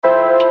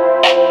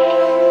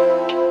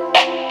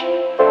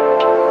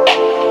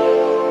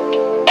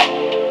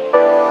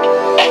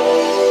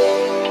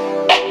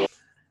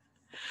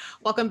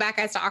Welcome back,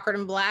 guys, to Awkward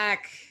and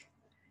Black.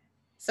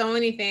 So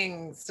many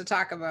things to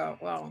talk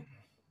about. Well,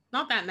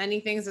 not that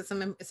many things, but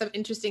some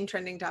interesting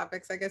trending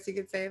topics, I guess you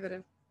could say, that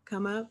have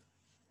come up.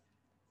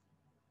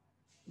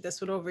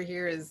 This one over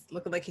here is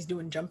looking like he's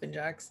doing jumping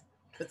jacks,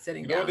 but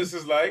sitting You know down. what this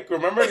is like?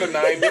 Remember in the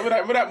 90s?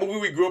 Remember that movie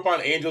we grew up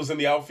on, Angels in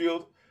the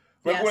Outfield?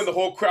 Remember when the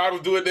whole crowd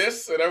was doing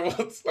this and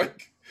everyone's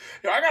like,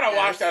 yo, I gotta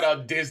watch that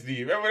on Disney.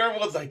 Remember when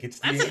everyone's like, it's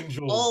the Angels.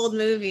 An old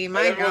movie,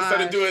 my god. Everyone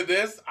started doing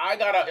this. I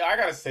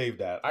gotta save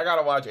that. I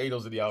gotta watch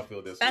Angels in the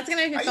Outfield this That's week.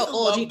 gonna make me feel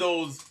old.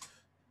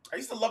 I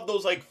used to love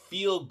those like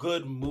feel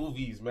good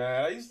movies,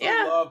 man. I used to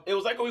love. It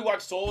was like when we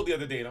watched Soul the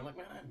other day, and I'm like,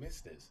 man, I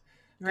missed this.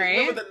 Right.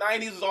 Remember the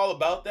 90s was all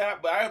about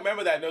that, but I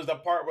remember that. And there was the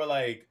part where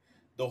like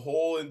the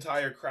whole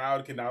entire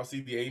crowd can now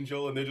see the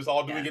angel, and they're just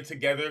all doing it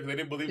together because they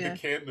didn't believe the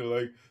kid. They're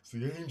like, it's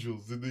the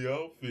Angels in the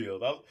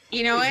outfield.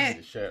 You know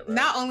what? Shit,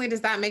 not only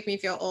does that make me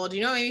feel old,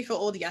 you know what made me feel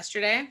old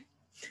yesterday?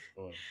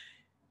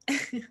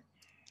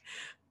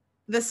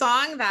 The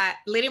song that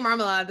Lady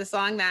Marmalade, the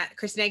song that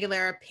Christina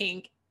Aguilera,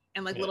 Pink,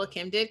 and like Little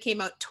Kim did, came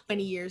out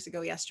 20 years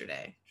ago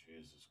yesterday.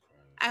 Jesus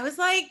Christ. I was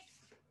like,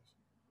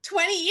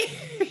 20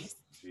 years.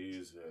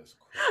 Jesus Christ.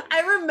 I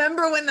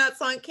remember when that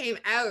song came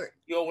out.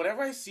 Yo,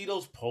 whenever I see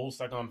those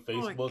posts like on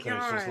Facebook and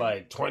it's just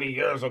like 20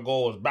 years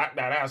ago was back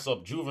that ass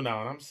up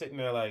Juvenile, and I'm sitting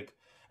there like,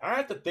 I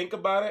have to think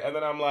about it, and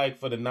then I'm like,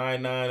 for the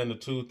 99 and the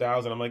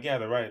 2000, I'm like, yeah,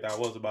 they're right. That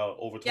was about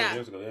over 20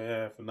 years ago.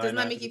 Yeah, for 99. Doesn't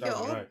that make you feel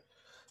old? Right.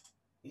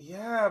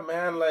 Yeah,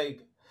 man, like,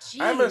 jeez.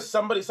 I remember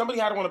somebody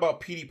had one about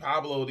Petey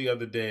Pablo the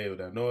other day with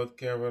that North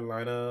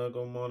Carolina,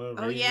 go on.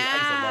 Oh, yeah. I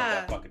used to love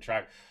that fucking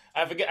track.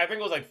 I forget. I think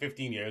it was like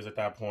 15 years at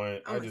that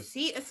point.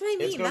 See, that's what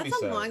I mean.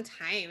 That's a long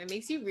time. It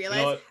makes you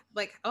realize,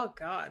 like, oh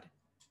god.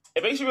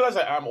 It makes you realize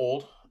that I'm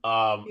old,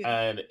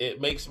 and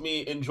it makes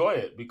me enjoy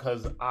it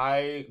because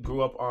I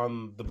grew up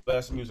on the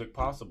best music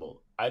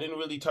possible. I didn't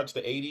really touch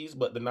the 80s,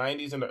 but the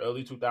 90s and the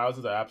early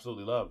 2000s I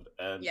absolutely loved,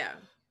 and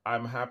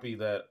I'm happy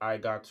that I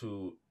got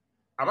to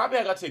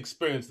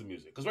experience the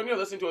music. Because when you're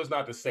listening to it, it's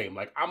not the same.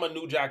 Like, I'm a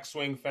New Jack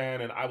Swing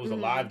fan, and I was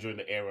alive during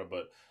the era,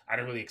 but I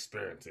didn't really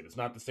experience it. It's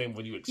not the same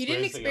when you experience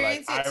it. You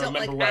didn't experience it till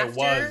like, where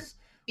after, I was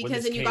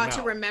because then you got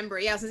to remember.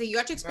 Yeah, I was gonna say you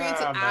got to experience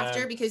it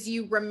after because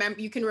you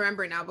can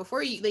remember it now.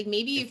 Before you, like,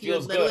 maybe if you're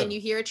little and you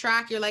hear a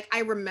track, you're like, I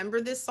remember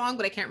this song,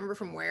 but I can't remember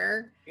from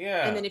where.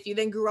 Yeah. And then if you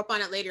then grew up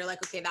on it later, you're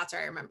like, okay, that's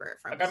where I remember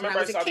it from. Like, I remember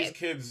I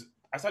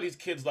saw these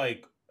kids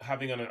like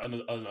having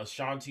an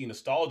Ashanti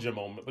nostalgia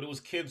moment, but it was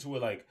kids who were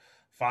like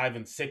 5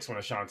 and 6 when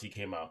Ashanti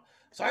came out.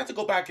 So I had to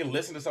go back and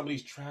listen to some of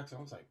these tracks, and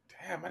I was like,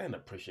 damn, I didn't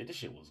appreciate this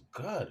shit was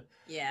good.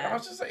 Yeah. And I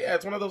was just like, yeah,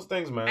 it's one of those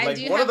things, man. I like,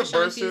 do one have of the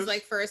Ashanti's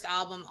like first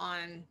album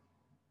on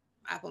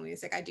Apple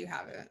Music. I do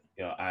have it.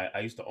 Yeah,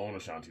 I used to own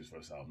Ashanti's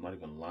first album. I'm not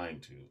even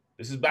lying to you.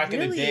 This is back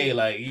in the day.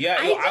 Like, yeah,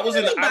 I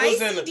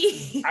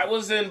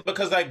was in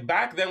because like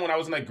back then when I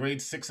was in like grade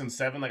 6 and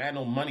 7, like I had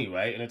no money,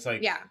 right? And it's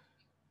like,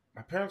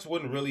 my parents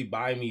wouldn't really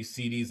buy me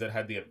CDs that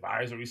had the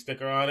Advisory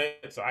sticker on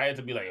it. So I had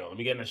to be like, oh, let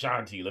me get an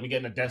Ashanti. Let me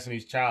get a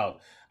Destiny's Child.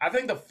 I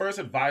think the first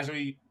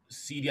Advisory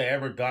CD I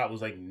ever got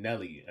was like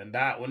Nelly. And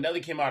that when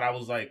Nelly came out, I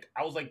was like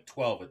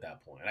 12 at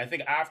that point. And I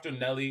think after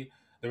Nelly,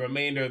 the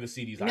remainder of the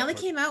CDs. Nelly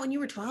came out when you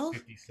were 12?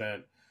 50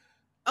 Cent.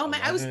 Oh, man,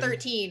 I was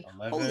 13.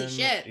 11, holy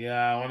shit.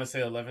 Yeah, I want to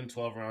say 11,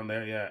 12 around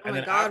there. Yeah. Oh, and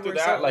then God, after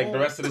that, like the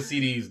rest of the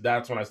CDs,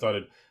 that's when I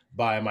started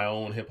buying my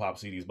own hip hop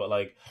CDs. But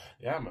like,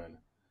 yeah, man.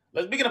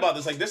 Speaking about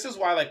this, like, this is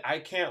why, like, I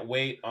can't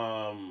wait.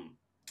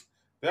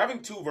 They're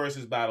having 2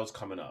 versus battles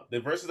coming up. The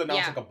versus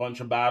announced like a bunch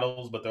of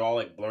battles, but they're all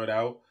like blurred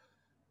out.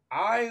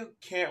 I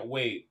can't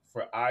wait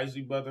for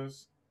Isley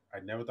Brothers. I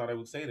never thought I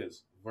would say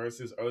this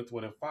versus Earth,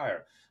 Wind, and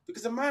Fire,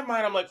 because in my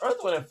mind, I'm like, Earth,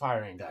 Wind, and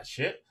Fire ain't got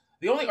shit.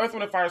 The only Earth,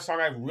 Wind, and Fire song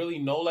I really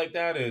know like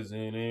that is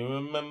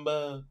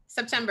 "Remember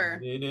September."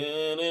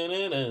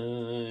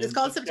 It's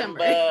called September.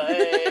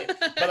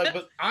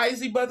 but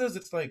Isley Brothers,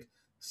 it's like.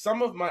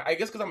 Some of my, I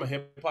guess because I'm a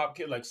hip-hop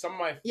kid, like some of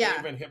my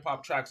favorite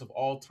hip-hop tracks of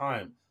all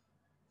time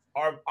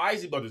are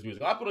Isley Brothers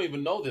music. A lot of people don't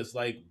even know this.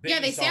 Like,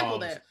 Biggie they songs,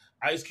 sampled it.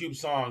 Ice Cube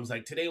songs,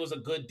 like Today Was a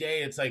Good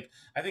Day. It's like,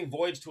 I think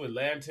Voyage to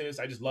Atlantis.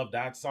 I just love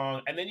that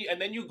song. And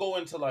then you go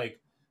into like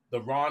the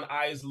Ron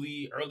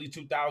Isley early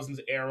 2000s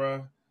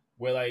era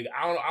where like,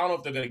 I don't know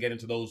if they're going to get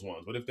into those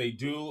ones, but if they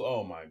do,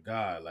 oh my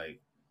God,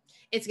 like.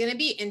 It's going to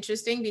be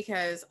interesting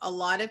because a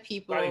lot of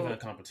people... Not even a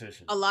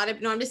competition.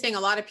 I'm just saying a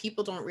lot of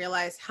people don't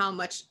realize how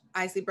much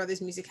Isley Brothers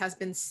music has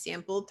been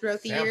sampled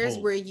throughout the years,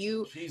 where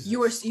you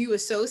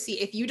associate,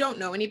 if you don't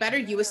know any better,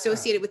 you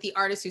associate it with the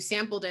artist who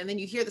sampled it, and then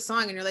you hear the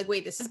song and you're like,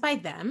 wait, this is by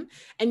them?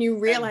 And you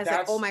realize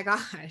that, oh my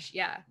gosh,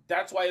 yeah.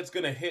 That's why it's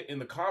going to hit in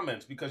the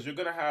comments, because you're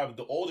going to have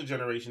the older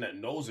generation that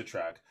knows the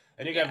track,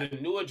 and you're going to have the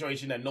newer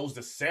generation that knows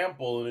the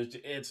sample, and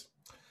it's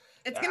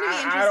going to be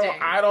interesting.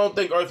 I don't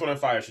think Earth, Wind, and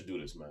Fire should do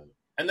this, man.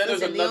 And then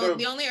there's another.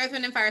 The only Earth,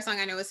 Wind, and Fire song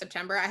I know is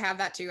September. I have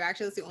that too.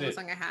 Actually, it's the only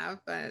song I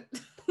have. But.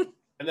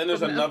 And then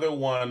there's another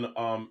one,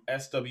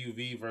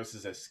 SWV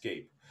versus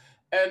Escape.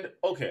 And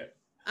okay,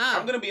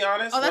 I'm gonna be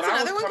honest. Oh, that's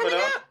another one coming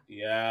up.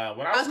 Yeah,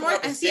 when I was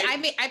more. See,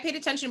 I paid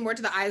attention more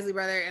to the Isley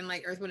Brother and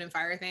like Earth, Wind, and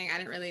Fire thing. I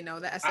didn't really know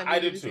that SWV I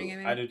did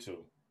too. I did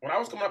too. when I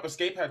was coming up,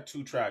 Escape had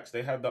 2 tracks.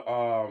 They had the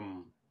oh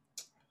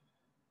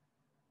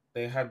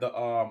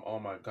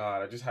my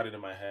god, I just had it in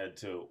my head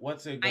too.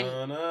 What's it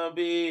gonna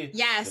be?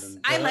 Yes,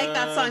 dun, I like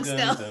that song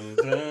still.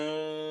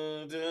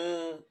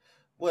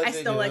 What's I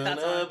still like that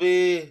song.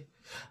 Be?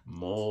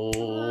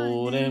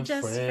 More than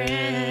just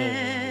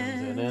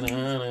friends.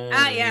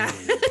 Yeah.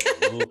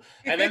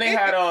 And then they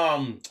had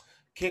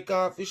kick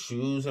off your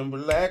shoes and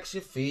relax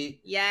your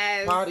feet.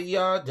 Yes. Party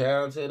y'all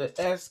down to the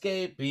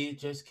Escape beat.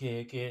 Just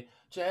kick it.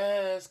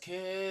 Just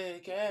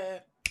kick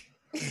it.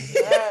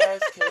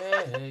 Just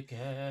kick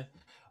it.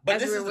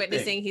 But as we're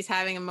witnessing, he's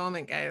having a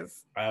moment,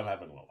 guys. I am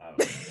having a moment.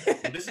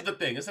 But this is the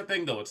thing. It's the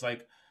thing, though. It's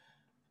like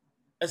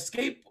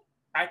Escape.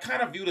 I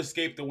kind of viewed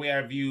Escape the way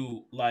I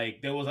view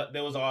like there was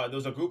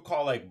a group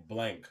called like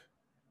Blank,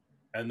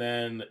 and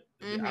then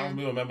I don't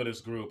really remember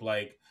this group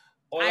like.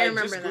 Or like I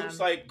remember just groups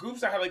them. Like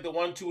groups that had like the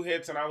 1-2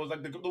 hits, and I was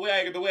like the way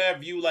I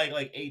view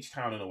like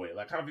H-Town in a way,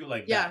 like kind of view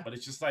like that. But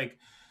it's just like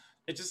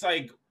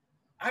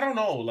I don't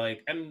know,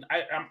 like, and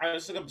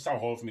it's gonna sound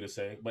horrible for me to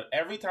say, but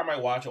every time I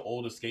watch an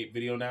old Escape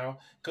video now,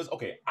 because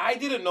okay, I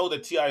didn't know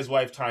that T.I.'s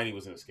wife Tiny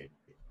was in Escape.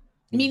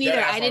 Me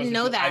neither. I didn't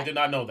know that. I did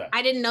not know that.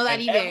 I didn't know that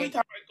either. Every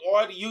time I go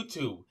on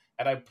YouTube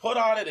and I put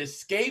on an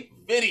Escape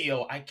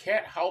video, I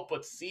can't help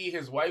but see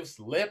his wife's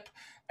lip,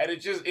 and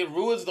it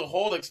ruins the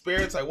whole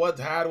experience I once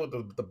had with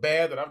the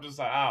band. And I'm just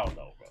like, I don't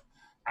know, bro.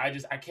 I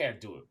can't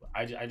do it. Bro.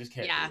 I just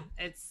can't. Yeah, do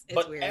it. It's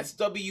but weird.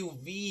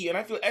 SWV, and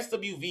I feel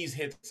SWV's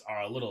hits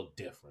are a little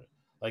different.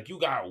 Like you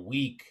got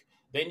Weak,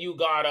 then you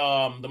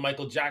got the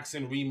Michael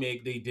Jackson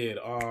remake they did.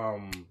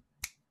 Oh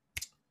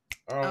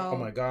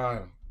my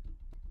god.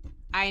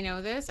 I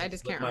know this. I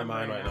just can't remember.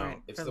 My mind right now.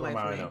 It's still in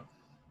my mind right now.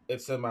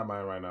 It's in my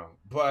mind right now.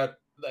 But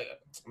like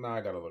now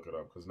I gotta look it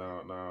up because now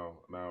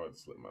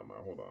it's slipped my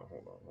mind. Hold on.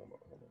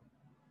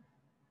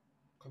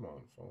 Come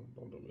on, phone.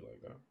 Don't do me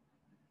like that.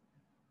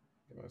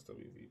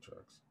 SWV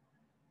tracks.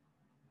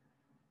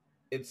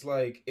 It's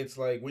like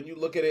when you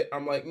look at it,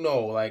 I'm like,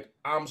 no, like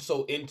I'm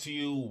so into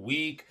you,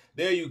 Weak.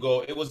 There you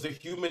go. It was the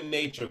Human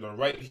Nature, the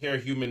Right Here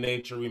Human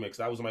Nature remix.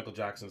 That was a Michael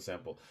Jackson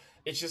sample.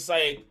 It's just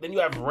like then you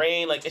have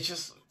Rain. Like it's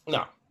just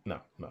no.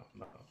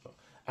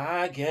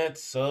 I get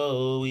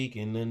so weak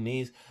in the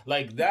knees.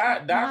 Like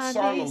that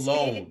song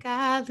alone.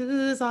 I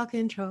lose all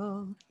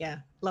control.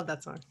 Yeah, love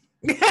that song.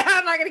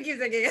 I'm not gonna keep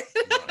singing it.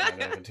 No, I'm not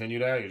gonna continue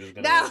that. You're just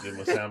gonna give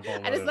him a sample.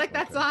 I just like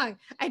that song.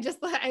 I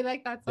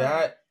like that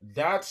song.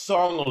 That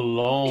song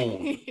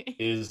alone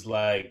is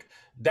like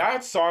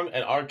that song,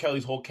 and R.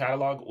 Kelly's whole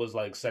catalog was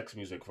like sex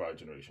music for our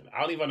generation.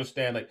 I don't even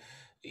understand. Like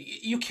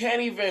you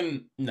can't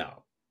even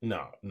no.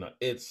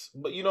 It's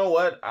but you know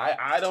what?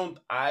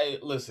 I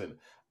listen.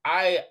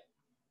 I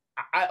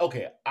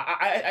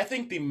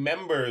think the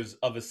members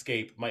of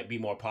Escape might be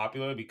more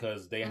popular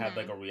because they had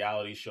like a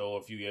reality show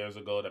a few years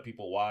ago that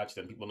people watched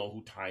and people know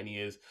who Tiny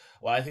is.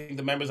 Well, I think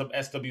the members of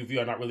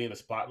SWV are not really in the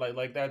spotlight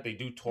like that. They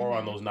do tour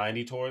on those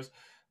 90 tours,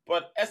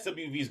 but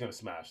SWV is gonna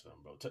smash them,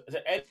 bro. To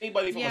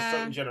anybody from a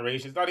certain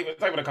generation, it's not even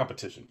a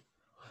competition.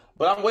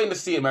 But I'm waiting to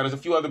see it, man. There's a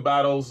few other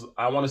battles.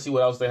 I want to see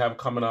what else they have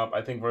coming up.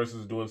 I think Versus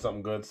is doing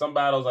something good. Some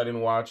battles I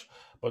didn't watch,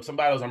 but some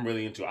battles I'm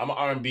really into. I'm an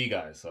R&B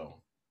guy, so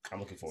I'm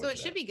looking forward to it.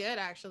 So it should be good,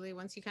 actually,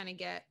 once you kind of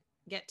get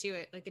to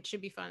it. Like, it should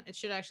be fun. It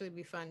should actually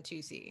be fun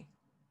to see.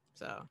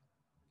 So.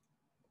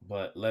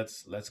 But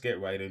let's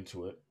get right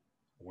into it.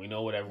 We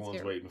know what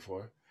everyone's waiting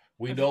for.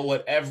 We know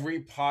what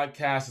every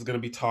podcast is going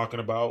to be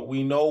talking about.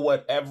 We know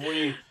what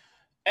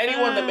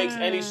anyone that makes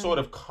any sort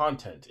of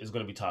content is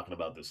going to be talking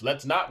about this.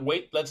 Let's not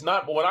wait. We're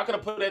not going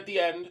to put it at the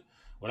end.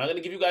 We're not going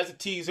to give you guys a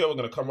teaser. We're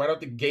going to come right out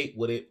the gate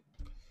with it.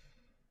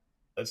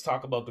 Let's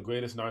talk about the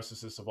greatest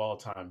narcissist of all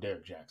time,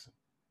 Derrick Jaxn.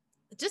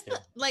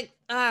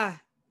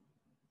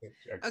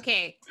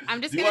 Okay,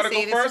 I'm just gonna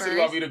say this first. Or you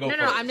want me to go no,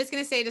 I'm just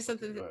gonna say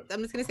something.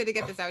 I'm just gonna say to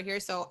get this out here.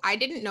 So I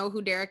didn't know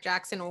who Derrick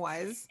Jaxn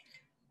was,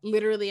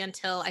 literally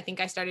until I think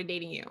I started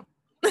dating you,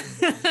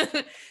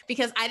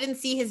 because I didn't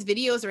see his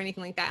videos or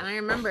anything like that. And I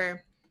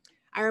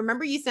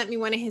remember you sent me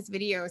one of his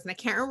videos, and I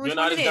can't remember. You're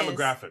not his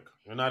demographic.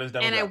 You're not his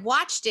demographic. And I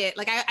watched it.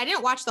 Like I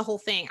didn't watch the whole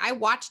thing. I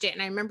watched it,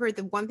 and I remember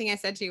the one thing I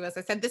said to you was,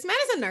 I said, "This man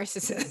is a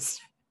narcissist."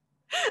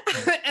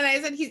 And I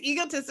said, he's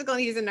egotistical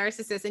and he's a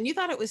narcissist. And you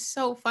thought it was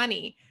so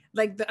funny,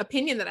 like the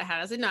opinion that I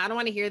had. I said, no, I don't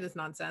want to hear this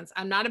nonsense.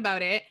 I'm not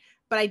about it.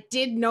 But I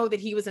did know that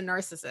he was a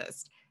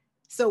narcissist.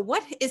 So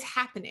what is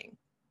happening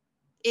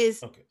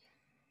is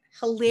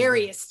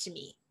hilarious to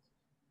me.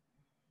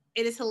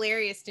 It is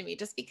hilarious to me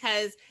just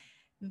because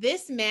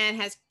this man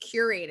has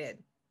curated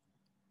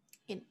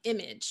an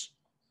image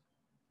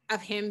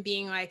of him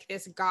being like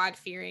this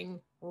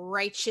God-fearing,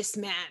 righteous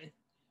man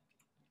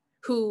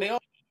who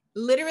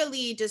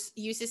literally just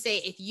used to say,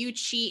 if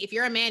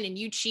you're a man and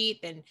you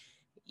cheat, then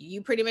you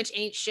pretty much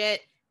ain't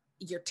shit.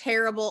 You're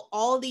terrible.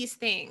 All these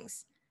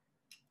things,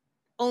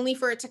 only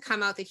for it to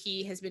come out that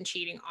he has been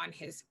cheating on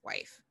his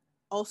wife.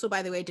 Also,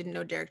 by the way, I didn't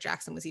know Derrick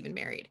Jaxn was even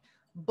married,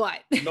 but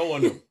no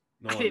one knew.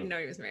 I didn't know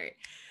he was married.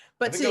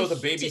 But I think there was a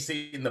baby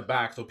seat in the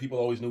back, so people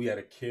always knew he had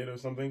a kid or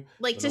something.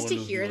 Like, just to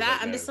hear that,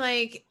 I'm just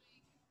like,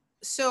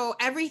 So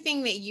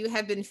everything that you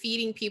have been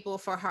feeding people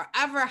for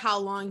however how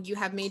long you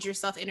have made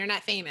yourself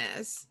internet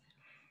famous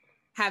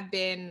have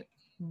been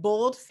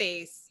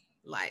bold-faced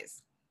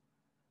lies.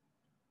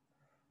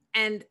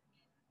 And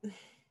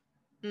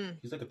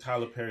he's like a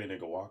Tyler Perry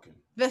nigga walking.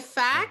 The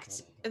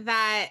fact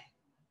that,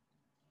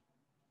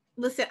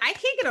 listen, I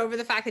can't get over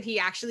the fact that he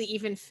actually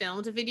even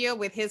filmed a video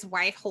with his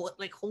wife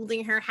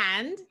holding her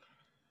hand,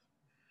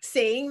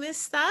 saying this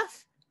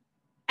stuff,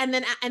 and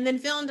then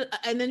filmed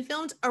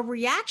a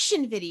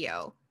reaction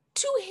video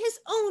to his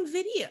own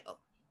video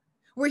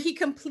where he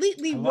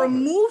completely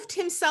removed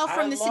himself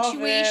from the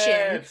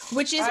situation,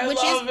 which is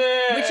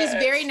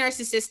very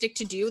narcissistic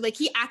to do. Like,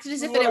 he acted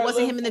as if it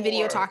wasn't him in the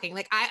video talking.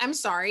 Like, I'm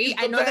sorry.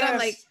 I know that I'm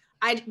like,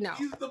 no.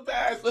 He's the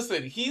best.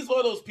 Listen, he's one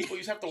of those people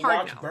you just have to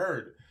watch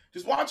Bird.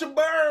 Just watch a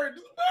bird.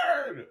 Just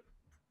a bird.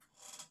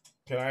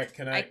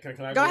 Can I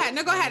go ahead?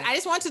 No, go ahead. I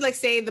just want to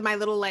say my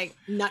little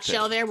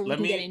nutshell there where we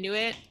can get into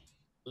it.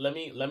 Let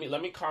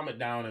me calm it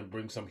down and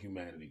bring some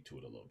humanity to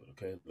it a little bit,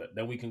 okay?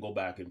 Then we can go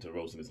back into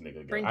roasting this nigga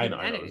again. I know.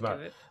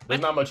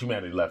 There's not much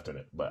humanity left in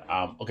it, but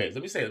okay.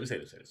 Let me say this.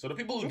 So the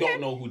people who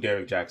don't know who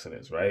Derrick Jaxn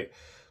is, right?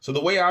 So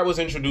the way I was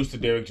introduced to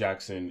Derrick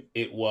Jaxn,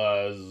 it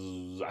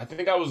was, I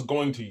think I was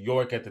going to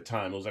York at the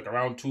time. It was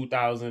around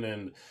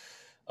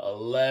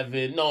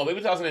 2011, no, maybe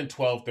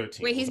 2012,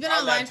 13. Wait, he's been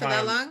online for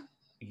that long?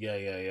 Yeah.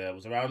 It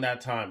was around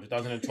that time,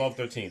 2012,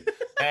 13.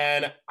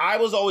 And I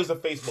was always a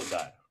Facebook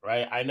guy.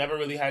 Right? I never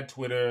really had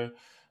Twitter.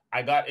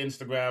 I got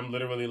Instagram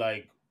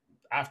literally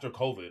after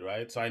COVID,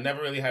 right? So I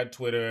never really had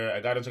Twitter.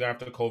 I got Instagram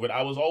after COVID.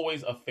 I was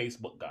always a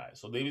Facebook guy.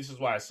 So maybe this is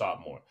why I saw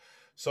it more.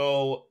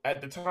 So at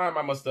the time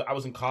I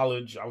was in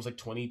college. I was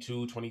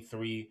 22,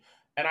 23.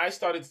 And I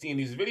started seeing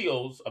these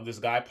videos of this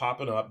guy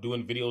popping up,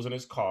 doing videos in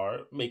his car,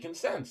 making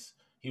sense.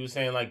 He was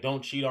saying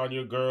don't cheat on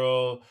your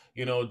girl,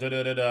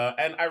 da-da-da-da.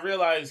 And I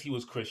realized he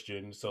was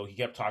Christian, so he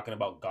kept talking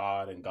about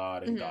God and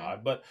God and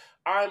God. But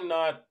I'm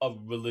not a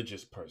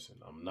religious person.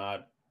 I'm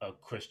not a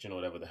Christian or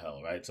whatever the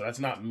hell, right? So that's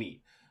not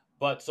me.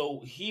 But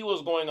so he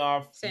was going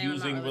off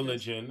using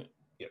religion.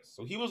 Yes.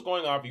 So he was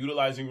going off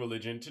utilizing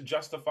religion to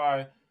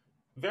justify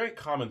very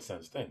common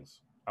sense things.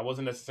 I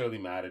wasn't necessarily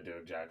mad at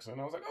Derrick Jaxn.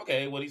 I was like,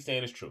 okay, what he's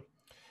saying is true.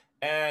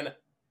 And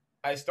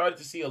I started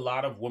to see a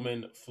lot of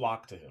women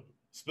flock to him.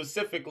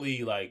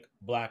 Specifically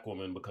black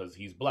women, because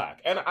he's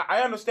black. And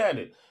I understand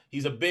it.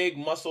 He's a big,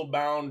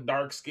 muscle-bound,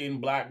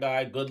 dark-skinned black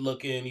guy,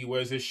 good-looking. He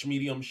wears his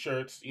schmedium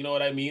shirts, you know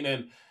what I mean?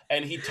 And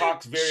he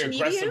talks very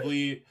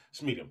aggressively.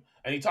 Schmedium.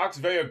 And he talks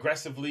very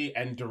aggressively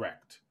and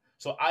direct.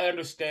 So I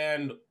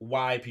understand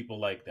why people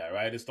like that,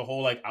 right? It's the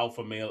whole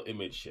alpha male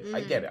image shit.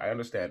 I get it. I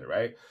understand it,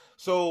 right?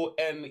 So,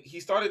 and he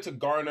started to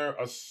garner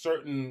a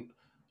certain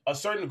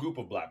group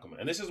of black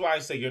women. And this is why I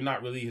say you're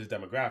not really his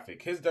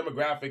demographic. His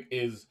demographic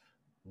is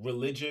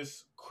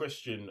religious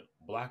Christian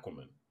black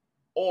women,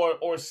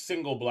 or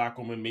single black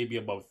women, maybe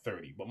above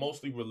 30, but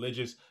mostly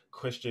religious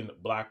Christian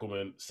black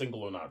women,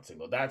 single or not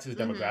single. That's his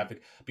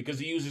demographic, because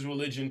he uses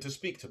religion to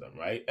speak to them,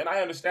 right? And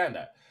I understand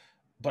that.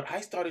 But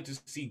I started to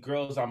see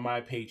girls on my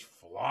page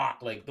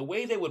flock, the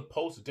way they would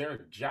post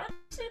Derrick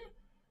Jaxn.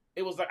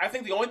 It was I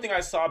think the only thing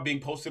I saw being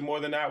posted more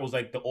than that was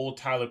the old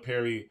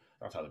the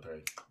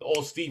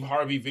old Steve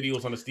Harvey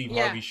videos on the Steve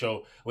Harvey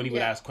show when he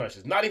would ask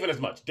questions. Not even as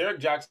much.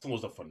 Derrick Jaxn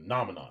was a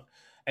phenomenon.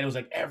 And it was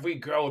every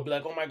girl would be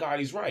oh my God,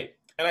 he's right.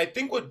 And I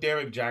think what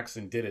Derrick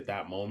Jaxn did at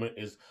that moment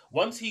is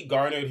once he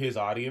garnered his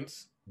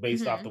audience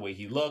based off the way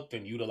he looked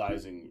and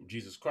utilizing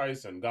Jesus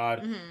Christ and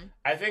God,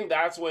 I think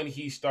that's when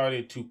he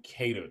started to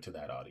cater to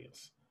that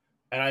audience.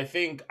 And I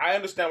think I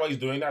understand why he's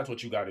doing that. That's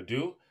what you got to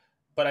do.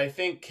 But I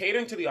think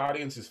catering to the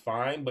audience is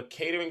fine, but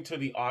catering to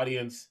the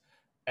audience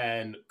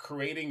and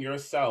creating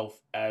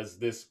yourself as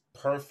this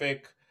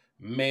perfect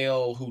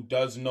male who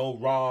does no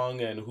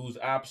wrong and who's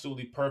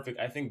absolutely perfect,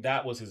 I think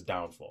that was his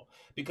downfall.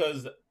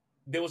 Because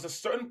there was a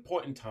certain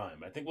point in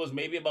time, I think it was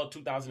maybe about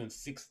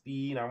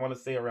 2016, I want to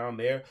say around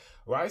there,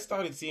 where I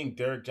started seeing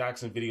Derrick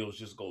Jaxn videos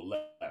just go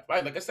left.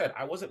 Right? Like I said,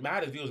 I wasn't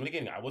mad at videos in the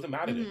beginning. I wasn't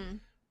mad at it.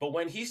 But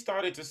when he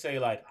started to say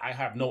I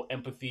have no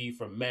empathy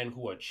for men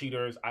who are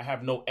cheaters, I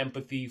have no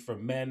empathy for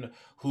men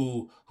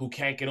who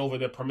can't get over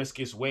their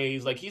promiscuous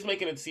ways, he's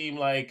making it seem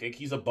like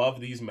he's above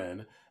these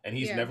men and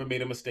he's never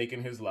made a mistake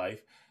in his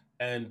life.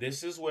 And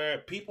this is where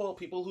people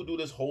who do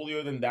this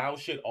holier than thou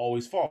shit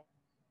always fall.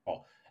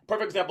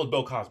 Perfect example is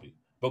Bill Cosby.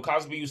 Bill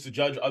Cosby used to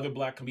judge other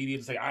black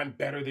comedians and say, I'm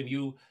better than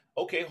you.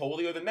 Okay,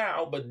 holier than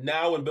thou. But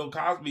now when Bill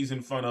Cosby's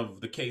in front of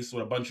the case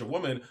with a bunch of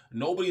women,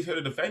 nobody's here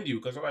to defend you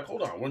because they're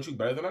hold on, weren't you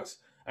better than us?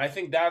 And I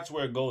think that's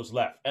where it goes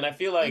left. And I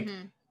feel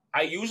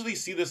I usually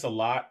see this a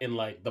lot in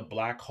the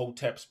black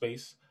hotep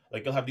space.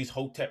 You'll have these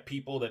hotep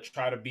people that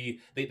try to be,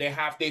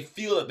 they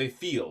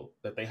feel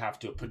that they have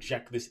to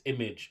project this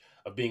image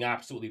of being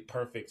absolutely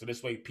perfect, so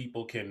this way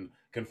people can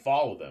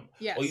follow them.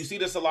 Yes. Well, you see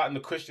this a lot in the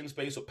Christian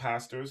space with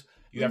pastors.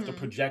 You have to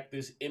project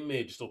this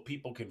image so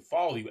people can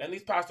follow you, and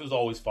these pastors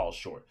always fall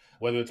short.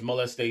 Whether it's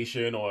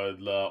molestation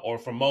or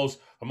for most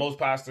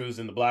pastors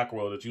in the black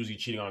world, it's usually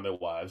cheating on their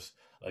wives.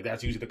 Like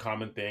that's usually the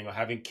common thing, or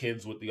having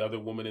kids with the other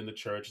woman in the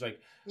church. Like,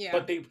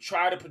 but they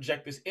try to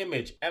project this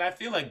image. And I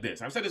feel like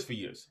this. I've said this for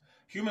years.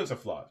 Humans are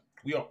flawed.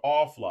 We are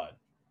all flawed.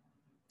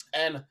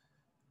 And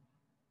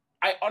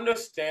I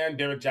understand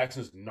Derek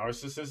Jackson's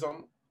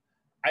narcissism.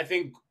 I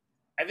think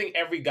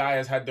every guy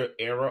has had their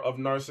era of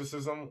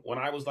narcissism. When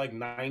I was like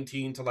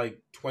 19 to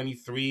like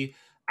 23,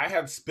 I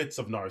had spits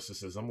of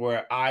narcissism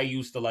where I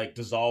used to like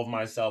dissolve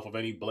myself of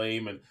any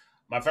blame. And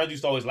my friends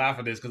used to always laugh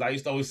at this because I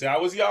used to always say, I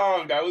was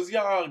young,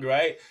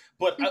 right?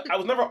 But I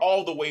was never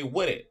all the way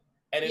with it.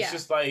 And it's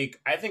just like,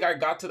 I think I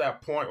got to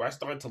that point where I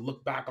started to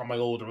look back on my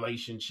old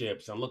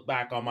relationships and look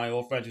back on my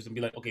old friendships and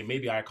be like, okay,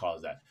 maybe I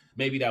caused that.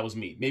 Maybe that was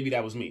me.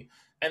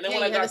 And then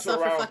when I got to a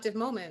self-reflective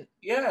moment.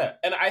 Yeah.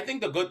 And I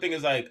think the good thing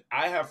is like,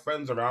 I have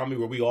friends around me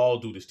where we all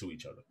do this to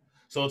each other.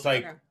 So it's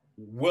like,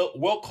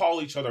 we'll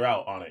call each other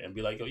out on it and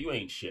be like, yo, you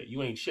ain't shit.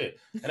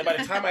 And then by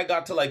the time I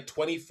got to like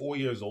 24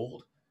 years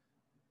old,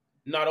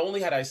 not only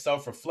had I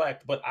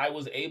self-reflect, but I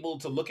was able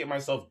to look at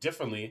myself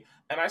differently.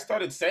 And I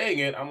started saying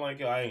it. I'm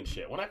like, yo, I ain't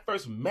shit. When I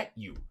first met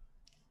you,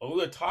 when we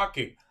were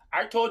talking,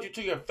 I told you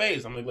to your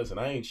face. I'm like, listen,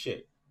 I ain't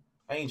shit.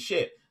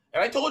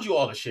 And I told you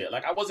all the shit.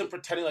 Like, I wasn't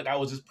pretending like I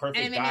was this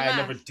perfect guy. I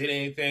never did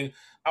anything.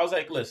 I was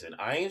like, listen,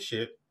 I ain't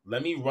shit.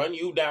 Let me run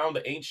you down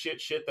the ain't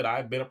shit that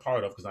I've been a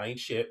part of because I ain't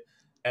shit.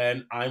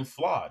 And I'm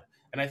flawed.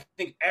 And I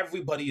think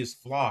everybody is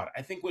flawed.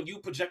 I think when you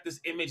project this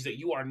image that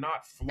you are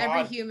not flawed.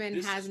 Every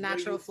human has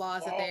natural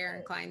flaws that they are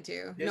inclined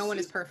to. No one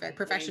is perfect.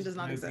 Perfection does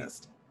not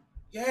exist.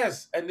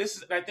 Yes. And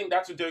I think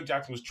that's what Derek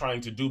Jackson was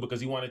trying to do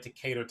because he wanted to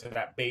cater to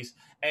that base.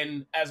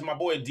 And as my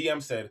boy DM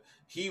said,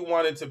 he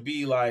wanted to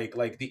be like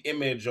the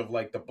image of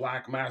like the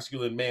black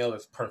masculine male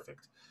that's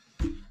perfect.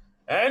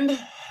 And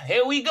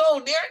here we go,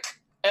 Derek.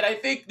 And I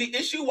think the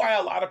issue why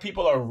a lot of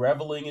people are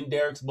reveling in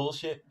Derek's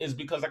bullshit is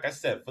because, like I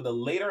said, for the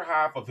later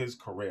half of his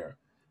career,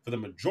 for the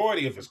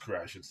majority of his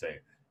career, I should say,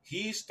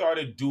 he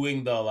started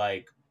doing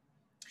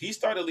he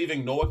started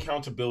leaving no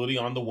accountability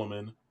on the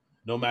woman.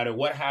 No matter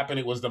what happened,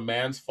 it was the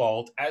man's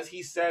fault. As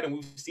he said, and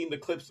we've seen the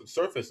clips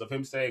surface of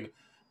him saying,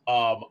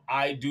 what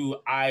do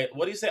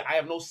you say? I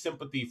have no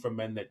sympathy for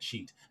men that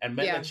cheat. And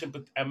men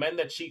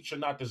that cheat should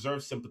not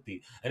deserve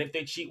sympathy. And if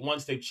they cheat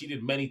once, they've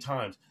cheated many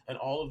times. And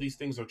all of these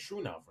things are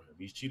true now for him.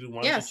 He's cheated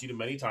once, he's cheated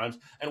many times.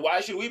 And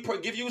why should we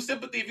give you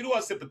sympathy if you do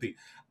want sympathy?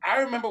 I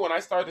remember when I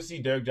started to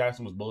see Derek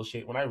Jackson was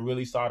bullshit. When I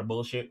really saw the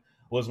bullshit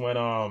was when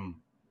I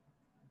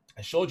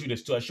showed you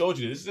this too.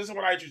 This is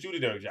when I introduced you to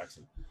Derek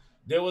Jackson.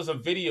 There was a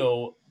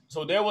video.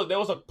 So there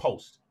was a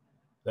post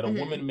that a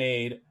woman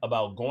made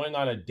about going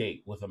on a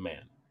date with a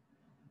man.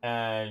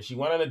 And she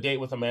went on a date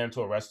with a man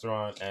to a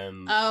restaurant.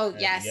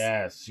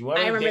 Yes. She went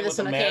on a date with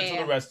a man to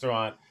the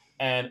restaurant.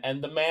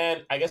 And the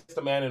man, I guess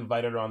the man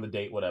invited her on the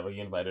date, whatever. He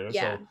invited her.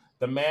 Yeah. So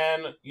the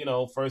man,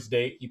 first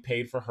date, he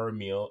paid for her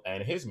meal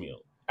and his meal,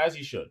 as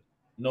he should.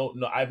 No,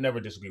 I've never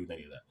disagreed with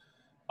any of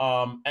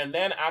that. And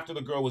then after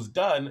the girl was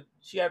done,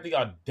 she had the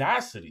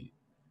audacity,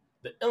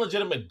 the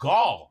illegitimate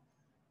gall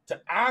to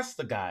ask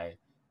the guy,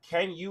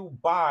 can you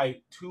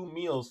buy 2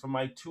 meals for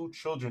my 2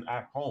 children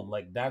at home?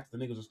 Like, that's the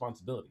nigga's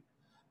responsibility.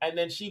 And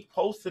then she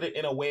posted it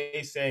in a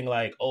way saying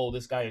like, oh,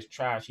 this guy is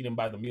trash. He didn't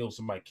buy the meals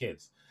for my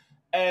kids.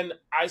 And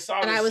I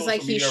saw and I was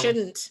like, he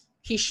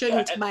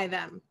shouldn't buy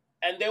them.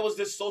 And there was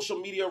this social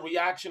media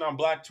reaction on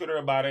Black Twitter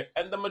about it.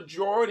 And the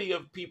majority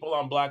of people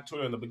on Black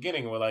Twitter in the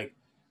beginning were like,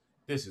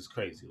 this is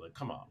crazy. Like,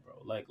 come on, bro.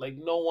 Like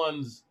no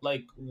one's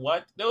like,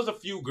 what? There was a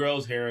few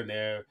girls here and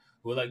there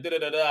who were like,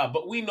 da-da-da-da.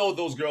 But we know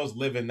those girls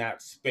live in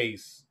that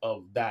space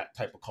of that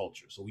type of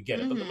culture. So we get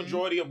it. But the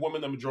majority of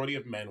women, the majority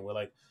of men were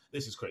like,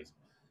 this is crazy.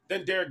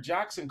 Then Derek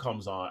Jackson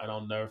comes on, and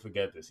I'll never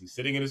forget this. He's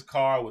sitting in his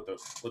car with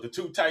the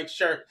too tight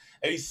shirt,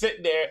 and he's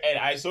sitting there, and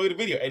I saw the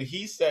video, and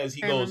he says,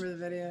 he goes,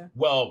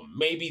 well,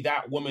 maybe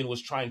that woman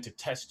was trying to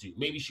test you.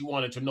 Maybe she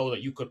wanted to know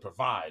that you could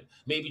provide.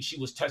 Maybe she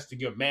was testing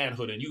your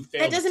manhood, and you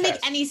failed. That doesn't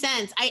make any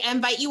sense. I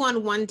invite you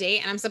on one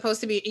date, and I'm supposed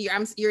to be,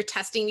 you're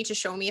testing me to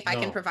show me if I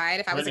can provide.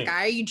 If I was a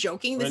guy, are you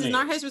joking? This is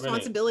not his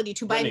responsibility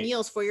to buy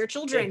meals for your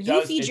children.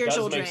 You feed your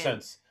children.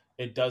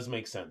 It does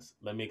make sense.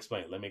 Let me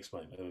explain.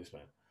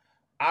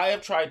 I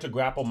have tried to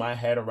grapple my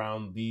head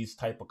around these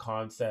type of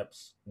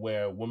concepts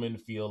where women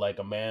feel like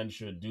a man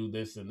should do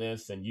this and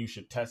this, and you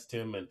should test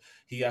him, and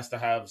he has to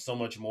have so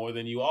much more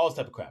than you, all this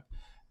type of crap.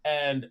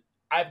 And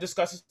I've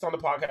discussed this on the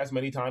podcast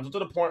many times, to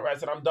the point where I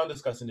said, I'm done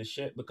discussing this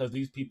shit because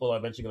these people are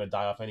eventually going to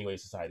die off anyway.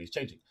 Society is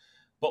changing.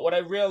 But what I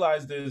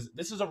realized is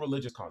this is a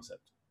religious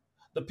concept.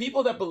 The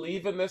people that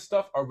believe in this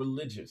stuff are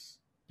religious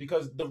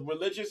because the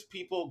religious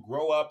people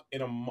grow up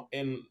in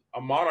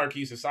a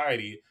monarchy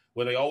society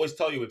where they always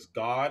tell you it's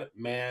God,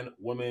 man,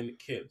 woman,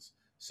 kids.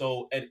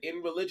 So, and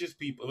in religious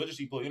people,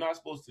 you're not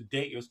supposed to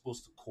date, you're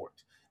supposed to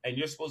court. And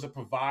you're supposed to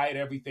provide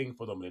everything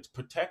for them. And it's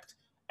protect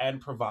and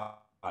provide.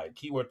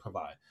 Keyword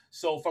provide.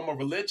 So from a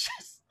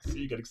religious,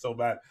 you're getting so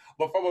bad.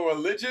 But from a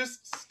religious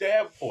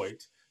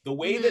standpoint, the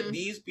way that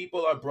these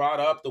people are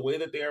brought up, the way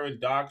that they are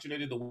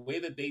indoctrinated, the way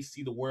that they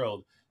see the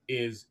world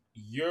is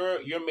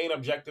your main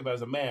objective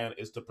as a man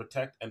is to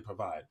protect and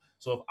provide.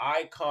 So if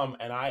I come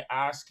and I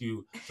ask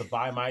you to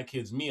buy my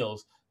kids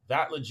meals,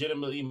 that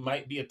legitimately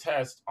might be a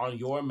test on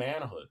your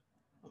manhood.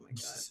 Oh my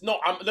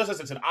God. No,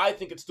 listen, I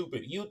think it's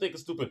stupid. You think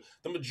it's stupid.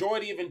 The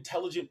majority of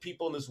intelligent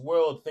people in this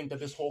world think that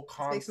this whole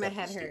concept makes my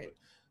head is hurt. stupid.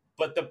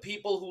 But the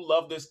people who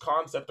love this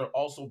concept are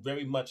also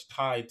very much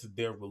tied to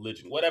their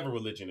religion, whatever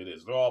religion it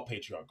is. They're all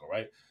patriarchal,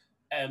 right?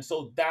 And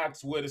so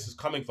that's where this is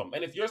coming from.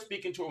 And if you're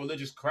speaking to a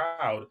religious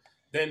crowd,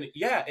 then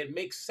yeah, it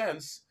makes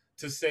sense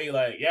to say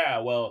like, yeah,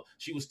 well,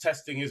 she was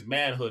testing his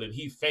manhood and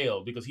he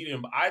failed because he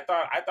didn't. I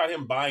thought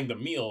him buying the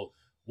meal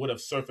would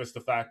have surfaced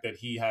the fact that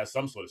he has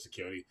some sort of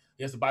security.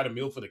 He has to buy the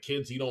meal for the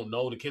kids. He don't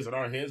know the kids that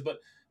aren't his. But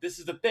this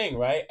is the thing,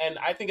 right? And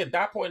I think at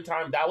that point in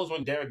time, that was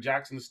when Derek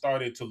Jackson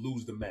started to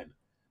lose the men.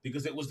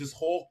 Because it was this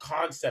whole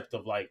concept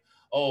of like,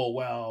 oh,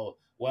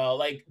 well,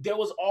 like there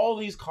was all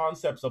these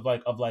concepts of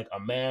like a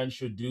man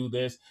should do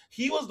this.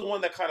 He was the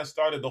one that kind of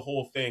started the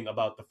whole thing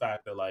about the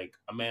fact that like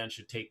a man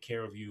should take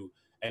care of you.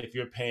 And if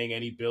you're paying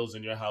any bills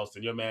in your house,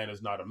 then your man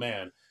is not a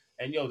man.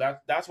 And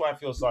that's why I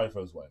feel sorry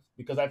for his wife.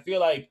 Because I feel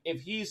like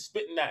if he's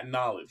spitting that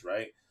knowledge,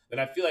 right, then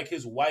I feel like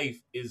his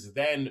wife is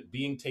then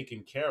being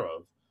taken care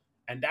of.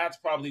 And that's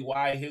probably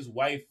why his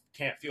wife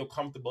can't feel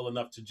comfortable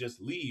enough to just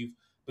leave,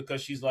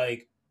 because she's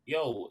like,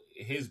 yo,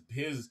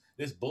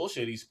 this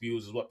bullshit he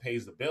spews is what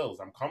pays the bills.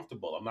 I'm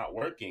comfortable. I'm not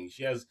working.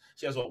 She has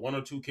what, 1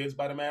 or 2 kids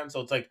by the man.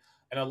 So it's like,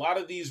 and a lot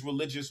of these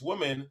religious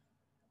women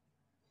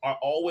are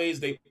always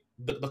the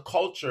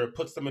culture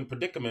puts them in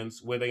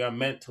predicaments where they are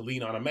meant to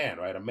lean on a man,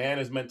 right? A man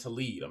is meant to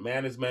lead. A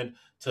man is meant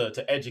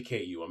to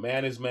educate you. A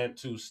man is meant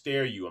to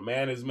steer you. A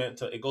man is meant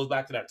to, it goes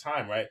back to that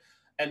time, right?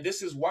 And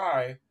this is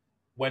why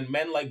when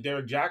men like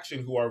Derek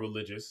Jackson, who are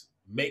religious,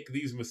 make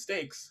these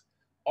mistakes,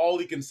 all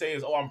he can say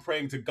is, oh, I'm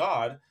praying to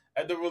God.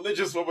 And the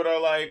religious women are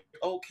like,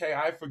 okay,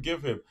 I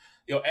forgive him.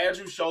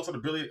 Andrew Schulz, the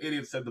brilliant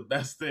idiot, said the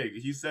best thing.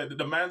 He said,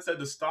 the man said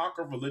the stock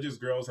of religious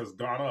girls has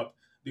gone up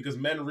because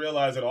men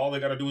realize that all they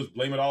got to do is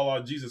blame it all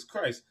on Jesus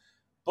Christ.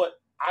 But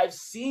I've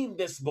seen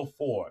this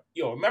before.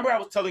 Remember I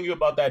was telling you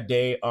about that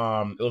day? It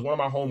was one of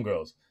my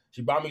homegirls.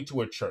 She brought me to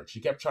her church. She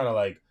kept trying to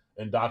like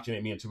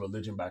indoctrinate me into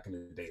religion back in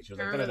the day. She was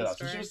like, da.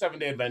 So she was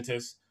Seventh-day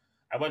Adventist.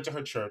 I went to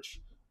her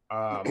church.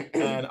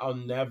 And I'll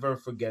never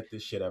forget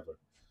this shit ever.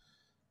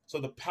 So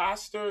the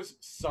pastor's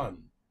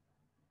son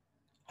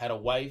had a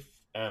wife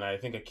and I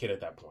think a kid at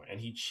that point, and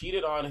he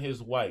cheated on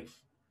his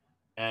wife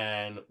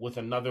and with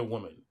another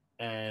woman,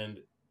 and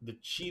the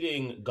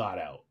cheating got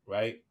out,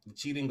 right? The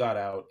cheating got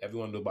out.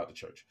 Everyone knew about the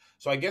church.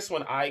 So I guess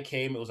when I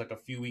came, it was like a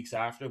few weeks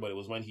after, but it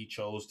was when he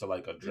chose to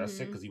like address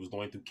it because he was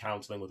going through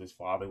counseling with his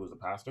father, who was a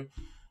pastor.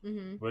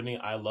 Brittany,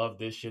 I love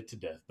this shit to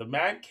death. The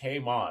man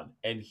came on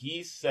and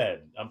he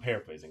said, I'm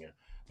paraphrasing here,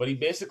 but he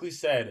basically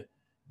said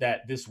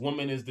that this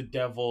woman is the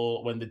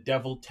devil. When the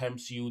devil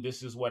tempts you,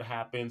 this is what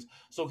happens.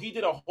 So he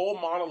did a whole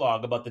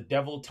monologue about the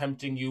devil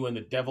tempting you and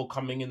the devil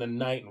coming in the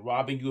night and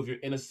robbing you of your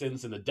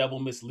innocence and the devil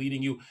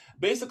misleading you.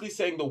 Basically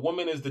saying the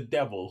woman is the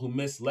devil who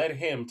misled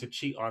him to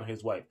cheat on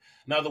his wife.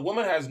 Now the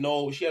woman has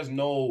no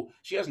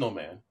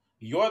man.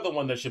 You're the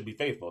one that should be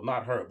faithful,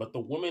 not her. But the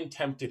woman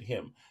tempted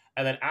him.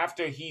 And then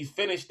after he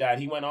finished that,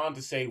 he went on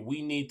to say,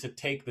 we need to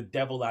take the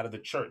devil out of the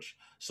church.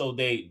 So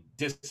they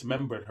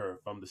dismembered her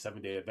from the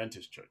Seventh-day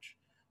Adventist church.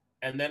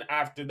 And then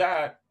after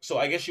that, so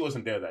I guess she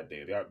wasn't there that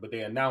day, but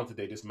they announced that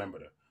they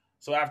dismembered her.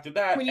 So after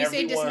that, when you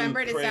say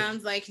dismembered, it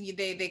sounds like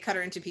they cut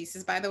her into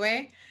pieces, by the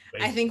way.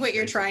 I think what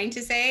you're trying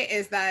to say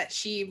is that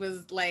she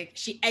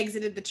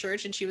exited the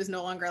church and she was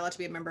no longer allowed to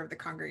be a member of the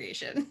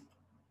congregation.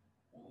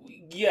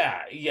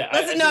 Yeah.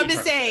 I'm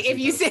just saying, if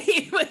you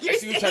say what you're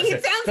saying,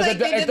 it sounds like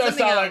it does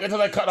sound like it's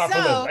like cut off. So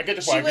I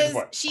get your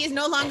point. She is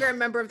no longer a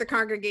member of the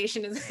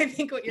congregation, is I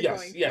think what you're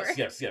going for. Yes.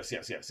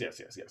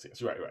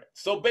 Right.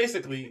 So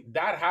basically,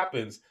 that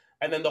happens,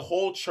 and then the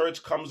whole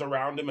church comes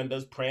around him and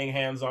does praying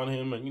hands on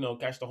him, and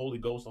catch the Holy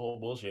Ghost, the whole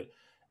bullshit,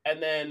 and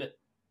then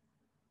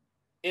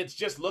it's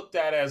just looked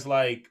at as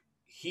like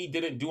he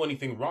didn't do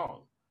anything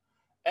wrong,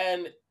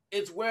 and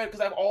it's weird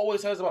because I've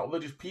always heard about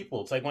religious people.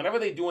 It's like whenever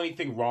they do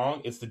anything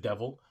wrong, it's the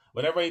devil.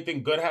 Whenever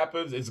anything good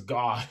happens, it's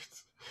God.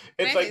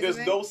 It's like there's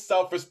no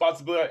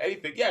self-responsibility or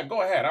anything. Yeah,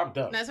 go ahead. I'm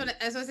done. That's what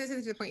I was saying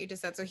to the point you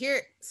just said.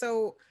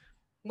 So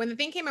when the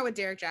thing came out with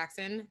Derek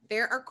Jackson,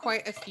 there are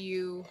quite a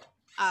few.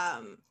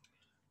 I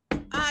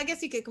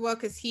guess you could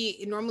because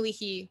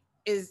he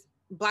is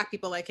Black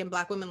people like him,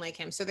 Black women like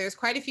him. So there's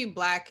quite a few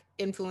Black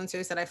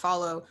influencers that I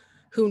follow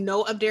who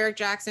know of Derek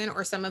Jackson,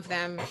 or some of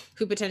them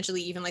who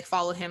potentially even like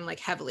follow him like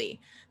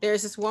heavily.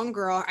 There's this one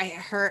girl,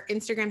 her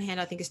Instagram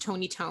handle I think is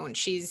Tony Tone.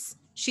 She's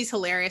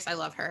hilarious. I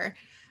love her.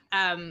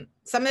 Some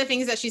of the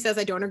things that she says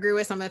I don't agree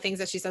with. Some of the things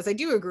that she says I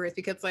do agree with,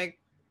 because like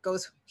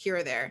goes here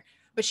or there.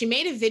 But she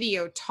made a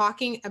video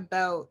talking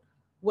about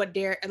what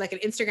like an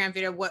Instagram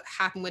video, what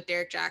happened with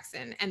Derek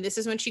Jackson. And this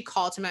is when she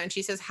called him out and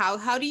she says,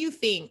 how do you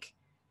think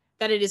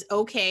that it is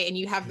okay and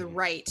you have the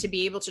right to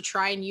be able to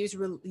try and use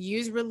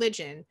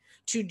religion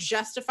to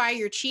justify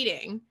your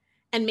cheating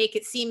and make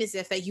it seem as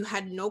if that you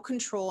had no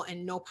control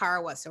and no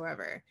power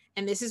whatsoever.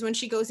 And this is when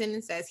she goes in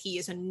and says he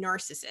is a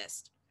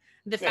narcissist.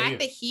 The fact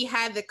that he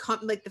had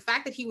the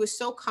fact that he was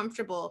so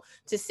comfortable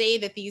to say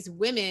that these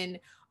women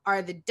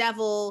are the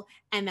devil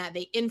and that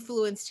they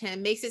influenced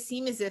him makes it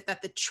seem as if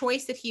that the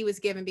choice that he was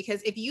given,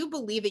 because if you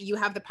believe that you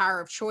have the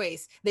power of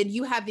choice, then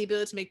you have the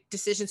ability to make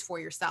decisions for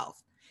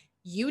yourself.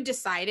 You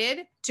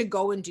decided to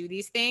go and do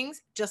these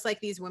things, just like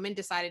these women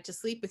decided to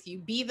sleep with you.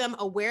 Be them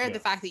aware of the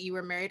fact that you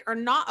were married or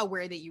not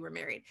aware that you were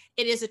married.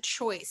 It is a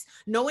choice.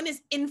 No one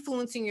is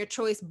influencing your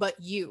choice but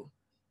you.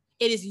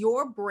 It is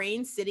your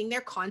brain sitting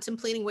there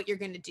contemplating what you're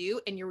going to do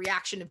and your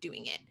reaction of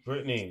doing it.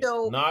 Brittany,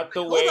 so, not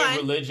the way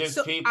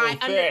religious people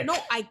think. No,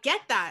 I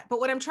get that. But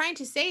what I'm trying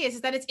to say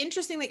is that it's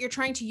interesting that you're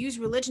trying to use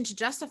religion to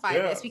justify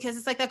this, because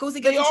it's like that goes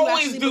against what you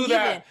actually believe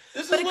in.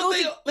 This is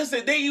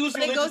what they use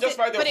religion to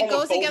justify their homophobia, but it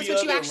goes against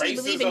what you actually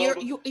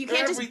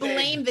racism,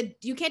 believe in.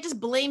 You can't just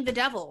blame the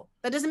devil.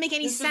 That doesn't make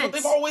any sense.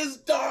 This is what they've always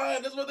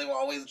done. That's what they've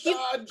always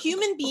done.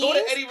 Human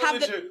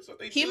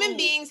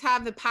beings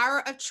have the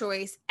power of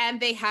choice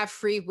and they have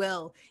free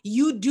will.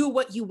 You do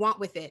what you want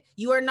with it.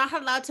 You are not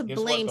allowed to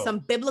blame some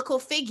biblical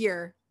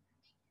figure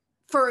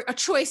for a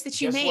choice that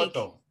you make.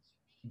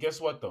 Guess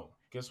what though?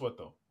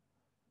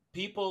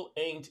 People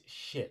ain't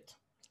shit.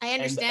 I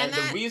understand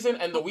that.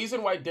 The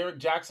reason why Derek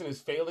Jackson is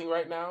failing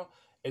right now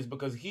is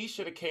because he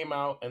should have came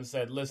out and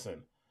said,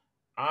 listen,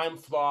 I'm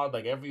flawed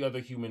like every other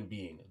human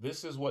being.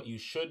 This is what you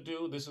should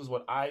do. This is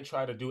what I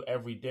try to do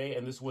every day,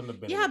 and this wouldn't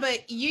have been. Yeah,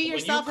 but you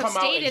yourself have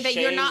stated that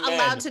you're not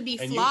allowed to be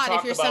flawed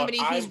if you're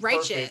somebody who's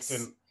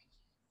righteous.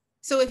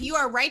 So if you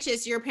are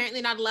righteous, you're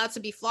apparently not allowed to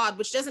be flawed,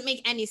 which doesn't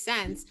make any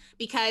sense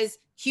because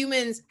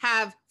humans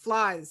have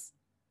flaws.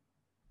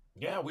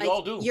 Yeah, we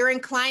all do. You're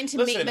inclined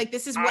to make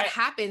this is what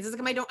happens. It's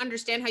like I don't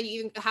understand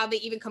how they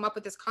even come up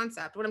with this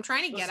concept. What I'm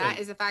trying to get at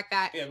is the fact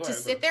that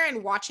sit there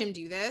and watch him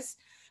do this.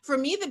 For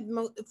me,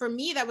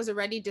 that was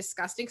already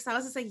disgusting because I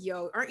was just like,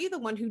 yo, aren't you the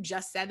one who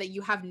just said that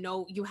you have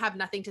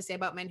nothing to say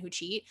about men who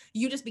cheat?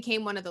 You just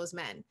became one of those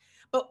men.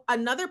 But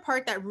another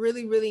part that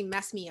really, really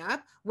messed me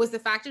up was the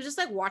fact of just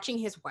like watching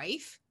his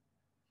wife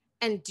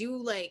and do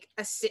like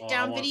a sit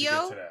down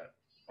video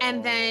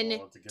and then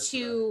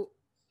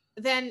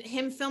then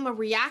him film a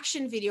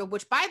reaction video,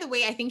 which by the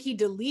way, I think he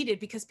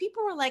deleted because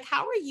people were like,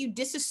 how are you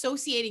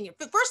disassociating it?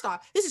 But first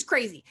off, this is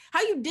crazy. How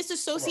are you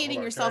disassociating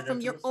yourself from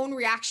your own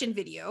reaction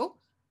video?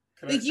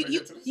 Like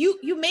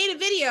you made a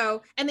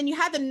video and then you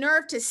had the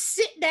nerve to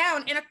sit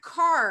down in a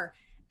car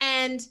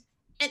and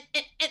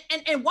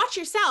watch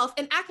yourself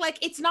and act like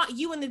it's not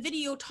you in the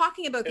video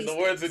talking about these things. In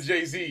the words of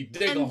Jay-Z,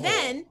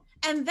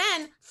 and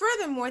then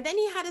furthermore, then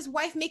he had his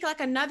wife make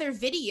like another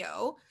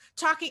video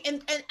talking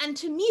and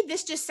to me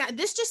this just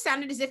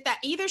sounded as if that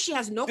either she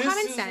has no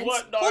common sense.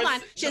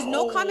 She has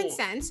no common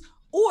sense.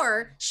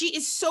 Or she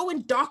is so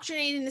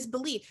indoctrinated in this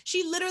belief.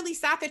 She literally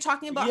sat there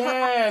talking about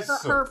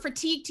her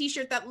fatigue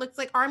t-shirt that looks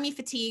like army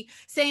fatigue,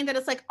 saying that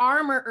it's like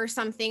armor or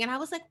something. And I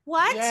was like,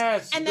 what?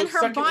 Yes, and then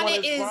her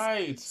bonnet is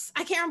right.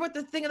 I can't remember what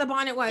the thing of the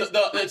bonnet was.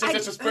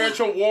 It's a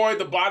spiritual war.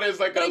 The bonnet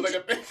is like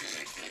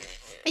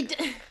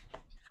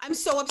I'm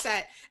so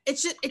upset.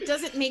 It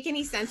doesn't make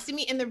any sense to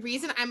me. And the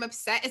reason I'm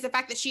upset is the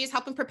fact that she is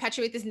helping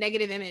perpetuate this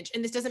negative image.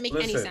 And this doesn't make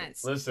any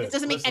sense. It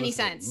doesn't make any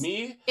sense.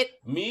 Me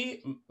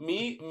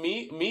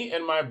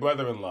and my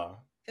brother-in-law.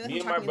 Me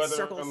and my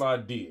brother-in-law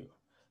D.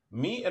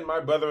 Me and my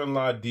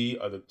brother-in-law D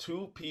are the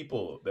two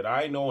people that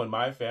I know in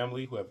my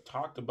family who have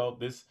talked about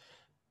this.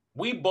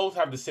 We both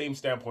have the same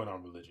standpoint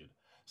on religion.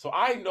 So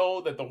I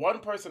know that the one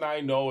person I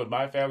know in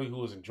my family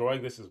who is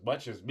enjoying this as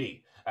much as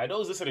me, I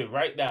know is listening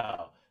right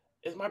now,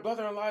 is my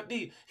brother-in-law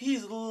D.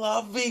 He's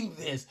loving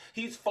this.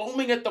 He's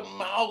foaming at the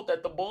mouth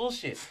at the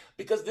bullshit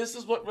because this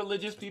is what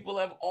religious people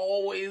have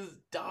always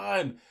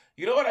done.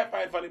 You know what I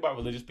find funny about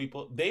religious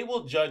people? They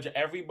will judge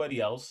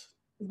everybody else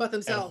but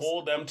themselves and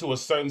hold them to a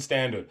certain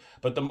standard.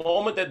 But the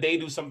moment that they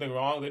do something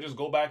wrong, they just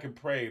go back and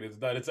pray and it's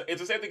done. It's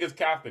the same thing as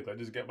Catholics. I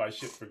just get my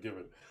shit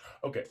forgiven.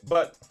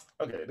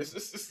 This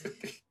is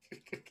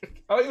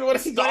I don't even want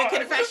to start. Go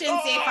to confession,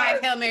 say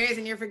 5 Hail Marys,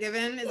 and you're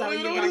forgiven. Is that what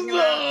you're talking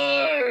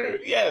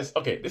about? Yes.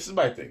 Okay. This is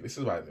my thing.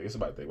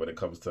 When it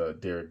comes to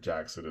Derek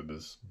Jackson and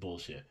this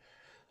bullshit.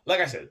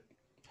 Like I said,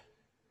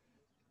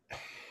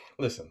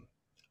 listen.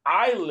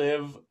 I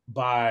live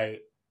by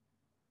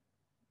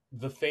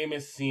the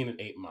famous scene in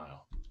 8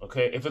 Mile.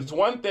 Okay. If it's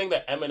one thing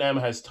that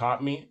Eminem has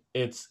taught me,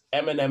 it's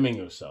Eminemming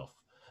yourself.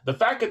 The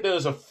fact that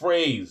there's a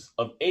phrase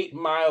of 8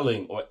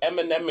 miling or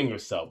Eminemming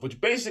yourself, which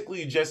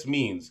basically just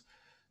means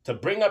to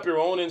bring up your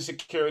own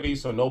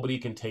insecurities so nobody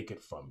can take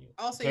it from you.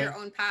 Also your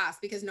own past,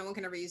 because no one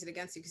can ever use it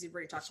against you because you've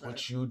already talked about it.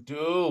 That's what you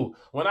do.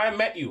 When I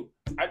met you,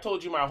 I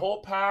told you my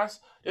whole past.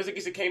 Just in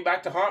case it came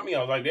back to haunt me, I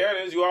was like, there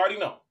it is. You already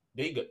know.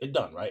 There you go. It's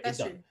done, right? It's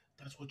done.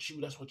 That's what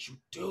you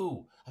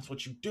do. That's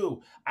what you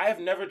do. I have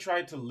never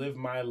tried to live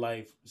my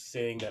life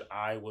saying that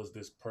I was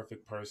this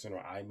perfect person or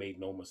I made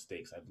no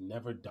mistakes. I've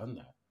never done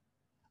that.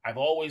 I've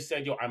always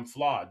said, yo, I'm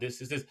flawed. This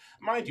is this.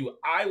 Mind you,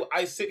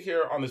 I sit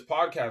here on this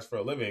podcast for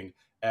a living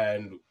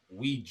and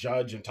we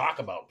judge and talk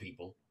about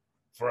people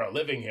for a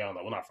living here.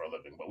 Well, not for a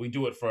living, but we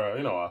do it for,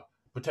 you know, a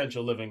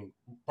potential living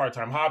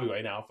part-time hobby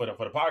right now for the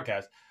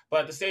podcast.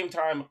 But at the same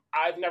time,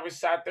 I've never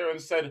sat there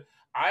and said,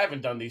 I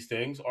haven't done these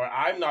things, or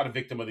I'm not a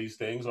victim of these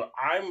things, or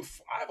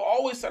I've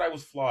always said I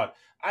was flawed.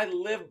 I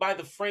live by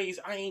the phrase,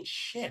 I ain't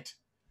shit.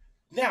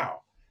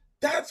 Now,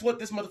 that's what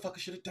this motherfucker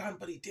should have done,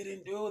 but he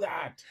didn't do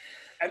that.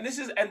 And this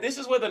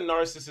is where the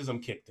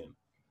narcissism kicked in.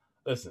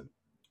 Listen,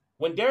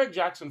 when Derek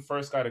Jackson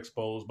first got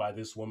exposed by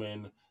this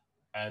woman,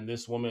 and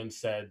this woman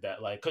said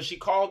that, like, because she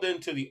called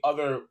into the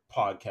other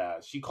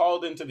podcast, she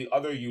called into the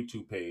other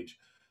YouTube page,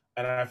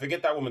 and I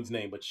forget that woman's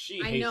name, but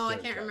she hates I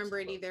can't Jackson, remember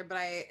it either, but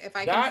if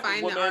I can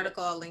find the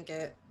article, I'll link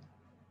it.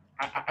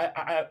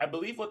 I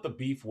believe what the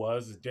beef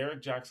was is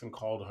Derek Jackson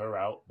called her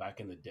out back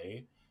in the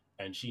day,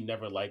 and she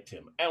never liked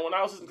him. And when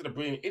I was listening to the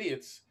Brilliant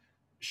Idiots,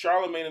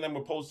 Charlemagne and them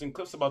were posting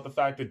clips about the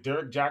fact that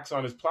Derek Jackson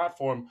on his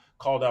platform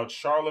called out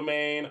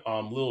Charlemagne,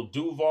 Lil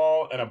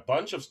Duval, and a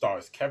bunch of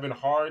stars, Kevin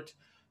Hart.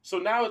 So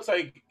now it's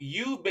like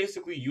you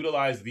basically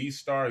utilize these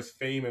stars'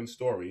 fame and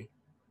story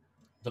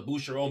to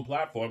boost your own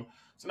platform.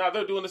 So now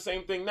they're doing the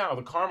same thing now.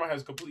 The karma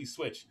has completely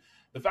switched.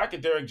 The fact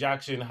that Derek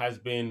Jackson has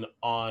been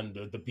on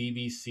the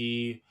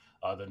BBC,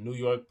 the New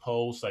York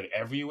Post, like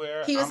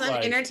everywhere. He was on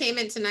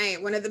Entertainment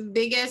Tonight, one of the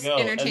biggest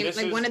entertainment,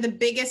 like one of the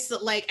biggest,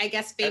 like, I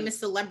guess, famous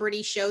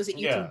celebrity shows that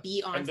you can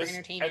be on for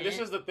entertainment. And this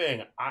is the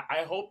thing.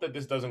 I hope that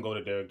this doesn't go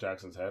to Derek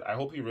Jackson's head. I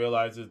hope he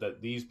realizes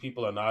that these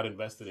people are not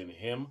invested in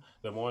him.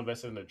 They're more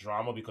invested in the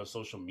drama because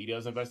social media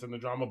is invested in the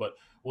drama. But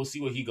we'll see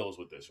where he goes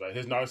with this, right?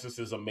 His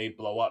narcissism may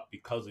blow up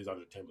because he's on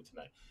Entertainment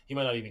Tonight. He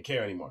might not even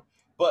care anymore.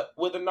 But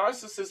where the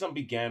narcissism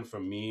began for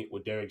me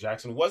with Derek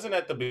Jackson wasn't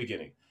at the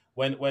beginning.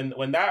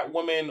 When that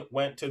woman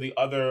went to the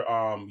other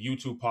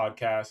YouTube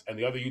podcast, and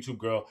the other YouTube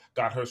girl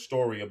got her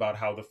story about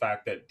how the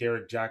fact that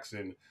Derek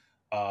Jackson,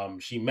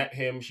 she met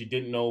him, she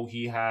didn't know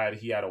he had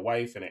a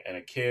wife and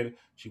a kid.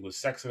 She was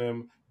sexing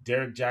him.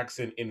 Derek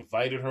Jackson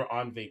invited her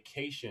on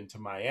vacation to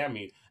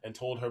Miami and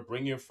told her,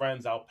 bring your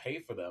friends, I'll pay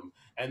for them.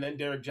 And then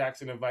Derek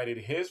Jackson invited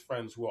his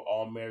friends who are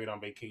all married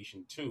on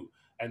vacation too.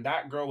 And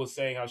that girl was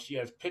saying how she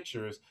has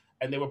pictures,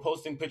 and they were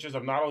posting pictures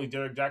of not only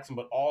Derek Jackson,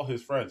 but all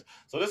his friends.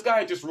 So this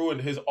guy just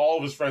ruined all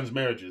of his friends'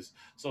 marriages.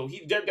 So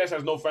Derek Jackson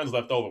has no friends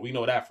left over. We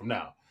know that from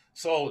now.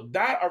 So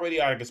that already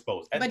got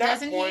exposed. But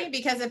doesn't he?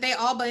 Because if they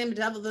all blame the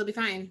devil, they'll be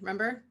fine,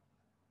 remember?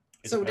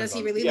 So does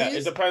he really lose? Yeah,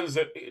 it depends.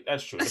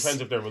 That's true. It depends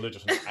if they're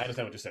religious or not. I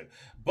understand what you're saying.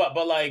 But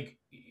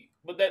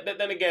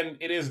then again,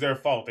 it is their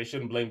fault. They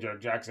shouldn't blame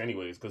Derek Jackson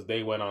anyways, because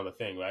they went on the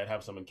thing, right?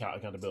 Have some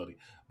accountability.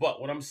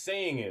 But what I'm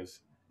saying is,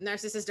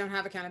 narcissists don't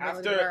have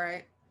accountability, all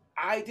right?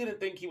 I didn't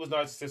think he was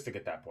narcissistic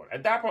at that point.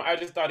 At that point, I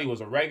just thought he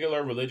was a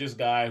regular religious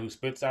guy who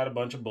spits out a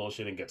bunch of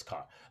bullshit and gets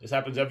caught. This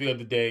happens every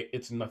other day.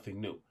 It's nothing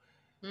new.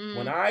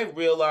 When I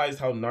realized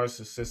how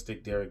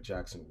narcissistic Derek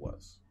Jackson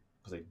was,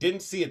 because I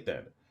didn't see it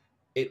then,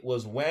 it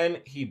was when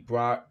he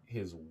brought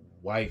his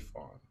wife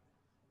on.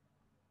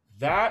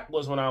 That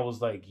was when I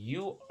was like,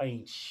 you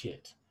ain't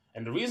shit.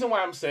 And the reason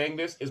why I'm saying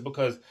this is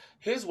because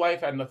his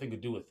wife had nothing to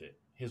do with it.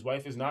 His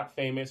wife is not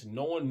famous.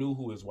 No one knew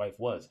who his wife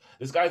was.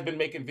 This guy's been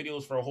making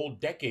videos for a whole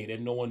decade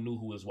and no one knew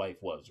who his wife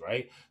was,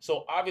 right?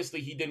 So obviously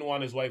he didn't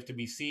want his wife to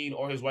be seen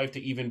or his wife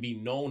to even be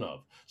known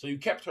of. So you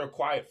kept her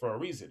quiet for a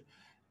reason.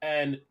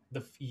 And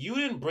you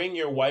didn't bring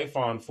your wife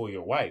on for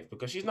your wife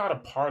because she's not a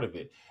part of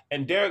it.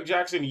 And Derek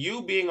Jackson,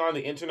 you being on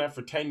the internet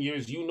for 10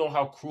 years, you know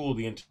how cruel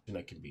the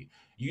internet can be.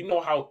 You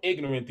know how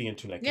ignorant the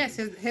internet can be. Yes,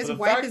 his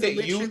wife is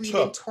literally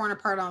been torn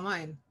apart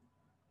online.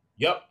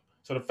 Yep.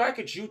 So the fact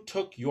that you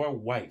took your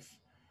wife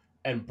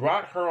and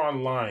brought her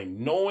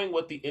online, knowing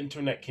what the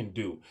internet can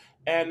do.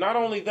 And not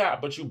only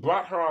that, but you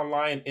brought her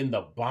online in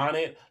the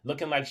bonnet,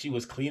 looking like she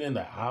was cleaning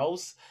the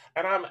house.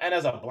 And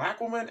as a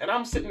black woman, and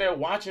I'm sitting there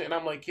watching, and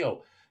I'm like,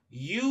 yo,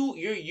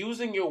 you're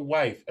using your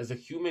wife as a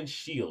human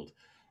shield.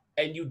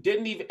 And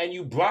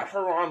you brought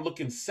her on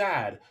looking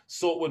sad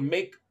so it would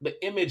make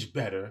the image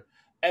better.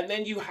 And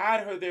then you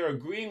had her there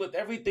agreeing with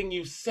everything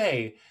you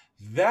say.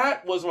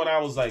 That was when I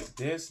was like,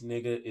 this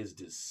nigga is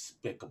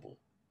despicable.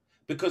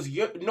 Because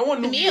no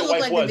one knew who your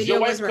wife was.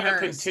 Your wife could have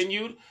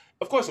continued.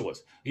 Of course it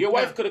was. Your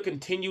wife could have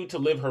continued to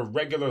live her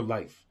regular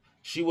life.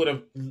 She would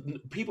have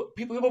people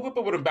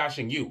would have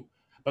bashing you,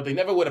 but they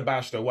never would have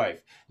bashed their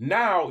wife.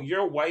 Now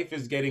your wife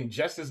is getting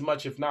just as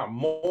much, if not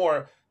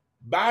more,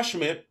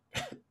 bashment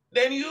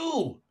than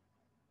you.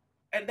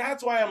 And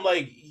that's why I'm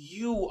like,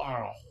 you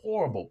are a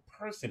horrible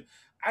person.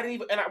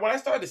 When I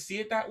started to see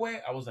it that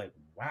way, I was like,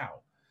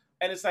 wow.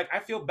 And it's like, I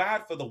feel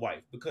bad for the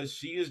wife because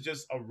she is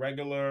just a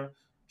regular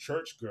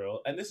church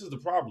girl. And this is the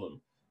problem.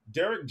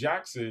 Derek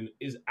Jackson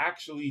is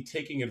actually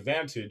taking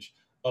advantage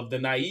of the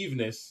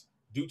naiveness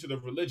due to the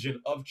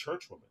religion of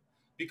church women,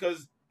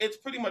 because it's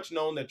pretty much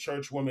known that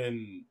church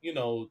women,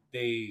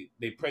 they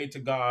pray to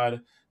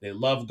God, they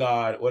love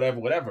God,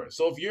 whatever.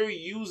 So if you're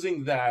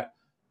using that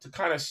to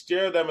kind of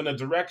steer them in a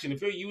direction,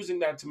 if you're using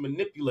that to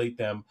manipulate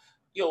them,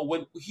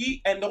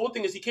 and the whole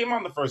thing is, he came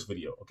on the first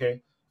video,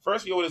 okay?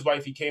 First video with his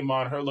wife, he came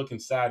on, her looking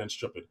sad and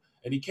stripping.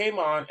 And he came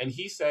on and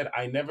he said,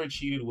 I never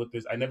cheated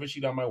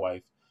on my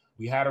wife.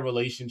 we had a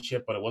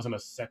relationship, but it wasn't a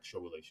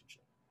sexual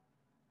relationship.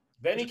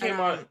 Then he came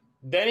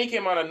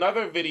on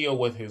another video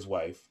with his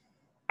wife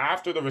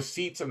after the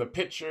receipts and the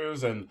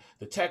pictures and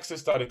the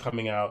texts started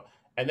coming out.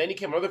 And then he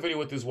came on another video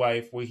with his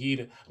wife where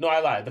I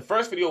lied. The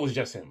first video was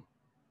just him.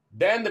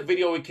 Then the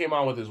video he came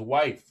on with his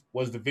wife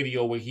was the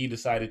video where he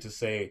decided to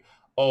say,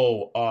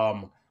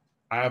 I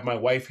have my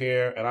wife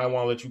here and I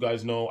want to let you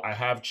guys know I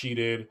have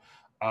cheated.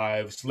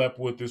 I've slept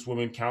with this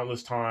woman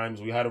countless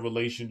times. We had a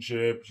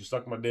relationship. She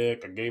sucked my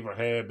dick. I gave her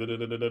head.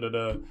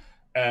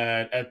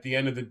 And at the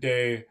end of the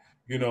day,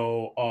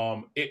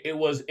 it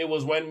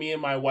was when me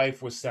and my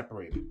wife were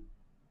separated.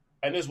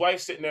 And his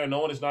wife's sitting there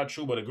knowing it's not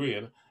true but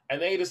agreeing.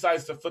 And then he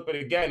decides to flip it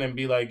again and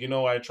be like,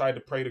 I tried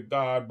to pray to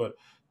God, but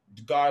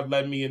God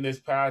led me in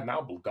this path.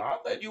 Now God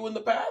led you in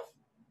the path?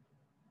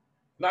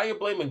 Now you're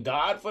blaming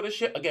God for the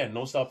shit? Again,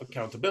 no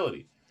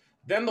self-accountability.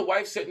 Then the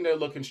wife sitting there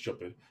looking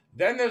stupid.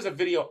 Then there's a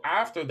video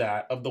after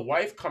that of the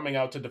wife coming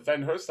out to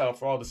defend herself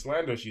for all the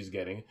slander she's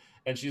getting.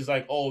 And she's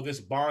like, this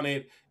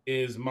bonnet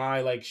is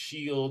my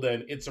shield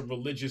and it's a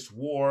religious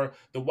war.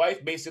 The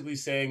wife basically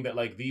saying that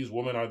these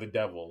women are the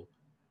devil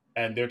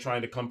and they're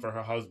trying to come for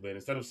her husband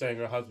instead of saying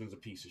her husband's a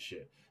piece of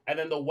shit. And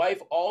then the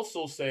wife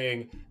also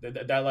saying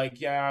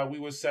that we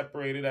were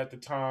separated at the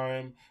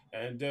time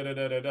and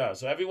da-da-da-da-da.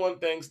 So everyone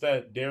thinks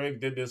that Derek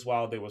did this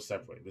while they were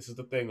separated. This is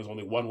the thing. There's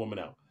only one woman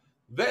out.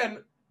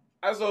 Then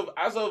as of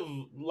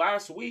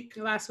last week,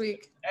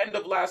 end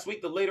of last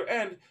week, the later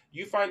end,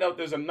 you find out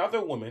there's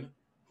another woman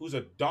who's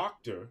a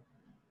doctor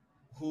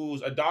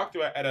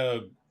at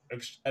an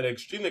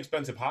extremely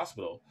expensive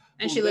hospital.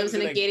 And she lives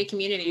in a gated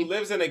community. Who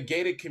lives in a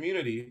gated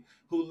community,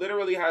 who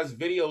literally has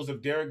videos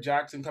of Derek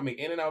Jackson coming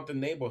in and out the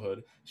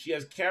neighborhood. She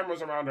has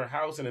cameras around her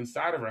house and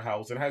inside of her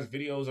house and has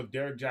videos of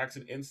Derek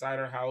Jackson inside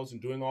her house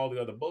and doing all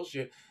the other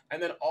bullshit. And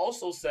then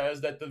also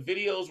says that the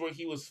videos where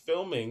he was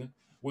filming,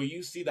 where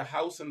you see the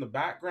house in the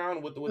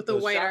background with the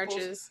white shackles,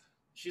 arches.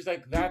 She's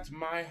like, that's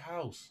my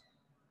house.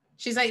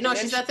 She's like, no,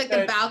 that's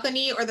the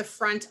balcony or the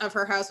front of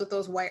her house with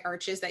those white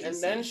arches that you see.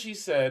 And then she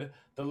said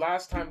the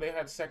last time they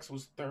had sex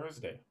was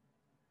Thursday.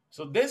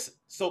 So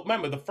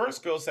remember, the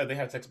first girl said they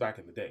had sex back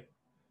in the day.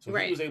 So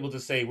He was able to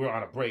say we're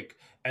on a break.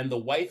 And the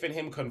wife and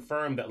him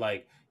confirmed that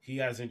he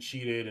hasn't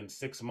cheated in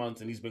 6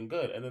 months and he's been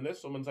good. And then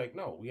this woman's like,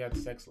 no, we had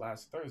sex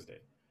last Thursday.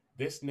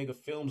 This nigga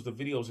films the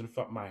videos in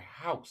front of my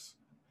house.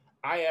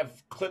 I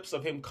have clips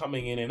of him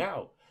coming in and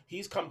out.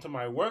 He's come to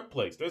my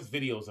workplace. There's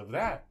videos of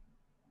that.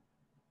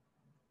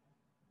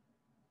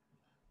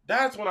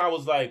 That's when I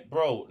was like,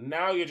 bro,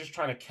 now you're just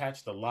trying to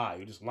catch the lie.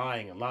 You're just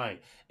lying and lying.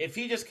 If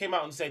he just came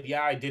out and said,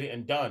 yeah, I did it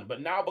and done. But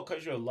now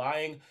because you're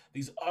lying,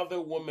 these other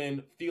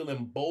women feel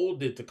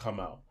emboldened to come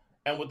out.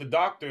 And with the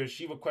doctor,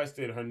 she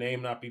requested her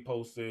name not be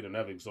posted and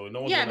everything. So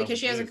no one. Yeah, because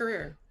she has a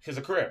career. She has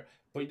a career.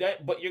 But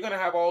you're going to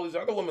have all these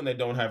other women that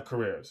don't have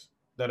careers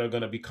that are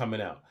going to be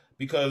coming out.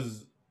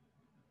 Because...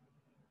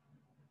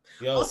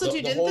 also,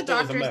 didn't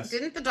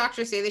the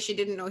doctor say that she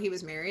didn't know he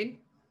was married?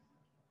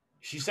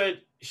 She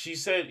said,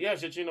 yeah,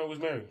 she didn't know he was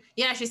married.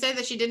 Yeah, she said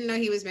that she didn't know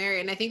he was married.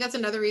 And I think that's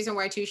another reason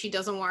why, too, she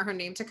doesn't want her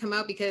name to come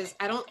out, because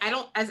I don't,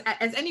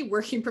 as any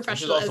working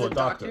professional, as a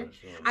doctor,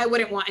 I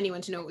wouldn't want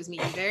anyone to know it was me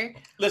either.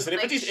 Listen,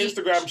 if it's these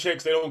Instagram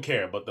chicks, they don't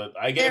care. But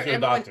I get if you're a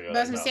doctor.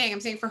 That's what I'm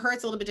saying for her,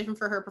 it's a little bit different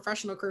for her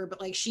professional career.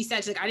 But she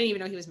said, I didn't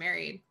even know he was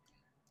married.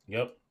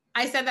 Yep.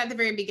 I said that at the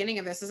very beginning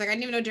of this. I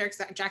didn't even know Derek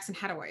Jackson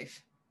had a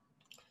wife.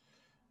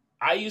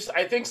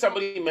 I think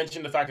somebody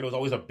mentioned the fact that it was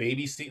always a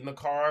baby seat in the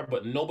car,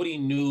 but nobody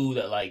knew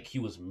that he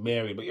was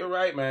married. But you're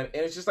right, man.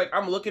 And it's just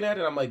I'm looking at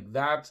it, I'm like,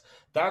 that's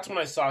when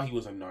I saw he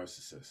was a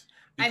narcissist.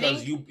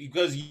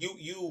 Because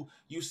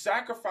you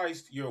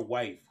sacrificed your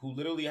wife, who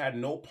literally had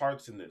no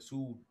parts in this,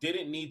 who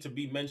didn't need to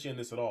be mentioned in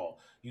this at all.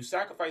 You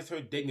sacrificed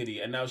her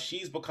dignity, and now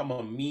she's become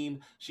a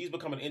meme. She's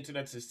become an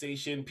internet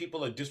sensation.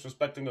 People are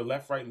disrespecting her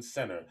left, right, and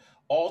center,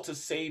 all to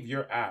save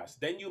your ass.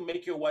 Then you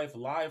make your wife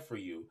lie for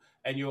you.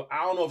 And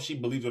I don't know if she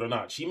believes it or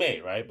not. She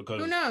may, right? Because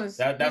who knows?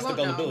 That's the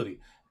gullibility.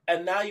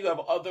 And now you have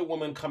other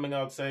women coming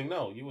out saying,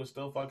 no, you were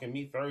still fucking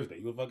me Thursday.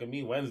 You were fucking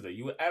me Wednesday.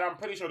 And I'm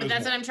pretty sure but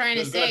that's more. What I'm trying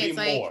to say. It's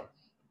more.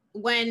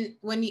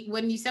 When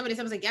you said what it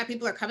said, I was like, yeah,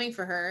 people are coming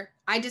for her.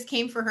 I just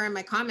came for her in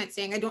my comments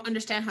saying, I don't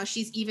understand how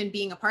she's even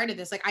being a part of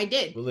this. I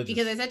did. Religious.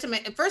 Because I said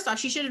to first off,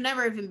 she should have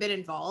never even been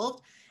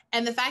involved.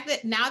 And the fact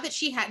that now that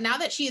she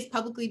has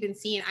publicly been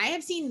seen, I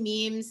have seen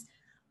memes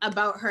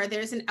about her.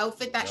 There's an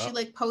outfit that she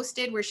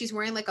posted where she's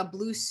wearing a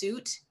blue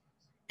suit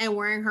and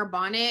wearing her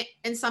bonnet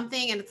and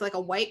something, and it's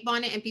a white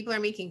bonnet, and people are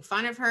making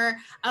fun of her.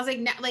 I was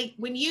like,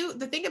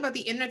 the thing about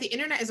the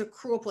internet is a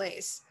cruel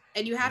place,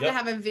 and you have to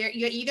have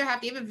you either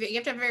have to have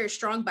a very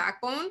strong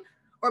backbone,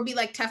 or be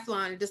like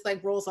Teflon and just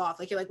rolls off,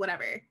 you're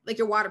whatever,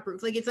 you're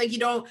waterproof. It's you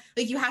don't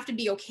you have to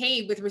be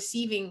okay with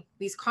receiving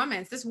these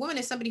comments. This woman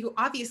is somebody who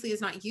obviously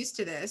is not used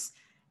to this,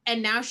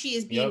 and now she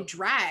is being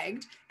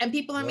dragged, and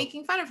people are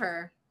making fun of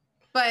her.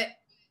 But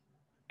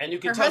and you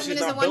can her husband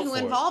is the one who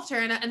involved her,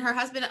 and her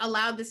husband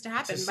allowed this to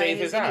happen to save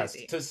his ass.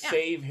 To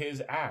save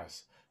his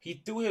ass.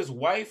 He threw his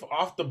wife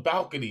off the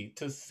balcony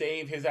to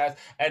save his ass,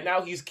 and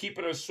now he's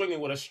keeping her swinging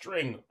with a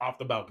string off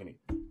the balcony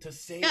to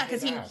save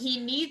his ass. He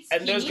needs.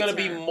 And there's gonna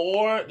be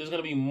more. There's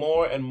gonna be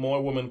more and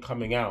more women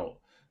coming out.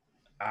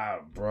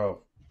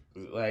 Bro,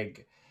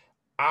 like.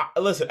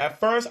 Listen, at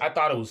first I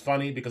thought it was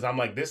funny because I'm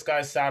like, this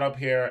guy sat up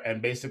here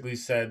and basically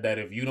said that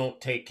if you don't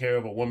take care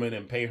of a woman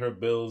and pay her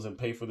bills and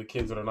pay for the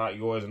kids that are not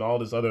yours and all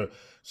this other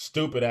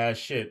stupid ass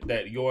shit,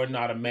 that you're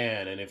not a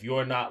man. And if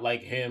you're not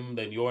like him,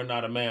 then you're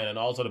not a man, and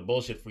all sort of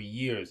bullshit for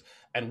years.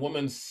 And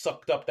women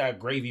sucked up that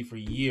gravy for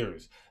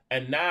years.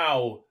 And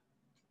now...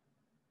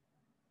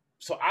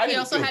 So he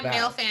also had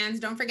male fans.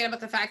 Don't forget about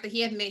the fact that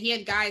he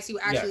had guys who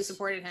actually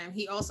supported him.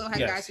 He also had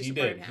guys who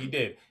supported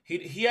him.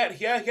 He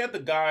had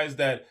the guys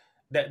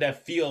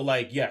that feel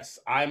like, yes,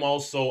 I'm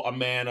also a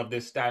man of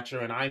this stature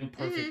and I'm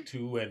perfect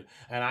too, and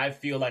I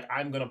feel like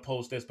I'm gonna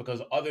post this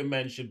because other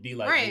men should be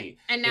like me.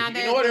 And now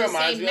those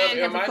same men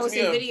have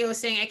posted videos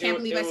saying, I can't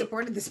believe I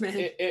supported this man.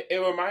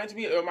 It reminds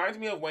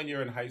me of when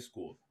you're in high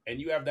school and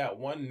you have that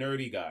one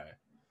nerdy guy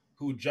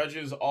who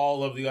judges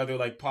all of the other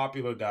like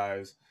popular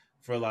guys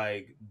for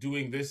like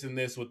doing this and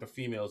this with the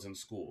females in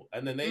school.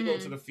 And then they go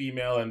to the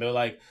female and they're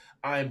like,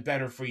 I'm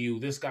better for you.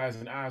 This guy's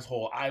an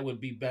asshole. I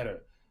would be better.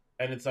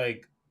 And it's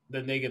like,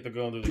 then they get the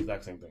girl and do the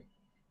exact same thing.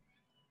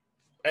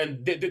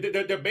 And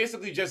they're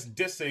basically just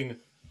dissing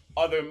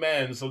other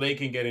men so they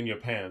can get in your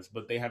pants,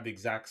 but they have the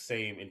exact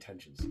same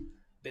intentions.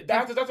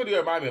 That's what they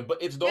remind me of.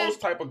 But it's those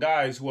type of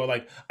guys who are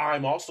like,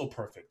 I'm also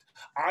perfect.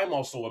 I'm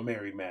also a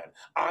married man.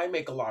 I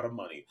make a lot of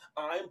money.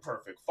 I'm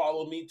perfect.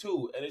 Follow me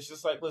too. And it's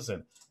just like,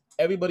 listen,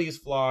 everybody is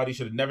flawed. He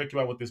should have never come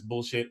out with this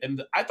bullshit.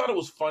 And I thought it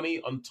was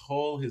funny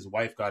until his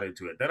wife got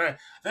into it. Then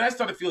I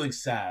started feeling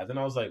sad. Then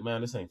I was like,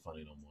 man, this ain't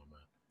funny no more, man.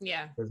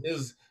 Yeah.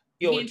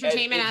 The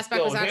entertainment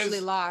aspect was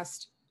actually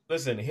lost.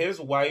 Listen, his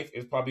wife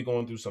is probably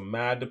going through some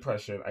mad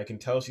depression. I can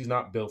tell she's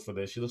not built for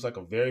this. She looks like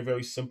a very,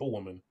 very simple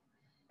woman.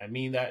 I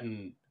mean that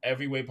in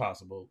every way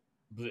possible.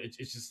 But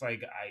it's just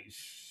like,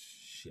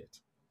 shit.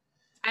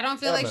 I don't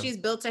feel like she's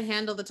built to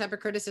handle the type of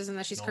criticism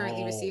that she's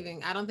currently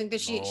receiving. I don't think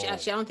that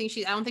I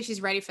don't think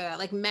she's ready for that.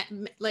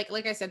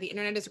 Like I said, the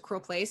internet is a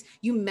cruel place.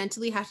 You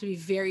mentally have to be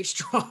very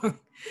strong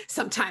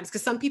sometimes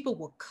because some people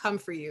will come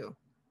for you.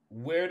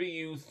 Where do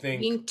you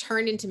think being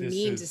turned into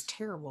memes is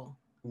terrible?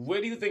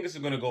 Where do you think this is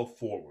going to go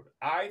forward?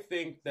 I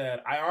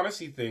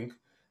honestly think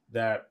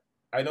that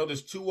I know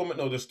there's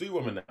there's 3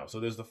 women now. So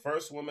there's the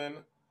first woman,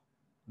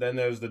 then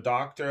there's the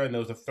doctor, and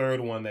there's the third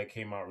one that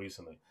came out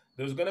recently.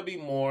 There's going to be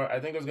more. I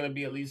think there's going to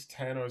be at least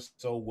 10 or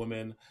so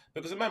women.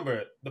 Because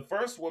remember, the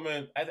first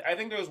woman, I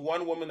think there's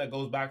one woman that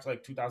goes back to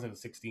like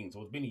 2016.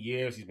 So it's been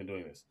years he's been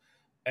doing this.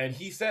 And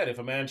he said, if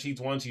a man cheats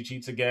once, he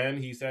cheats again.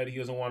 He said he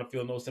doesn't want to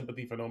feel no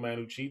sympathy for no man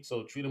who cheats.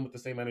 So treat him with the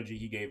same energy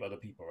he gave other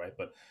people, right?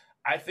 But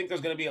I think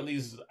there's going to be at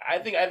least, I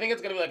think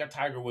it's going to be like a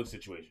Tiger Woods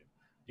situation.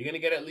 You're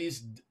going to get at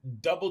least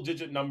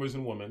double-digit numbers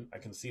in women. I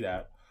can see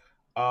that.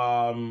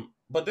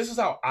 But this is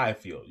how I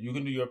feel. You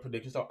can do your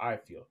predictions how I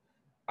feel.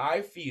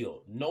 I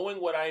feel,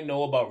 knowing what I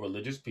know about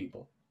religious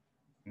people,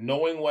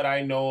 knowing what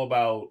I know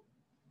about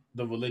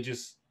the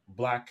religious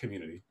Black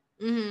community,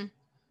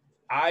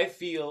 I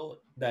feel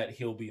that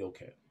he'll be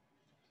okay.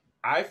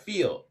 I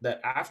feel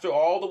that after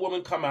all the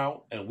women come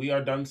out and we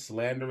are done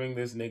slandering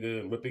this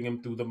nigga and whipping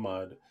him through the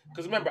mud,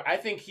 because remember, I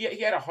think he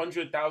had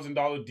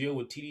 $100,000 deal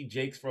with TD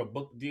Jakes for a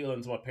book deal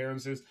and some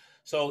appearances,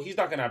 so he's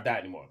not gonna have that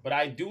anymore. But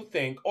I do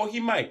think, or he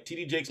might.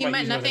 TD Jakes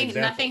might.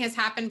 Nothing has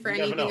happened for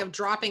anything of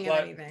dropping of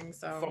anything.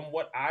 So from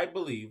what I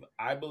believe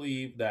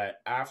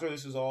that after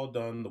this is all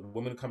done, the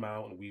women come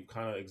out and we've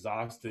kind of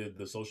exhausted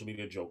the social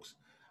media jokes.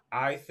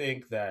 I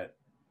think that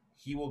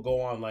he will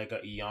go on like a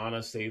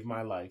Iyanla Save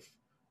My Life,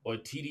 or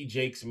TD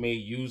Jakes may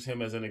use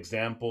him as an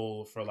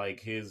example for like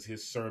his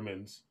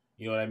sermons.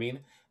 You know what I mean?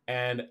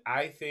 And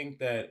I think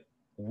that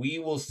we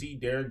will see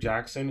Derrick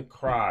Jaxn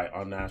cry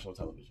on national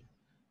television.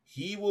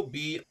 He will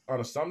be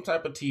on some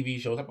type of TV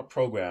show, type of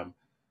program,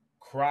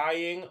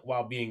 crying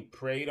while being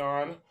prayed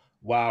on,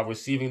 while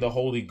receiving the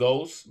Holy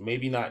Ghost,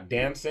 maybe not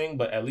dancing,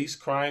 but at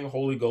least crying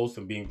Holy Ghost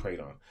and being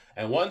prayed on.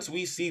 And once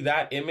we see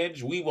that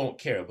image, we won't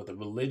care. But the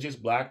religious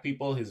Black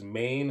people, his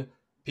main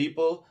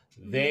people,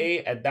 they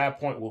at that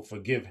point will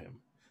forgive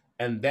him.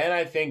 And then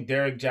I think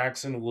Derrick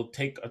Jaxn will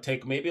take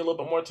maybe a little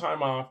bit more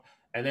time off,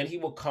 and then he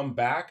will come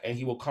back, and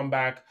he will come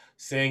back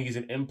saying he's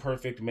an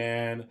imperfect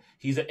man.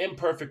 He's an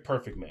imperfect,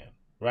 perfect man,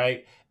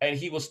 right? And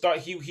he will start,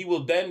 he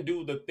will then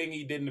do the thing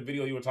he did in the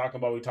video you were talking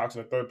about where he talks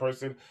in the third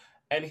person,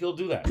 and he'll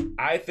do that.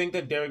 I think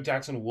that Derrick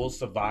Jaxn will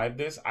survive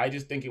this. I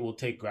just think it will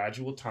take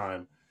gradual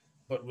time.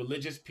 But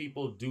religious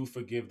people do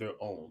forgive their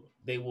own.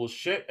 They will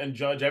shit and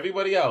judge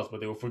everybody else, but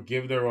they will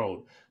forgive their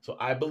own. So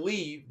I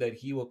believe that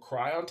he will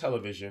cry on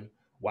television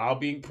while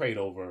being prayed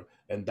over,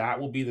 and that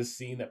will be the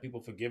scene that people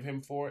forgive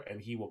him for,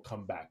 and he will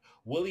come back.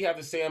 Will he have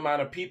the same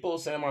amount of people,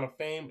 same amount of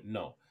fame?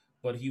 No.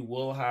 But he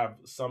will have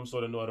some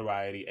sort of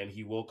notoriety, and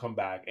he will come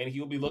back, and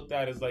he will be looked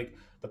at as like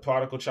the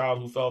prodigal child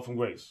who fell from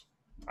grace.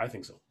 I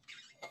think so.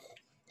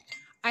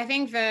 I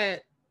think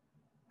that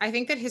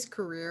his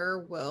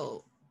career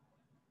will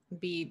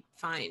be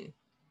fine.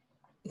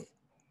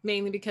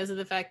 mainly because of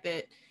the fact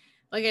that,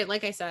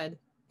 like I said,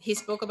 he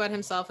spoke about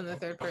himself in the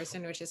third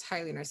person, which is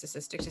highly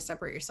narcissistic, to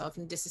separate yourself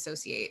and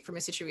disassociate from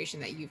a situation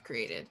that you've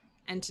created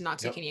and to not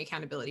take any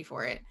accountability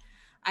for it.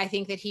 I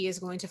think that he is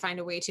going to find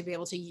a way to be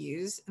able to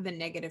use the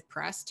negative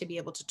press to be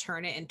able to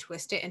turn it and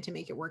twist it and to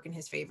make it work in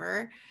his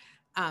favor,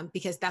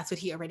 because that's what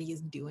he already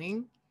is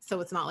doing. So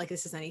it's not like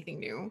this is anything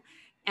new.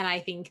 And I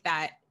think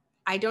that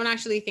I don't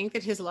actually think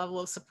that his level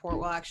of support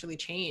will actually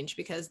change,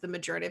 because the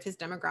majority of his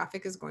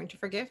demographic is going to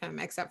forgive him,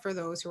 except for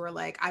those who are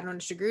like, I don't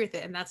disagree with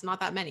it. And that's not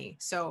that many.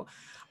 So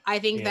I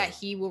think that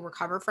he will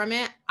recover from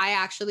it. I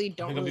actually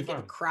don't really give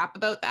a crap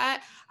about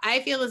that.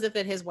 I feel as if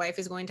that his wife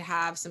is going to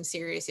have some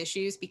serious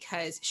issues,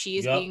 because she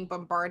is being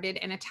bombarded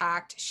and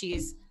attacked. She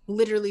is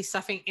literally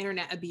suffering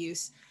internet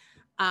abuse,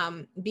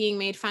 being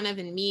made fun of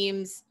in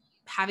memes,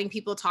 having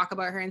people talk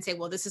about her and say,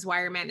 well, this is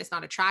why your man is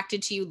not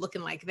attracted to you,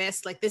 looking like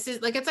this. Like, this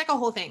is like, it's like a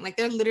whole thing. Like,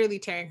 they're literally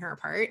tearing her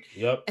apart.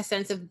 A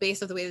sense of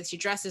based on the way that she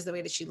dresses, the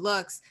way that she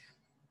looks.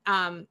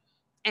 And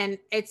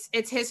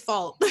it's his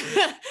fault.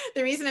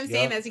 The reason I'm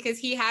saying that is because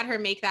he had her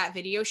make that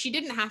video. She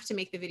didn't have to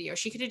make the video.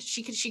 She could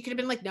have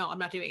been like, no, I'm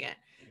not doing it.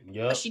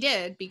 But she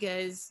did,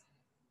 because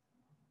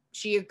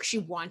she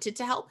wanted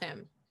to help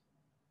him.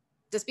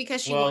 Just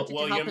because she wanted to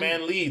help him. Well, your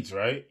man leads,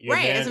 right?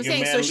 Right, as I'm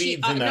saying. So she,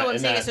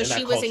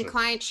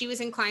 she was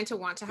inclined to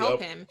want to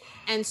help him.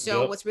 And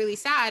so what's really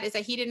sad is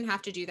that he didn't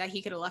have to do that.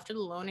 He could have left it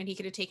alone, and he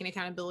could have taken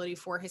accountability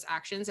for his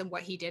actions and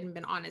what he did and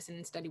been honest, and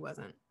instead he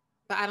wasn't.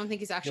 But I don't think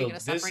he's actually going to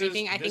suffer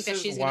anything. I think that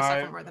she's going to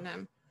suffer more than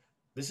him.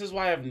 This is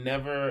why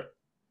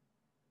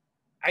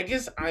I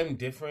guess I'm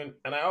different.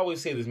 And I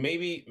always say this,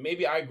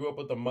 maybe I grew up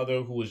with a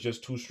mother who was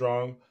just too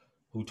strong,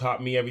 who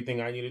taught me everything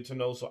I needed to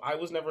know. So I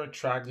was never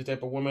attracted to the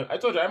type of woman. I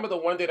told you, I remember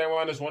the one day I went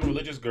on this one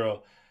religious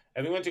girl,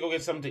 and we went to go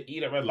get something to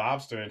eat at Red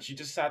Lobster, and she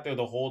just sat there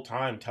the whole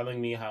time telling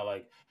me how,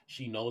 like,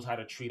 she knows how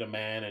to treat a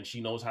man and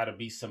she knows how to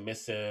be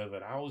submissive.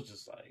 And I was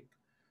just like,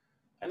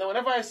 and then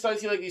whenever I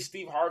see like these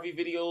Steve Harvey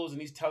videos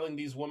and he's telling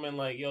these women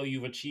like, yo,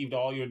 you've achieved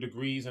all your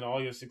degrees and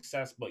all your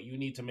success, but you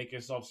need to make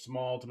yourself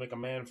small to make a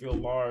man feel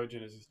large.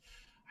 And it's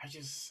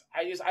just,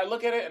 I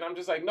look at it and I'm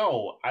just like,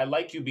 no, I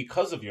like you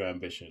because of your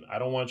ambition. I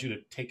don't want you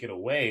to take it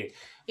away.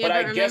 Yeah,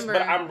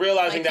 but I'm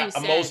realizing like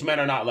that most men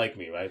are not like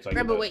me, right? So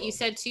remember what you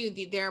said too,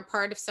 they're a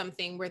part of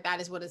something where that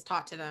is what is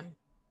taught to them.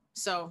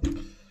 So.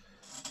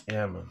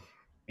 Yeah, man.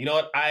 You know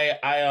what?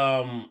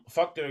 I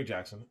fuck Derek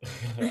Jackson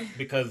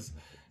because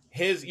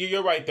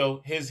you're right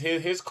though.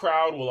 His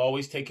crowd will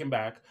always take him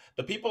back.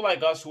 The people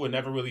like us who are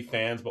never really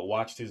fans but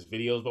watched his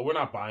videos, but we're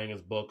not buying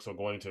his books or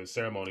going to his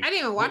ceremonies. I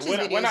didn't even watch his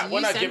videos.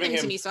 You sent them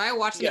to me, so I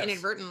watched them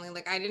inadvertently.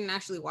 Like, I didn't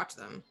actually watch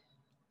them.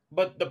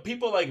 But the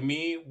people like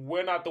me,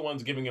 we're not the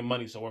ones giving him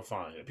money, so we're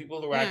fine. The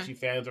people who are actually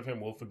fans of him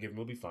will forgive him.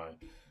 We'll be fine.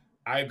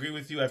 I agree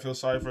with you. I feel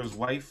sorry for his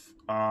wife.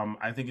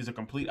 I think he's a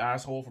complete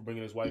asshole for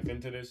bringing his wife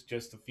into this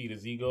just to feed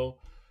his ego.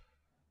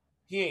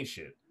 He ain't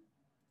shit.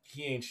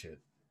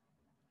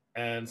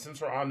 And since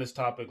we're on this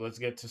topic, let's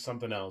get to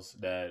something else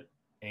that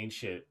ain't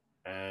shit.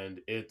 And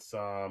it's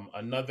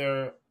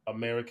another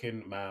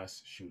American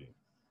mass shooting.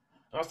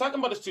 And I was talking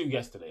about this too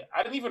yesterday.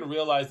 I didn't even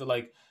realize that,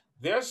 like,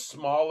 there's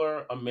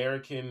smaller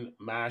American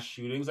mass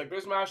shootings. Like,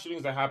 there's mass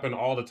shootings that happen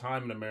all the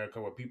time in America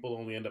where people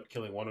only end up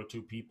killing 1 or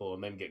 2 people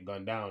and then get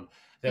gunned down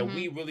that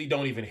we really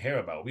don't even hear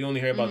about. We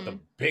only hear about the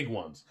big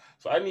ones.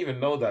 So I didn't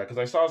even know that because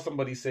I saw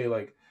somebody say,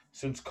 like,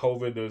 since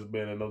COVID, there's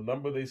been, and the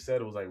number they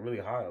said was, like, really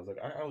high. I was like,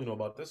 I only know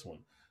about this one.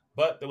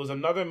 But there was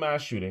another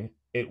mass shooting.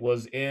 It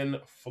was in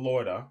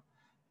Florida.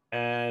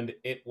 And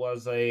it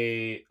was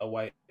a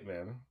white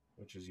man,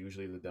 which is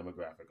usually the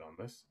demographic on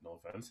this.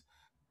 No offense.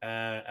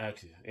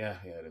 Actually, yeah,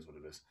 it is what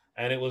it is.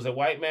 And it was a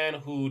white man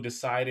who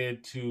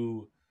decided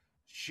to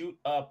shoot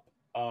up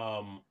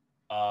an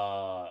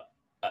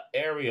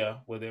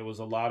area where there was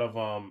a lot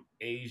of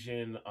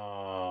Asian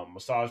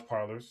massage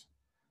parlors.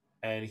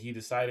 And he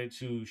decided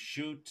to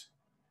shoot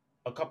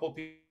a couple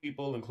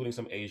people, including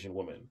some Asian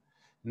women.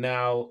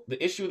 Now,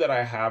 the issue that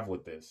I have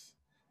with this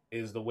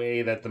is the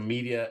way that the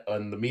media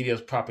and the media's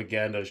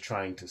propaganda is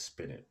trying to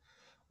spin it.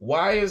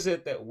 Why is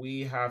it that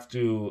we have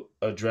to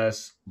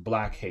address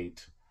Black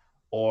hate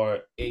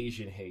or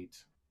Asian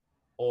hate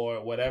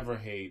or whatever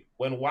hate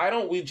when why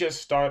don't we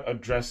just start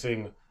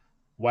addressing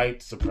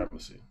white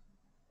supremacy?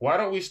 Why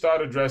don't we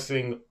start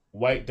addressing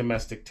white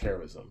domestic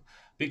terrorism?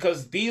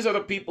 Because these are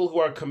the people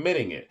who are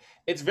committing it.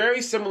 It's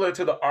very similar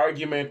to the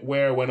argument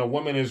where when a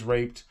woman is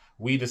raped,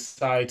 we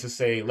decide to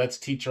say, let's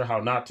teach her how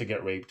not to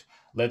get raped.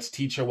 Let's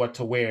teach her what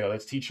to wear.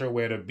 Let's teach her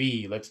where to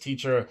be. Let's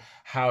teach her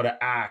how to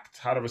act,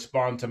 how to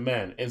respond to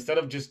men, instead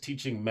of just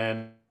teaching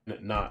men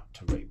not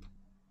to rape.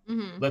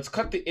 Let's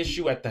cut the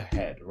issue at the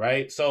head,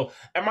 right? So,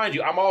 and mind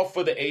you, I'm all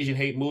for the Asian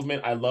hate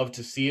movement. I love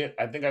to see it.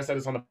 I think I said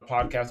this on the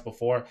podcast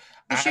before.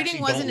 The shooting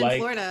wasn't in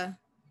Florida.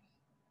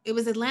 It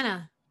was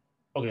Atlanta.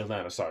 Okay,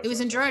 Atlanta. Sorry. It was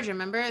in Georgia,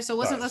 remember? So it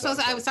wasn't.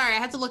 I'm sorry. I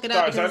had to look it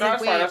up. Sorry,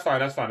 that's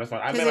fine.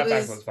 I made my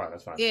facts.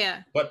 That's fine.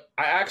 Yeah. But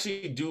I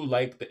actually do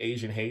like the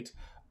Asian hate.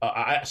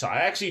 I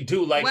actually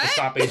do like the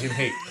Stop Asian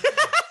Hate.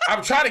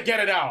 I'm trying to get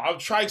it out. I'm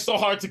trying so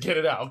hard to get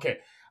it out. Okay.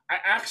 I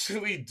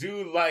actually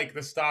do like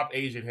the Stop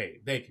Asian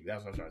Hate. Thank you.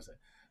 That's what I'm trying to say.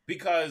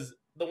 Because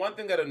the one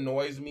thing that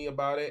annoys me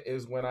about it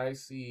is when I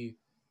see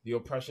the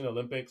oppression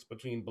Olympics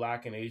between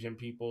black and Asian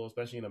people,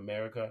 especially in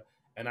America,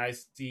 and I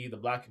see the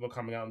black people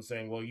coming out and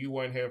saying, well, you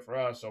weren't here for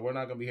us, or we're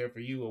not going to be here for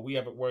you, or we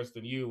have it worse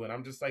than you. And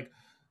I'm just like,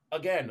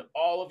 again,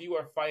 all of you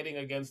are fighting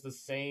against the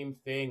same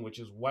thing, which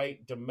is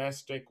white,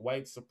 domestic,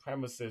 white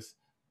supremacist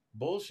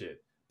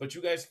bullshit. But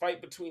you guys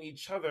fight between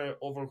each other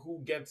over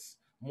who gets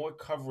more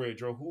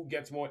coverage or who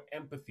gets more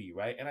empathy,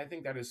 right? And I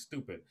think that is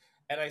stupid.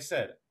 And I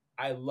said,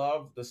 I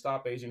love the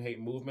Stop Asian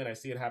Hate movement. I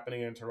see it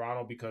happening in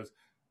Toronto because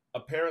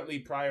apparently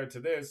prior to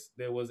this,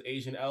 there was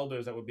Asian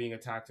elders that were being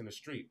attacked in the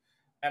street.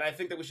 And I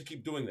think that we should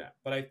keep doing that.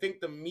 But I think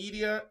the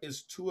media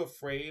is too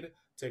afraid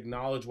to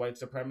acknowledge white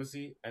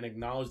supremacy and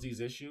acknowledge these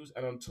issues.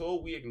 And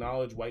until we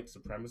acknowledge white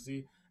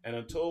supremacy and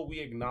until we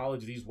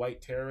acknowledge these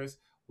white terrorists,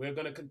 we're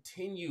going to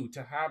continue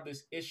to have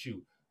this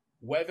issue.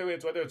 Whether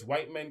it's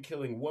white men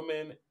killing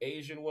women,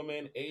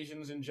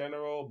 Asians in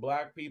general,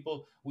 black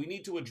people, we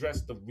need to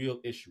address the real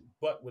issue.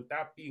 But with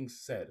that being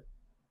said,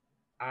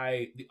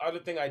 the other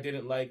thing I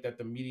didn't like that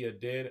the media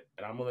did,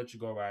 and I'm gonna let you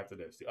go right after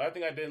this. The other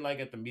thing I didn't like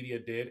that the media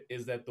did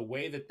is that the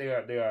way that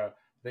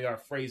they are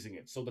phrasing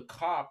it. So the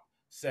cop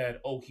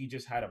said, "Oh, he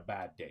just had a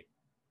bad day,"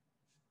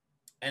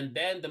 and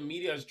then the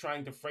media is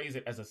trying to phrase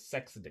it as a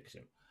sex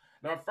addiction.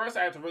 Now, at first,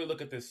 I had to really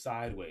look at this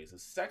sideways, a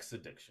sex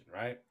addiction,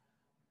 right?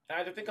 And I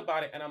had to think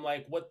about it, and I'm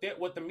like, what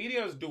the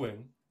media is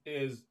doing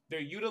is they're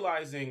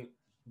utilizing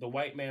the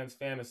white man's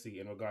fantasy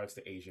in regards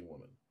to Asian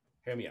women.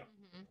 Hear me out.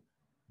 Mm-hmm.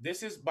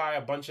 This is by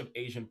a bunch of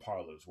Asian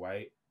parlors,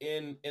 right?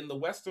 In the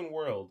Western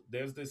world,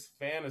 there's this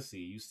fantasy.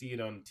 You see it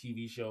on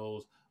TV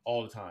shows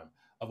all the time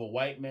of a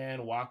white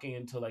man walking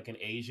into like an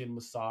Asian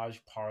massage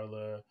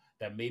parlor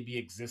that maybe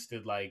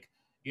existed like,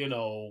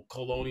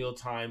 colonial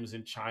times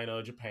in China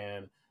or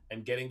Japan,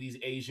 and getting these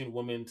Asian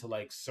women to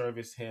like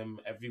service him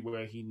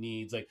everywhere he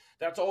needs. Like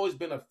that's always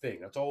been a thing.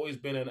 That's always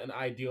been an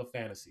ideal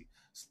fantasy.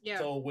 Yeah.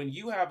 So when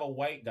you have a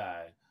white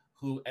guy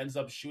who ends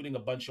up shooting a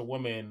bunch of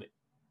women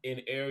in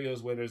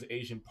areas where there's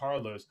Asian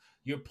parlors,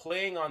 you're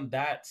playing on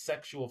that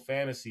sexual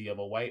fantasy of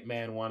a white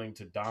man wanting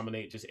to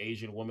dominate just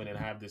Asian women and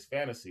have this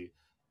fantasy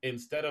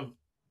instead of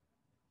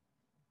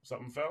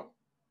something fell.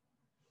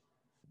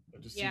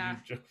 Yeah.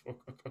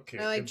 Okay.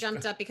 I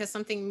jumped up because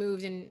something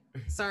moved and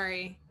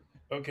sorry.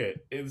 Okay.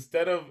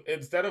 Instead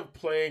of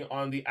playing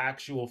on the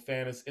actual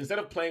fantasy, instead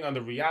of playing on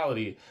the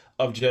reality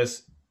of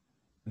just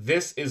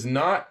this is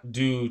not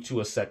due to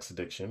a sex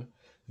addiction.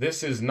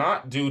 This is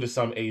not due to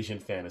some Asian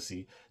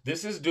fantasy.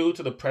 This is due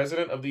to the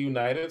President of the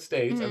United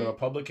States and the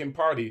Republican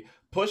Party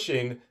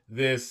pushing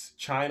this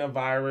China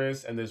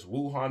virus and this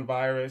Wuhan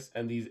virus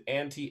and these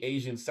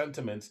anti-Asian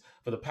sentiments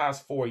for the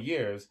past 4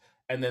 years.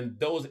 And then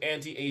those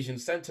anti-Asian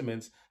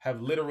sentiments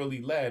have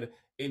literally led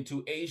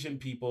into Asian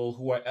people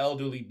who are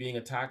elderly being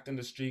attacked in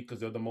the street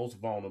because they're the most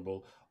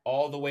vulnerable,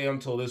 all the way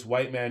until this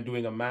white man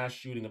doing a mass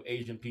shooting of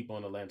Asian people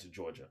in Atlanta,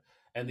 Georgia.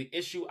 And the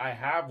issue I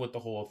have with the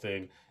whole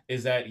thing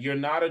is that you're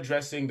not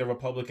addressing the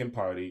Republican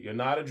Party. You're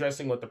not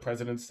addressing what the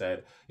president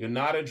said. You're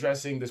not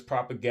addressing this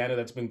propaganda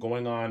that's been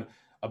going on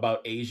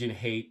about Asian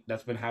hate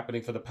that's been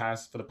happening for the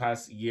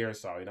past year.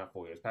 Sorry, not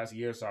 4 years. Past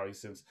year. Sorry,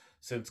 since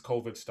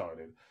COVID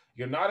started.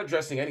 You're not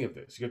addressing any of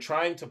this. You're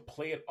trying to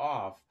play it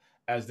off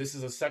as this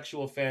is a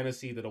sexual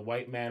fantasy that a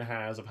white man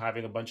has of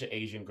having a bunch of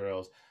Asian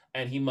girls,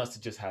 and he must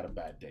have just had a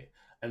bad day.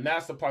 And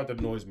that's the part that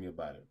annoys me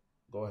about it.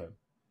 Go ahead.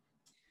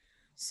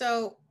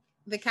 So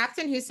the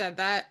captain who said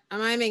that, I'm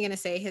not even going to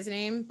say his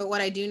name, but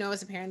what I do know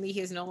is apparently he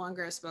is no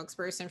longer a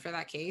spokesperson for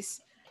that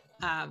case,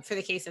 for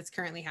the case that's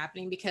currently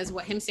happening, because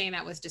what him saying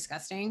that was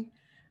disgusting.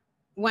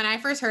 When I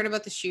first heard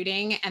about the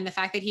shooting and the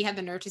fact that he had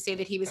the nerve to say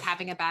that he was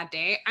having a bad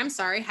day, I'm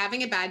sorry,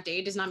 having a bad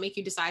day does not make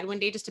you decide one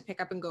day just to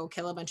pick up and go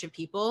kill a bunch of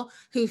people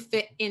who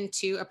fit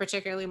into a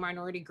particularly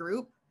minority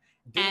group.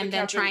 Didn't and the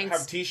then trying to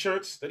have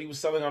t-shirts that he was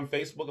selling on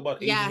Facebook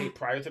about Asian hate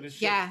prior to this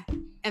shit? Yeah,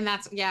 and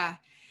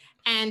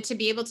and to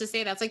be able to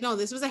say that's like, no,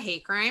 this was a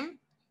hate crime.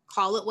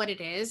 Call it what it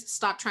is.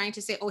 Stop trying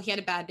to say, oh, he had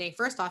a bad day.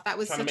 First off, that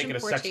was such in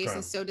poor taste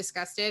and so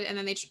disgusted. And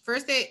then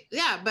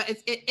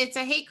but it's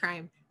a hate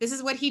crime. This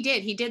is what he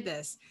did. He did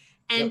this.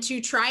 And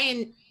to try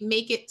and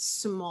make it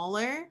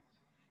smaller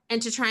and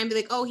to try and be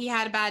like, oh, he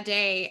had a bad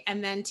day.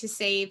 And then to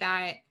say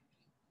that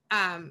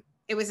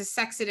it was a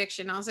sex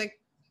addiction. I was like,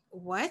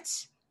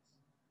 what?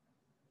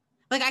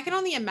 Like, I can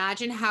only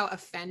imagine how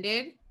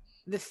offended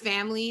the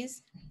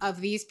families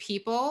of these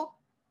people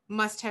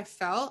must have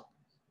felt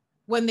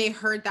when they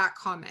heard that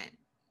comment.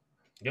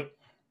 Yep.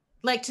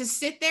 Like to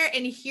sit there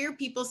and hear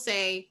people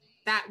say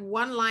that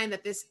one line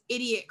that this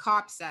idiot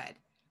cop said,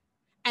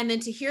 and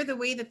then to hear the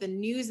way that the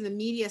news and the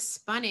media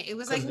spun it, it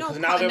was like, no.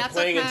 Now they're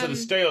playing into the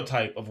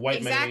stereotype of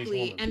white men.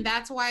 Exactly. And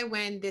that's why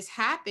when this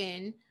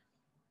happened,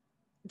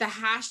 the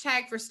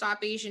hashtag for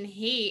Stop Asian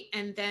Hate,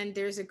 and then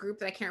there's a group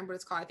that I can't remember what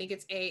it's called. I think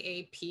it's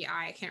AAPI.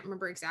 I can't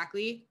remember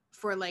exactly,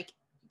 for like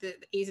the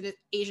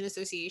Asian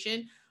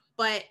Association.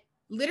 But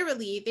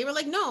literally, they were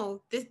like,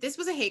 no, this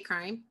was a hate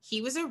crime.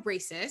 He was a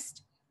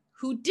racist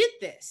who did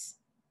this.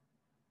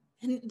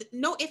 And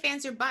no ifs,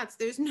 ands, or buts.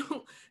 There's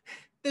no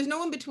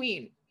in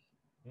between.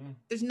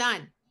 There's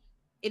none.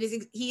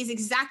 He is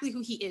exactly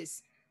who he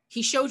is.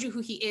 He showed you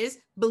who he is.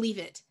 Believe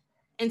it.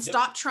 And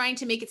stop trying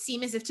to make it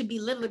seem as if to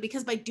belittle it,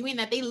 because by doing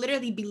that, they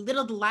literally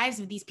belittled the lives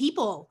of these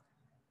people.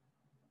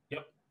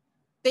 Yep.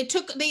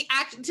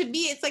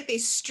 It's like they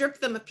stripped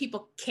them of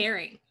people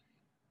caring.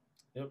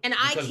 Yep. And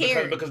I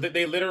care because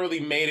they literally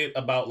made it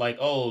about like,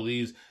 oh,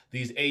 these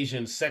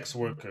Asian sex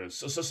workers.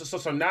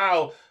 So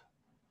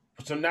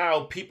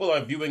now people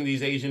are viewing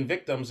these Asian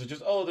victims as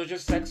just, oh, they're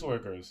just sex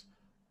workers.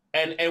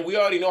 And we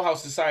already know how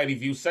society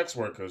views sex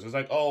workers. It's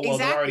like, oh, well,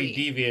 they're already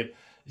deviant.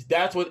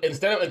 That's what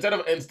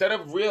instead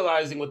of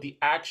realizing what the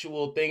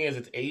actual thing is,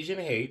 it's Asian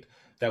hate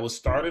that was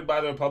started by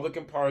the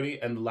Republican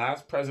Party and the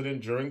last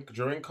president during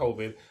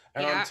COVID.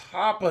 And on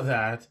top of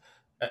that,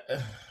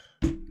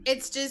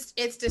 it's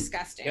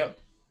disgusting.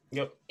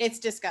 Yep. It's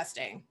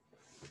disgusting.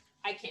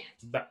 I can't.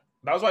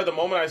 That was why the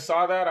moment I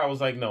saw that, I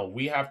was like, no,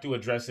 we have to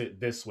address it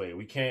this way.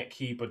 We can't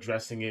keep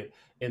addressing it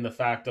in the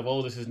fact of,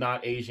 oh, this is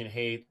not Asian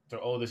hate, or,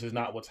 oh, this is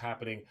not what's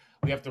happening.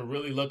 We have to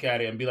really look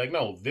at it and be like,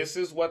 no, this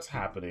is what's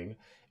happening.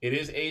 It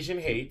is Asian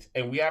hate,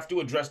 and we have to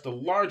address the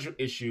larger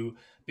issue,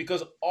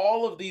 because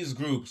all of these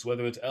groups,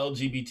 whether it's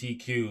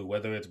LGBTQ,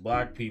 whether it's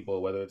Black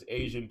people, whether it's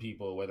Asian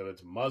people, whether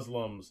it's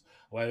Muslims,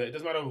 whether it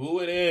doesn't matter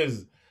who it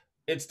is,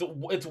 it's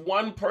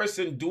one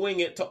person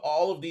doing it to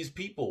all of these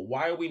people.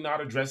 Why are we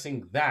not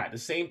addressing that? The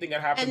same thing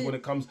that happens when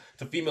it comes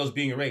to females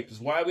being raped. Is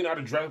why are we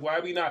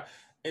not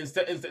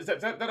instead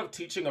of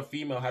teaching a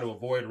female how to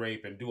avoid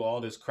rape and do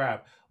all this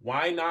crap,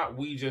 why not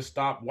we just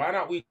stop? Why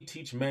not we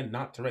teach men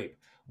not to rape?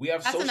 We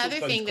have social studies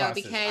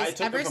classes. Because I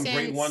took it from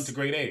grade 1 to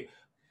grade 8.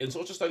 In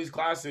social studies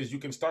classes, you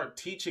can start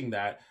teaching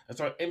that and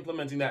start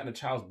implementing that in a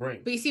child's brain.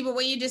 But you see, but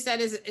what you just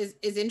said is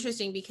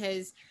interesting,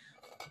 because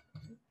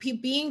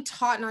being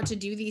taught not to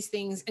do these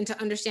things and to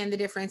understand the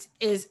difference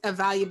is a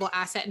valuable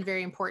asset and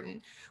very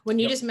important. When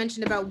you just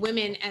mentioned about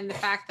women and the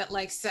fact that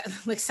like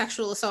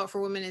sexual assault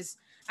for women is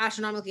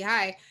astronomically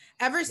high,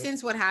 ever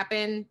since what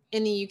happened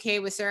in the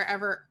UK with Sarah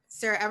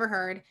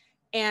Everard,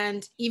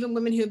 and even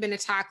women who have been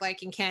attacked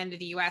like in Canada,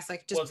 the US,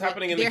 like just what's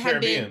happening in the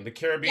Caribbean. The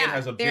Caribbean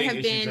has a big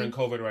issue during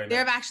COVID right now. There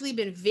have actually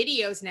been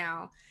videos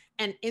now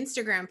and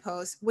Instagram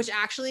posts which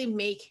actually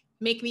make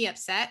me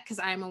upset, because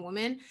I am a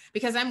woman,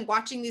 because I'm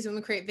watching these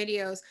women create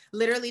videos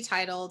literally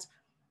titled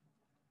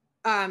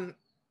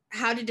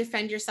how to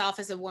defend yourself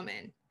as a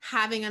woman,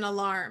 having an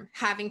alarm,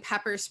 having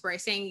pepper spray,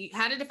 saying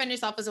how to defend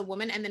yourself as a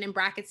woman, and then in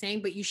brackets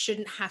saying, but you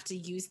shouldn't have to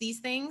use these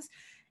things.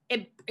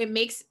 It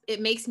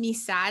makes me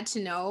sad to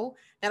know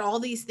that all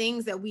these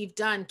things that we've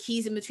done,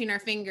 keys in between our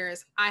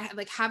fingers,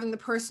 like having the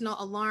personal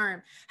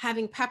alarm,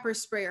 having pepper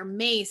spray or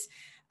mace,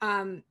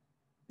 trying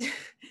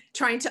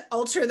to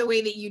alter the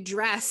way that you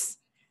dress.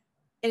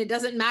 And it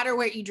doesn't matter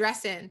what you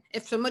dress in.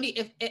 If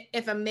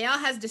a male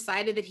has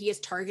decided that he has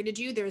targeted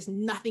you, there's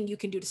nothing you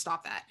can do to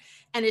stop that.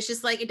 And it's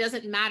just like, it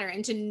doesn't matter.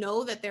 And to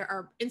know that there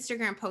are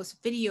Instagram posts,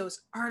 videos,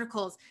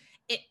 articles,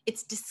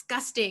 it's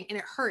disgusting and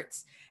it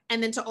hurts.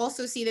 And then to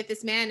also see that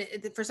this man,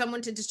 for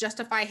someone to just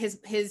justify his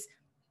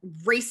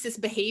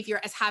racist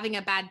behavior as having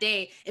a bad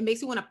day, it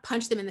makes me want to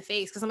punch them in the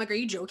face. Cause I'm like, are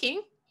you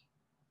joking?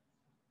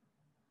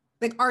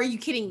 Like, are you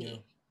kidding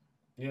me?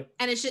 Yeah.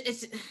 And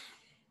it's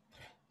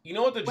you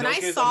know what the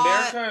joke is?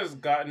 America has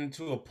gotten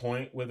to a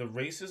point where the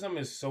racism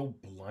is so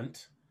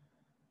blunt.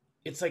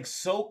 It's like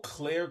so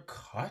clear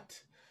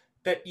cut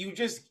that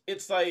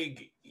it's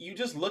like, you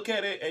just look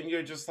at it and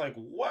you're just like,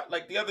 what?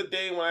 Like the other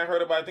day when I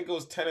heard about, I think it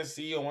was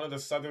Tennessee or one of the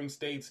southern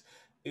states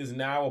is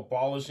now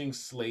abolishing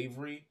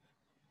slavery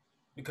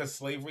because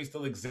slavery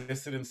still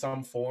existed in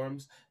some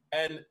forms.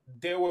 And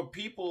there were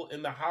people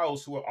in the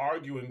House who were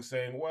arguing,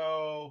 saying,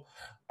 well,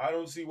 I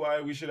don't see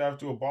why we should have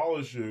to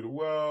abolish it.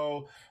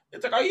 Well,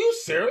 it's like, are you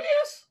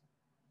serious?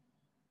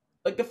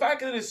 Like the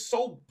fact that it is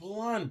so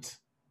blunt.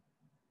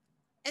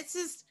 It's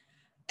just,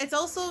 it's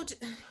also,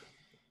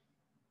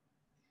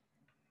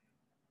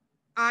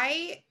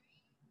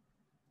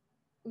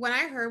 when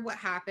I heard what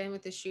happened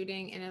with the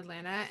shooting in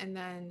Atlanta and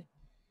then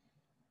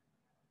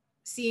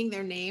seeing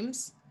their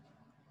names,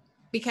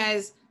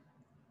 because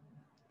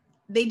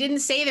they didn't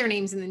say their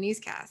names in the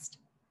newscast.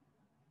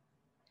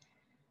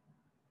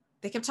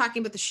 They kept talking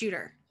about the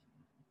shooter.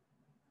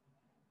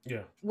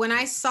 Yeah. When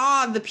I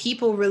saw the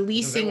people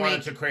releasing, they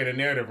wanted to create a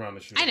narrative around the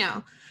shooter. I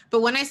know,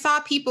 but when I saw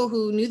people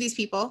who knew these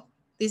people,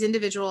 these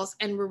individuals,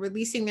 and were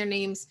releasing their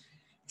names,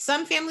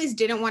 some families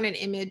didn't want an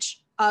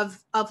image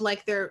of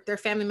like their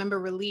family member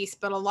released,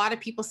 but a lot of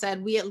people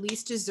said we at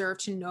least deserve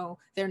to know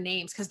their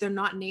names because they're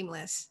not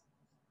nameless.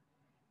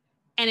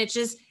 And it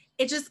just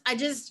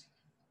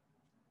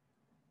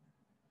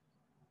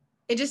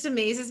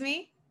amazes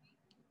me,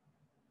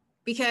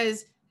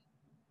 because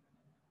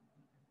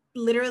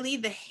literally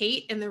the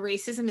hate and the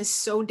racism is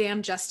so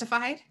damn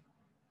justified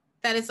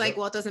that it's like,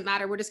 well, it doesn't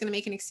matter. We're just going to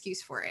make an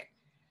excuse for it.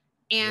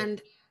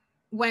 And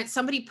when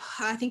somebody,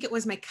 I think it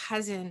was my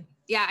cousin.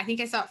 Yeah, I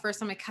think I saw it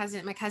first on my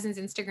cousin's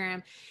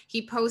Instagram.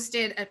 He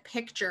posted a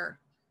picture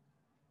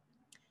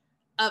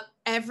of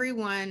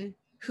everyone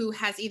who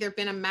has either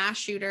been a mass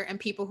shooter and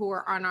people who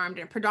are unarmed,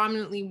 and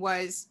predominantly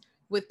was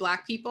with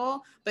Black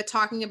people, but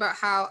talking about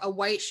how a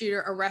white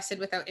shooter arrested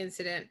without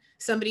incident,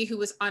 somebody who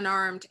was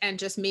unarmed and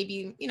just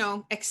maybe, you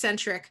know,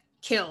 eccentric,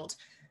 killed.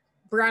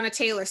 Breonna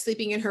Taylor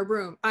sleeping in her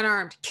room,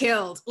 unarmed,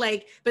 killed.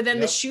 Like, but then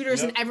the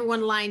shooters and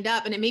everyone lined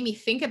up. And it made me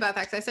think about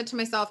that, because I said to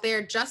myself,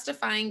 they're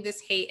justifying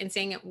this hate and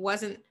saying it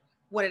wasn't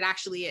what it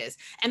actually is.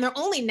 And they're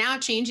only now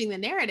changing the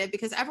narrative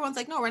because everyone's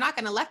like, no, we're not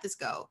going to let this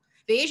go.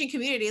 The Asian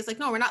community is like,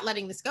 no, we're not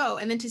letting this go.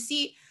 And then to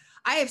see,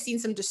 I have seen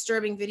some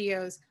disturbing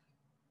videos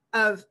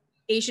of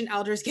Asian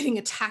elders getting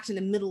attacked in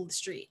the middle of the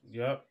street.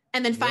 Yep.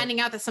 And then finding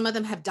out that some of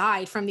them have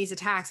died from these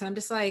attacks. And I'm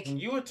just like, when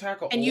you attack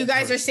and you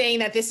guys are saying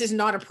that this is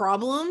not a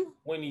problem?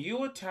 When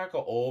you attack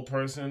an old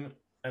person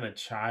and a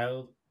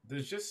child,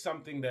 there's just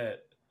something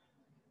that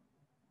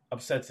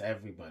upsets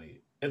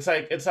everybody. It's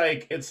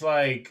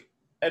like,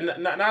 and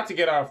not to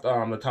get off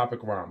the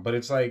topic wrong, but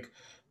it's like,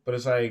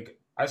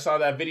 I saw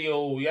that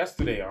video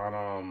yesterday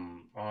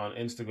on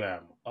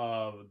Instagram.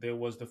 There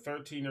was the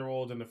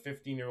 13-year-old and the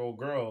 15-year-old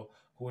girl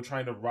who were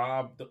trying to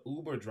rob the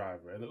Uber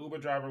driver. And the Uber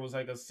driver was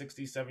like a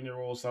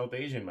 67-year-old South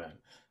Asian man.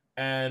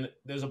 And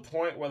there's a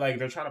point where like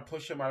they're trying to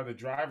push him out of the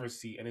driver's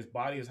seat and his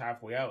body is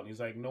halfway out. And he's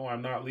like, no,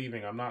 I'm not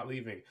leaving.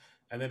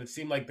 And then it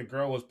seemed like the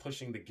girl was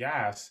pushing the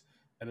gas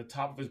and the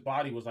top of his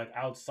body was like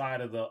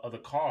outside of the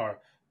car.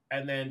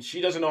 And then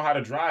she doesn't know how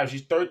to drive.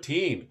 She's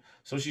 13.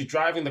 So she's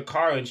driving the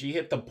car and she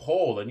hit the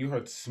pole and you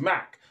heard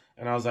smack.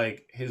 And I was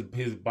like, his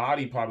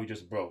body probably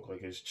just broke.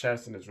 Like his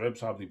chest and his ribs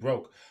probably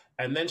broke.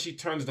 And then she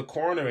turns the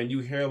corner and you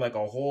hear like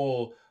a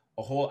whole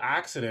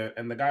accident,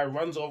 and the guy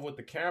runs over with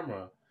the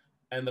camera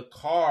and the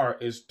car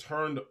is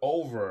turned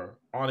over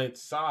on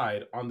its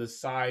side, on the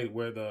side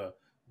where the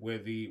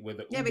Uber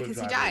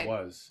driver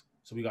was.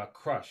 So we got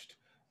crushed.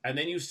 And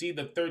then you see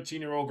the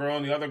 13-year-old girl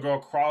and the other girl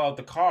crawl out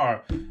the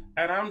car.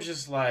 And I'm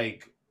just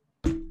like,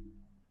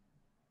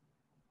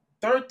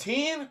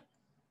 13?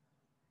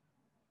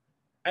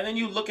 And then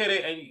you look at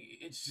it and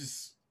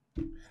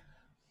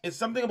it's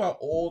something about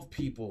old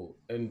people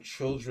and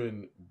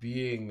children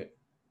being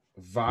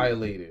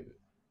violated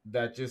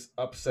that just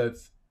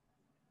upsets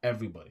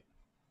everybody.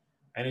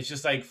 And it's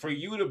just like, for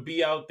you to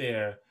be out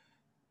there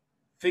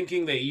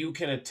thinking that you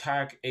can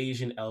attack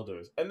Asian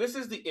elders. And this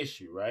is the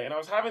issue, right? And I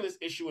was having this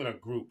issue in a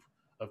group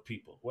of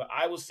people where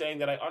I was saying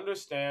that I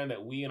understand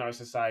that we in our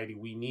society,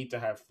 we need to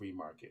have free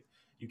market.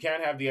 You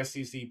can't have the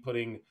SEC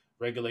putting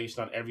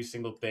regulation on every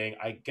single thing.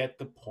 I get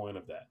the point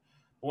of that.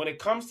 But when it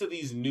comes to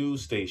these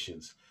news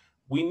stations,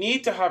 we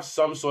need to have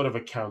some sort of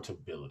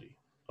accountability,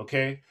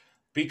 okay?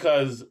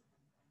 Because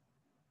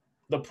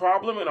the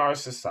problem in our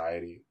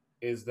society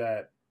is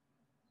that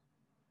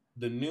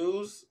the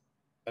news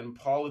and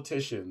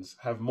politicians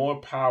have more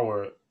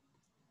power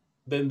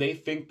than they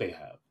think they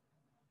have.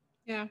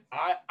 Yeah.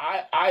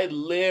 I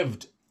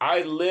lived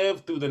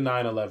through the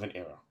 9/11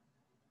 era.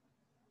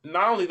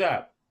 Not only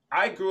that,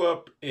 I grew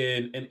up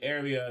in an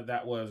area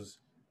that was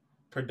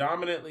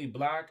predominantly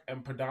Black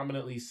and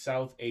predominantly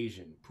South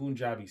Asian,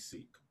 Punjabi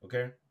Sikh,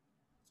 okay?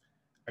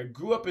 I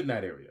grew up in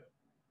that area.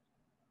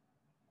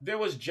 There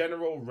was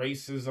general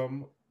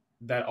racism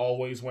that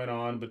always went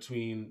on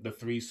between the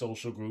three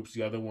social groups,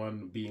 the other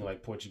one being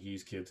like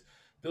Portuguese kids.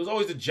 There was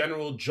always the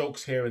general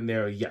jokes here and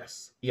there.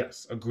 Yes,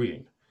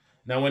 agreeing.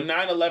 Now, when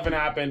 9/11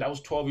 happened, I was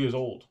 12 years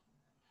old.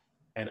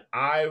 And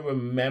I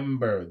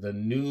remember the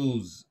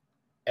news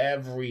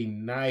every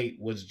night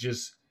was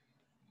just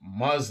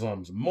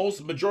Muslims,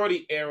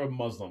 majority Arab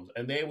Muslims.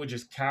 And they were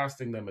just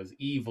casting them as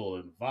evil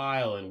and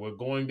vile. And we're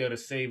going there to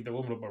save their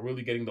women, but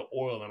really getting the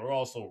oil. And we're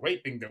also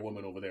raping their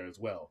women over there as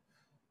well.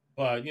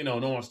 But, no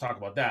one wants to talk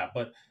about that.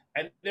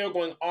 And they're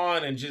going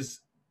on and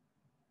just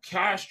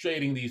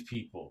castrating these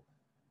people.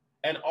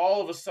 And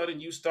all of a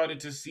sudden, you started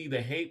to see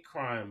the hate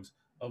crimes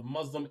of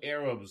Muslim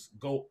Arabs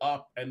go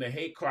up and the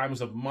hate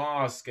crimes of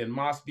mosques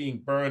being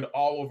burned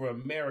all over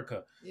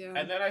America. Yeah.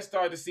 And then I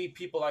started to see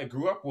people I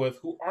grew up with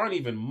who aren't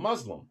even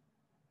Muslim.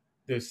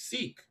 They're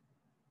Sikh.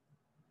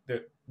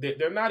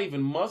 They're not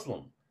even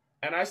Muslim.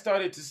 And I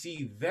started to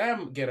see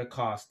them get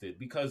accosted,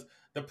 because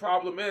the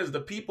problem is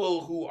the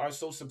people who are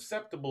so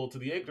susceptible to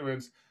the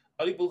ignorance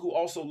are people who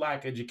also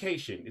lack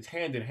education. It's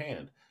hand in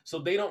hand. So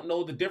they don't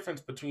know the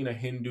difference between a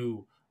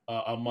Hindu,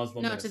 a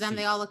Muslim. No, to them,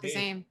 they all look the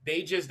same.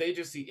 They just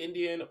see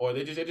Indian, or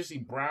they just see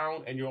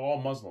brown, and you're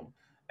all Muslim.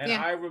 And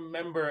yeah. I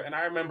remember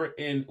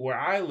in where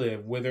I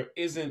live, where there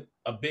isn't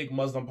a big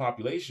Muslim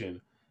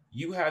population,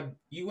 you had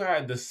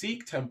the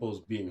Sikh temples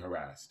being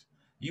harassed.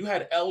 You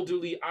had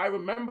elderly. I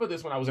remember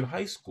this when I was in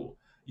high school.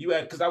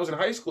 Because I was in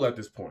high school at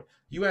this point.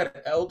 You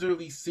had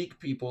elderly Sikh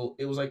people.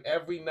 It was like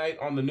every night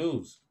on the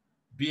news,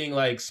 being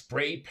like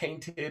spray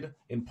painted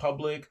in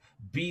public,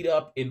 beat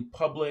up in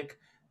public.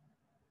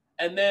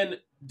 And then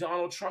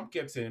Donald Trump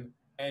gets in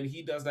and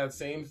he does that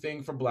same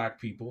thing for Black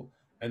people.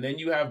 And then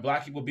you have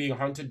Black people being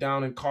hunted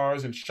down in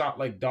cars and shot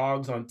like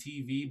dogs on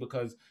TV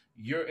because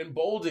you're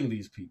emboldening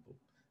these people.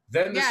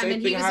 Then the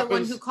same thing happens. Yeah, and he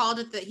was the one who called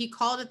it that. He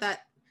called it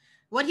that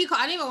what he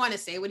called, I don't even want to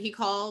say what he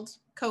called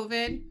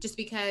COVID just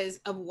because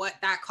of what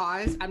that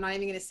caused. I'm not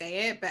even going to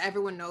say it, but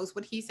everyone knows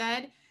what he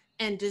said.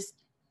 And just,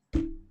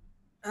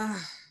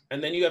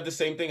 and then you have the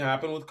same thing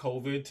happen with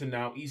COVID to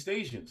now East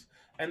Asians.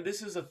 And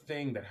this is a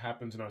thing that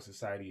happens in our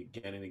society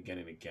again and again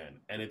and again.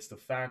 And it's the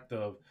fact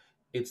of,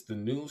 it's the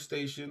news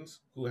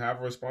stations who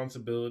have a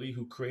responsibility,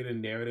 who create a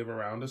narrative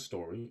around a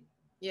story.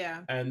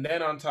 Yeah. And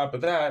then on top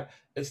of that,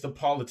 it's the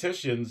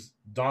politicians,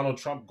 Donald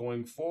Trump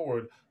going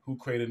forward, who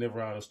create a narrative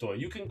around a story.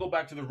 You can go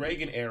back to the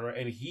Reagan era,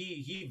 and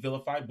he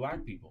vilified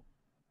black people.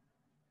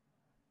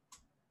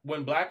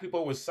 When black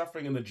people were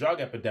suffering in the drug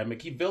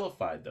epidemic, he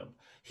vilified them.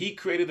 He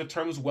created the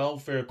terms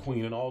welfare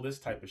queen and all this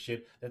type of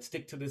shit that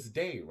stick to this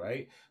day,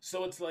 right?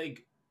 So it's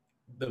like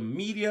the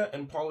media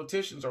and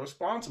politicians are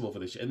responsible for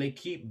this shit, and they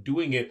keep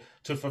doing it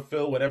to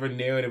fulfill whatever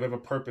narrative, whatever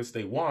purpose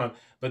they want,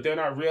 but they're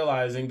not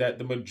realizing that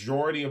the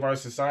majority of our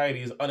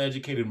society is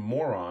uneducated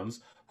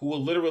morons who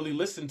will literally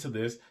listen to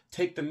this,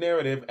 take the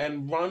narrative,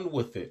 and run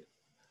with it.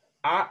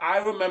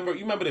 I remember,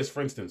 you remember this,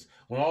 for instance,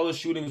 when all the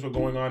shootings were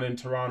going on in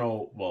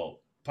Toronto,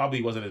 well,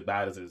 probably wasn't as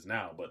bad as it is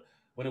now, but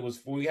when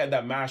we had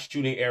that mass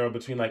shooting era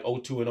between like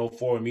 02 and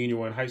 04, and me and you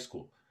were in high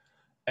school.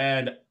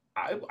 And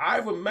I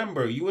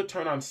remember you would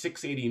turn on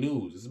 680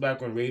 News. This is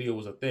back when radio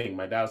was a thing.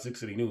 My dad's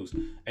 680 News.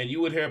 And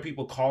you would hear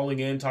people calling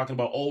in, talking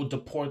about, oh,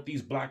 deport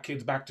these black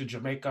kids back to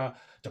Jamaica.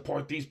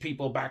 Deport these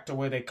people back to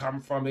where they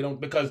come from. They don't,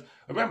 because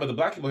remember, the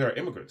black people here are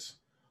immigrants.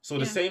 So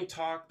the same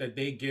talk that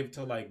they give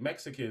to like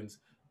Mexicans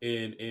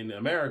in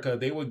America,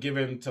 they were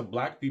given to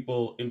black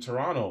people in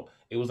Toronto.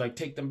 It was like,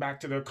 take them back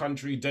to their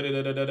country, da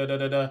da da da da da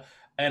da da.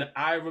 And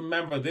I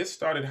remember this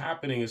started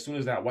happening as soon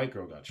as that white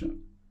girl got shot.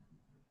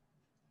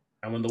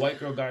 And when the white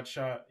girl got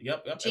shot,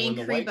 yep. Jane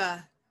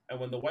Kriba. And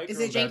when the white girl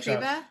is it Jane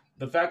Kriba? Shot,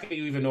 the fact that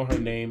you even know her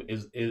name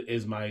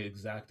is my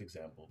exact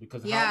example.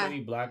 Because how many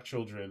black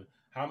children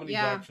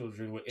black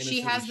children were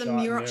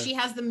innocently shot? She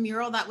has the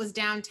mural that was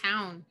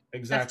downtown.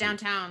 Exactly. That's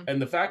downtown. And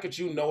the fact that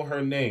you know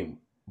her name,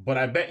 but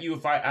I bet you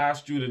if I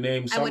asked you to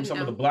name some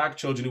of the black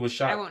children who were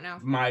shot, I won't know.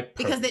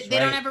 Because they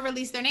don't ever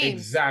release their names.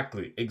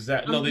 Exactly.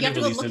 No, they didn't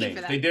release their names.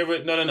 They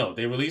did. No.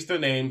 They released their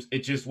names.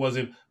 It just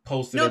wasn't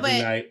posted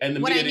every night, and the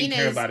media didn't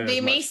care about it.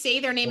 They may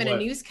say their name in a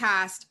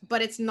newscast,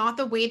 but it's not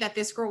the way that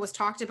this girl was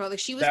talked about. Like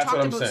she was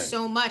talked about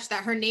so much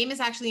that her name is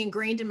actually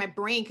ingrained in my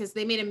brain because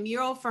they made a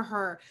mural for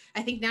her.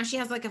 I think now she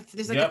has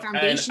there's a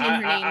foundation in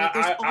her name.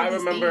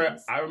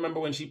 I remember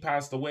when she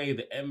passed away,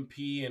 the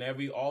MP and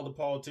all the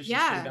politicians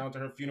came down to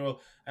her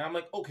funeral, and I'm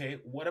like, okay,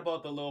 what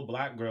about the little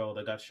black girl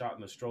that got shot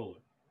in the stroller?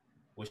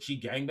 Was she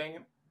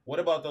gangbanging?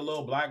 What about the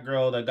little black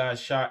girl that got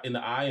shot in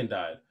the eye and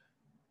died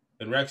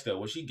in Rexdale?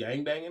 Was she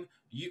gangbanging?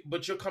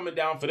 But you're coming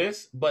down for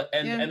this,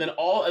 and then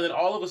all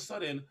of a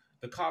sudden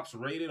the cops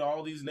raided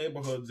all these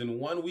neighborhoods in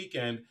one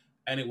weekend,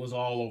 and it was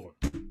all over.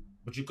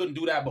 But you couldn't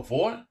do that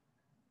before.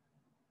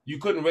 You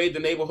couldn't raid the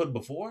neighborhood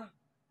before.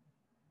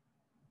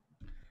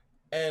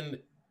 And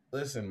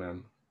listen,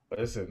 man,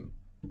 like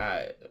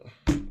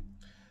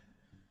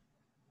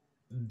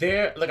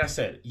I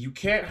said, you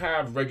can't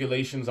have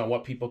regulations on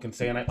what people can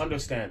say, and I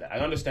understand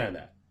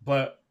that.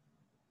 But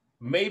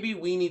maybe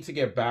we need to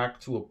get back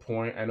to a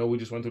point. I know we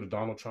just went through the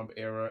Donald Trump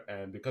era,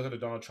 and because of the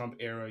Donald Trump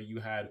era,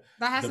 you had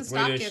the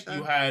British.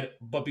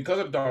 But because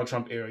of the Donald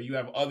Trump era, you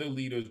have other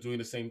leaders doing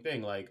the same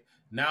thing. Like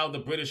now, the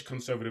British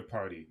Conservative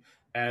Party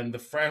and the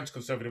French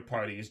Conservative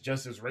Party is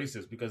just as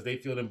racist because they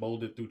feel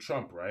emboldened through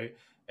Trump, right?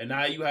 And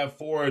now you have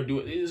Ford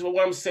doing.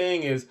 What I'm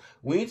saying is,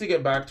 we need to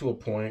get back to a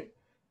point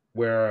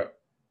where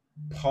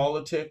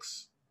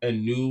politics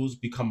and news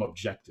become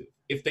objective,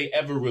 if they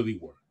ever really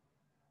were.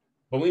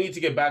 But we need to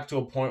get back to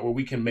a point where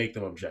we can make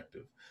them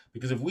objective.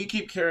 Because if we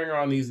keep carrying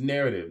on these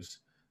narratives,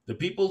 the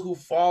people who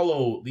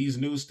follow these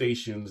news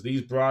stations,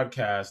 these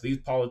broadcasts, these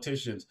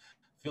politicians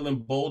feel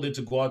emboldened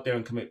to go out there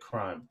and commit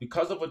crime.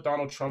 Because of what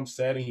Donald Trump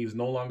said, and he's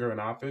no longer in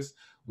office,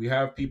 we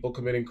have people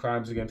committing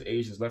crimes against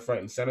Asians left, right,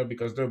 and center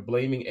because they're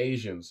blaming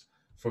Asians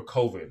for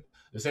COVID.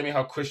 The same way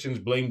how Christians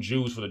blame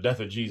Jews for the death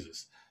of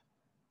Jesus.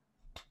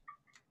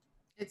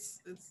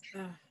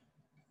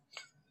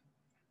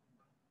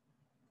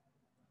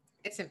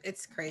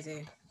 It's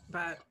crazy,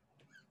 but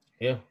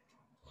yeah.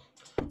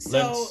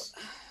 So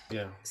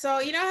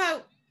you know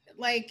how,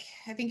 like,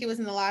 I think it was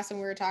in the last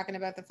one we were talking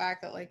about the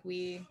fact that like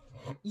you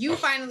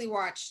finally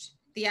watched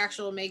the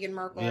actual Meghan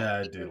Markle. Yeah,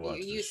 I did watch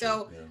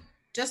it.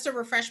 Just to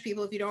refresh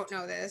people, if you don't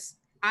know this,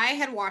 I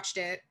had watched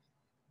it.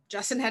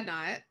 Justin had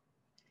not,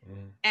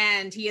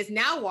 and he has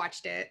now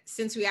watched it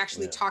since we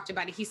actually talked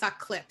about it. He saw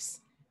clips.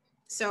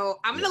 So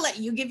I'm going to let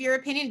you give your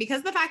opinion because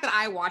of the fact that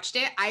I watched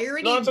it. I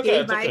already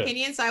gave my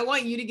opinion. So I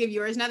want you to give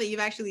yours now that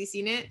you've actually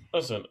seen it.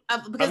 Listen,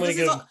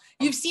 because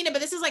you've seen it,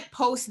 but this is like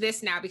post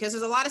this now because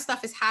there's a lot of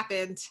stuff has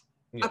happened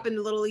up in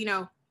the little,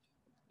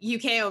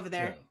 UK over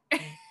there. Yeah.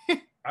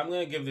 I'm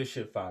going to give this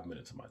shit 5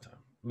 minutes of my time,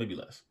 maybe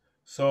less.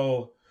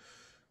 So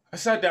I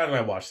sat down and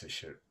I watched this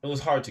shit. It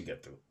was hard to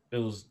get through. It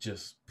was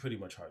just pretty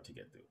much hard to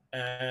get through.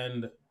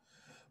 And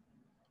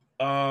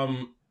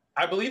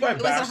I believe I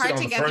bashed it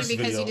on the first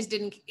video. Because you just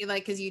didn't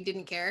like, because you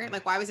didn't care.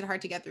 Like, why was it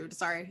hard to get through?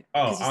 Sorry.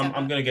 Oh,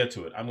 I'm gonna get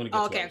to it. I'm gonna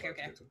get to it.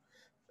 Okay.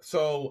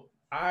 So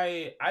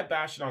I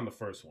bashed it on the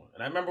first one,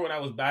 and I remember when I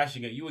was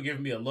bashing it, you were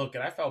giving me a look,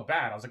 and I felt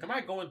bad. I was like, "Am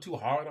I going too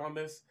hard on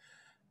this?"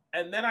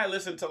 And then I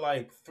listened to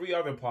like 3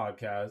 other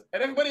podcasts,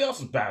 and everybody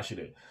else was bashing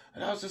it,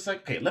 and I was just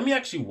like, "Okay, let me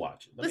actually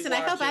watch it." Listen,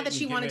 I felt bad that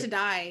she wanted to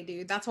die,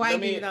 dude. That's why I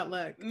gave you that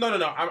look. No.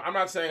 I'm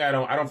not saying I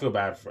don't feel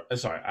bad for.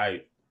 Sorry,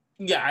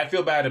 I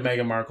feel bad that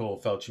Meghan Markle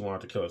felt she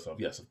wanted to kill herself.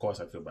 Yes, of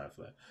course I feel bad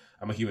for that.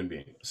 I'm a human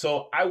being.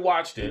 So I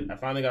watched it. I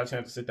finally got a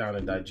chance to sit down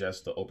and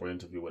digest the Oprah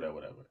interview,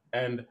 whatever.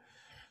 And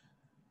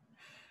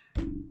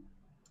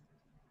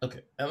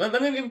okay, and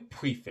let me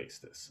preface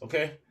this,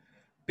 okay?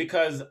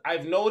 Because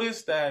I've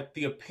noticed that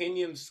the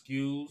opinion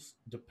skews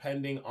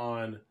depending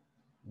on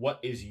what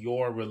is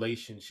your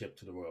relationship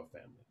to the royal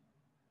family.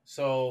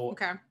 So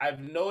I've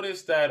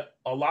noticed that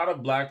a lot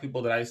of Black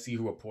people that I see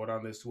who report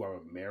on this who are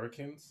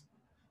Americans,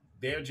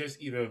 they're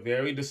just either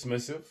very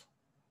dismissive,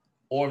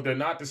 or if they're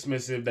not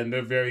dismissive, then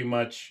they're very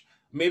much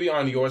maybe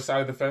on your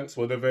side of the fence,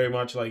 where they're very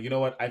much like, you know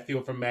what, I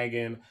feel for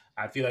Meghan.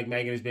 I feel like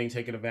Meghan is being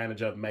taken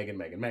advantage of.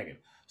 Meghan.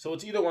 So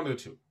it's either one of the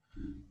two.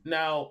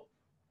 Now,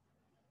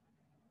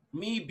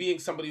 me being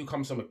somebody who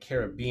comes from a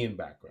Caribbean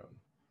background,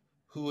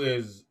 who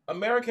is,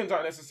 Americans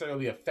aren't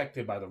necessarily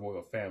affected by the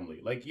royal family.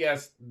 Like,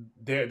 yes,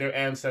 their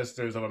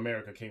ancestors of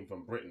America came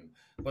from Britain,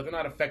 but they're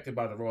not affected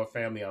by the royal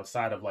family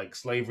outside of like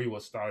slavery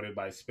was started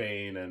by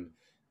Spain, and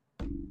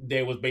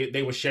they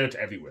were shared to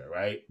everywhere,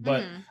 right?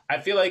 But I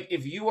feel like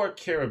if you are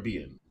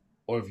Caribbean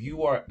or if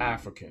you are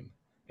African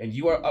and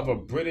you are of a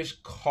British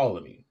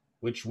colony,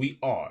 which we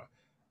are,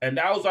 and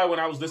that was why when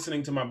I was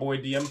listening to my boy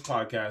DM's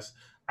podcast,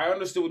 I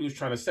understood what he was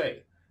trying to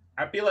say.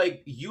 I feel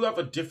like you have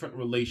a different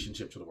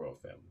relationship to the royal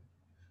family,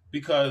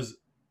 because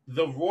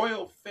the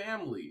royal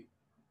family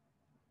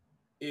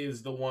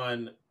is the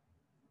one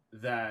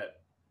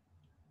that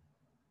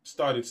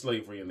started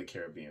slavery in the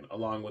Caribbean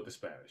along with the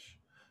Spanish.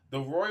 The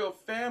royal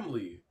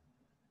family,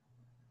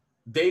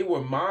 they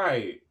were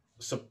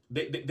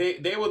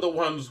they were the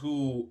ones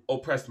who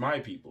oppressed my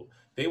people.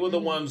 They were the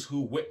ones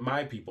who whipped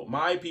my people.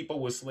 My people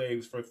were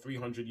slaves for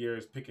 300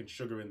 years picking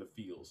sugar in the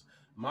fields.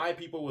 My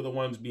people were the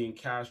ones being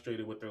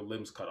castrated with their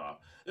limbs cut off.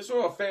 This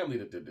royal family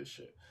that did this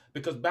shit.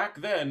 Because back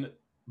then,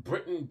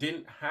 Britain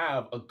didn't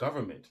have a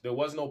government. There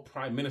was no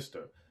prime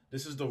minister.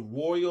 This is the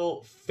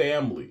royal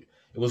family.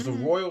 It was the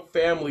royal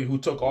family who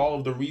took all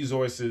of the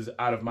resources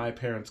out of my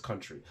parents'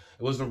 country.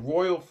 It was the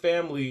royal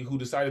family who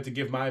decided to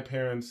give my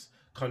parents'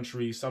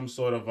 country some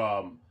sort of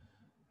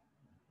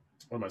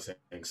what am I saying?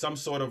 Some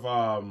sort of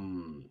wow.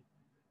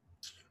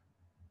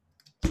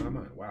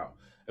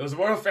 It was the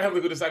royal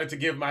family who decided to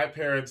give my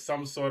parents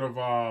some sort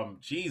of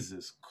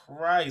Jesus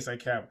Christ, I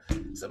can't.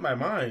 It's in my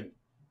mind.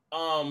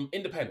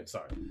 Independence,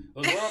 sorry. It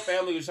was the royal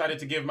family who decided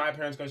to give my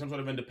parents some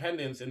sort of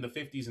independence in the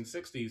 50s and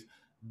 60s,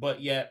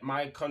 but yet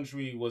my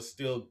country was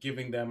still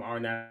giving them our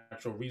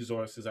natural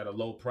resources at a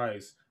low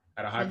price,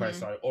 at a high price,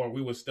 sorry, or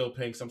we were still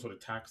paying some sort of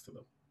tax to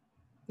them.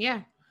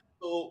 Yeah.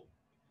 So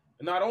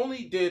not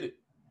only did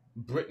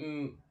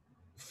Britain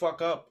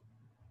fuck up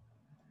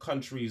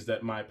countries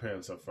that my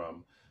parents are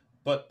from,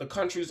 but the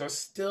countries are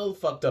still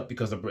fucked up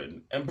because of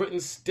Britain, and Britain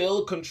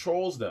still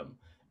controls them,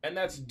 and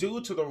that's due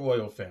to the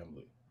royal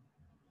family.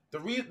 The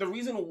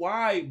reason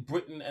why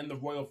Britain and the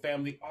royal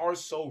family are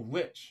so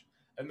rich,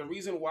 and the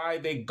reason why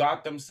they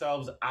got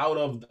themselves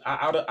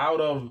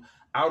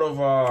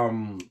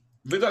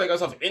they got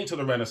themselves into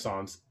the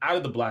Renaissance, out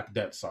of the Black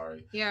Death,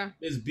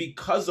 is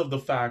because of the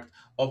fact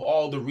of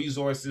all the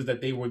resources that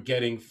they were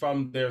getting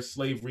from their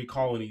slavery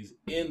colonies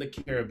in the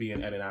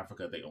Caribbean and in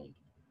Africa they owned.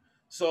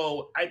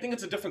 So I think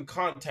it's a different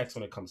context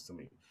when it comes to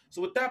me.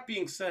 So with that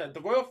being said,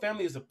 the royal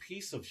family is a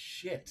piece of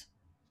shit.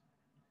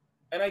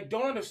 And I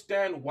don't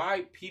understand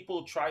why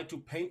people try to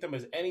paint them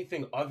as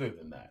anything other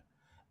than that.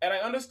 And I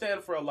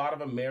understand for a lot of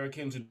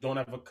Americans who don't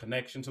have a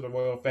connection to the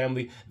royal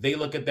family, they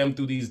look at them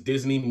through these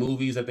Disney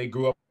movies that they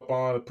grew up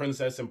on,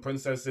 Princess and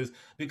Princesses,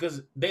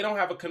 because they don't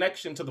have a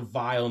connection to the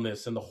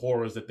vileness and the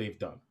horrors that they've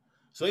done.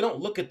 So they don't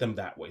look at them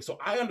that way. So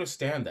I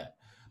understand that.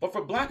 But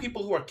for Black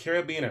people who are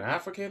Caribbean and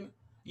African,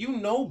 you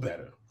know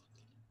better.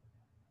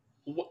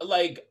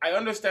 Like, I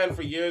understand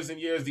for years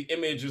and years the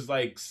image is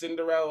like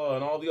Cinderella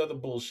and all the other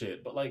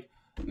bullshit. But like,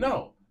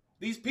 no,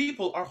 these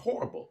people are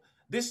horrible.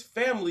 This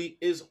family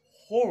is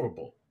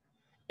horrible.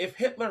 If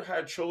Hitler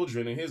had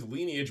children and his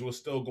lineage was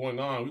still going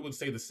on, we would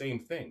say the same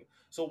thing.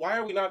 So why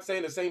are we not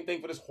saying the same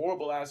thing for this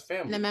horrible ass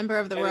family? And a member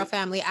of the royal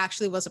family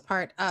actually was a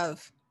part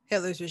of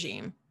Hitler's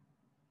regime.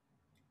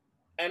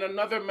 And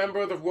another member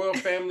of the royal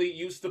family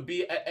used to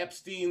be at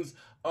Epstein's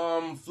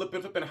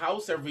flipping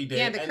house every day.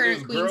 Yeah, the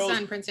current queen's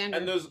son, Prince Andrew.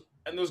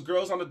 And there's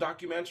girls on the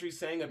documentary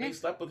saying that they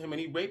slept with him and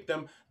he raped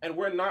them, and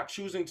we're not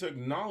choosing to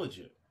acknowledge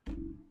it.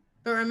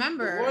 But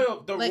remember,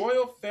 the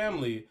royal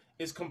family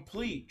is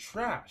complete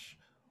trash.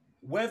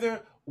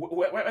 Whether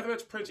Whether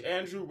it's Prince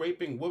Andrew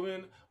raping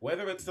women,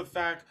 whether it's the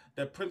fact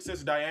that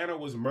Princess Diana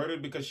was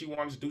murdered because she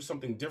wanted to do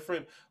something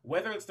different,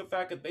 whether it's the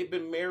fact that they've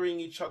been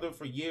marrying each other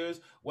for years,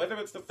 whether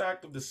it's the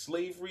fact of the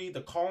slavery,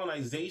 the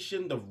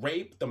colonization, the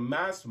rape, the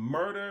mass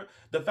murder,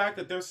 the fact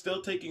that they're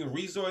still taking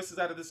resources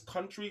out of this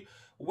country,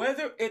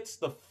 whether it's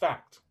the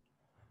fact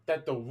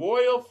that the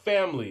royal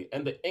family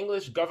and the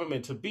English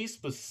government, to be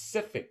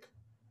specific,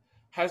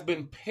 has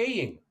been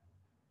paying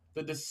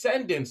the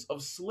descendants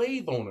of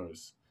slave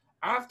owners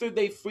after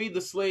they freed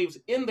the slaves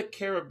in the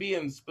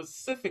Caribbean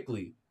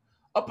specifically,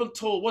 up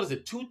until,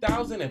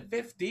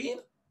 2015?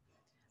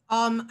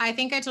 I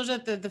think I told you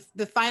that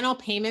the final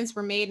payments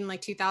were made in like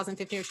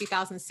 2015 or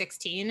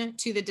 2016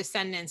 to the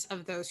descendants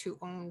of those who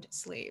owned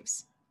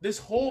slaves. This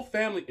whole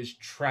family is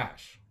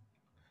trash.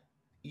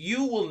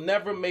 You will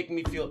never make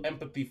me feel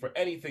empathy for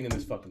anything in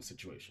this fucking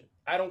situation.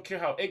 I don't care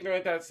how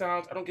ignorant that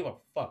sounds. I don't give a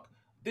fuck.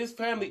 This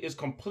family is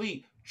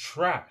complete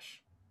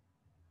trash.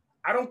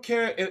 I don't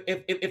care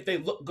if they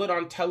look good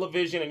on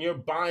television and you're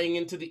buying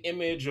into the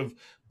image of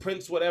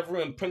Prince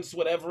whatever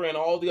and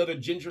all the other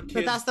ginger kids.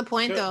 But that's the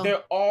point, though.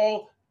 They're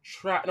all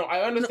trash. No,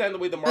 I understand the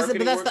way the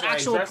marketing works. But that's the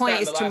actual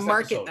point, is to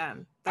market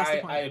them. That's the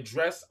point. I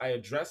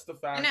address the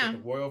fact that the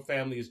royal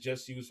family is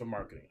just used for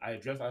marketing. I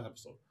address that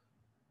episode.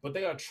 But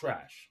they are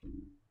trash.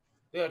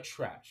 They are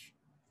trash.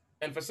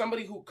 And for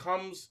somebody who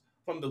comes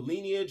from the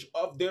lineage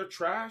of their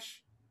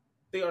trash,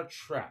 they are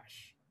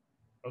trash.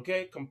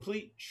 Okay?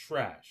 Complete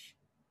trash.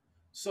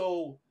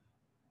 So,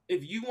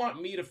 if you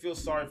want me to feel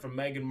sorry for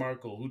Meghan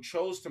Markle, who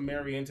chose to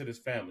marry into this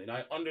family, and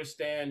I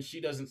understand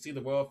she doesn't see the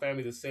royal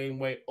family the same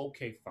way,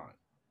 okay,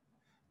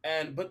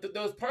 fine. But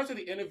there was parts of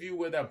the interview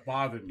where that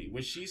bothered me,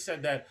 where she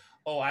said that,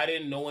 oh, I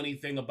didn't know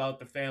anything about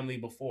the family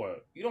before.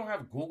 You don't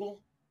have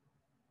Google?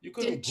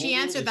 She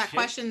answered that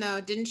question, though.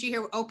 Didn't you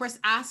hear Oprah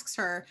asks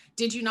her,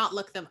 did you not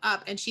look them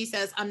up? And she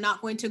says, I'm not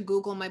going to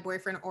Google my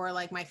boyfriend or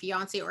like my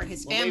fiance or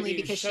his family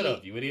because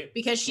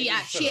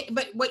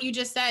but what you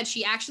just said,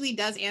 she actually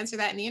does answer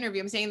that in the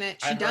interview. I'm saying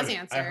that she does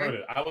answer. I heard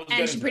it.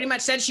 And she pretty much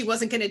said she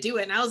wasn't going to do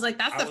it. And I was like,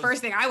 that's the first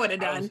thing I would have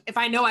done if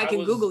I know I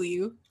can Google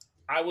you.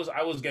 I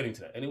was getting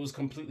to that, and it was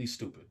completely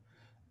stupid.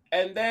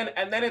 And then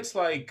it's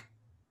like,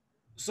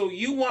 so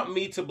you want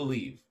me to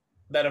believe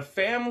that a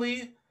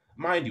family,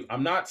 mind you,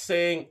 I'm not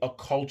saying a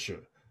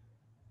culture.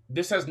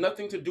 This has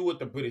nothing to do with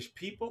the British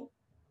people.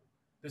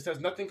 This has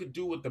nothing to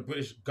do with the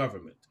British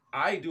government.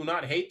 I do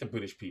not hate the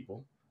British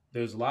people.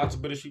 There's lots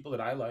of British people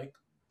that I like.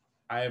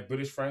 I have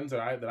British friends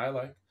that I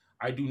like.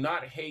 I do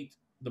not hate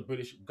the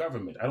British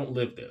government. I don't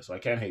live there, so I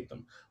can't hate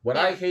them. What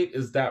I hate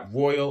is that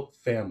royal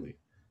family.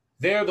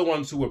 They're the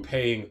ones who were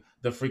paying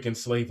the freaking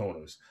slave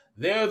owners.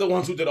 They're the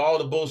ones who did all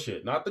the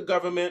bullshit, not the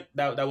government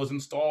that was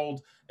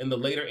installed in the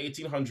later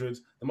 1800s.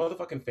 The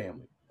motherfucking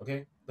family.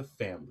 Okay? The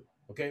family.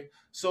 Okay?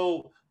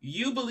 So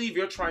you believe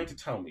you're trying to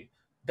tell me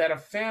that a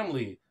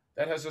family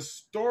that has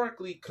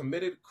historically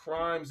committed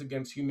crimes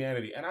against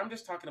humanity, and I'm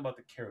just talking about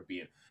the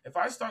Caribbean. If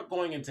I start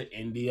going into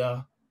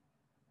India,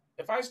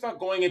 if I start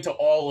going into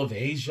all of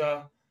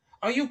Asia,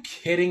 are you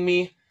kidding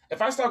me?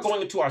 If I start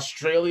going into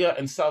Australia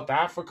and South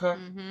Africa,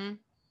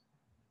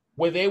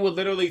 where they were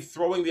literally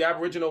throwing the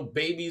Aboriginal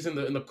babies in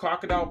the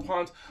crocodile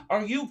ponds,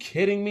 are you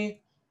kidding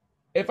me?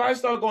 If I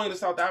start going to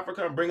South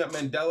Africa and bring up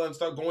Mandela and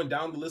start going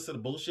down the list of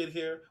the bullshit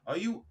here,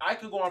 I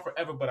could go on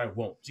forever, but I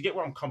won't. You get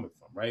where I'm coming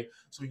from, right?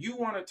 So you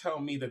want to tell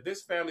me that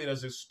this family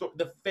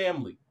the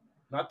family,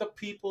 not the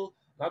people,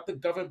 not the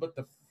government, but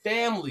the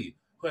family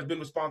who has been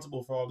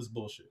responsible for all this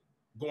bullshit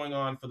going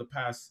on for the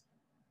past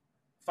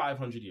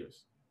 500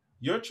 years.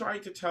 You're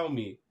trying to tell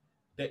me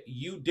that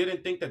you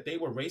didn't think that they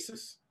were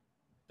racist?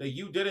 That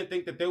you didn't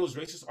think that there was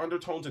racist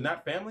undertones in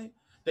that family?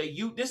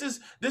 This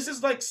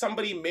is like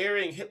somebody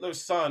marrying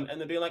Hitler's son and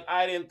then being like,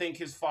 I didn't think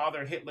his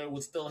father Hitler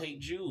would still hate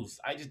Jews.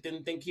 I just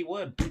didn't think he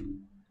would.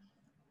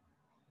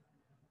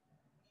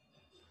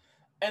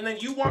 And then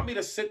you want me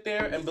to sit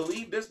there and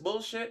believe this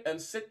bullshit and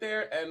sit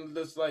there and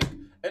just like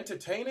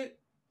entertain it?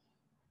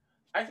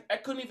 I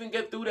couldn't even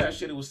get through that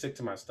shit. It was sick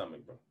to my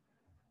stomach, bro.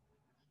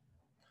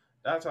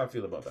 That's how I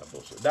feel about that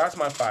bullshit. That's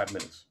my 5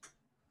 minutes.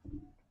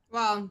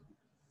 Well,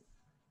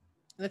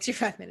 that's your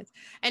 5 minutes.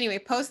 Anyway,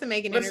 post the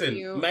Meghan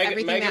interview.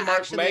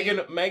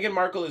 Meghan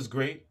Markle is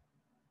great.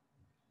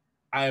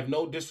 I have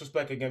no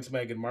disrespect against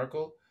Meghan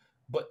Markle,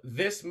 but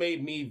this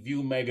made me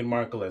view Meghan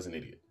Markle as an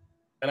idiot.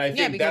 And I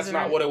think that's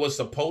not what it was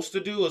supposed to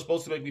do. It was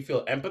supposed to make me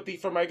feel empathy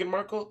for Meghan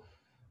Markle.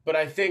 But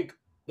I think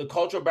the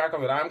cultural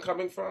background that I'm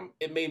coming from,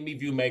 it made me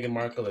view Meghan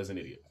Markle as an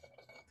idiot.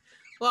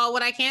 Well,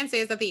 what I can say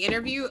is that the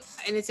interview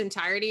in its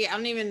entirety,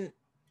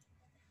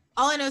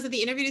 all I know is that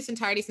the interview in its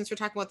entirety, since we're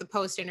talking about the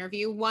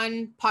post-interview,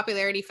 one,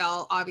 popularity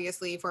fell,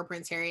 obviously, for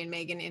Prince Harry and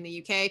Meghan in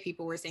the UK.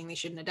 People were saying they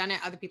shouldn't have done it.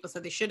 Other people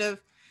said they should have.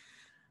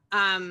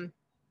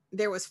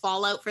 There was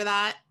fallout for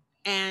that.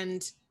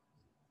 And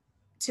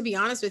to be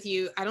honest with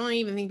you, I don't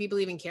even think people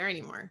even care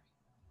anymore.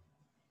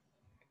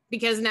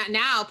 Because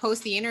now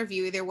post the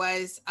interview, there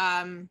was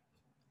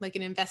like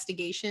an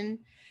investigation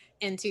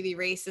into the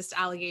racist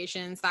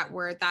allegations that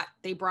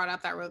they brought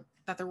up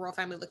that the royal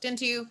family looked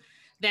into.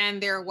 Then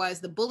there was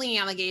the bullying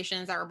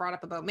allegations that were brought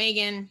up about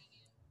Meghan.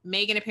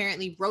 Meghan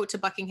apparently wrote to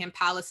Buckingham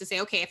Palace to say,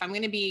 okay, if I'm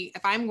going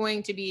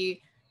to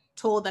be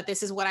told that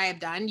this is what I have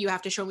done, you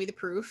have to show me the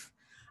proof.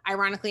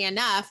 Ironically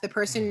enough, the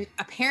person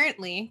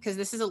apparently, because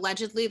this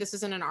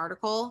isn't an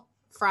article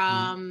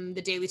from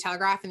the Daily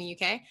Telegraph in the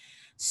UK.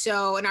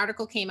 So an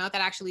article came out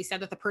that actually said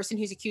that the person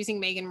who's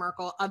accusing Meghan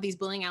Markle of these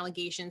bullying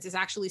allegations is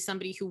actually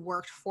somebody who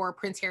worked for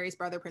Prince Harry's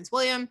brother, Prince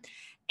William.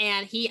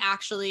 And he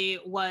actually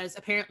was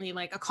apparently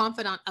like a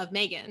confidant of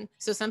Meghan.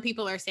 So some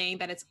people are saying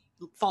that it's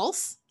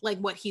false, like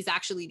what he's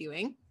actually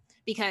doing,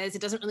 because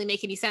it doesn't really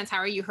make any sense. How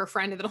are you her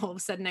friend? And then all of a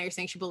sudden now you're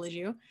saying she bullied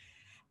you.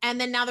 And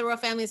then now the royal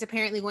family is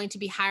apparently going to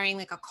be hiring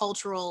like a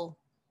cultural,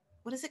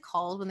 what is it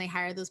called when they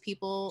hire those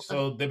people?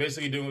 So they're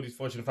basically doing what these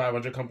Fortune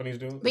 500 companies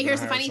do. But here's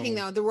the funny thing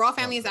though. The royal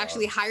family has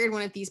actually hired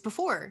one of these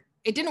before.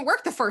 It didn't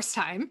work the first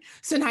time.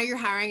 So now you're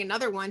hiring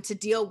another one to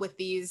deal with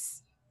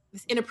this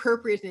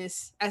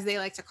inappropriateness, as they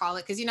like to call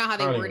it, because you know how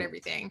they word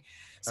everything.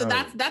 So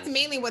that's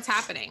mainly what's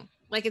happening.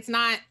 Like it's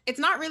not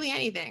really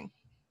anything.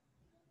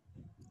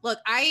 Look,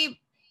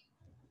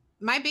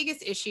 my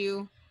biggest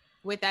issue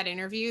with that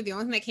interview, the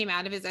only thing that came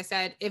out of it is I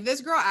said, if this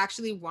girl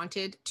actually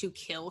wanted to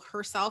kill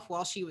herself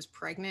while she was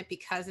pregnant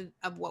because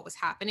of what was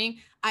happening,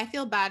 I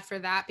feel bad for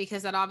that,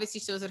 because that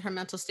obviously shows that her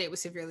mental state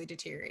was severely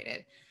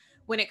deteriorated.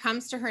 When it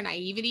comes to her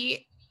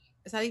naivety,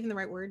 is that even the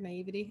right word?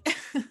 Naivety?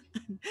 I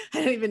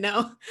don't even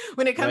know.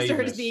 When it comes to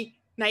her just being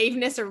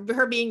naiveness, or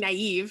her being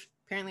naive,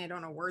 apparently I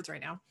don't know words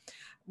right now.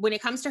 When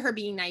it comes to her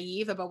being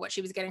naive about what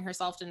she was getting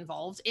herself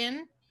involved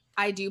in,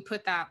 I do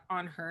put that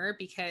on her,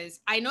 because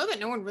I know that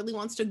no one really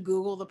wants to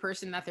Google the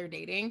person that they're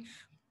dating,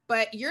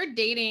 but you're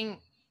dating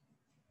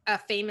a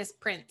famous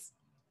prince.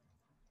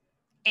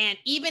 And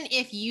even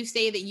if you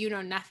say that you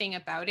know nothing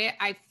about it,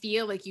 I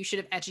feel like you should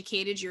have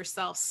educated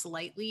yourself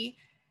slightly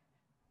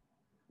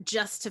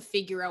just to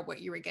figure out what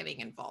you were getting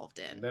involved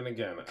in. Then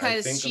again,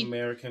 I think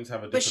Americans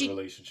have a different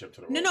relationship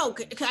to the royal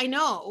family. I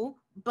know,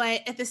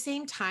 but at the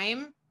same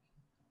time,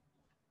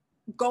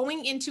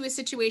 going into a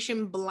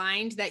situation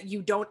blind that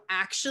you don't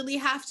actually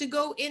have to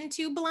go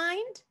into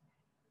blind.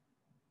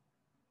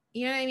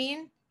 You know what I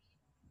mean?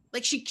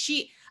 Like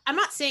I'm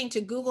not saying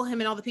to Google him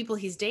and all the people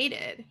he's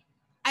dated.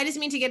 I just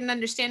mean to get an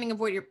understanding of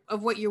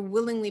what you're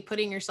willingly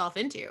putting yourself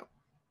into.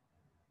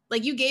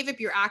 Like you gave up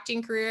your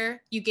acting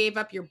career, you gave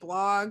up your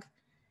blog,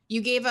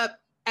 you gave up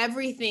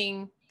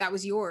everything that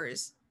was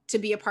yours to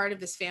be a part of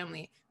this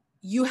family.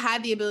 You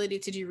had the ability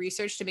to do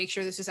research to make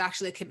sure this was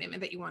actually a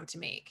commitment that you wanted to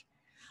make.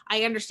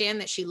 I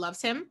understand that she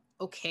loves him,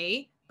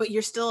 okay, but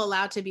you're still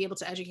allowed to be able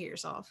to educate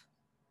yourself.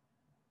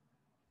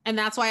 And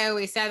that's why I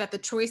always said that the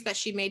choice that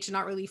she made to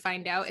not really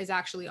find out is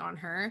actually on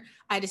her.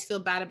 I just feel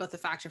bad about the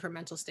fact of her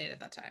mental state at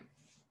that time.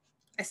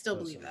 I still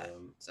believe that.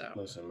 So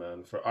listen,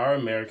 man, for our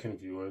American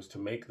viewers, to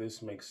make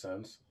this make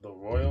sense, the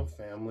royal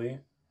family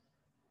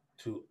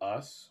to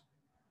us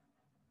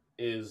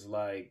is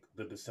like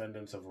the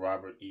descendants of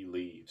Robert E.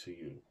 Lee to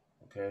you,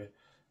 okay?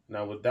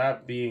 Now, with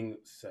that being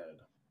said,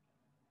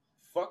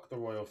 fuck the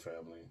royal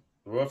family.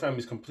 The royal family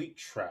is complete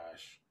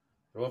trash.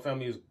 The royal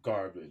family is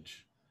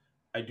garbage.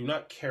 I do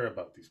not care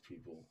about these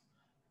people.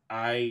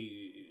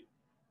 I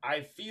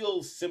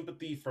feel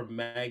sympathy for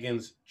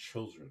Meghan's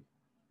children,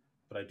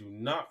 but I do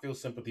not feel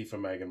sympathy for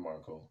Meghan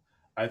Markle.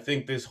 I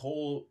think this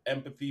whole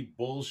empathy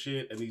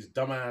bullshit and these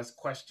dumbass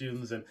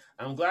questions, and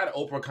I'm glad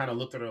Oprah kind of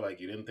looked at her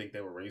like, you didn't think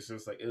they were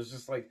racist? Like, it was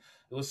just like,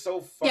 it was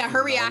so fucking yeah,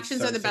 her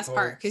reactions are the best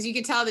part, because you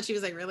could tell that she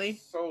was like, really?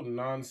 So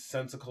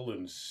nonsensical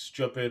and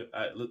stupid.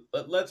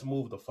 Let's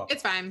move the fuck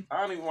It's fine.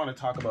 I don't even want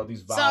to talk about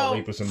these vile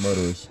rapists and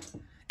murderers.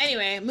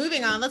 Anyway,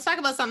 moving on. Let's talk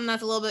about something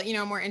that's a little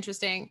bit, more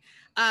interesting.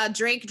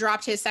 Drake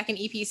dropped his second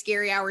EP,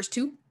 Scary Hours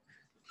 2.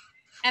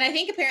 And I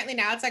think apparently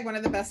now it's like one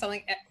of the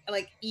best-selling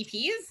like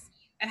EPs.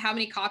 And how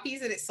many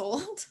copies that it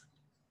sold?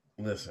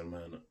 Listen,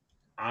 man,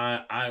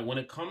 I when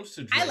it comes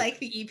to Drake, I like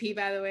the EP,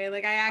 by the way.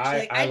 Like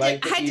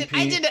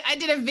I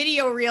did a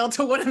video reel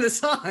to one of the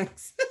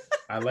songs.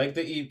 I like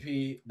the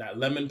EP, that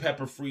Lemon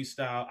Pepper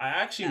freestyle. I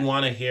actually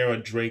want to hear a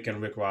Drake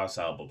and Rick Ross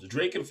album. The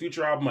Drake and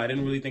Future album, I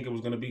didn't really think it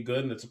was going to be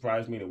good, and it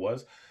surprised me it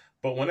was.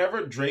 But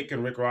whenever Drake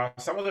and Rick Ross,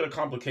 some of it a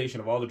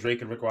complication of all the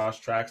Drake and Rick Ross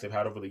tracks they've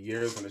had over the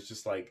years, and it's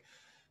just like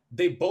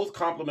they both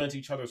complement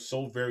each other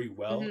so very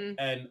well. Mm-hmm.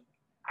 And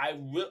I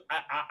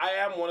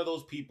am one of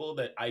those people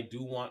that I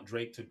do want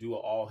Drake to do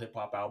an all hip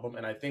hop album,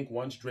 and I think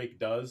once Drake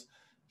does,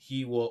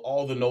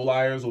 all the no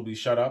liars will be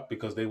shut up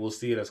because they will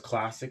see it as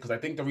classic. Because I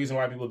think the reason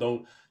why people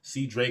don't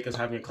see Drake as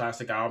having a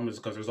classic album is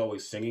because there's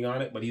always singing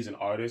on it, but he's an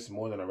artist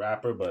more than a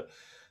rapper. But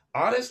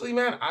honestly,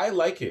 man, I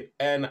like it,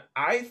 and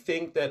I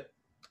think that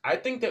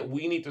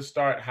we need to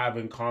start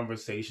having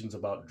conversations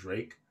about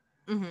Drake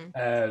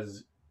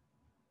as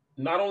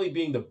not only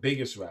being the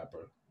biggest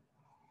rapper,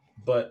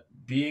 but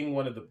being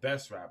one of the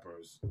best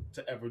rappers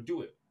to ever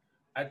do it.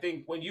 I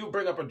think when you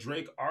bring up a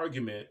Drake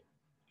argument,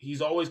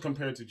 he's always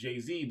compared to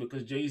Jay-Z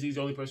because Jay-Z is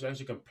the only person I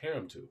actually compare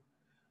him to.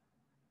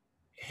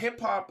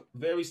 Hip-hop,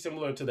 very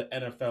similar to the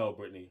NFL,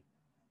 Brittany.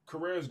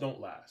 Careers don't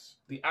last.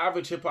 The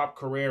average hip-hop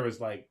career is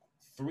like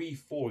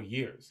 3-4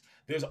 years.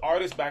 There's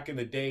artists back in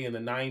the day in the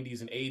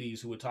 90s and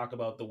 80s who would talk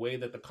about the way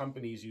that the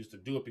companies used to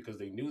do it, because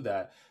they knew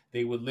that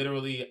they would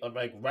literally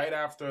like right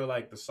after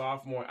like the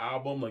sophomore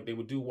album, like they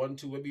would do 1,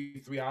 2, maybe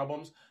 3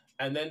 albums,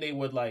 and then they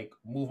would like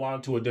move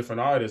on to a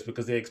different artist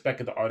because they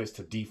expected the artist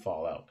to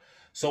default out.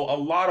 So a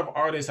lot of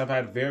artists have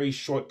had very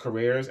short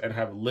careers and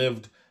have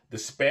lived the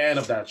span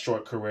of that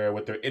short career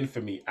with their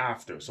infamy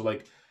after. So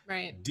like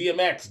right.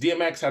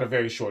 DMX had a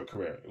very short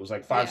career. It was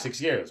like 5-6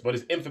 years, but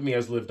his infamy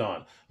has lived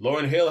on.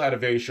 Lauryn Hill had a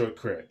very short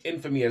career.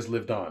 Infamy has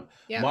lived on.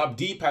 Yep. Mobb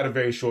Deep had a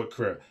very short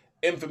career.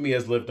 Infamy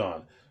has lived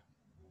on.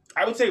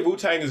 I would say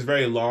Wu-Tang is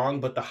very long,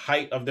 but the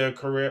height of their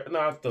career, no,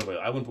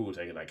 I wouldn't put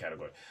Wu-Tang in that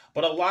category.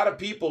 But a lot of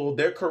people,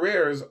 their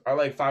careers are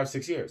like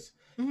 5-6 years.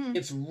 Mm-hmm.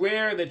 It's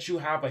rare that you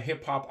have a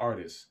hip hop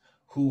artist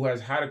who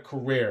has had a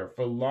career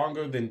for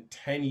longer than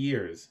 10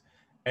 years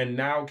and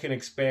now can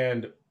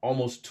expand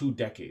almost 2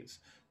 decades.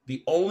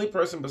 The only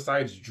person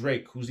besides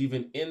Drake who's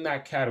even in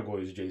that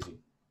category is Jay-Z.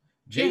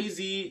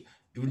 Jay-Z,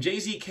 when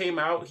Jay-Z came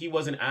out, he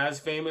wasn't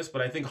as famous,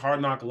 but I think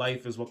Hard Knock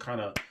Life is what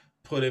kind of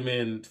put him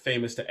in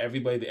famous to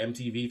everybody, the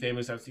MTV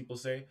famous, as people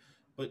say.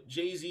 But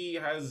Jay-Z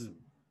has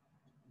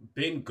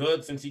been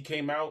good since he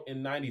came out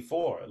in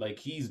 94. Like,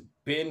 he's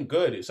been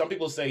good. Some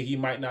people say he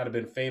might not have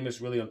been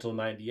famous really until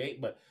 98,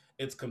 but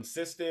it's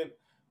consistent.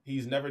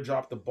 He's never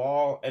dropped the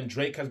ball. And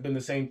Drake has been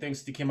the same thing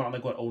since he came out in,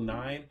 like, what,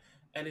 09?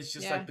 And it's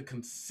just like the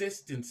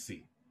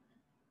consistency.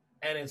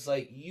 And it's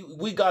like,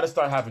 we got to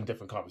start having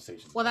different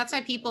conversations. Well, that's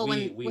why people,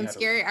 when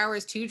Scary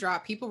Hours 2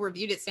 dropped, people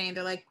reviewed it saying,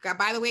 they're like,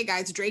 by the way,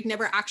 guys, Drake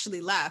never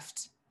actually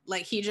left.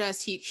 Like, he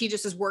just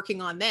is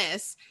working on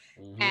this.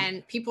 Mm-hmm.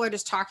 And people are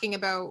just talking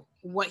about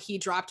what he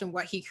dropped and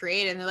what he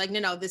created. And they're like,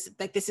 no, this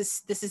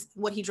is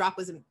what he dropped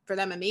was for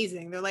them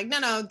amazing. They're like,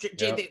 no.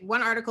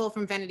 One article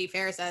from Vanity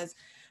Fair says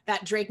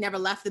that Drake never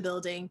left the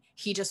building.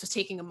 He just was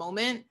taking a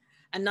moment.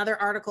 Another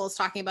article is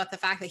talking about the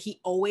fact that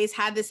he always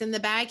had this in the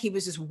bag. He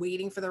was just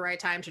waiting for the right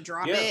time to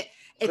drop it.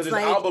 It's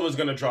like, his album is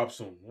going to drop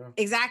soon. Yeah.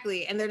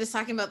 Exactly. And they're just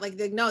talking about like,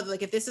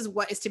 if this is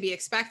what is to be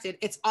expected,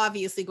 it's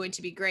obviously going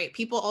to be great.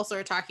 People also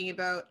are talking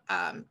about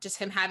just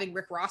him having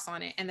Rick Ross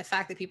on it. And the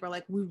fact that people are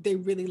like, they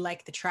really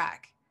like the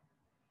track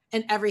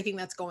and everything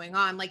that's going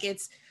on. Like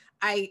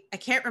I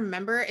can't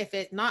remember if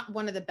it's not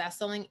one of the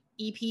best-selling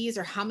EPs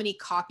or how many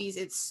copies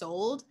it's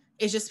sold.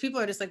 It's just, people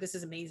are just like, this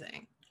is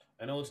amazing.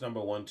 I know it's number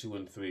 1, 2,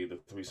 and 3, the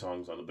 3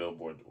 songs on the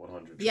Billboard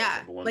 100.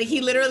 Yeah, like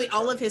he literally,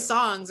 all of his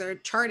songs are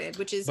charted,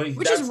 which is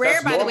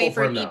rare, by the way,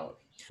 for an EP.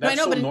 No, I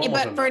know,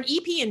 but for an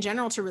EP in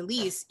general to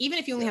release, even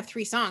if you only have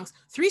 3 songs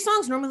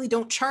normally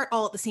don't chart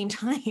all at the same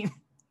time.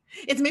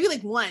 It's maybe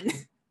like 1,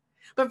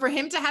 but for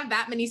him to have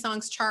that many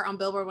songs chart on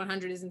Billboard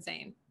 100 is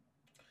insane.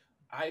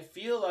 I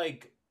feel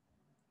like,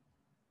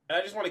 and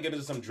I just want to get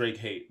into some Drake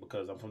hate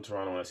because I'm from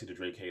Toronto and I see the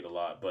Drake hate a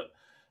lot, but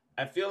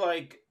I feel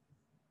like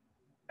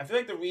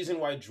the reason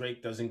why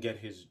Drake doesn't get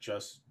his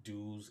just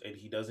dues and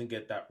he doesn't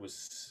get that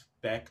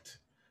respect,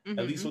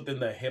 at least within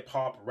the hip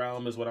hop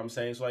realm, is what I'm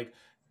saying. So like,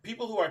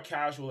 people who are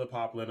casual hip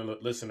hop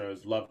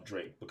listeners love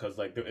Drake because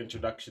like their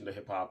introduction to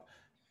hip hop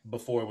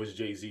before it was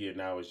Jay-Z and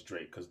now it's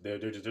Drake, because they're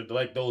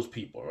like those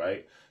people,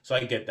 right? So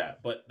I get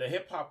that. But the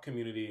hip hop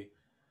community,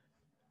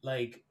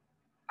 like,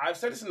 I've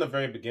said this in the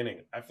very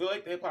beginning, I feel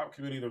like the hip hop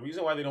community, the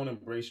reason why they don't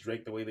embrace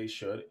Drake the way they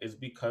should is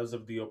because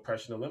of the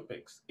Oppression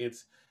Olympics.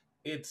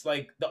 It's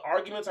like the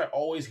arguments I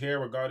always hear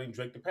regarding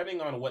Drake,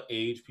 depending on what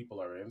age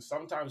people are in.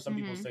 Sometimes some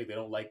people say they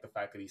don't like the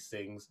fact that he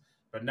sings,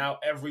 but now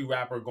every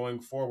rapper going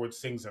forward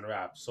sings and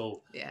raps.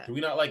 So do we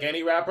not like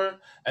any rapper?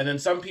 And then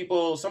some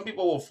people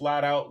will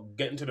flat out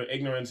get into their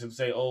ignorance and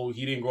say, oh,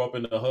 he didn't grow up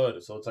in the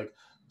hood. So it's like,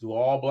 do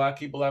all black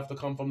people have to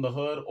come from the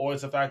hood? Or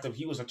it's the fact that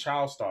he was a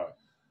child star.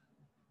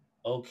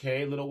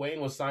 Okay, Lil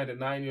Wayne was signed at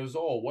 9 years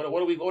old. What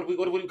are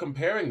we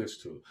comparing this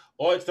to?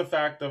 Or it's the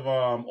fact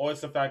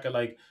that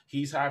like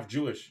he's half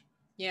Jewish.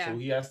 Yeah. So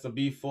he has to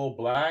be full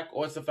black,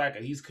 or it's the fact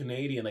that he's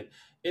Canadian. Like,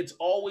 it's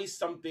always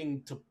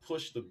something to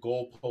push the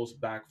goalpost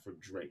back for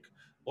Drake.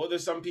 Or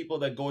there's some people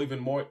that go even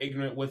more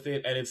ignorant with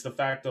it, and it's the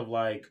fact of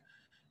like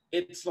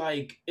it's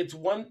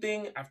one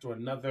thing after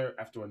another,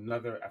 after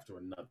another, after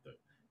another.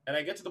 And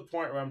I get to the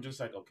point where I'm just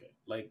like, okay,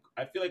 like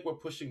I feel like we're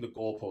pushing the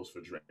goalpost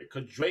for Drake.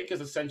 Because Drake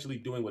is essentially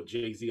doing what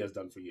Jay-Z has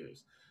done for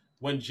years.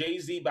 When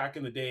Jay-Z back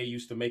in the day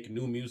used to make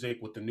new music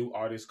with the new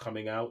artists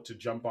coming out to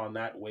jump on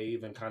that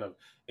wave and kind of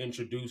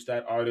introduce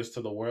that artist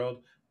to the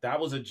world, that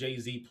was a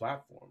Jay-Z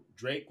platform.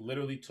 Drake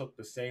literally took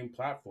the same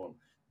platform.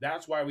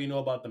 That's why we know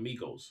about the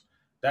Migos.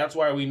 That's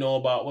why we know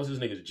about, what's his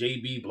niggas,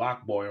 JB,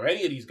 Block Boy, or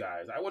any of these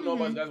guys. I wouldn't know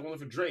about these guys only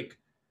for Drake.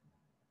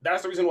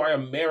 That's the reason why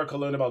America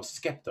learned about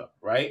Skepta,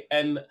 right?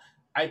 And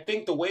I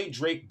think the way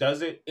Drake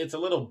does it, it's a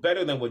little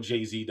better than what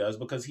Jay-Z does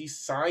because he's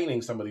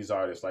signing some of these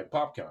artists like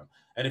Popcaan.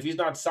 And if he's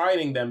not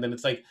signing them, then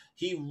it's like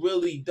he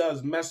really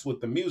does mess with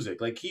the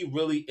music. Like, he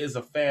really is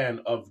a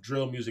fan of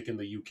drill music in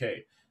the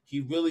UK.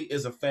 He really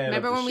is a fan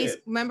of the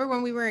shit. Remember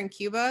when we were in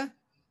Cuba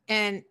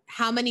and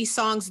how many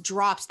songs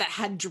dropped that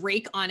had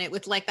Drake on it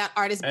with like that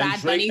artist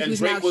Bad Bunny, who's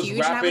now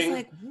huge? Rapping, and I was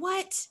like,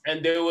 what?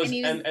 And there was,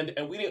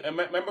 and we didn't,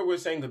 remember we were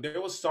saying that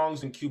there was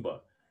songs in Cuba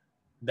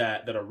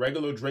that are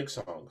regular Drake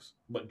songs,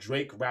 but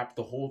Drake rapped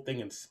the whole thing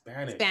in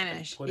Spanish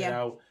and put it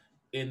out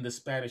in the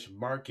Spanish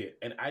market.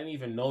 And I didn't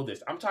even know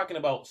this. I'm talking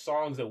about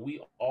songs that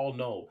we all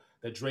know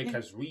that Drake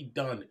has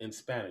redone in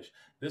Spanish.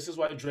 This is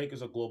why Drake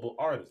is a global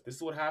artist. This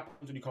is what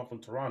happens when you come from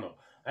Toronto.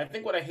 I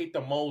think what I hate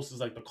the most is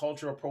like the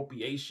culture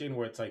appropriation,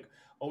 where it's like,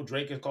 oh,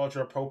 Drake is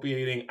culture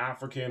appropriating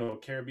African or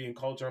Caribbean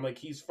culture. I'm like,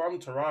 he's from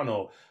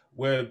Toronto,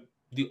 where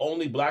the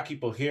only black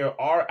people here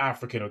are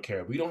African or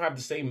Caribbean. We don't have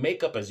the same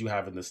makeup as you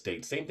have in the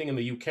States. Same thing in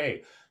the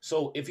UK.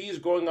 So if he's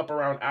growing up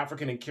around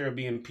African and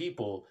Caribbean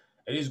people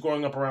and he's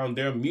growing up around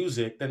their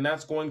music, then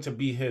that's going to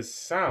be his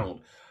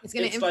sound. It's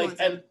going to influence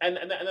him. And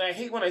I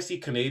hate when I see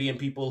Canadian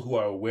people who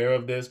are aware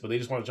of this, but they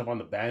just want to jump on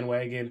the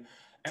bandwagon.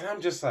 And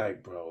I'm just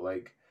like, bro,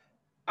 like,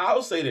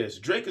 I'll say this.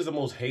 Drake is the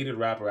most hated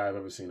rapper I've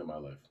ever seen in my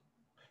life.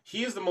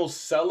 He is the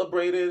most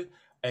celebrated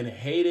and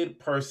hated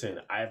person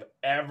I've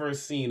ever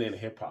seen in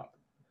hip hop.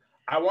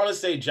 I want to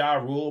say Ja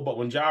Rule, but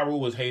when Ja Rule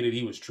was hated,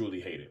 he was truly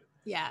hated.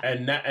 Yeah.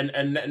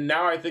 And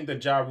now I think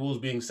that Ja Rule is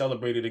being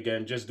celebrated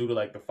again just due to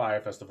like the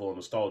Fire Festival and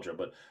nostalgia.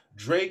 But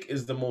Drake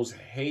is the most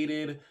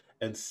hated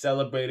and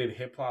celebrated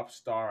hip hop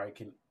star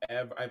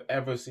I've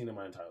ever seen in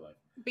my entire life.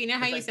 But you know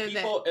how you said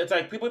that it's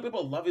like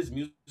people love his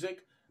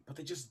music, but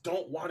they just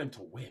don't want him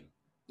to win.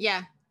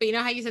 Yeah, but you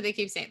know how you said they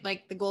keep saying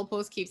like the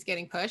goalpost keeps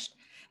getting pushed.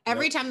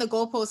 Every time the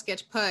goalpost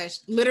gets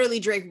pushed, literally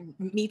Drake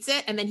meets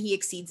it and then he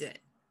exceeds it.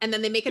 And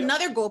then they make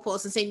another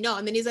goalpost and say no.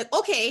 And then he's like,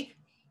 okay,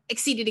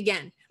 exceed it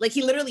again. Like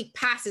he literally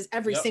passes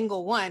every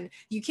single one.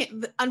 You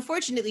can't,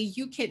 unfortunately,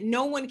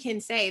 no one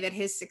can say that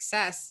his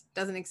success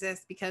doesn't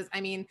exist because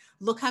I mean,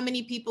 look how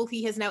many people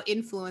he has now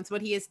influenced,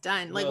 what he has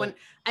done. Like when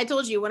I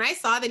told you, when I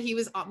saw that he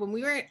was, when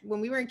we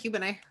were in Cuba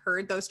and I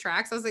heard those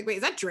tracks, I was like, wait,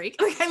 is that Drake?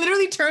 Like I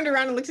literally turned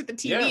around and looked at the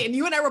TV and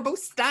you and I were both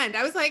stunned.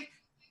 I was like,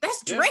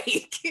 that's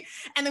Drake.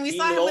 And then we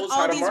saw him with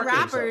all these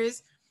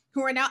rappers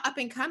who are now up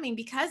and coming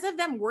because of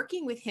them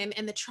working with him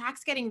and the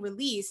tracks getting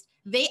released.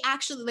 They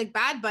actually, like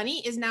Bad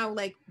Bunny is now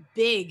like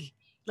big.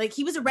 Like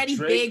he was already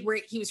big where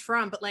he was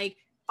from, but like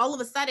all of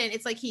a sudden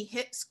it's like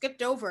he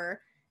skipped over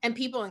and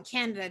people in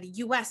Canada, the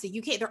US, the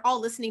UK, they're all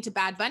listening to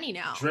Bad Bunny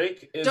now.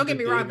 Don't get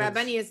me wrong, Bad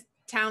Bunny is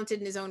talented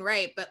in his own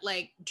right, but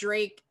like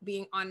Drake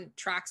being on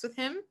tracks with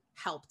him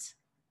helped.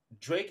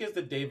 Drake is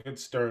the David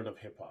Stern of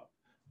hip hop.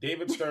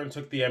 David Stern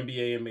took the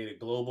NBA and made it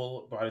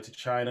global, brought it to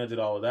China, did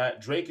all of that.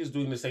 Drake is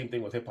doing the same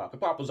thing with hip hop.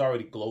 Hip hop was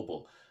already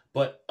global,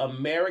 but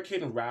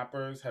American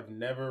rappers have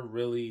never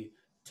really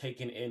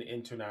taken in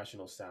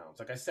international sounds.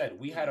 Like I said,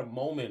 we had a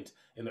moment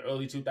in the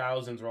early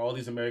 2000s where all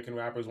these American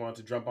rappers wanted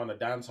to jump on a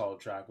dancehall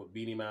track with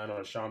Beanie Man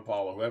or Sean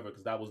Paul or whoever,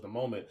 because that was the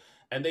moment.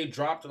 And they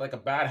dropped like a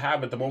bad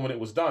habit the moment it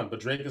was done. But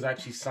Drake is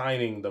actually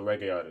signing the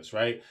reggae artists,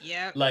 right?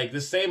 Yeah. Like the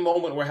same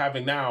moment we're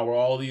having now where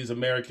all these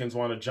Americans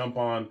want to jump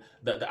on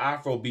the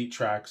Afrobeat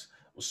tracks,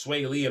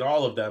 Sway Lee and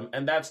all of them.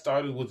 And that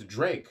started with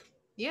Drake.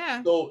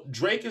 Yeah. So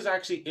Drake is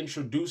actually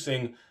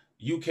introducing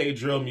UK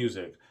drill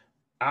music,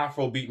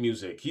 Afrobeat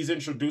music. He's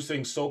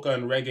introducing soca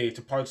and reggae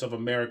to parts of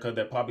America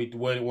that probably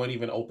weren't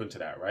even open to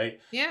that, right?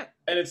 Yeah.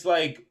 And it's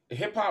like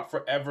hip hop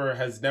forever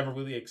has never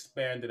really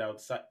expanded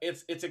outside.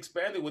 It's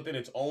expanded within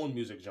its own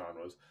music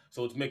genres.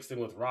 So it's mixed in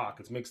with rock,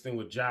 it's mixed in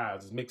with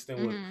jazz, it's mixed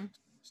in with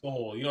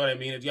soul. You know what I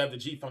mean? You have the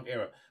G-Funk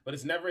era, but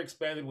it's never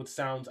expanded with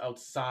sounds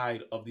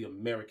outside of the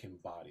American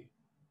body.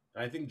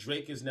 And I think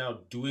Drake is now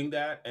doing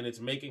that, and it's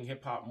making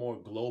hip hop more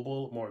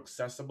global, more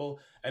accessible,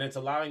 and it's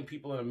allowing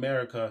people in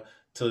America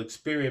to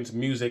experience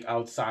music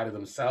outside of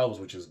themselves,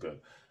 which is good.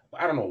 But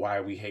I don't know why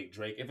we hate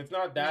Drake. If it's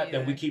not that,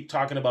 then we keep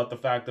talking about the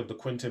fact of the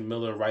Quentin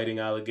Miller writing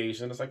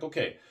allegation. It's like,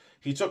 okay,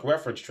 he took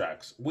reference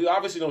tracks. We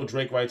obviously know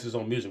Drake writes his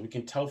own music. We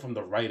can tell from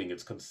the writing.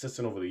 It's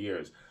consistent over the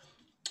years.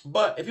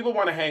 But if people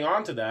want to hang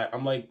on to that,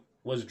 I'm like,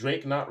 was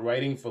Drake not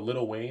writing for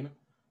Lil Wayne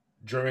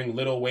during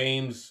Lil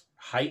Wayne's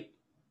height?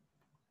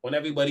 When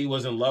everybody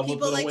was in love with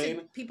Lil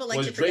Wayne,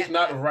 was Drake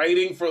not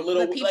writing for Lil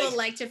Wayne? But people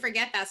like to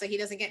forget that, so he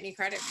doesn't get any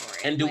credit for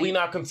it. And do we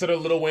not consider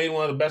Lil Wayne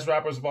one of the best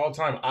rappers of all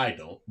time? I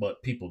don't,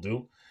 but people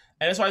do.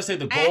 And that's why I say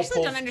the goalpost. I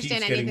actually don't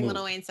understand anything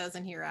Lil Wayne says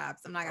in he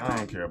raps. I'm not gonna. I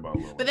don't care about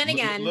Lil Wayne. But then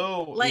again,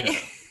 I was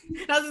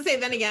gonna say,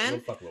 then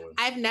again,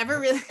 I've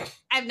never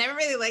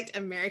really liked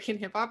American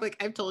hip hop.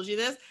 Like I've told you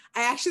this,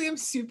 I actually am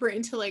super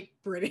into like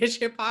British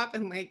hip hop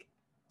and like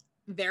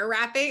their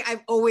rapping.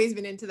 I've always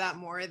been into that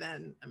more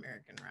than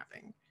American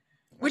rapping.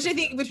 Which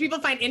people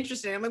find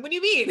interesting. I'm like, what do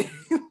you mean?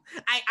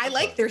 I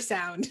like their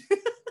sound.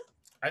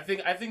 I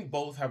think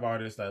both have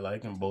artists I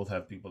like and both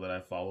have people that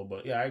I follow.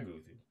 But yeah, I agree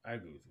with you.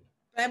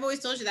 But I've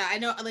always told you that. I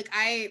know, like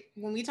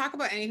when we talk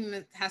about anything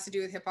that has to do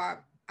with hip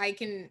hop, I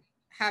can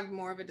have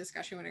more of a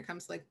discussion when it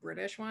comes to like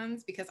British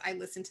ones because I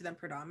listen to them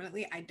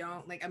predominantly. I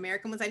don't like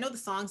American ones. I know the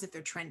songs if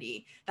they're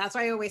trendy. That's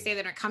why I always say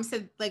that when it comes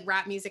to like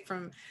rap music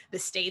from the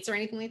States or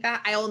anything like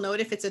that, I'll know it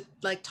if it's a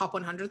like top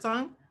 100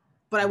 song.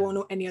 But I won't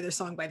know any other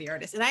song by the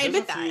artist. And I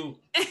admit that.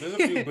 There's a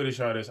few British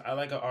artists. I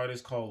like an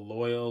artist called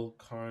Loyal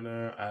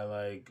Carner. I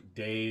like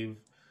Dave.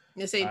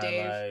 You say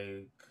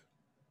Dave.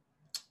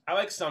 I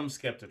like some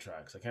Skepta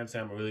tracks. I can't say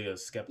I'm really a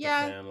Skepta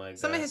fan like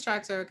some that. of his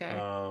tracks are okay.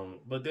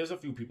 But there's a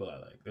few people I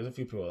like.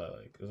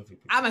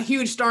 I'm a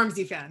huge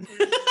Stormzy fan.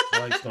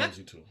 I like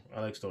Stormzy too.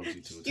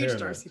 Huge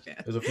Stormzy fan.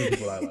 There's a few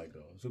people I like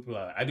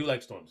though. I do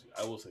like Stormzy.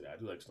 I will say that. I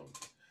do like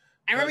Stormzy.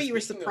 I remember you were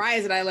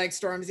surprised that I like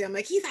Stormzy. I'm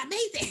like, he's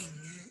amazing.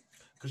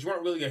 Because you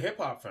weren't really a hip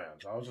hop fan.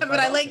 So I was just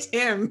but I liked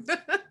him.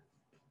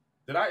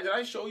 Did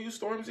I show you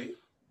Stormzy?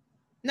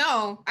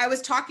 No, I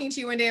was talking to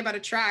you one day about a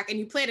track and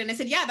you played it and I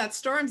said, yeah,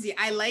 that's Stormzy.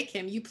 I like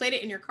him. You played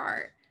it in your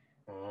car.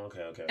 Oh,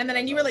 okay. And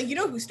then you were like, you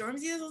know who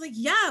Stormzy is? I was like,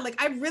 yeah,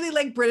 like I really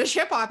like British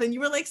hip hop. And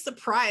you were like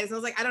surprised. And I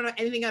was like, I don't know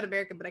anything about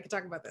American, but I can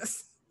talk about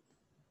this.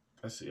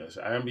 I see.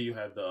 I remember you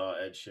had the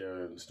Ed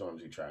Sheeran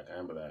Stormzy track. I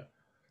remember that.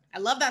 I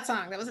love that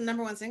song. That was a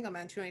 #1 single,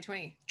 man,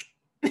 2020.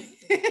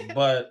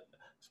 But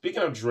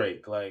speaking of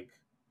Drake, like,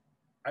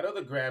 I know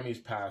the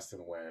Grammys passed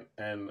and went,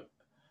 and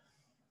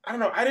I don't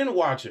know. I didn't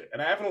watch it,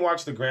 and I haven't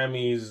watched the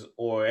Grammys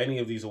or any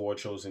of these award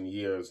shows in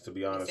years, to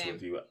be honest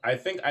with you. I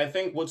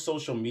think with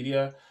social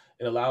media,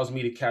 it allows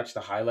me to catch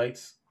the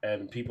highlights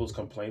and people's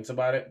complaints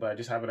about it, but I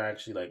just haven't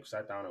actually like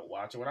sat down and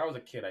watched it. When I was a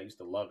kid, I used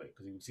to love it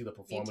because you would see the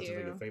performances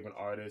of your favorite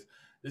artists.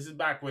 This is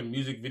back when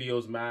music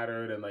videos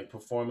mattered and like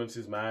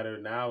performances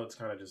mattered. Now it's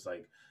kind of just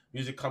like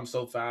music comes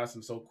so fast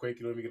and so quick,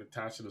 you don't even get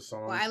attached to the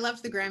song. Well, I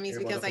loved the Grammys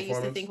because I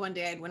used to think one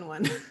day I'd win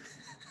one.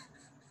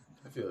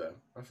 I feel that.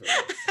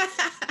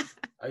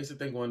 I used to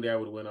think one day I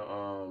would win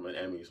an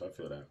Emmy, so I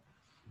feel that.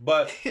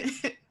 But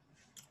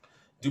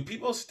do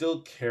people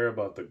still care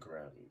about the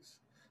Grammys?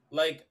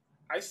 Like,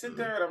 I sit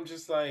there and I'm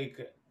just like,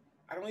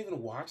 I don't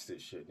even watch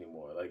this shit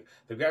anymore. Like,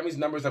 the Grammys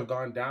numbers have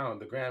gone down.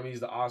 The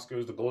Grammys, the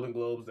Oscars, the Golden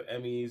Globes, the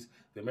Emmys,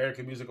 the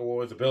American Music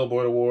Awards, the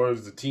Billboard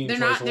Awards, the Teen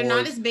Choice Awards. They're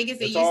not as big as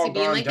they used to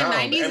be. In like the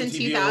 90s and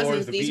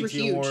 2000s, these were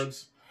huge.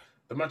 Awards,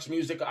 the Much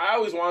Music. I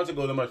always wanted to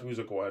go to the Much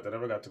Music Awards. I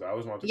never got to go. I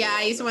always wanted to go. Yeah,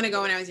 I used to want to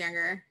go when I was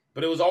younger.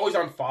 But it was always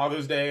on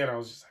Father's Day, and I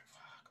was just like,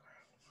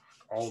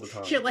 fuck, all the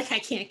time. You're like, I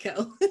can't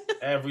go.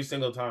 Every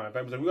single time.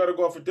 Family's like, we got to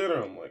go out for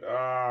dinner. I'm like,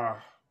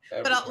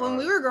 But when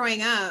we were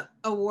growing up,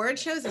 award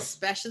shows,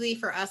 especially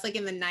for us, like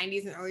in the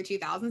 90s and early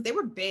 2000s, they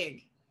were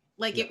big.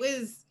 Like it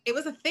was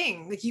a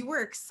thing. Like you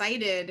were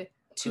excited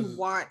to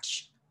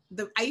watch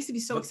I used to be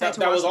so excited to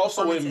watch. That was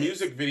also when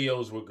music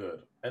videos were good.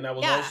 And that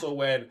was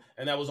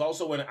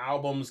also when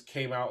albums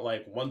came out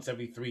like once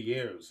every 3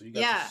 years. So you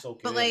got to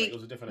soak it in. Like, it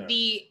was a different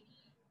era.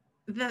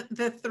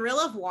 The thrill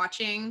of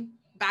watching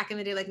back in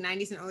the day, like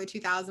 90s and early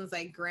 2000s,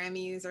 like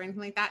Grammys or anything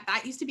like that,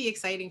 that used to be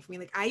exciting for me.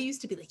 Like I used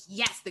to be like,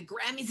 yes, the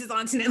Grammys is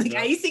on tonight. Like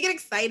I used to get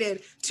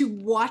excited to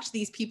watch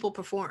these people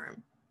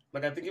perform.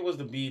 Like I think it was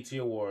the BET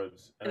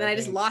Awards. And then I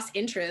just lost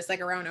interest like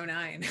around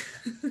 2009.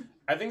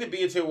 I think the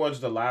BET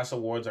Awards were the last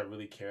awards I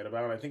really cared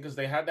about. And I think because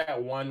they had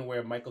that one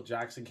where Michael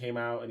Jackson came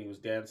out and he was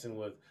dancing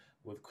with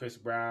Chris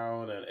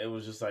Brown, and it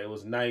was just like, it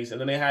was nice.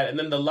 And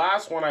then the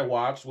last one I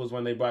watched was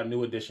when they brought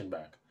New Edition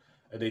back.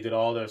 And they did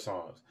all their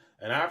songs.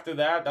 And after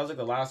that, that was like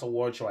the last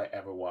award show I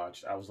ever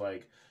watched. I was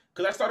like,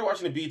 because I started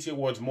watching the BET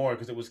Awards more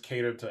because it was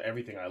catered to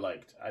everything I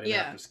liked. I didn't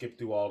have to skip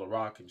through all the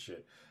rock and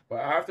shit. But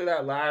after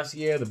that last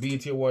year, the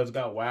BET Awards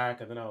got whack,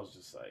 and then I was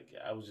just like,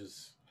 I was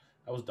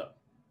done.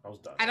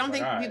 I don't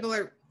think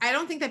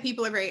that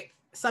people are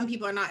some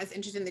people are not as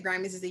interested in the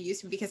Grammys as they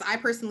used to be, because I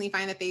personally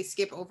find that they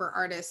skip over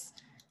artists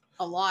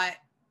a lot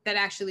that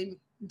actually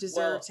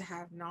deserve to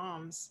have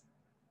noms.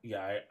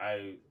 Yeah,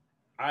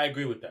 I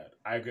agree with that.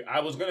 I agree. I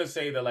was gonna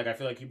say that, like, I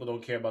feel like people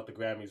don't care about the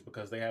Grammys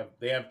because they have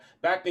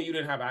back then you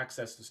didn't have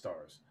access to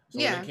stars. So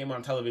when they came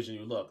on television,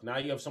 you look. Now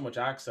you have so much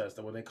access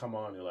that when they come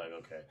on, you're like,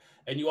 okay.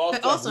 And you also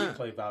have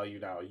replay value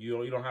now.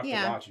 You don't have to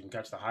watch. You can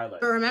catch the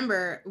highlights. But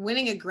remember,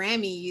 winning a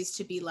Grammy used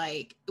to be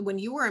like, when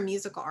you were a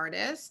musical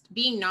artist,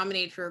 being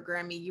nominated for a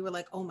Grammy, you were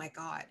like, oh my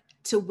God.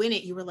 To win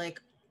it, you were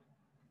like,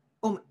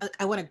 oh,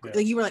 I want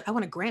a. You were like, I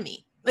want a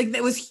Grammy. Like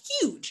that was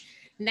huge.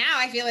 Now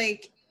I feel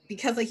like,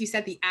 because like you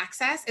said, the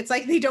access, it's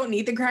like they don't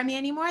need the Grammy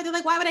anymore. They're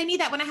like, why would I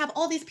need that when I have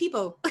all these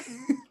people?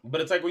 But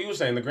it's like what you were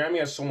saying, the Grammy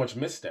has so much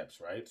missteps,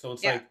 right? So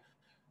it's like,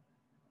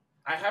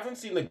 I haven't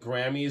seen the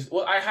Grammys.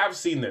 Well, I have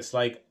seen this.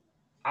 Like,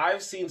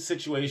 I've seen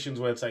situations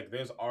where it's like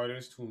there's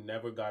artists who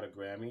never got a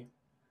Grammy,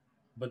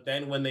 but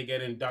then when they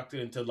get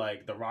inducted into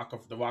like the Rock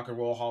and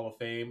Roll Hall of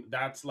Fame,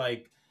 that's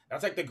like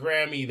the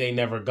Grammy they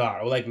never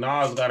got. Or like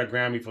Nas got a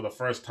Grammy for the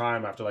first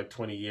time after like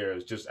 20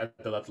 years, just at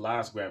the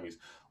last Grammys.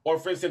 Or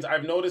for instance,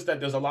 I've noticed that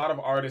there's a lot of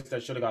artists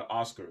that should have got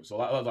Oscars. A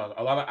lot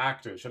of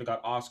actors should have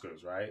got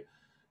Oscars, right?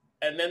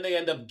 And then they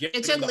end up getting.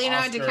 It took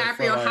Leonardo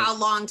DiCaprio how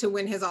long to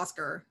win his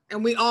Oscar,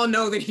 and we all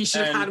know that he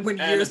should have had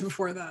years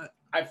before that.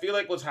 I feel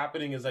like what's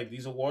happening is like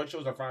these award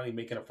shows are finally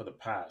making up for the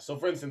past. So,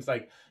 for instance,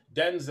 like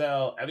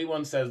Denzel,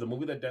 everyone says the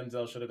movie that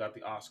Denzel should have got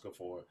the Oscar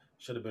for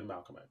should have been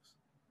Malcolm X.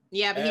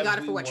 Yeah, but he got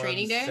it for what,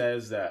 Training Day?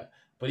 Says that.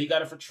 But he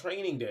got it for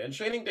Training Day. And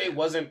Training Day it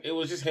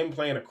was just him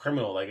playing a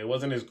criminal. Like, it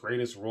wasn't his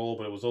greatest role,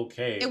 but it was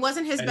okay. It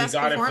wasn't his best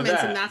performance,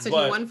 and that's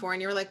what he won for.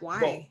 And you were like,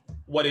 why?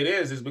 What it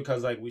is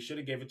because, like, we should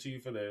have gave it to you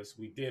for this.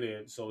 We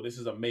didn't, so this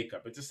is a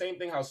makeup. It's the same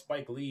thing how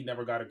Spike Lee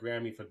never got a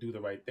Grammy for Do the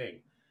Right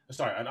Thing.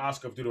 Sorry, an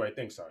Oscar for Do the Right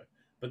Thing, sorry.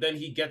 but then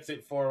he gets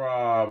it for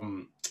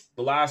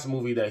the last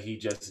movie that he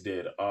just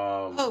did.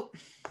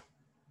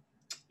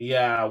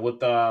 Yeah, with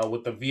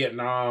the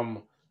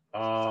Vietnam.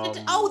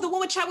 The one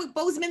with Chadwick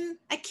Boseman.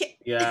 I can't.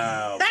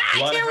 Yeah,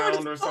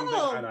 Bloodhound or something.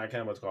 I can't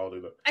remember what it's called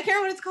either. I can't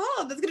remember what it's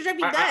called. That's gonna drive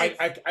me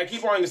nuts. I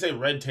keep wanting to say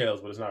Red Tails,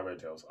 but it's not Red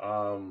Tails.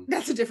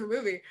 That's a different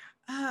movie.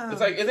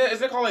 It's like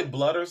is it called like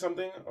Blood or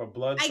something or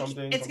Blood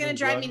something? It's gonna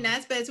drive me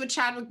nuts, but it's with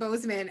Chadwick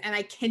Boseman, and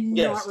I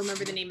cannot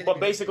remember the name of it. But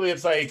basically,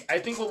 it's like I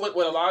think what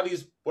a lot of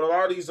these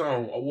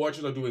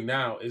awards are doing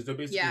now is they're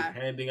basically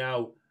handing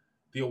out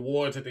the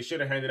awards that they should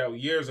have handed out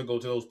years ago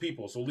to those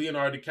people. So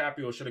Leonardo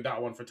DiCaprio should have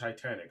got one for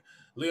Titanic.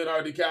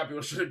 Leonardo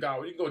DiCaprio should have got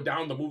one. You can go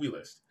down the movie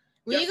list.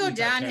 When you go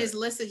down his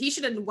list, he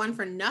should have won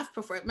for enough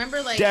before.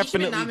 Remember, like he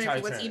should have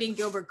nominated for What's Eating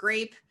Gilbert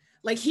Grape.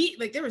 Like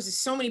there was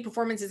just so many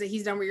performances that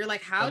he's done where you're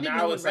like, how did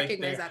no one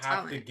recognize that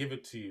talent? They have to give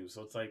it to you.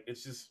 So it's like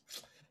it's just.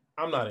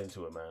 I'm not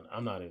into it, man.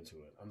 I'm not into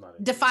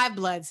it. Da 5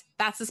 Bloods.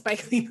 That's the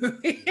Spike Lee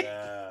movie.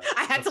 Yeah.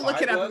 I had to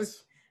look it up.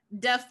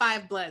 Da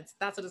 5 Bloods.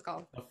 That's what it's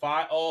called. The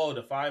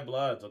 5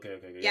 Bloods. Okay.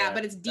 Yeah,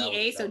 but it's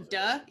DA, so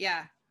duh.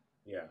 Yeah.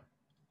 Yeah.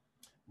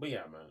 But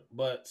yeah, man.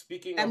 But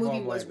speaking that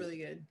movie was really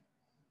good.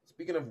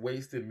 Speaking of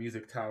wasted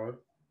music talent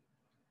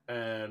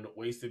and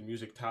wasted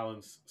music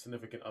talent's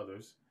significant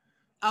others.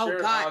 Oh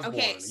Sharon God. Osbourne.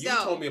 Okay. So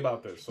you told me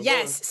about this. So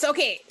yes.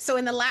 So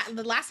in the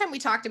last time we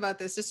talked about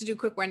this, just to do a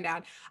quick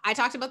rundown, I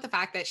talked about the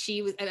fact that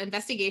an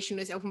investigation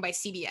was opened by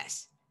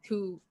CBS,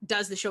 who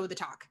does the show The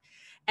Talk,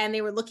 and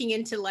they were looking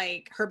into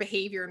like her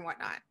behavior and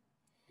whatnot.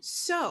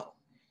 So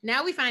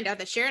now we find out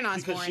that Sharon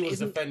Osbourne because she was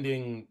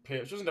defending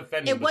Pierce. She wasn't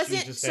defending. She was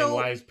just saying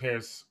why is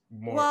Pierce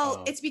more.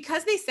 Well, it's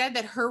because they said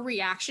that her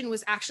reaction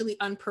was actually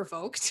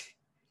unprovoked,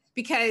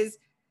 because,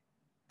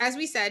 as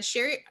we said,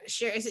 Sherry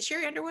is it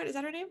Sherry Underwood? Is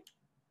that her name?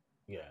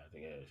 Yeah, I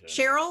think it is.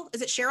 Cheryl?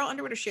 Is it Cheryl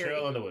Underwood or Sherry?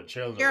 Cheryl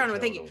Underwood.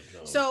 Thank you.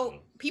 So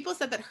people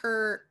said that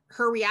her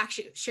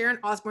reaction, Sharon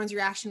Osbourne's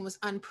reaction, was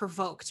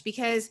unprovoked,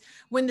 because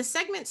when the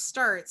segment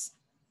starts,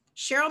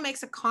 Cheryl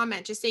makes a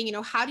comment just saying,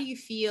 how do you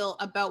feel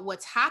about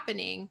what's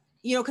happening?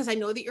 Because I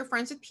know that you're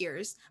friends with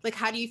Piers. Like,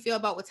 how do you feel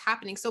about what's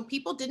happening? So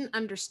people didn't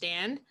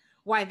understand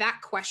why that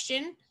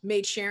question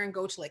made Sharon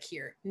go to like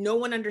here. No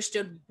one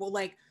understood. Well,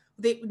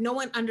 no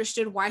one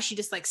understood why she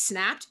just like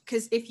snapped.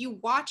 Because if you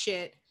watch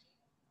it,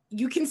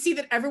 you can see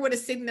that everyone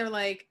is sitting there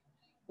like,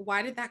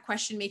 why did that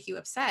question make you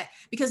upset?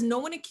 Because no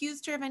one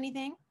accused her of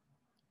anything.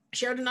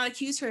 Cheryl did not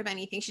accuse her of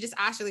anything. She just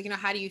asked her, like,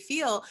 how do you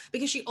feel?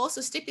 Because she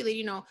also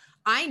stipulated,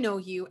 I know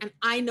you and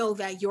I know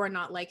that you're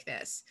not like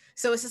this.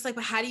 So it's just like,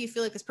 but how do you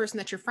feel like this person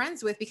that you're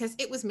friends with? Because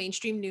it was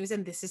mainstream news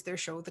and this is their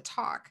show, The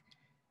Talk.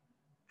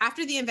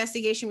 After the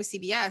investigation with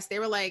CBS, they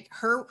were like,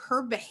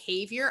 her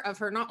behavior of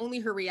her, not only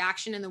her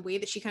reaction and the way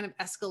that she kind of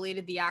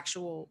escalated the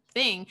actual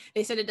thing,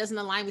 they said it doesn't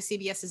align with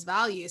CBS's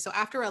values. So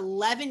after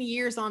 11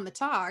 years on The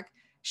Talk,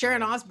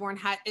 Sharon Osbourne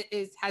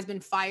has been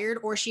fired,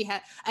 or she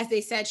had, as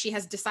they said, she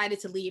has decided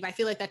to leave. I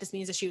feel like that just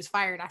means that she was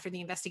fired after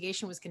the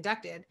investigation was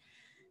conducted,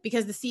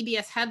 because the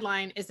CBS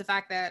headline is the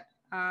fact that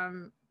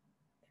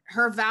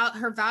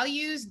her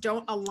values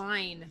don't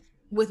align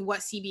with what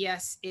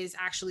CBS is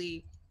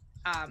actually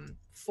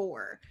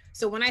for.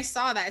 So when I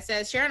saw that, it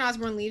says Sharon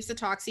Osbourne leaves The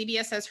Talk.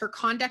 CBS says her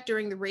conduct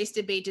during the race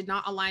debate did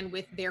not align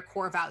with their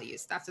core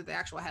values. That's what the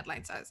actual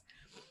headline says.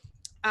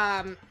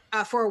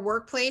 For a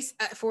workplace,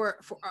 for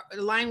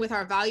align with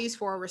our values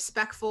for a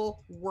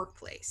respectful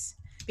workplace,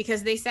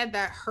 because they said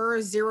that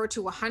her 0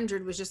 to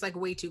 100 was just like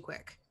way too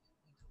quick.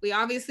 We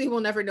obviously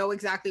will never know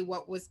exactly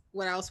what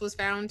else was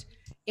found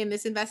in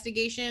this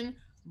investigation,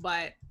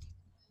 but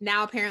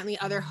now apparently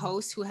other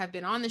hosts who have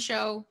been on the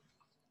show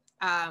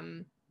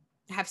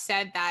have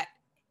said that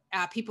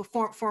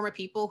former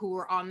people who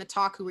were on The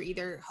Talk, who were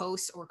either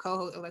hosts or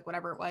co-hosts or like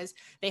whatever it was,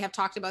 they have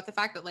talked about the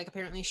fact that like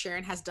apparently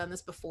Sharon has done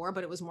this before,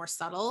 but it was more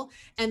subtle.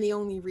 And the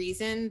only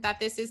reason that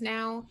this is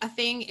now a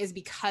thing is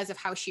because of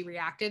how she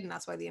reacted. And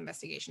that's why the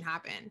investigation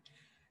happened.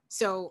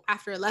 So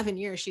after 11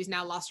 years, she's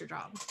now lost her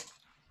job.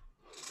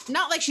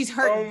 Not like she's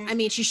hurting. I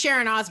mean, she's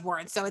Sharon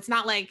Osbourne. So it's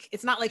not like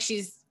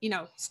she's,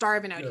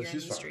 starving out here in the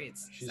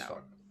streets. She's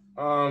so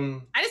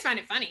fine. I just find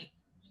it funny.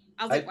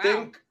 I was like,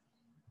 wow.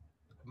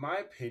 My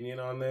opinion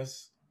on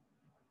this,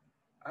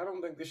 I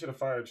don't think they should have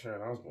fired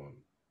Sharon Osbourne.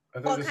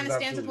 It kind of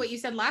stands with what you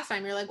said last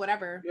time. You're like,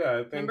 whatever. Yeah,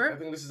 I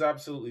think this is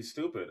absolutely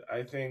stupid.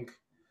 I think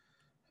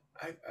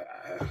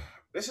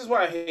this is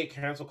why I hate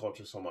cancel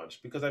culture so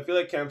much, because I feel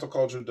like cancel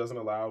culture doesn't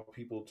allow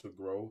people to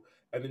grow,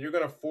 and then you're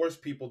going to force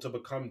people to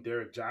become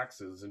Derek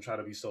Jacksons and try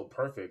to be so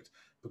perfect,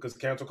 because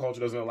cancel culture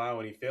doesn't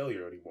allow any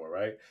failure anymore,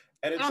 right?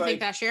 And it's I don't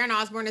think that Sharon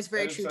Osbourne is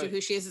very true to who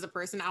she is as a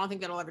person. I don't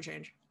think that'll ever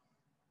change.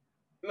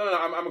 No,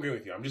 I'm agreeing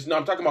with you.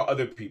 I'm talking about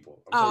other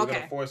people. I'm saying you're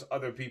going to force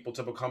other people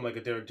to become like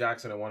a Derek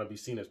Jackson and want to be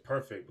seen as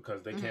perfect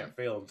because they can't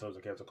fail in terms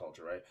of cancel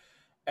culture, right?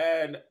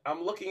 And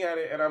I'm looking at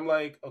it and I'm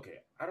like, okay,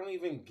 I don't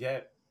even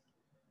get,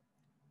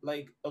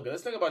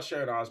 let's think about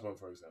Sharon Osbourne,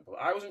 for example.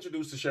 I was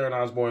introduced to Sharon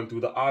Osbourne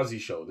through the Ozzy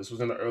show. This was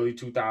in the early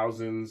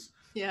 2000s.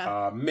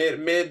 Yeah.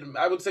 Mid,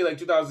 I would say like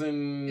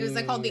 2000. It was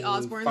like called the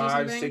Osbournes or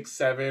something? 5, 6,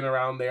 7,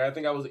 around there. I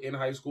think I was in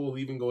high school,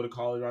 even go to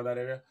college around that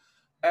area.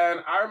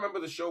 And I remember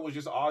the show was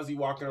just Ozzy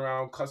walking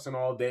around cussing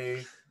all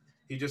day.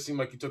 He just seemed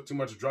like he took too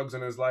much drugs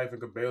in his life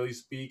and could barely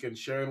speak. And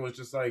Sharon was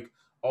just like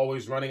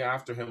always running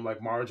after him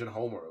like Marge and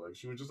Homer. Like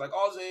she was just like,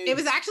 Ozzy. It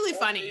was actually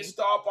funny.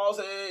 Stop,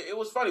 Ozzy. It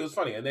was funny. It was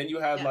funny. And then you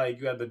had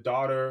the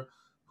daughter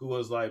who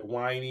was like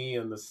whiny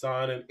and the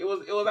son. And it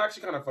was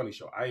actually kind of a funny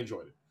show. I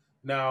enjoyed it.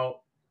 Now,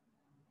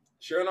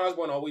 Sharon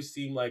Osbourne always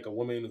seemed like a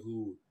woman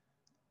who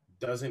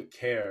doesn't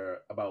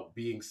care about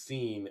being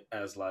seen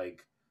as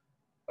like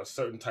a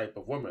certain type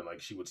of woman. Like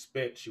she would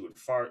spit, she would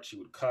fart, she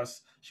would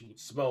cuss, she would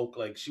smoke.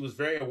 Like she was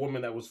very a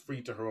woman that was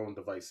free to her own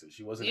devices.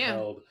 She wasn't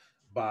held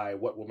by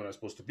what women are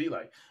supposed to be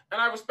like. And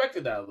I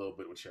respected that a little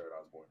bit with Sharon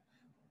Osbourne.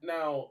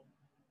 Now,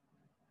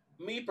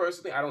 me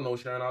personally, I don't know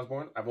Sharon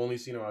Osbourne. I've only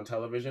seen her on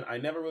television. I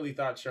never really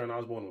thought Sharon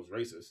Osbourne was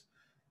racist.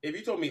 If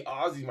you told me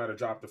Ozzy might have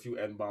dropped a few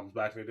N-bombs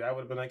back in the day, I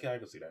would have been like, yeah, I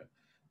can see that.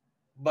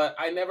 But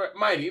I never,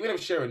 mind you, even if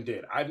Sharon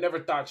did, I've never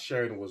thought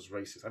Sharon was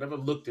racist. I never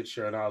looked at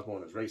Sharon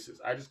Osbourne as racist.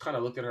 I just kind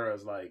of looked at her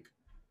as like,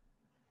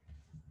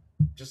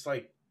 just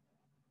like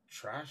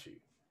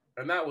trashy.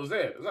 And that was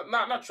it.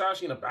 Not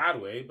trashy in a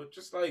bad way, but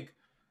just like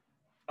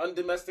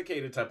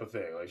undomesticated type of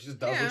thing. Like she just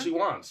does what she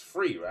wants,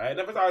 free, right? I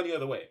never thought any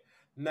other way.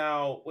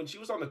 Now, when she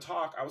was on The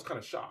Talk, I was kind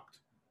of shocked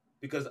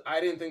because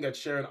I didn't think that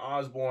Sharon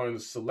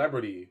Osbourne's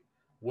celebrity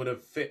would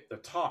have fit The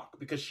Talk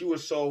because she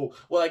was so,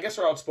 well, I guess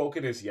her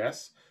outspoken is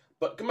yes.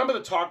 But remember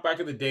The Talk back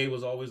in the day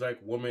was always like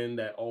women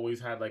that always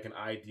had like an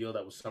ideal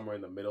that was somewhere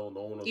in the middle.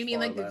 No one was You mean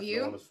far like left, The View?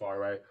 No one was far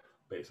right,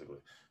 basically.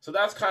 So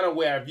that's kind of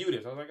where I viewed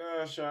it. So I was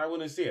like, sure, I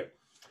wouldn't see it.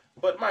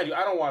 But mind you,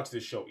 I don't watch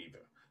this show either.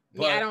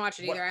 But yeah, I don't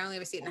watch it either. I only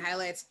ever see it in the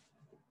highlights.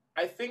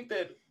 I think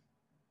that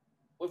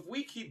if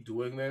we keep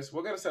doing this,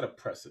 we're going to set a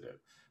precedent.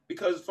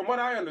 Because from what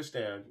I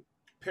understand,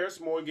 Piers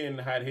Morgan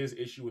had his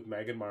issue with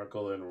Meghan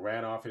Markle and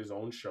ran off his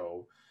own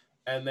show.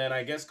 And then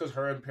I guess because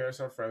her and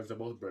Piers are friends, they're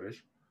both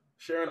British,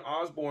 Sharon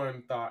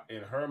Osbourne thought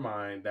in her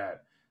mind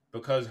that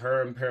because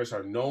her and Piers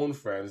are known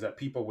friends, that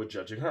people were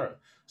judging her.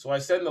 So I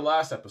said in the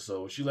last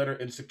episode, she let her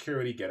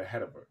insecurity get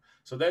ahead of her.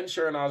 So then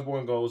Sharon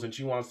Osbourne goes and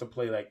she wants to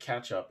play like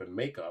catch up and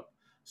make up.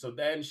 So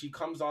then she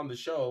comes on the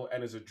show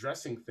and is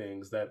addressing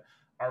things that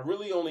are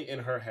really only in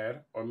her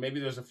head, or maybe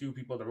there's a few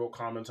people that wrote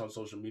comments on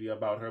social media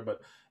about her,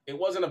 but it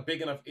wasn't a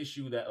big enough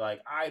issue that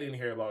like I didn't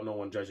hear about no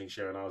one judging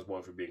Sharon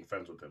Osbourne for being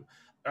friends with him.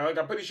 Like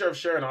I'm pretty sure if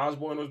Sharon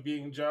Osbourne was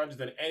being judged,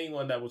 then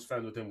anyone that was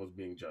friends with him was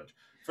being judged.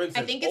 For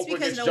instance, I think it's Oprah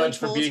because no one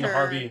told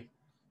her.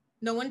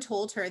 No one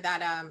told her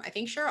that. I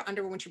think Cheryl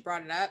Underwood, when she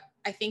brought it up,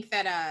 I think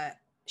that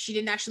she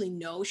didn't actually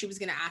know she was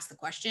going to ask the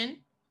question.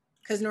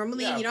 Because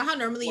normally, you know how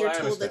normally you're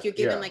told like you're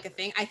given like a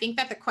thing. I think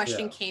that the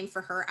question came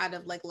for her out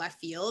of like left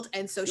field,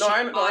 and so she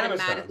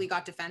automatically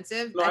got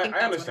defensive. No, I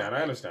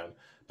understand.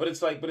 But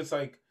it's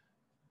like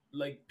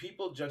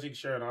people judging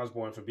Sharon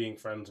Osbourne for being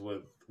friends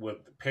with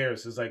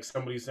Piers is like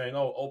somebody saying,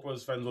 "Oh,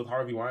 Oprah's friends with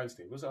Harvey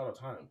Weinstein." What's that all the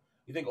time?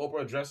 You think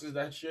Oprah addresses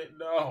that shit?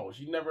 No,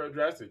 she never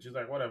addressed it. She's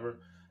like, whatever.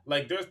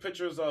 Like, there's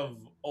pictures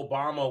of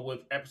Obama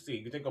with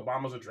Epstein. You think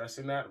Obama's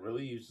addressing that?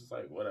 Really? He's just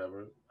like,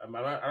 whatever. I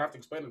don't have to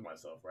explain it to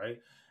myself, right?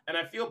 And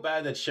I feel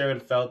bad that Sharon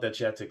felt that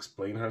she had to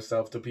explain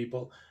herself to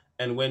people.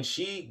 And when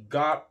she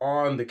got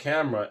on the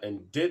camera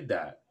and did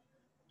that,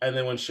 and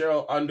then when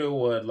Cheryl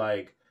Underwood,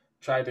 like,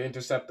 tried to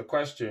intercept the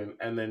question,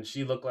 and then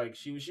she looked like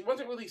she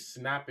wasn't really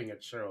snapping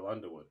at Cheryl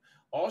Underwood.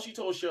 All she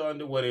told Cheryl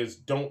Underwood is,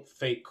 don't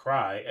fake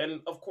cry. And,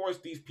 of course,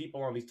 these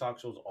people on these talk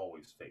shows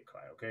always fake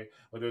cry, okay?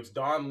 Whether it's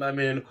Don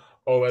Lemon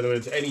or whether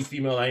it's any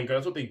female anchor,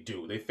 that's what they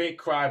do. They fake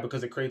cry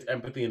because it creates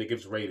empathy and it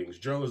gives ratings.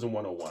 Journalism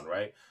 101,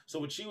 right? So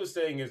what she was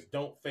saying is,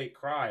 don't fake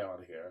cry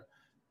on here.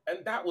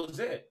 And that was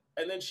it.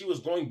 And then she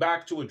was going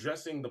back to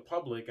addressing the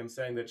public and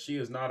saying that she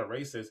is not a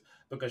racist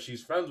because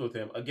she's friends with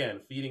him. Again,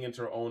 feeding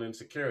into her own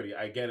insecurity.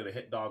 I get it, a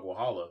hit dog will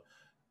holler.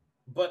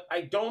 But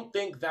I don't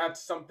think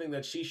that's something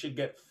that she should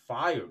get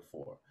fired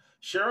for.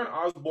 Sharon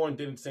Osbourne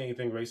didn't say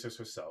anything racist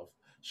herself.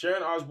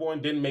 Sharon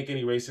Osbourne didn't make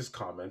any racist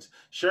comments.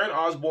 Sharon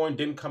Osbourne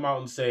didn't come out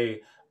and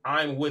say,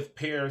 I'm with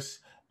Piers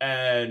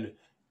and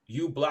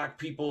you black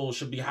people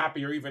should be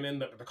happier even in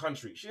the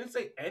country. She didn't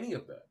say any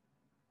of that.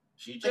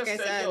 She just like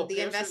I said,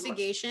 the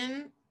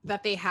investigation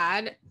that they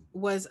had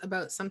was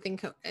about something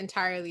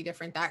entirely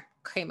different that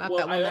came up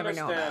that we'll never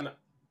know about.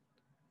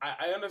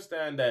 I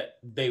understand that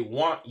they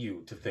want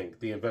you to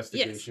think the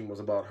investigation was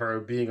about her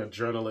being a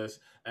journalist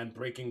and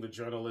breaking the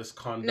journalist's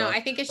conduct. No,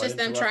 I think it's just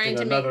them trying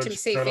to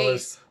save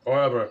face. Or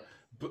whatever.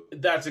 But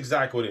that's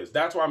exactly what it is.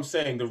 That's why I'm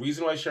saying the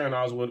reason why Sharon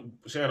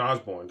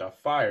Osbourne got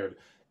fired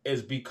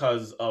is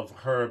because of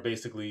her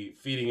basically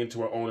feeding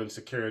into her own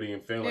insecurity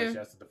and feeling like she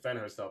has to defend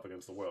herself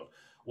against the world.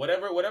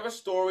 Whatever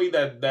story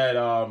that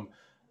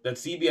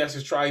CBS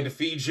is trying to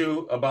feed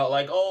you about,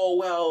 like, oh,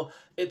 well,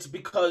 it's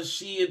because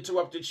she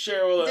interrupted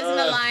Cheryl. It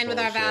doesn't align with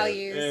our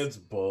values. It's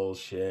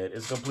bullshit.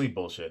 It's complete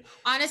bullshit.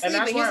 Honestly,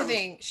 but here's the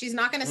thing. She's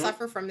not going to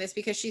suffer from this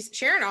because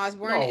Sharon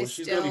Osbourne is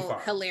still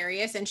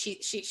hilarious. And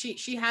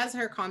she has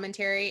her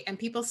commentary and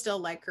people still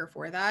like her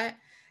for that.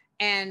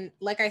 And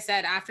like I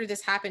said, after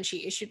this happened,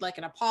 she issued like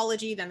an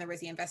apology. Then there was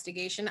the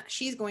investigation.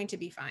 She's going to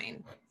be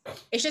fine.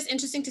 It's just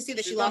interesting to see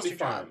that she lost her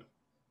job.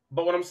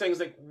 But what I'm saying is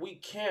like we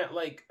can't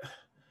like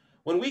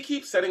when we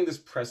keep setting this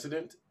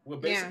precedent, we're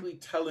basically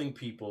telling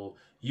people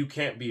you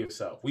can't be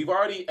yourself. We've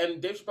already,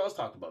 and Dave Chappelle's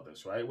talked about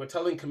this, right? We're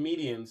telling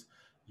comedians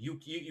you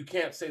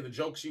can't say the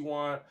jokes you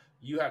want.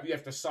 You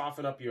have to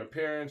soften up your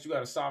appearance. You got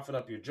to soften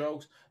up your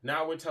jokes.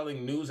 Now we're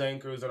telling news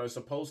anchors that are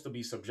supposed to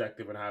be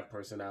subjective and have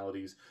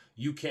personalities,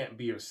 you can't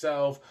be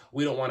yourself.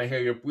 We don't want to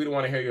hear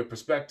your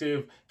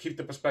perspective. Keep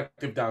the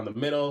perspective down the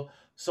middle.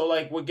 So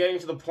like we're getting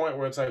to the point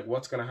where it's like,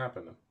 what's gonna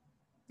happen then?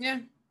 Yeah.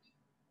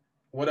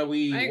 What are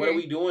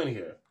we doing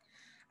here?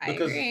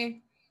 Because, I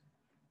agree.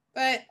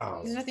 But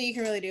there's nothing you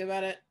can really do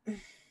about it.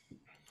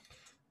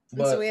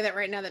 It's the way that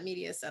right now that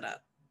media is set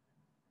up.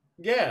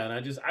 Yeah, and I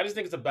just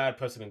think it's a bad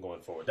precedent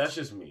going forward. That's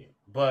just me.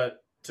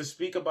 But to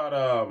speak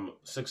about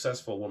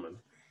successful women,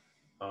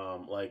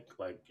 like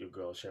your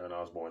girl Sharon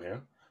Osbourne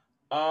here,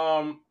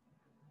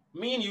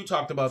 me and you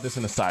talked about this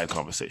in a side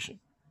conversation.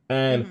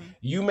 And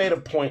you made a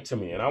point to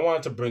me, and I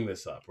wanted to bring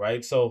this up,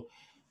 right? So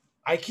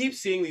I keep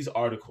seeing these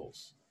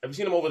articles. I've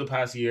seen them over the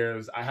past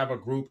years. I have a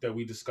group that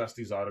we discuss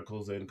these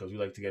articles in because we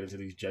like to get into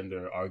these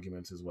gender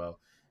arguments as well.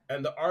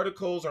 And the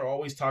articles are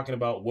always talking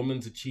about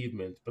women's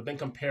achievement, but then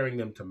comparing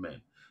them to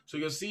men. So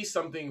you'll see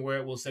something where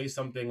it will say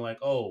something like,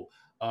 oh,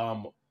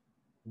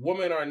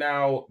 women are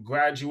now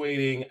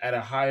graduating at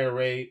a higher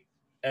rate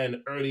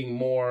and earning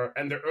more,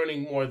 and they're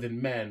earning more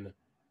than men.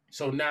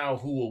 So now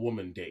who will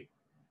women date?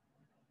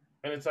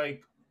 And it's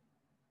like,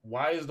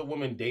 why is the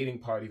woman dating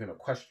part even a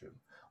question?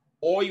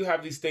 Or you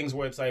have these things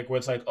where it's like,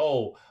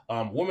 oh,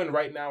 women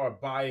right now are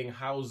buying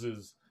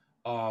houses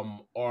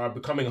or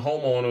becoming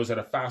homeowners at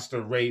a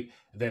faster rate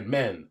than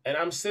men. And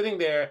I'm sitting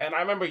there, and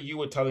I remember you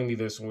were telling me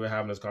this when we were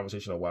having this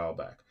conversation a while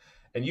back.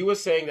 And you were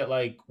saying that,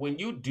 like, when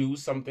you do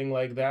something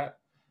like that,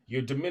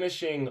 you're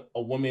diminishing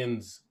a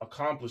woman's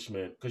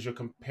accomplishment because you're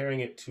comparing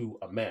it to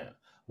a man.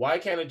 Why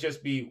can't it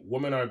just be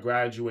women are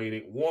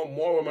graduating,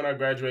 more women are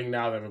graduating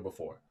now than ever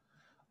before?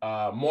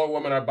 More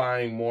women are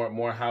buying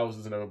more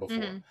houses than ever before.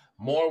 Mm-hmm.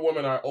 More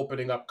women are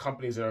opening up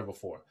companies than ever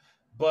before.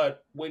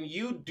 But when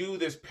you do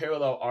this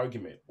parallel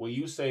argument where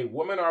you say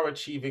women are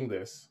achieving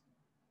this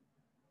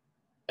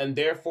and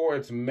therefore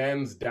it's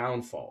men's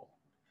downfall,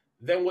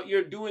 then what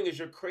you're doing is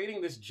you're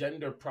creating this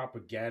gender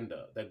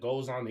propaganda that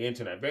goes on the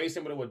internet. Very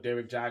similar to what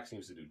Derek Jackson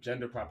used to do,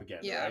 gender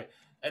propaganda, right?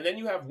 And then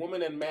you have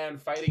women and men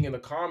fighting in the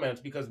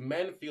comments because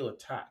men feel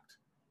attacked.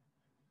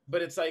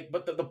 But it's like,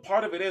 but the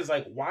part of it is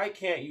like, why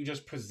can't you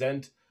just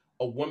present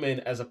a woman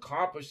as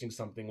accomplishing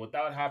something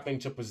without having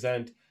to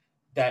present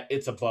that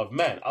it's above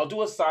men? I'll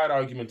do a side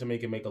argument to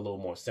make a little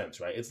more sense,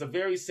 right? It's the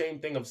very same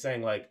thing of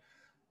saying like,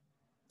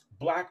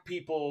 black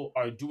people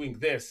are doing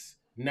this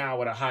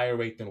now at a higher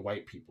rate than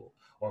white people,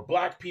 or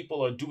black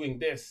people are doing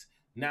this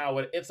now.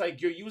 It's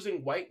like you're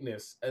using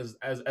whiteness as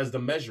the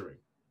measuring,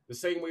 the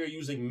same way you're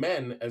using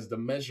men as the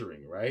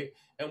measuring, right?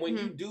 And when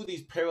you do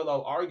these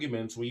parallel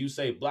arguments where you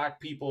say black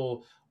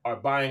people are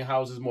buying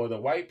houses more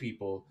than white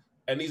people,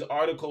 and these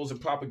articles and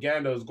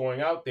propaganda is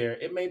going out there,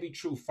 it may be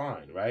true,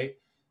 fine, right?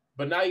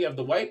 But now you have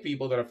the white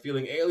people that are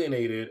feeling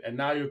alienated, and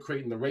now you're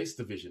creating the race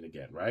division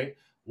again, right?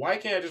 Why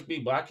can't it just be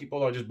black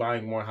people are just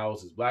buying more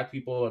houses? Black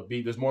people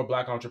there's more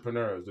black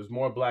entrepreneurs, there's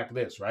more black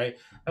this, right?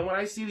 And when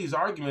I see these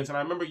arguments, and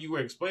I remember you were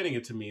explaining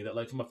it to me, that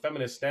like from a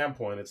feminist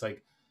standpoint, it's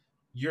like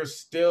you're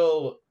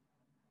still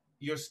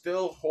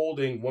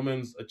holding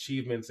women's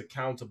achievements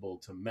accountable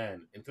to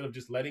men instead of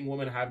just letting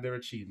women have their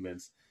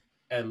achievements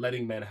and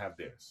letting men have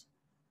theirs.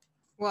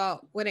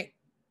 Well,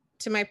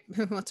 to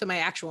my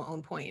actual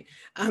own point,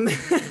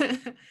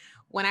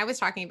 when I was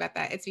talking about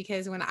that, it's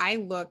because when I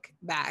look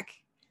back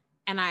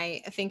and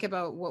I think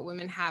about what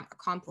women have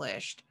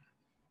accomplished,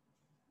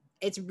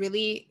 it's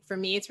really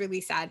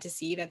sad to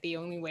see that the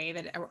only way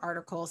that an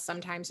article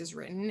sometimes is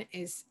written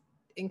is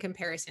in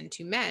comparison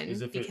to men,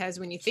 because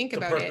when you think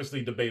about it,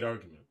 purposely debate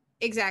argument.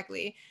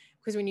 Exactly.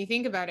 Because when you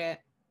think about it,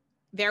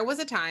 there was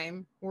a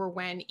time where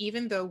when,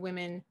 even though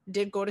women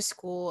did go to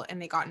school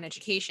and they got an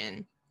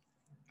education,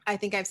 I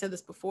think I've said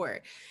this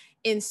before,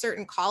 in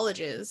certain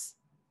colleges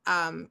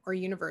or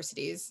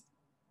universities,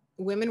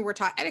 women were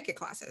taught etiquette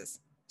classes.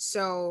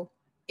 So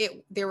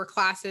there were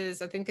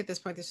classes, I think at this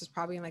point, this was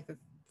probably in like the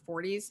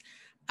 40s.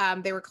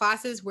 There were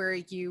classes where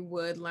you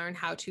would learn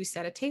how to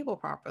set a table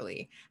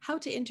properly, how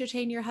to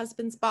entertain your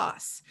husband's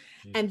boss.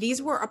 Jesus. And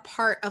these were a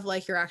part of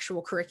like your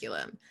actual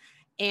curriculum.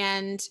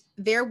 And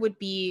there would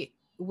be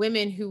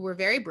women who were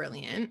very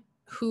brilliant,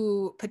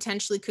 who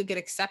potentially could get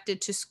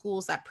accepted to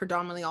schools that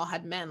predominantly all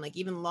had men, like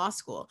even law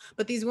school.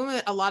 But these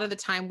women, a lot of the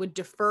time, would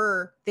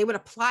defer. They would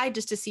apply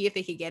just to see if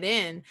they could get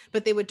in,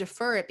 but they would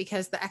defer it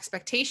because the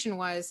expectation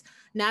was,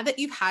 now that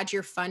you've had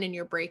your fun and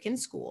your break in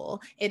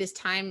school, it is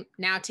time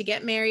now to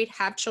get married,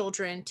 have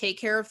children, take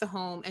care of the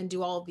home, and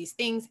do all of these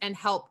things and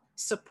help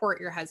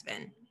support your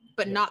husband,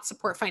 but not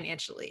support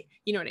financially.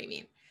 You know what I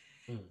mean?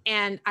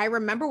 And I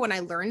remember when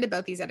I learned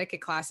about these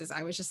etiquette classes,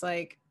 I was just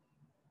like,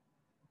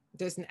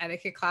 there's an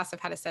etiquette class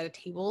of how to set a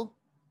table.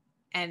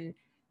 And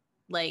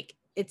like,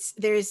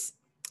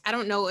 I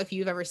don't know if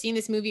you've ever seen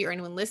this movie or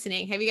anyone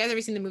listening. Have you guys ever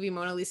seen the movie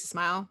Mona Lisa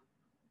Smile?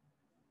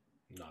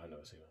 No, I've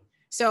never seen it.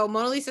 So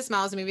Mona Lisa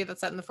Smile is a movie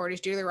that's set in the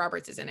 40s. Julia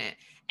Roberts is in it.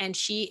 And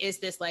she is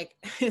this like,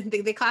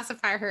 they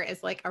classify her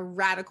as like a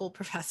radical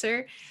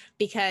professor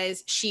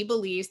because she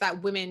believes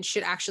that women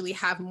should actually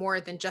have more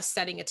than just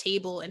setting a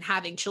table and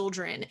having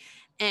children.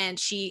 And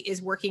she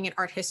is working in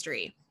art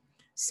history.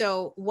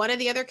 So one of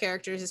the other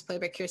characters is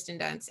played by Kirsten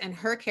Dunst, and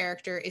her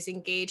character is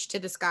engaged to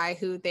this guy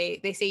who they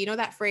say, you know,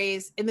 that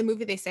phrase in the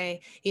movie, they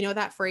say, you know,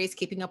 that phrase,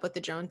 keeping up with the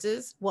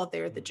Joneses. Well,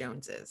 they're the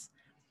Joneses.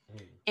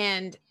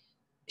 And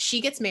she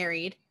gets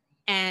married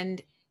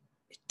and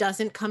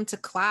doesn't come to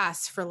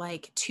class for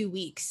like 2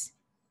 weeks.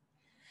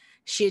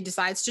 She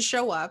decides to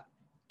show up,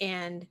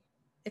 and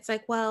it's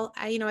like, well,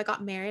 I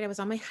got married. I was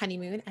on my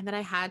honeymoon, and then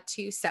I had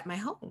to set my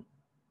home.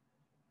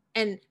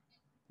 And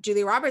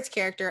Julia Roberts'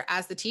 character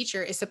as the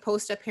teacher is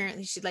supposed to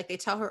apparently, they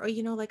tell her,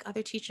 oh, like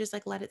other teachers,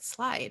 like let it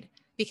slide,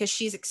 because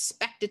she's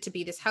expected to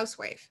be this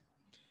housewife.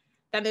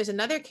 Then there's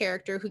another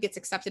character who gets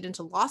accepted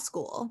into law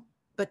school,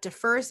 but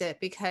defers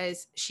it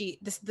because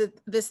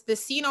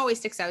this scene always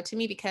sticks out to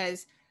me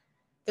because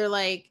they're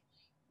like,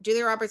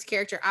 Julia Roberts'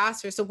 character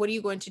asks her, so what are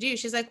you going to do?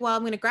 She's like, well,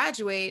 I'm going to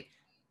graduate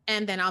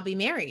and then I'll be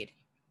married.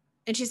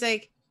 And she's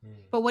like,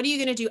 but what are you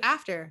going to do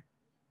after?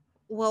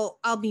 Well,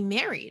 I'll be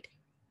married.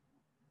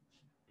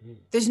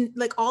 There's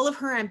like all of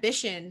her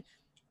ambition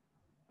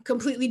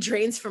completely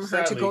drains from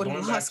her to go to law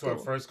school. Going back to our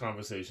first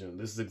conversation,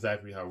 this is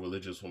exactly how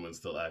religious women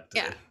still act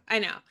today. Yeah, I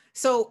know.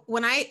 So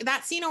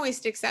that scene always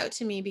sticks out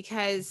to me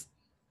because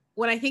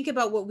when I think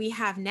about what we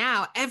have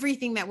now,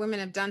 everything that women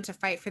have done to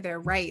fight for their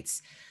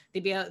rights,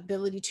 the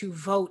ability to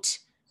vote,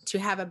 to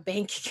have a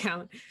bank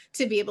account,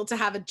 to be able to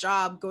have a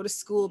job, go to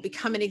school,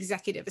 become an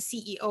executive, a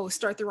CEO,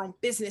 start their own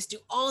business, do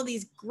all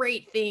these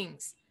great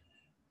things.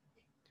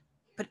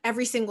 But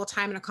every single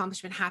time an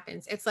accomplishment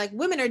happens, it's like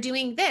women are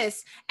doing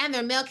this and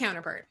their male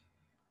counterpart.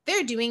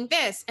 They're doing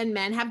this and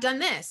men have done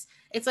this.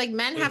 It's like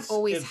men have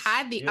always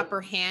had the upper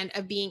hand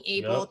of being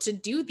able to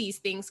do these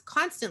things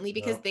constantly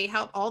because they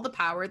held all the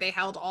power. They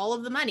held all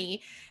of the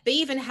money. They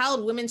even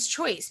held women's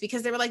choice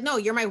because they were like, no,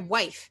 you're my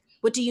wife.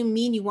 What do you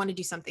mean you want to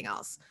do something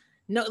else?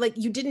 No, like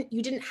you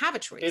didn't have a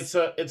choice.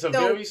 It's a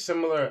very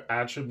similar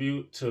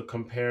attribute to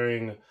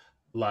comparing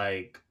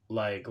like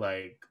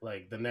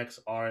the next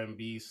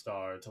R&B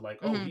star to like,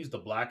 oh, he's the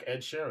black Ed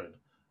Sheeran.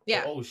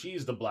 Yeah. Or, oh,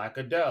 she's the black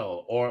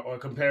Adele. Or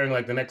comparing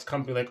like the next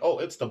company, like, oh,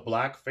 it's the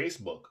black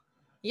Facebook.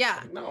 Yeah.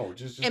 Like, no,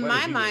 just in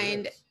my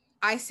mind,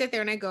 I sit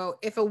there and I go,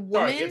 if a woman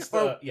black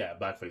Facebook, yeah,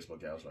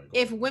 I was right.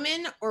 If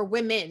women or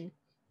women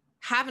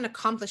have an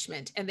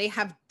accomplishment and they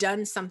have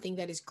done something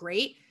that is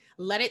great,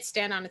 let it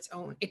stand on its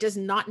own. It does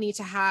not need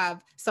to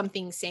have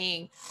something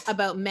saying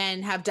about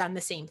men have done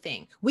the same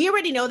thing. We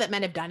already know that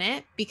men have done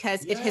it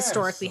because it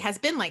historically has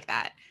been like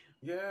that.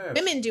 Yes.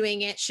 Women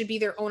doing it should be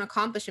their own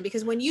accomplishment,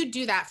 because when you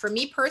do that, for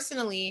me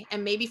personally,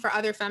 and maybe for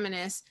other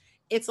feminists,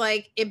 it's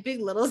like it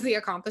belittles the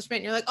accomplishment.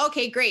 And you're like,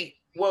 okay, great.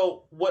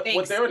 Well, what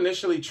they're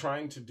initially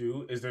trying to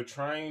do is they're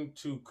trying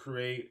to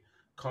create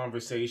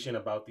conversation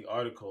about the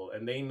article,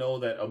 and they know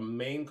that a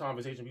main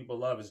conversation people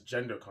love is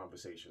gender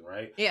conversation,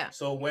 right? Yeah.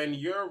 So and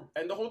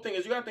the whole thing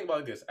is, you gotta think about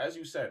it like this. As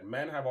you said,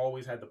 men have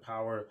always had the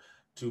power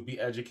to be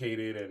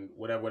educated and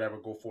whatever,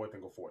 go forth,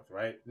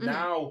 right? Mm-hmm.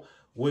 Now,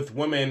 with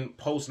women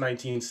post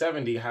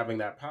 1970 having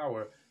that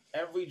power,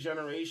 every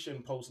generation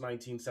post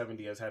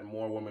 1970 has had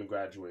more women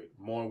graduate,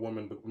 more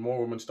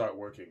women start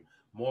working,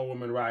 more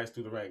women rise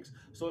through the ranks.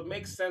 So it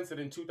makes sense that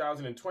in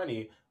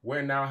 2020,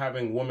 we're now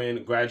having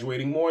women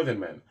graduating more than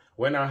men.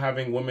 We're now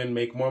having women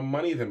make more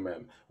money than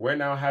men. We're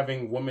now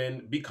having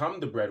women become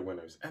the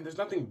breadwinners. And there's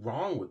nothing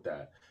wrong with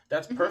that.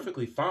 That's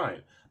perfectly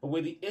fine. But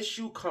where the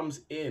issue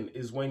comes in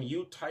is when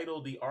you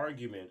title the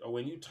argument, or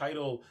when you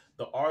title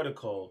the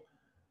article,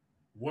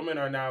 women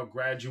are now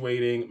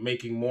graduating,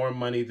 making more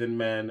money than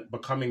men,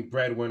 becoming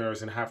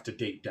breadwinners, and have to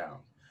date down.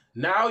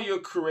 Now you're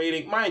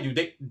creating, mind you,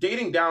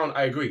 dating down,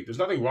 I agree. There's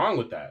nothing wrong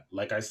with that.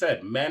 Like I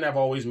said, men have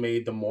always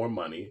made the more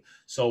money.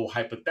 So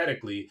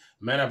hypothetically,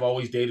 men have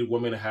always dated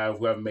women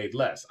who have made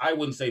less. I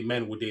wouldn't say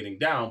men were dating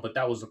down, but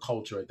that was the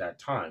culture at that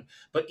time.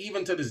 But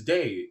even to this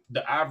day,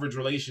 the average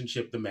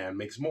relationship, the man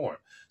makes more.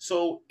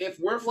 So if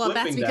we're flipping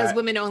well, that's because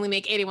women only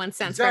make 81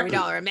 cents for every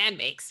dollar a man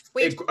makes.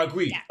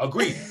 Agreed.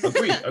 Agreed.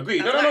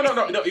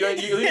 No. You're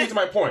leaning into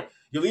my point.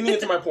 You're leaning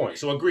into my point.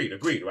 So agreed,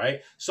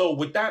 right? So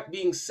with that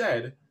being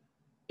said,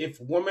 if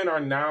women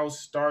are now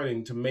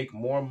starting to make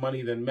more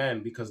money than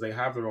men because they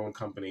have their own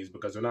companies,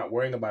 because they're not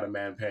worrying about a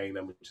man paying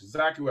them, which is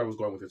exactly where I was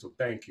going with it, so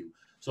thank you.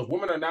 So if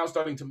women are now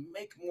starting to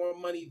make more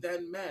money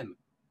than men,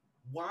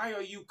 why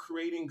are you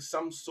creating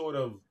some sort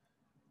of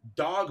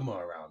dogma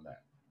around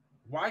that?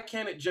 Why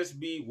can't it just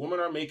be women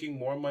are making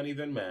more money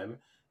than men,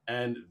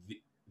 and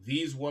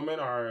these women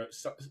are,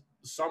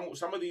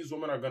 some of these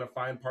women are going to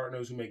find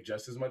partners who make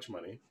just as much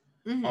money.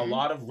 Mm-hmm. A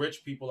lot of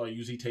rich people are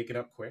usually taken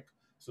up quick.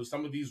 So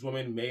some of these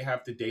women may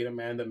have to date a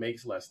man that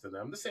makes less than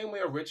them. The same way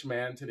a rich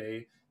man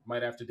today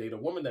might have to date a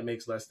woman that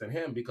makes less than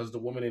him, because the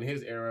woman in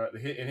his era,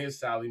 in his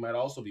salary, might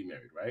also be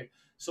married, right?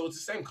 So it's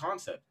the same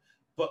concept.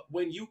 But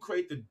when you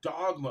create the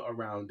dogma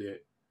around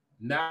it,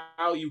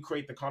 now you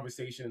create the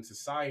conversation in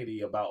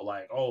society about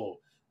like, oh,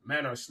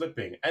 men are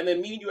slipping. And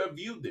then me and you have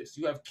viewed this.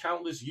 You have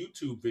countless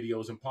YouTube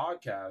videos and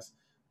podcasts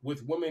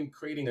with women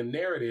creating a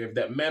narrative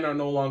that men are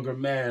no longer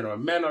men or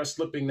men are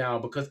slipping now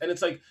because, and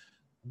it's like,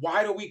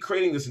 why are we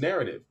creating this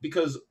narrative?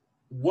 Because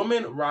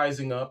women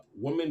rising up,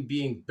 women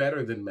being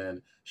better than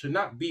men should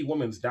not be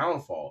women's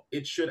downfall.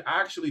 It should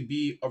actually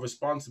be a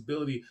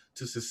responsibility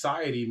to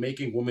society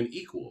making women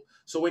equal.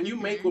 So when you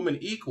make women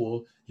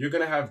equal, you're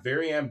going to have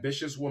very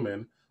ambitious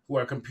women who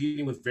are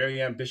competing with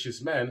very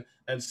ambitious men,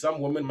 and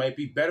some women might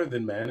be better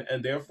than men,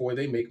 and therefore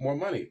they make more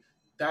money.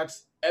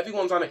 That's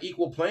everyone's on an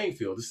equal playing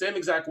field. The same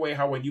exact way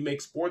how when you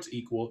make sports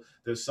equal,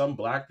 there's some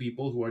black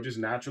people who are just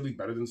naturally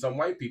better than some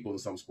white people in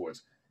some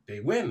sports. They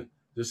win.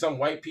 There's some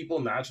white people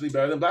naturally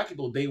better than black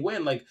people. They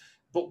win. Like,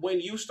 but when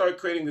you start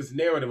creating this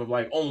narrative of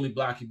like only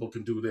black people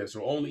can do this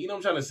or only, you know what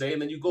I'm trying to say?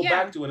 And then you go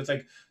back to it, it's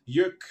like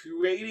you're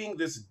creating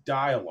this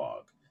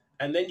dialogue.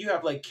 And then you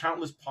have like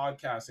countless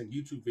podcasts and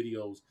YouTube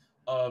videos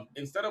of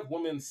instead of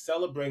women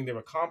celebrating their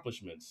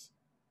accomplishments,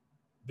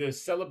 they're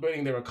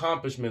celebrating their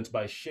accomplishments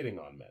by shitting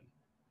on men.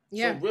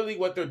 Yeah. So really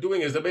what they're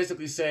doing is they're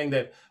basically saying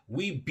that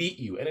we beat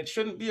you, and it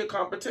shouldn't be a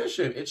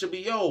competition. It should be,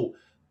 yo,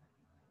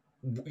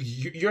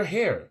 your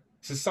hair.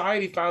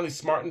 Society finally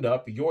smartened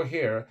up. Your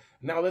hair.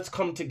 Now let's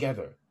come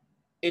together.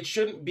 It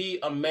shouldn't be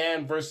a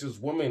man versus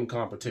woman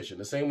competition.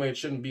 The same way it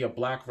shouldn't be a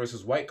black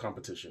versus white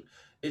competition.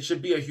 It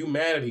should be a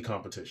humanity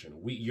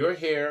competition. You're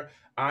here.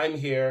 I'm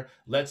here.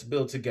 Let's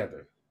build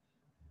together.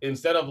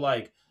 Instead of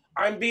like,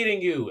 I'm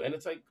beating you. And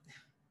it's like,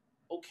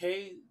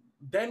 okay,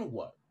 then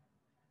what?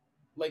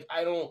 Like,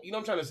 I don't, you know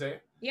what I'm trying to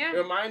say? Yeah. It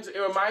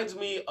reminds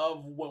me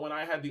of when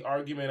I had the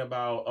argument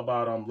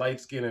about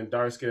light skin and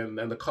dark skin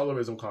and the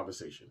colorism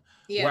conversation.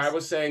 Yes. Where I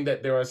was saying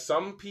that there are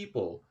some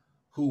people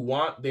who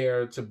want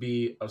there to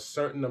be a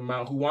certain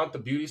amount, who want the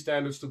beauty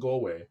standards to go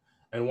away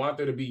and want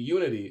there to be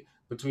unity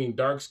between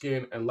dark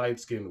skin and light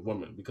skinned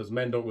women, because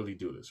men don't really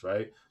do this,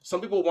 right?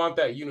 Some people want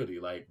that unity.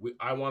 Like,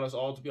 I want us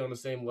all to be on the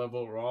same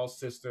level. We're all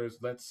sisters.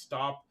 Let's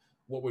stop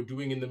what we're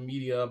doing in the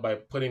media by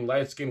putting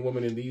light-skinned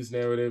women in these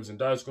narratives and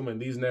dark-skinned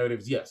women in these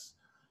narratives. Yes.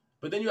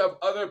 But then you have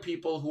other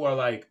people who are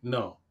like,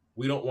 no,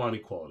 we don't want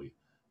equality.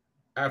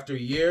 After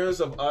years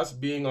of us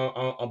being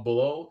on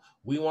below,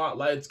 we want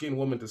light-skinned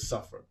women to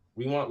suffer.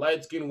 We want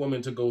light-skinned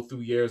women to go through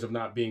years of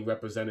not being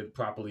represented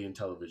properly in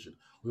television.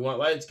 We want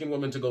light-skinned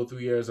women to go through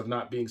years of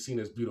not being seen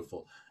as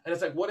beautiful. And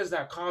it's like, what is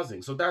that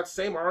causing? So that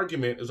same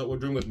argument is what we're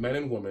doing with men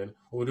and women,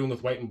 what we're doing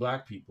with white and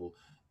black people.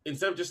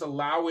 Instead of just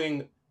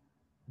allowing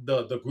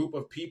the group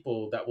of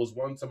people that was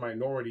once a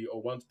minority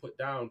or once put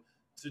down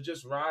to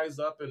just rise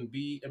up and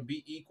be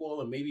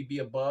equal and maybe be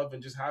above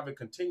and just have it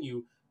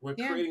continue, we're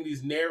creating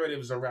these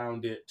narratives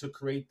around it to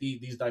create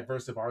these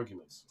diversive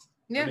arguments.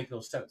 That make no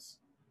sense.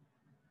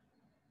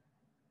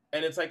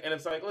 And it's like,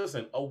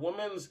 listen, a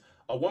woman's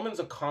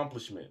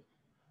accomplishment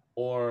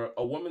or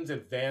a woman's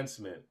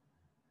advancement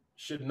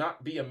should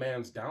not be a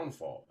man's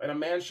downfall, and a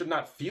man should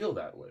not feel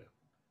that way.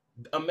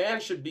 A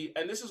man should be,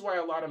 and this is why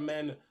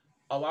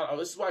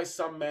this is why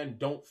some men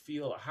don't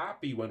feel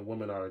happy when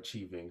women are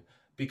achieving,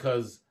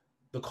 because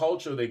the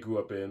culture they grew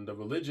up in, the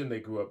religion they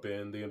grew up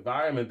in, the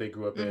environment they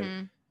grew up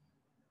in,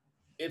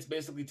 it's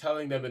basically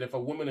telling them that if a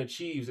woman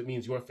achieves, it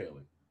means you're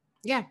failing.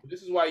 Yeah.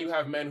 This is why you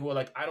have men who are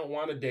like, I don't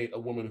want to date a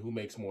woman who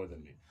makes more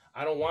than me.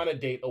 I don't want to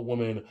date a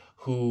woman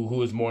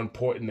who is more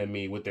important than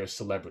me with their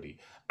celebrity.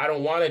 I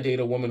don't want to date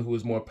a woman who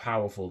is more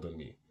powerful than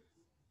me.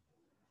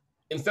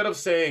 Instead of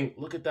saying,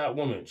 look at that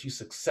woman, she's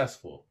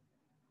successful.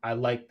 I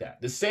like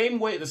that. The same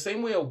way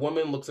a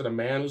woman looks at a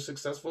man who's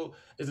successful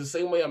is the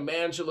same way a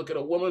man should look at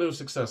a woman who's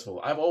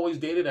successul. I've always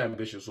dated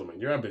ambitious women.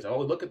 You're ambitious. I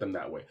always look at them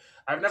that way.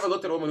 I've never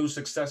looked at a woman who's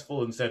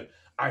successful and said,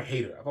 I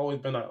hate her. I've always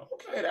been like,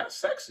 okay, that's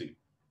sexy.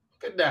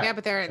 Look at that. Yeah,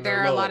 but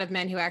there are a lot of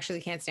men who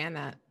actually can't stand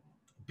that.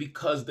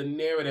 Because the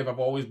narrative have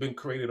always been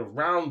created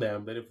around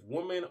them that if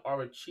women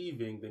are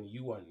achieving, then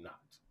you are not.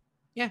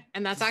 Yeah,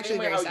 and that's actually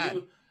very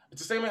sad.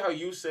 It's the same way how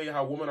you say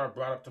how women are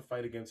brought up to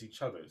fight against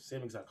each other.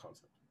 Same exact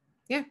concept.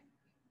 Yeah.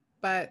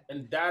 But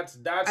that's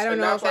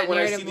why when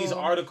I see these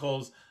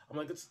articles, I'm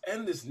like, let's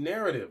end this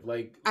narrative.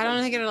 Like, I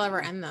don't think it'll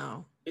ever end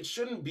though. It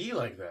shouldn't be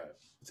like that.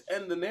 Let's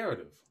end the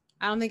narrative.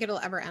 I don't think it'll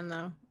ever end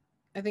though.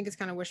 I think it's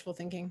kind of wishful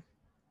thinking.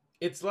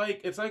 It's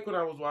like when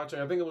I was watching,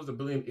 I think it was The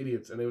Brilliant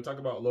Idiots, and they were talking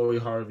about Lori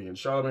Harvey, and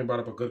Charlamagne brought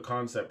up a good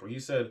concept where he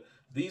said,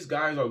 these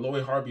guys are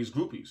Lori Harvey's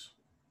groupies.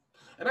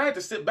 And I had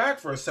to sit back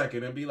for a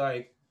second and be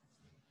like,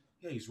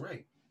 yeah, he's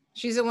right.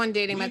 She's the one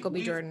dating Michael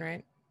B. Jordan,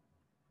 right?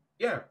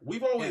 Yeah,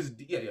 we've always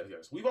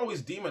we've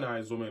always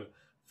demonized women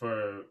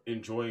for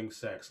enjoying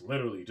sex,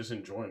 literally just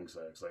enjoying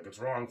sex. Like, it's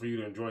wrong for you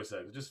to enjoy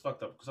sex. It's just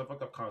fucked up. It's a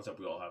fucked up concept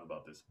we all have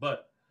about this.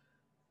 But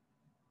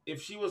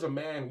if she was a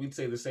man, we'd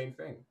say the same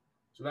thing.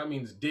 So that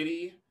means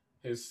Diddy,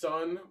 his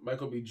son,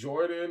 Michael B.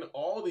 Jordan,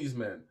 all these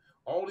men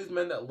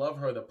that love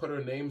her, that put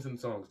her names in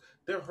songs,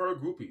 they're her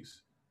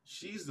groupies.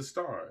 She's the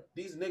star.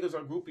 These niggas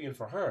are groupieing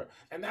for her.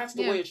 And that's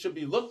the way it should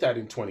be looked at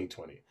in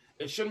 2020.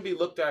 It shouldn't be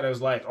looked at as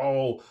like,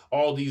 oh,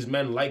 all these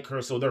men like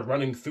her, so they're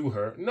running through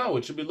her. No,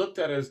 it should be looked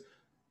at as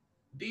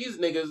these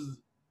niggas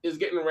is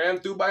getting ran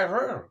through by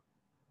her.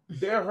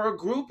 They're her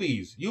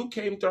groupies. You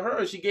came to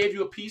her. She gave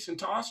you a piece and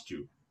tossed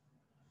you.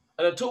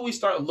 And until we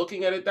start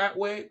looking at it that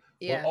way,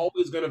 we're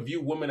always going to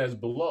view women as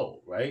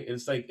below, right?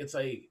 It's like,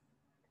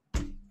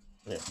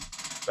 yeah.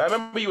 I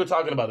remember you were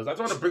talking about this. I just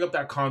want to bring up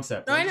that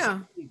concept. I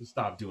know. We need to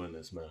stop doing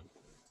this, man.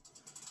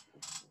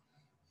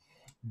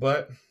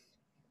 But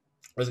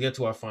let's get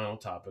to our final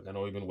topic. I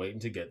know we've been waiting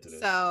to get to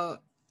this. So,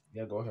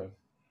 yeah, go ahead.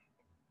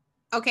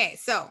 Okay,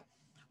 so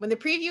when the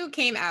preview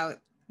came out,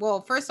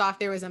 well, first off,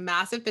 there was a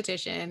massive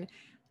petition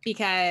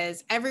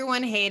because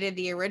everyone hated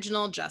the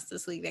original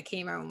Justice League that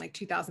came out in like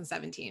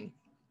 2017.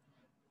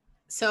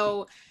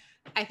 So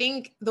I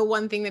think the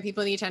one thing that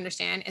people need to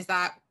understand is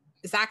that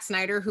Zack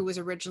Snyder, who was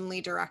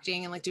originally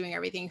directing and like doing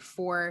everything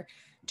for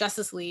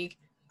Justice League,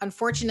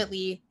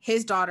 unfortunately,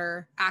 his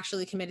daughter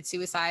actually committed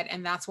suicide,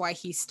 and that's why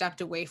he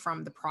stepped away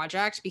from the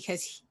project,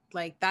 because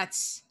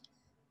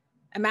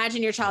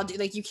imagine your child,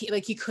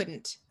 he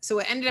couldn't. So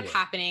what ended up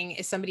happening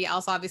is somebody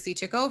else obviously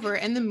took over,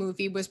 and the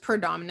movie was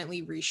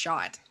predominantly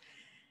reshot.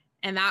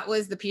 And that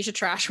was the piece of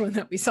trash one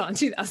that we saw in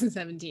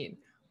 2017.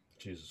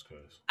 Jesus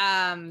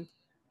Christ.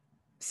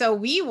 So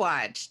we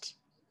watched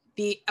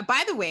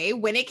by the way,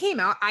 when it came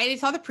out, I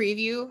saw the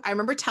preview. I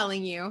remember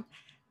telling you,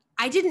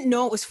 I didn't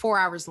know it was 4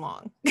 hours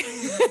long.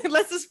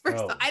 Let's just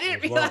I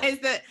didn't realize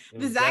that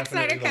the Zack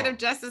Snyder cut of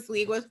Justice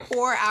League was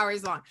 4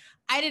 hours long.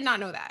 I did not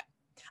know that.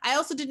 I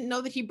also didn't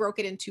know that he broke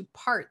it into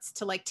parts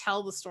to like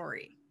tell the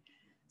story.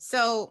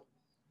 So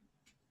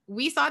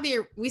we saw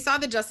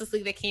the Justice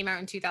League that came out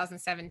in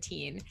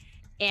 2017.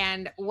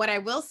 And what I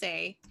will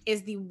say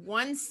is the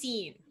one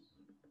scene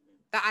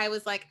that I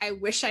was like, I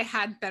wish I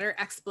had better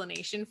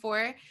explanation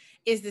for,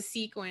 is the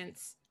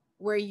sequence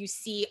where you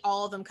see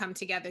all of them come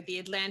together, the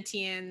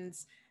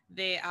Atlanteans,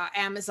 the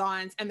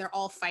Amazons, and they're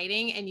all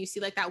fighting. And you see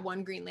like that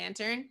one Green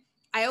Lantern.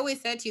 I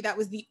always said to you, that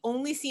was the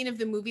only scene of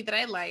the movie that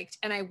I liked.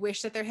 And I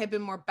wish that there had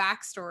been more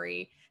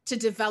backstory to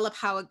develop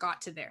how it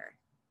got to there.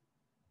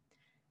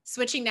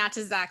 Switching now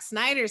to Zack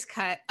Snyder's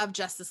cut of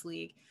Justice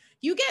League,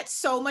 you get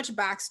so much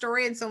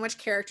backstory and so much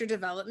character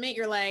development.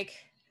 You're like,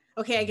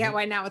 okay, I get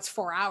why now it's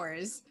 4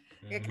 hours.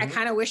 I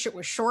kind of wish it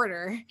was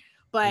shorter,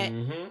 but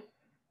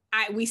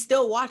we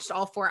still watched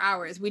all 4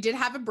 hours. We did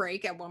have a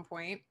break at one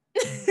point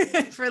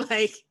for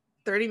like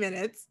 30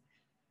 minutes.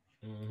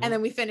 And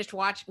then we finished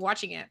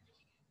watching it.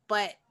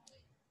 But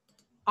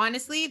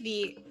honestly,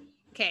 the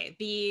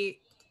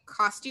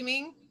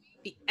costuming,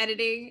 the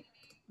editing,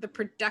 the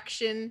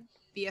production,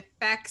 the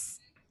effects,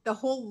 the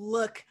whole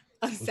look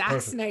of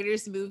Zack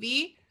Snyder's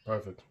movie.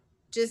 Perfect.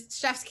 Just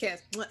chef's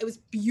kiss. It was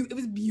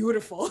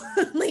beautiful.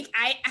 Like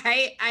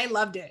I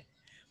loved it.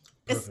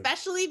 Perfect.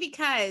 Especially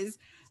because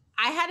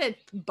I had a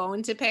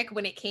bone to pick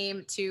when it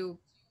came to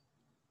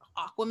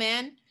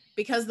Aquaman,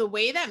 because the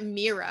way that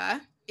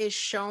Mera is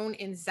shown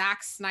in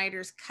Zack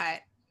Snyder's cut,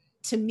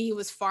 to me,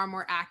 was far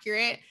more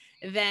accurate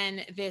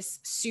than this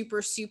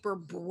super, super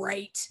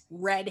bright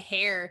red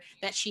hair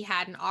that she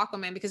had in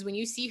Aquaman. Because when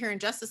you see her in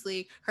Justice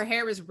League, her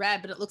hair is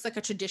red, but it looks like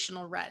a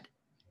traditional red.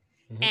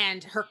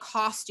 And her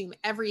costume,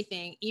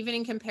 everything, even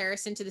in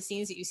comparison to the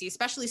scenes that you see,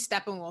 especially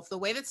Steppenwolf, the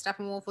way that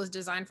Steppenwolf was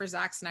designed for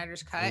Zack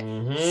Snyder's cut,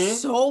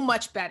 so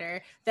much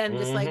better than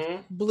this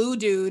like blue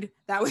dude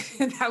that was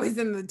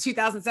in the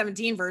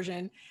 2017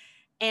 version.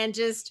 And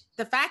just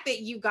the fact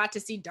that you got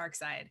to see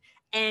Darkseid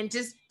and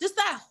just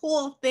that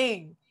whole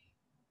thing,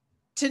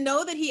 to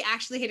know that he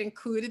actually had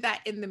included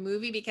that in the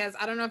movie, because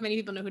I don't know if many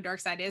people know who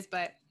Darkseid is,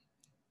 but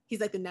he's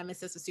like the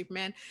nemesis of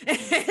Superman.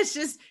 It's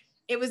just,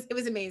 it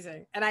was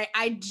amazing. And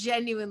I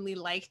genuinely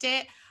liked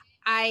it.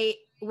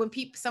 When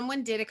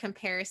someone did a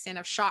comparison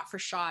of shot for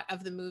shot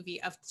of the movie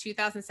of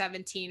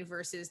 2017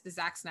 versus the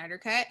Zack Snyder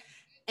cut,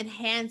 and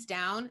hands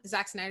down,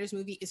 Zack Snyder's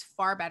movie is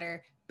far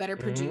better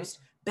produced,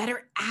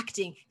 better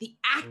acting. The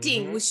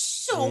acting was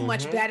so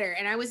much better.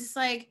 And I was just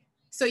like,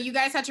 so you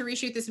guys had to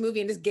reshoot this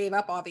movie and just gave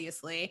up,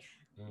 obviously.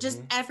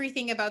 Just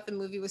everything about the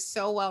movie was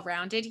so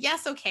well-rounded.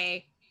 Yes,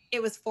 okay,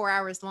 it was 4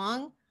 hours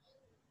long,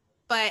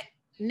 but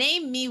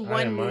name me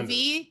another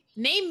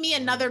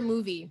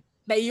movie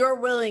that you're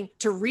willing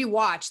to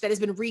rewatch that has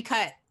been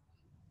recut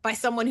by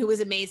someone who was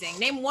amazing.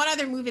 Name one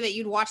other movie that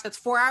you'd watch that's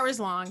 4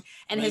 hours long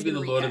and has been the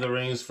Lord of the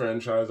Rings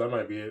franchise. That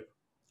might be it.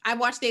 I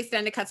watched the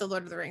extended cuts of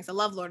Lord of the Rings. I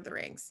love Lord of the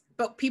Rings.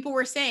 But people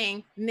were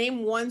saying,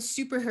 name one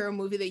superhero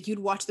movie that you'd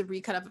watch the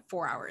recut of at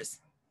 4 hours.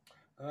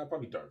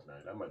 Probably Dark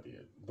Knight. That might be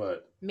it.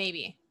 But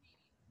maybe.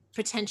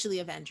 Potentially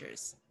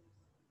Avengers.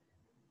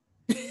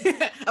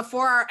 A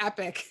 4 hour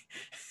epic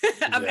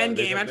of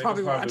Endgame. I'd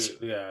probably watch.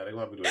 Yeah, they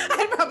probably do.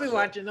 I'd probably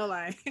watch it, no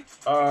lie.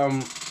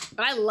 But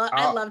I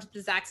loved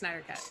the Zack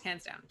Snyder cut,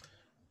 hands down.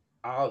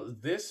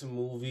 This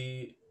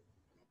movie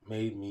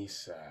made me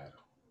sad.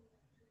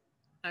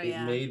 It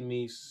made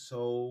me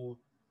so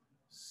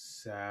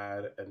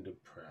sad and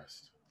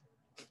depressed,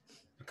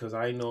 because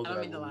I know that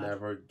I will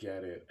never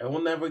get it. I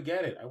will never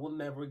get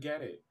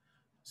it.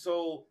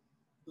 So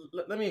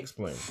let me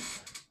explain.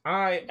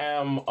 I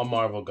am a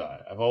Marvel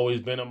guy. I've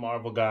always been a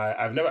Marvel guy.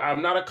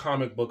 I'm not a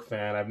comic book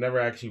fan. I've never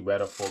actually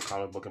read a full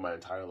comic book in my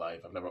entire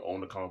life. I've never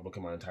owned a comic book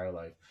in my entire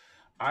life.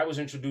 I was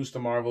introduced to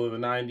Marvel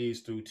in the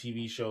 90s through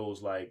TV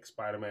shows like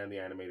Spider-Man, the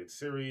animated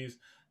series,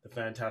 the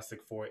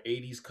Fantastic Four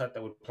 80s cut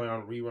that would play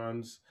on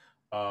reruns,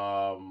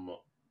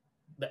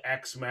 the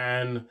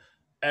X-Men.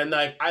 And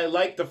like I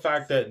like the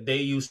fact that they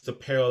used to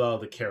parallel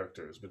the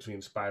characters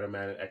between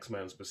Spider-Man and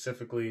X-Men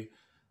specifically.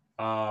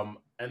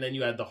 And then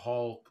you had the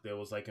Hulk. There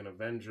was like an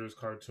Avengers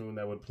cartoon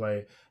that would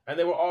play, and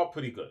they were all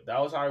pretty good. That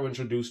was how I was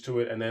introduced to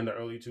it. And then the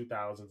early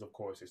 2000s, of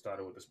course, they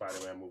started with the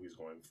Spider-Man movies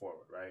going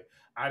forward, right?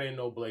 I didn't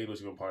know Blade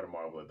was even part of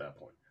Marvel at that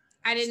point.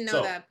 I didn't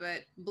know that,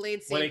 but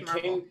Blade saved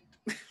Marvel.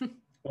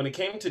 When it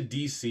came to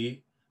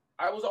DC,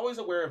 I was always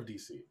aware of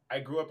DC. I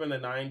grew up in the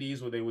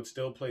 90s where they would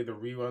still play the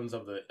reruns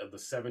of the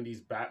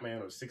 70s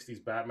Batman or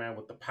 60s Batman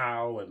with the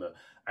POW and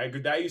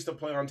that used to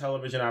play on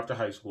television after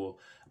high school.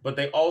 But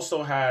they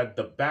also had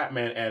the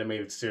Batman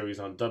animated series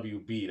on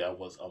WB that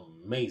was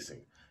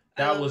amazing.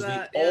 That was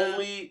the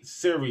only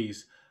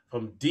series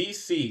from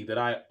DC that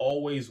I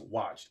always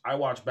watched. I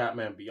watched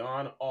Batman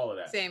Beyond, all of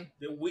that. Same.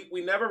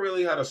 We never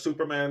really had a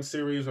Superman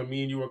series when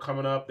me and you were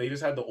coming up. They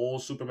just had the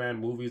old Superman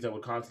movies that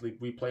would constantly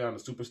replay on the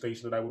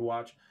Superstation that I would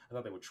watch. I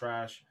thought they were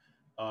trash.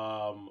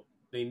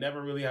 They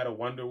never really had a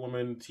Wonder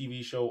Woman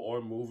TV show or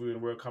movie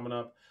when we were coming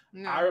up.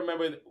 No. I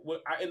remember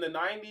in the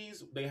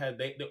 90s,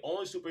 the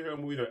only superhero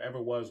movie there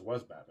ever was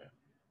Batman.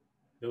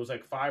 There was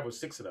like 5 or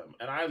 6 of them.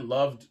 And I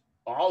loved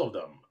all of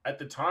them. At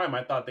the time,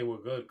 I thought they were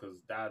good because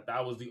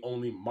that was the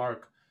only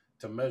mark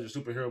to measure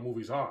superhero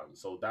movies on.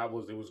 So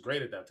it was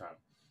great at that time.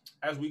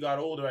 As we got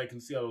older, I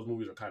can see how those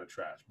movies are kind of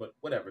trash. But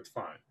whatever, it's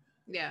fine.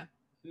 Yeah.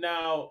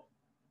 Now,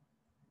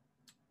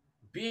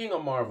 being a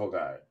Marvel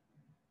guy,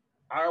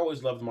 I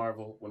always loved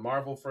Marvel. When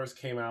Marvel first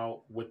came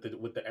out with the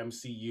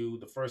MCU,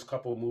 the first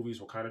couple of movies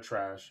were kind of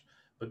trash,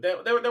 but they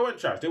weren't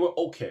trash. They were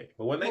okay.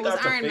 But when they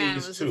got to Iron Man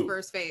phase was 2, the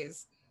first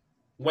phase.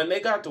 When they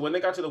got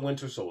to the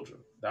Winter Soldier,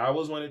 that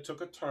was when it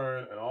took a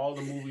turn, and all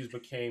the movies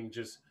became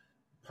just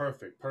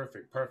perfect.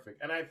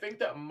 And I think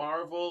that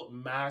Marvel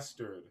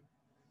mastered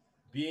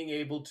being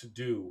able to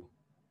do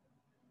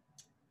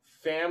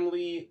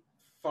family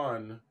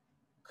fun,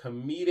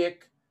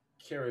 comedic,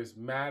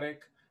 charismatic,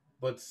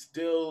 but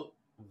still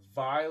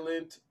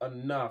violent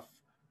enough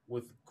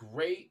with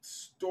great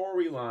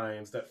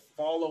storylines that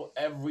follow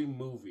every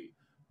movie.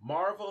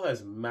 Marvel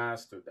has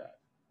mastered that.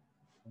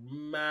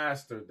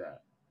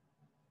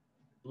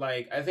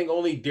 Like, I think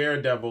only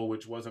Daredevil,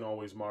 which wasn't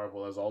always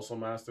Marvel, has also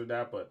mastered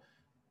that, but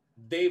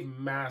they've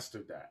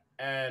mastered that.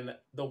 And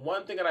the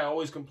one thing that I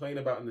always complain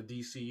about in the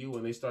DCU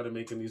when they started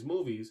making these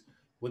movies,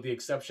 with the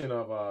exception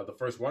of the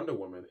first Wonder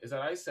Woman, is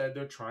that I said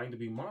they're trying to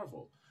be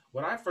Marvel.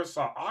 When I first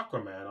saw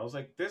Aquaman, I was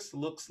like, this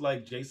looks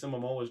like Jason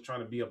Momoa is trying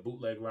to be a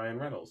bootleg Ryan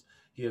Reynolds.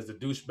 He has the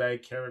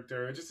douchebag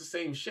character. It's just the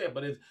same shit,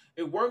 but it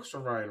works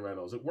for Ryan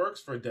Reynolds. It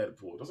works for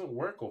Deadpool. It doesn't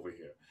work over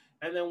here.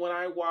 And then when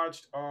I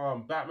watched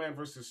Batman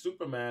vs.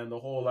 Superman, the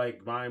whole,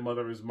 like, my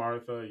mother is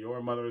Martha,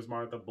 your mother is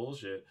Martha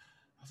bullshit,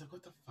 I was like,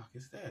 what the fuck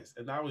is this?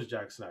 And that was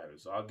Zack Snyder,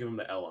 so I'll give him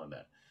the L on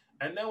that.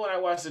 And then when I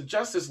watched the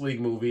Justice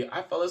League movie,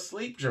 I fell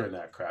asleep during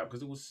that crap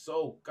because it was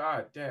so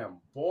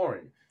goddamn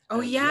boring. Oh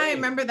yeah, lame. I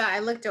remember that. I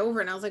looked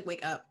over and I was like,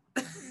 "Wake up!"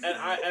 and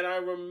I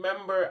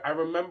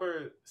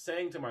remember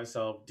saying to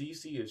myself,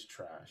 "DC is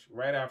trash."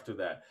 Right after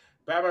that,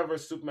 Batman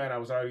vs Superman, I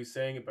was already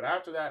saying it, but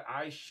after that,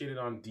 I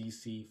shitted on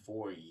DC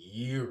for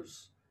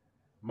years.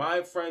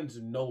 My friends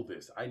know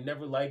this. I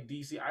never liked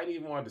DC. I didn't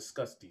even want to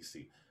discuss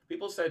DC.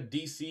 People said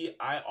DC.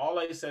 All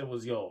I said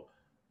was, "Yo,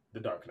 The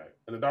Dark Knight,"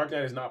 and The Dark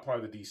Knight is not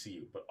part of the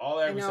DCU. But all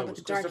I ever said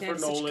was Christopher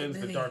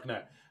Nolan's The Dark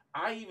Knight.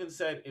 I even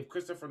said, if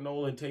Christopher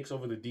Nolan takes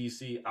over the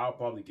DC, I'll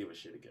probably give a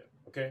shit again.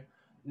 Okay?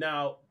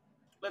 Now,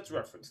 let's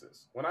reference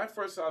this. When I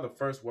first saw the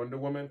first Wonder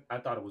Woman, I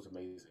thought it was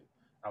amazing.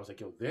 I was like,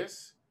 yo,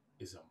 this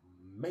is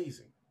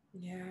amazing.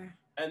 Yeah.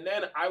 And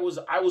then I was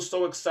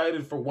so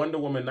excited for Wonder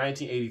Woman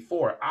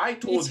 1984. I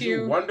told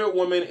you Wonder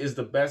Woman is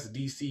the best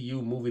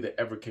DCU movie that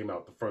ever came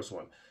out, the first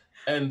one.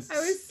 And I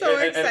was so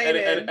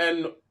excited.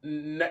 And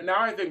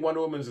now I think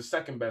Wonder Woman is the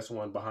second best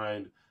one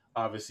behind,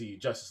 obviously,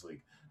 Justice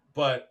League.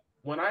 But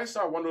when I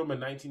saw Wonder Woman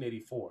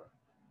 1984,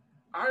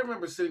 I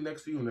remember sitting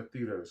next to you in the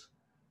theaters,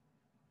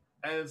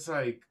 and it's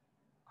like,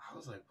 I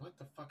was like, what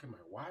the fuck am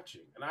I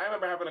watching? And I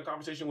remember having a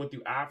conversation with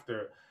you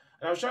after,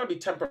 and I was trying to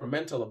be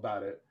temperamental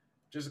about it,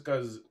 just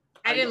because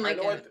I didn't like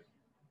it.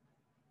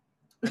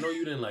 I know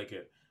you didn't like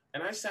it.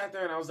 And I sat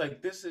there and I was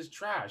like, this is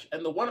trash.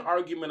 And the one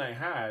argument I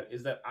had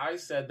is that I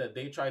said that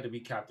they tried to be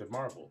Captain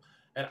Marvel.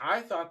 And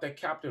I thought that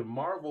Captain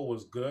Marvel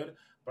was good,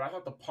 but I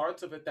thought the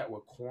parts of it that were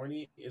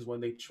corny is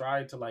when they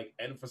tried to, like,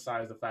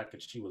 emphasize the fact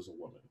that she was a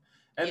woman.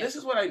 And This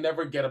is what I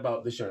never get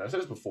about this show. I said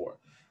this before.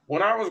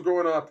 When I was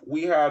growing up,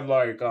 we had,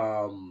 like,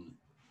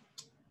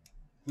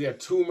 we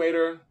had Tomb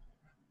Raider.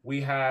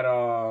 We had,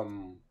 oh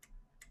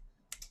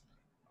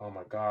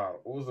my God,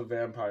 what was the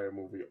vampire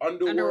movie?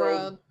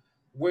 Underworld.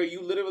 Where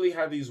you literally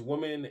had these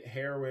women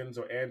heroines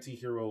or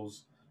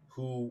anti-heroes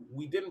who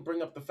we didn't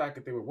bring up the fact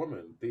that they were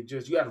women.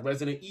 You had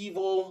Resident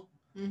Evil,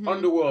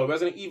 Underworld,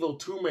 Resident Evil,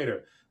 Tomb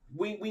Raider.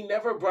 we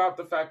never brought up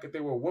the fact that they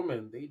were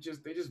women. They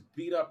just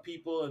beat up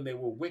people and they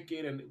were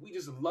wicked, and we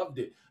just loved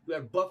it. We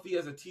had Buffy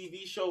as a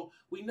TV show.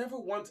 We never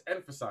once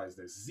emphasized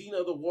this.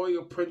 Xena the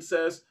Warrior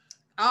Princess.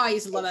 Oh, I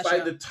used to love that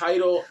show. The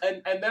title,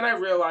 and then I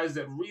realized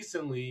that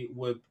recently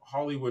with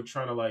Hollywood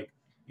trying to like,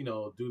 you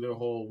know, do their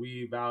whole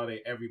we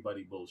validate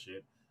everybody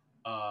bullshit,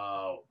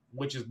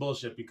 which is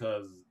bullshit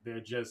because they're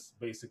just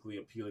basically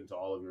appealing to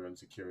all of your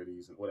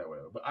insecurities and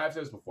whatever. But I've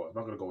said this before. I'm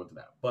not going to go into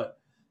that. But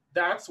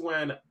that's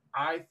when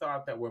I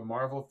thought that where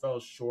Marvel fell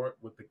short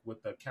with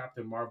the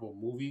Captain Marvel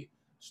movie,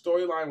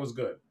 storyline was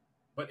good,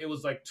 but it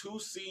was like 2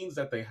 scenes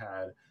that they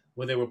had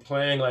where they were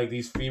playing like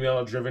these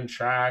female-driven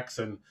tracks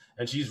and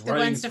she's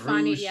running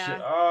through shit.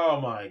 Yeah.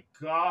 Oh my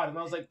god! And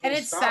I was like, and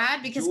it's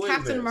sad because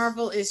Captain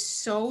Marvel is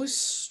so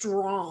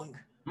strong.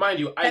 Mind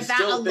you, I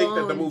still think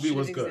that the movie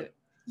was good.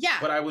 Yeah,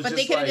 but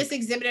they could have just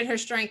exhibited her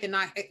strength and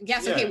not.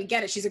 Yes, okay, we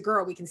get it. She's a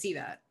girl. We can see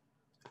that.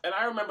 And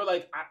I remember,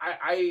 like,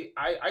 I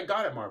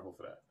got at Marvel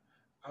for that.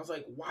 I was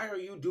like, why are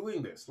you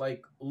doing this?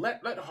 Like,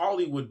 let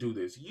Hollywood do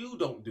this. You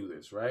don't do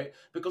this, right?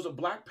 Because with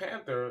Black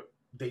Panther,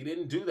 they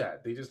didn't do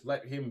that. They just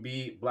let him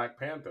be Black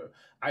Panther.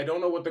 I don't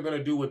know what they're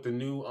gonna do with the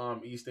new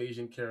East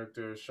Asian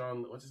character,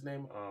 Sean. What's his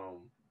name?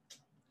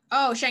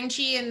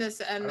 Shang-Chi and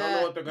this. And I don't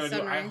know what they're gonna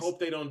do. I hope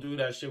they don't do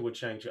that shit with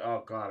Shang-Chi.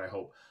 Oh God, I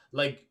hope.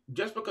 Like,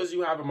 just because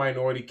you have a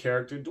minority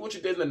character, do what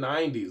you did in the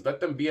 90s. Let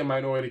them be a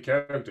minority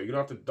character. You don't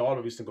have to doll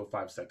every single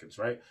 5 seconds,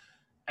 right?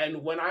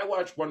 And when I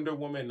watched Wonder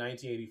Woman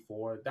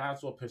 1984,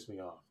 that's what pissed me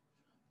off.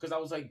 Because I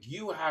was like,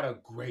 you had a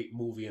great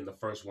movie in the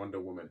first Wonder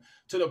Woman.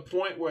 To the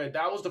point where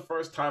that was the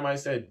first time I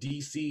said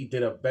DC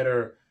did a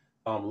better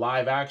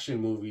live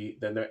action movie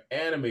than their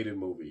animated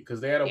movie.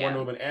 Because they had a Wonder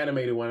Woman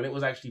animated one, and it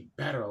was actually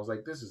better. I was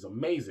like, this is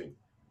amazing.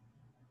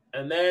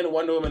 And then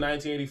Wonder Woman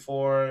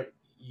 1984...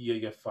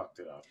 you fucked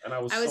it up, and I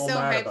was so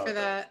hyped for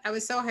that. I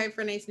was so hyped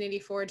for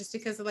 1984 just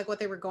because of like what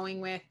they were going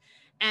with,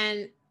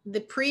 and the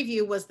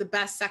preview was the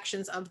best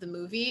sections of the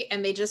movie,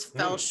 and they just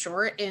fell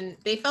short. And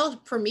they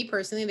felt, for me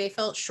personally, they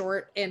felt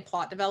short in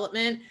plot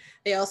development.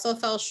 They also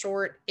fell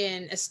short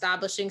in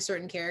establishing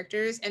certain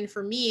characters, and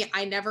for me,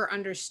 I never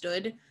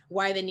understood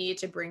why they needed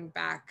to bring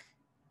back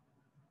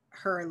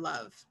her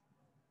love.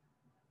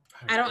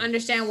 I don't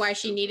understand why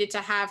she needed to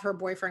have her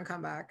boyfriend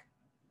come back.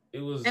 It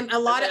was, and a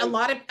lot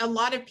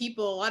of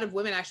people, a lot of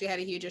women actually had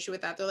a huge issue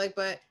with that. They're like,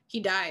 but he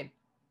died.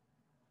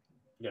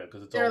 Yeah,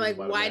 because they're like,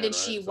 why did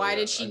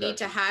she need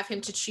to have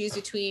him to choose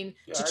between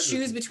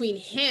between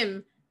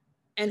him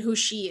and who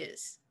she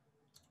is?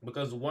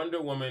 Because Wonder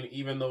Woman,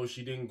 even though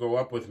she didn't grow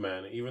up with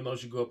men, even though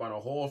she grew up on a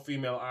whole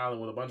female island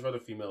with a bunch of other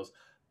femels,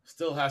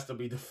 still has to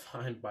be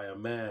defined by a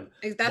man.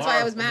 That's why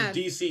I was mad.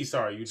 DC,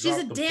 sorry, she's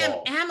a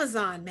damn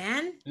Amazon,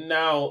 man.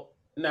 Now,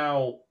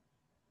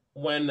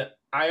 when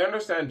I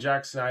understand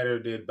Zack Snyder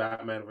did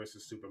Batman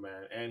versus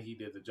Superman and he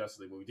did the Justice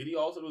League movie, did he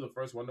also do the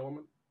first Wonder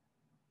Woman?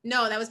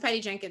 No, that was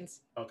Patty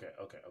Jenkins. Okay.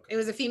 It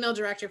was a female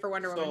director for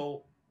Wonder Woman.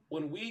 So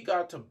when we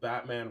got to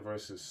Batman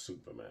versus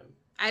Superman,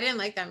 I didn't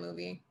like that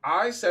movie.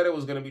 I said it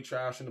was going to be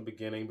trash in the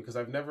beginning because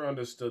I've never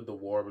understood the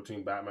war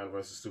between Batman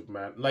versus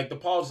Superman. Like the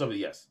politics of it,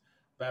 yes,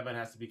 Batman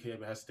has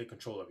to take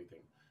control of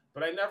everything,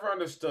 but I never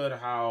understood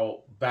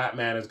how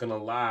Batman is going to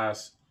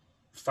last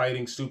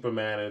fighting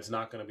Superman and it's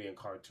not going to be in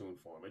cartoon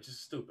form. It's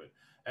just stupid.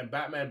 And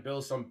Batman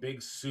builds some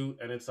big suit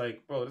and it's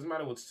like, bro, it doesn't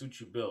matter what suit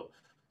you build.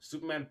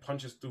 Superman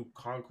punches through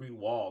concrete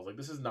walls. Like,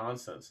 this is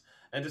nonsense.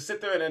 And to sit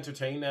there and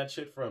entertain that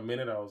shit for a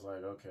minute, I was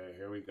like, okay,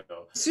 here we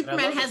go.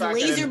 Superman has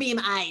laser beam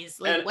eyes.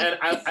 Like, and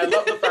I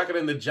love the fact that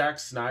in the Zack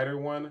Snyder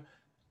one,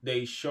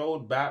 they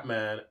showed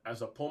Batman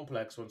as a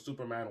Pumplex when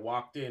Superman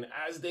walked in,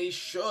 as they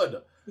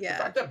should. Yeah.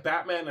 The fact that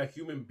Batman, a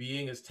human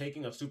being, is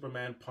taking a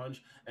Superman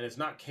punch and it's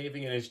not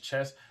caving in his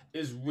chest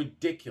is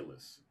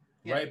ridiculous.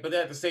 Yeah. Right? But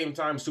then at the same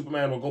time,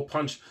 Superman will go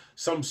punch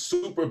some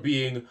super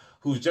being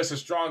who's just as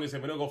strong as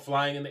him and he'll go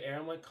flying in the air.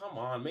 I'm like, come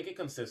on, make it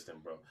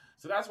consistent, bro.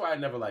 So that's why I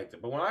never liked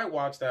it. But when I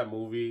watched that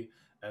movie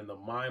and the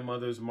My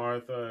Mother's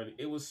Martha,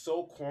 it was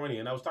so corny.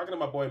 And I was talking to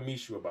my boy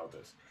Mishu about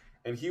this.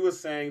 And he was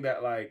saying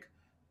that, like,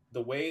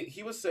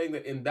 he was saying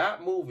that in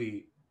that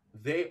movie,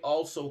 they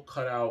also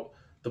cut out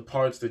the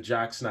parts that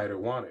Zack Snyder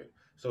wanted.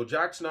 So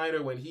Zack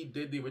Snyder, when he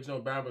did the original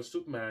Batman vs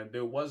Superman,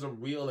 there was a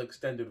real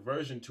extended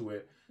version to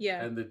it.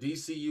 Yeah. And the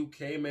DCU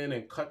came in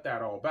and cut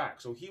that all back.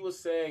 So he was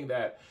saying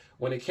that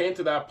when it came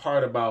to that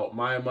part about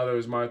my mother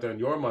is Martha and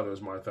your mother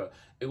is Martha,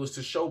 it was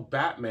to show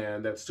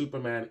Batman that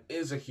Superman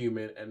is a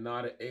human and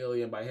not an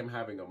alien by him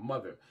having a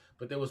mother.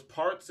 But there was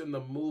parts in the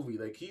movie,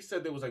 like he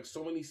said, there was like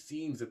so many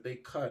scenes that they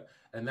cut,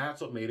 and that's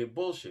what made it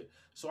bullshit.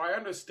 So I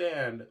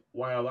understand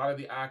why a lot of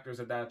the actors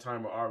at that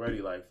time were already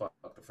like, fuck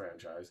the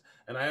franchise.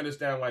 And I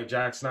understand why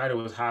Zack Snyder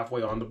was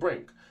halfway on the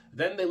brink.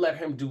 Then they let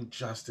him do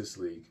Justice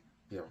League.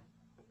 Yo.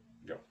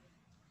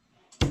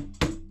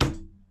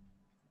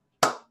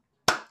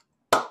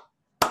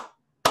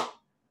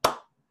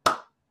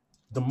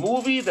 The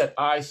movie that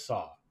I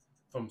saw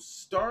from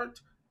start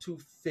to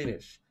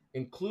finish,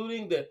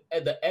 including the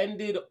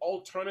ended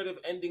alternative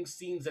ending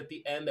scenes at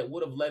the end that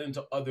would have led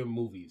into other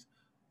movies,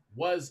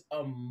 was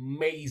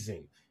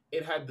amazing.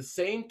 it had the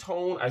same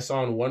tone I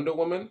saw in Wonder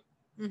Woman,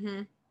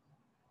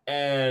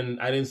 and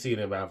I didn't see it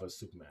in Batman vs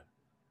Superman.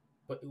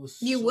 But it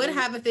was you would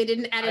have if they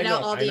didn't edit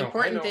out all the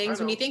important things.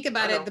 When you think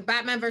about it, the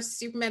Batman versus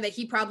Superman that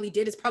he probably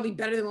did is probably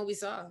better than what we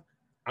saw.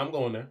 I'm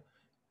going there.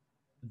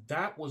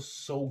 That was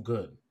so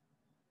good.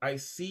 I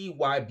see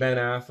why Ben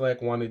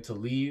Affleck wanted to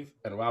leave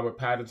and Robert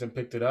Pattinson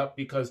picked it up,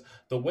 because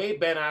the way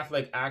Ben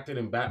Affleck acted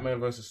in Batman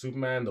vs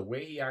Superman, the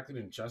way he acted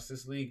in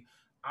Justice League,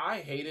 I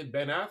hated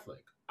Ben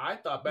Affleck. I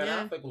thought Ben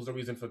Affleck was the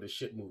reason for the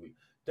shit movie.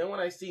 Then when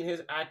I seen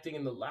his acting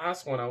in the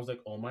last one, I was like,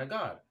 oh my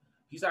God.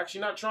 He's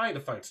actually not trying to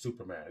fight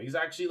Superman. He's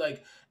actually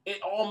like,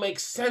 it all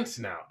makes sense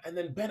now. And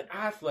then Ben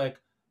Affleck,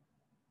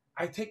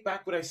 I take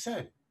back what I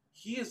said.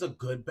 He is a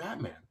good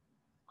Batman.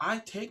 I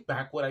take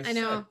back what I said.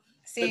 Know.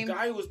 Same. The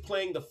guy who was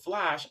playing the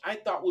Flash, I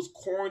thought was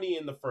corny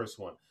in the first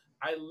one.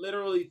 I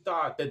literally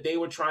thought that they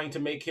were trying to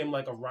make him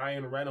like a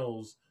Ryan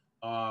Reynolds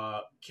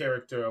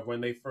character of when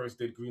they first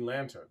did Green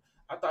Lantern.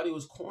 I thought he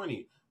was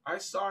corny. I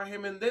saw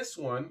him in this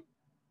one.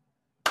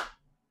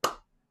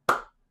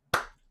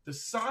 The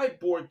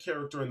Cyborg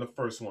character in the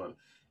first one,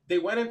 they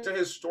went into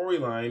his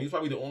storyline. He's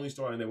probably the only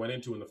storyline they went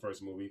into in the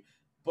first movie,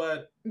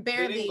 but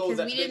barely, because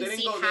we didn't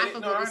see half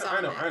of what we saw.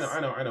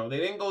 I know. They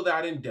didn't go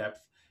that in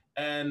depth,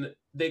 and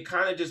they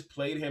kind of just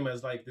played him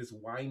as like this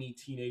whiny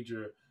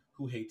teenager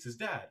who hates his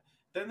dad.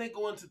 Then they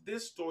go into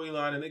this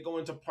storyline, and they go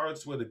into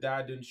parts where the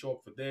dad didn't show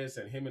up for this,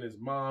 and him and his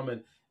mom,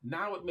 and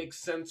now it makes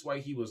sense why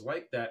he was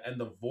like that. And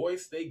the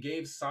voice they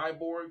gave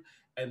Cyborg,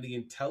 and the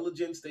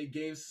intelligence they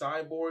gave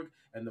Cyborg,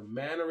 and the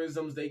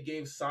mannerisms they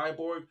gave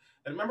Cyborg.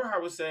 And remember how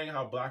I was saying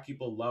how black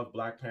people love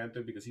Black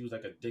Panther because he was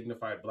like a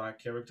dignified black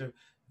character?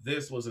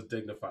 This was a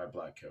dignified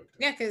black character.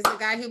 Yeah, because the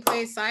guy who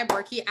plays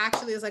Cyborg, he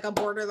actually is like a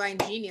borderline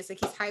genius. Like,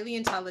 he's highly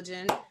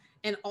intelligent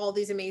and all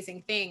these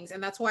amazing things.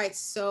 And that's why it's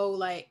so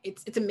like,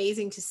 it's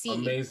amazing to see.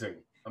 Amazing.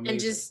 And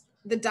just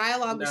the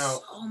dialogue was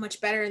so much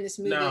better in this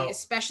movie,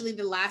 especially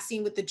the last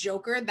scene with the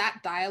Joker.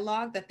 That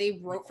dialogue that they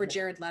wrote for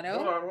Jared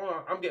Leto. Hold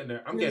on. I'm getting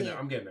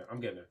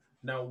there.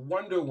 Now,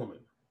 Wonder Woman.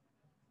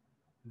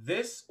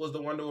 This was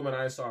the Wonder Woman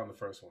I saw in the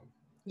first one.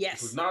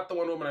 Yes. This was not the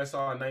Wonder Woman I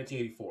saw in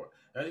 1984.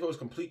 I think it was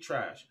complete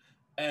trash.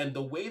 And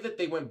the way that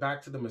they went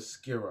back to the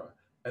mascara,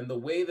 and the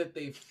way that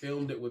they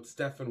filmed it with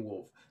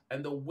Steppenwolf,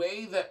 and the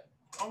way that,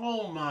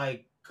 oh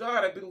my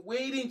God, I've been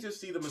waiting to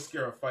see the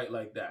mascara fight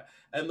like that.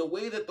 And the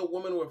way that the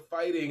women were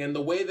fighting, and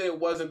the way that it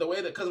wasn't, the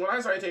way that, because when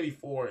I saw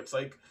 1984, it's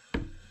like,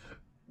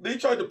 they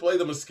tried to play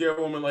the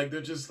mascara woman like they're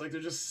just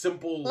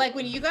simple. Like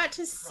when you got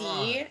to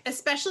see,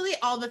 especially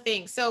all the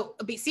things. So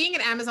seeing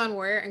at Amazon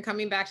Warrior and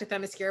coming back to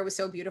Themyscira was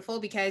so beautiful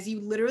because you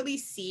literally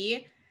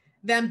see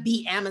them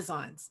be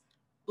Amazons.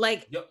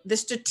 Like the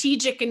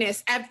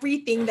strategicness,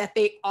 everything that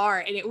they are.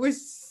 And it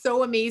was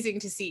so amazing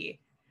to see.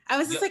 I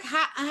was just like,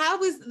 how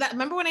was that?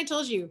 Remember when I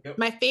told you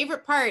my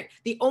favorite part,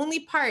 the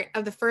only part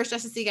of the first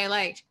Justice League I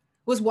liked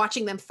was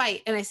watching them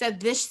fight. And I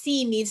said, this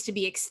scene needs to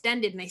be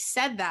extended. And I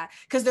said that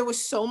because there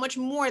was so much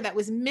more that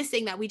was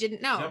missing that we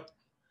didn't know. Yep.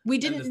 We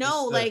didn't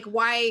know like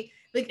why,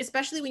 like,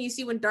 especially when you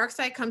see when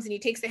Darkseid comes and he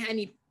takes the hand,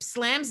 he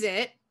slams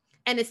it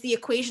and it's the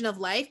equation of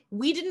life.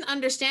 We didn't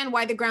understand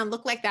why the ground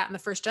looked like that in the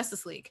first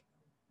Justice League.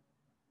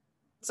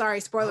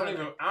 Sorry, spoiler. I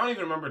don't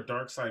even remember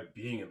Darkseid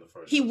being in the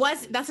first. He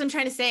was, that's what I'm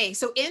trying to say.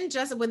 So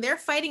when they're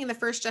fighting in the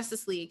first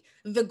Justice League,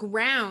 the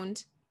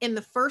ground in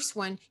the first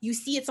one, you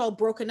see it's all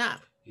broken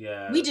up.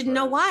 Yeah. We didn't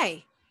know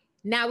why.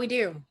 Now we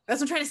do. That's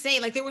what I'm trying to say.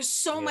 Like there was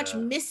so much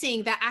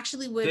missing that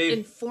actually would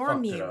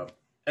inform you.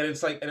 And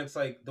it's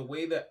like the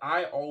way that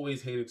I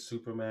always hated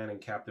Superman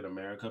and Captain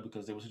America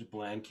because they were such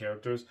bland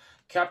characters.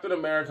 Captain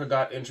America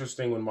got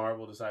interesting when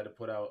Marvel decided to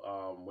put out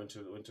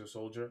Winter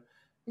Soldier.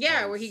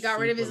 Yeah, where he got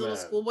rid of his little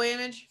schoolboy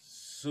image.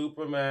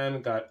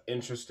 Superman got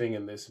interesting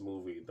in this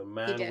movie. The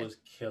man was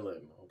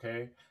killing,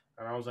 okay?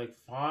 And I was like,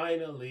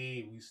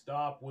 finally, we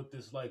stop with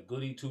this like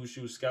goody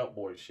two-shoes scout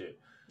boy shit.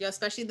 Yeah,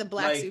 especially the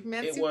black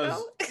Superman suit.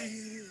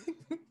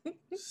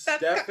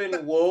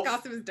 Steppenwolf.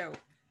 Costume is dope.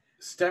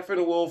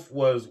 Steppenwolf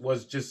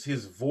was just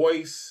his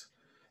voice,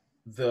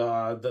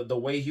 the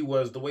way he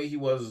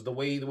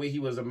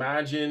was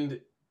imagined.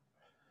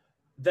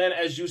 Then,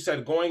 as you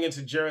said, going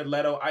into Jared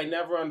Leto, I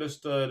never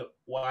understood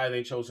why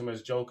they chose him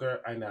as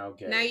Joker. I now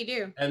get it. Now you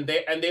do. And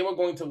they were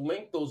going to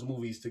link those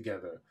movies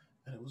together.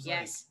 And it was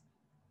like,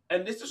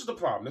 and this was the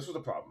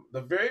problem.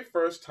 The very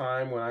first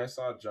time when I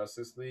saw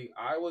Justice League,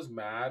 I was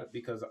mad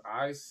because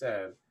I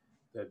said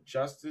that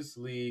Justice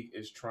League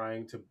is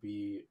trying to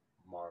be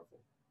Marvel.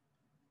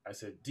 I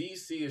said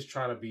DC is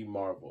trying to be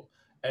Marvel.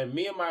 And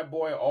me and my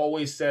boy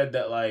always said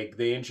that, like,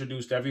 they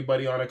introduced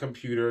everybody on a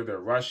computer. They're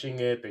rushing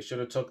it. They should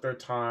have took their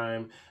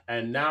time.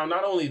 And now,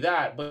 not only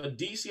that, but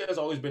DC has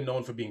always been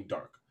known for being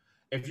dark.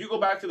 If you go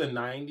back to the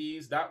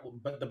 90s,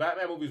 but the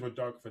Batman movies were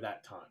dark for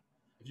that time.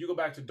 If you go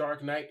back to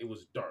Dark Knight, it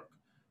was dark.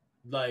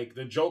 Like,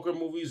 the Joker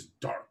movies,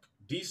 dark.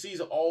 DC's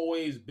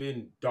always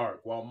been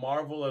dark, while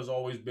Marvel has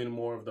always been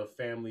more of the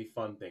family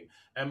fun thing.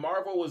 And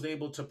Marvel was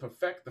able to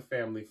perfect the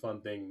family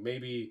fun thing.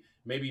 Maybe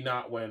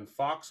not when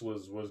Fox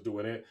was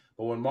doing it,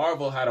 but when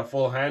Marvel had a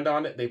full hand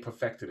on it, they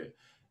perfected it.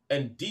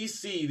 And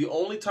DC, the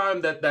only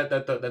time that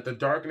the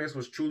darkness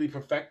was truly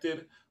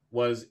perfected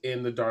was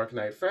in the Dark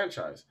Knight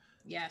franchise.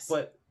 Yes.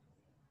 But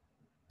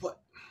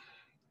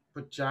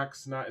Zack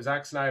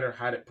Snyder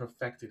had it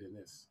perfected in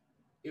this.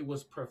 It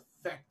was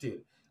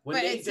perfected. When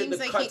they did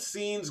the cut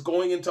scenes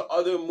going into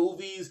other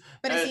movies.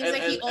 But it seems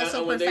like he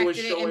also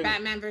perfected it in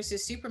Batman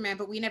versus Superman,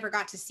 but we never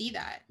got to see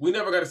that. We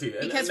never got to see it.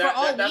 Because for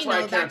all we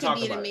know, that could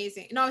be an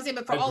amazing... No, I was saying,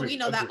 but for all we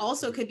know, that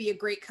also could be a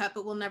great cut,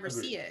 but we'll never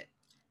see it.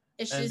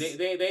 It's and just...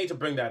 they need to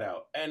bring that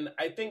out. And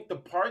I think the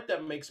part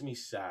that makes me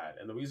sad,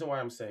 and the reason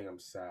why I'm saying I'm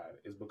sad,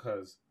 is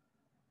because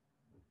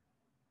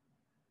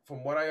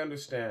from what I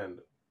understand,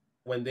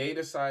 when they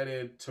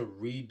decided to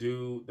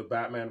redo the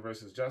Batman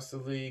versus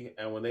Justice League,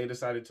 and when they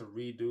decided to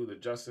redo the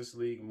Justice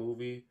League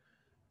movie,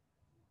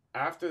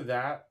 after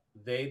that,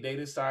 they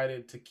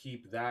decided to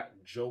keep that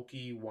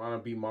jokey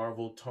wannabe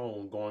Marvel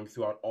tone going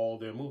throughout all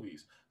their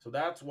movies. So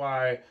that's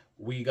why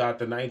we got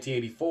the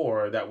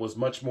 1984 that was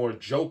much more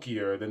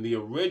jokier than the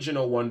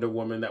original Wonder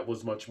Woman that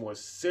was much more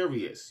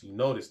serious. You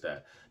notice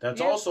that.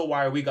 That's also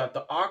why we got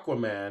the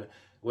Aquaman,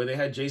 where they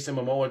had Jason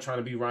Momoa trying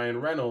to be Ryan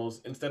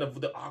Reynolds, instead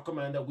of the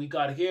Aquaman that we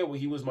got here, where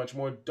he was much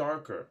more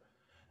darker.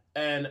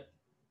 And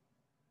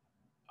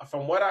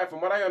from what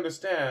I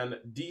understand,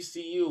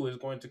 DCU is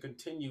going to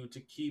continue to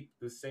keep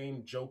the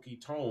same jokey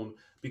tone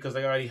because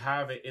they already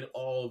have it in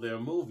all their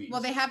movies.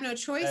 Well, they have no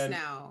choice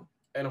now.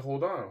 And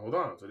hold on.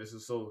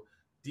 So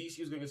DC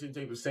is going to continue to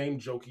take the same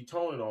jokey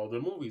tone in all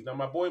their movies. Now,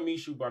 my boy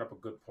Mishu brought up a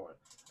good point,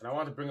 and I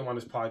want to bring him on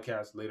this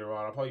podcast later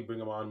on. I'll probably bring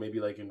him on maybe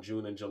like in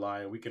June and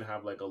July, and we can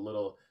have like a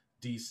little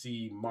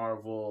DC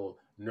Marvel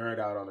nerd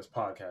out on this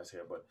podcast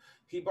here. But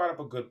he brought up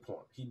a good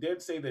point. He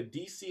did say that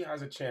DC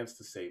has a chance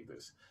to save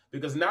this,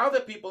 because now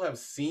that people have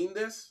seen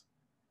this,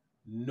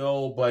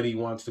 nobody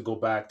wants to go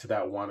back to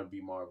that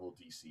wannabe Marvel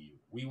DCU.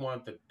 We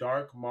want the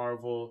dark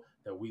Marvel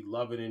that we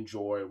love and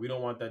enjoy. We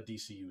don't want that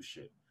DCU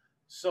shit.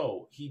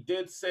 So he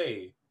did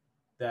say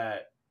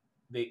that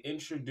they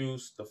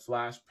introduced the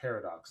Flash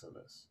paradox in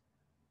this.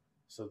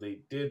 So they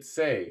did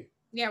say,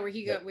 where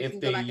he go, we can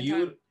go back in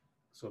time.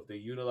 So if they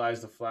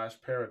utilize the Flash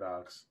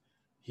paradox,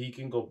 he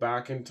can go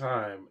back in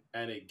time,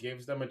 and it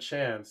gives them a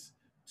chance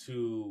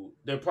to...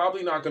 They're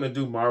probably not going to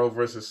do Marvel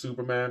versus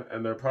Superman,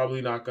 and they're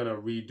probably not going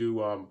to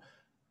redo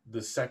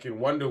the second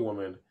Wonder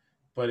Woman,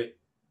 but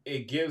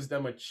it gives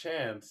them a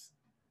chance.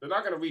 They're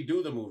not going to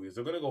redo the movies.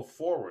 They're going to go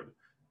forward,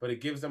 but it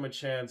gives them a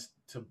chance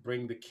to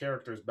bring the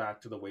characters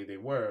back to the way they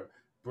were,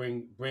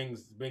 bring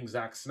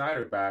Zack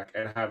Snyder back,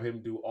 and have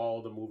him do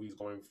all the movies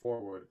going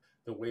forward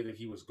the way that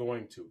he was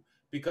going to.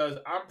 Because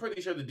I'm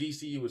pretty sure the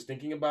DCU was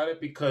thinking about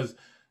it, because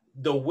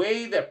the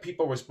way that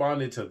people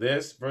responded to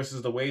this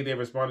versus the way they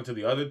responded to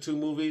the other two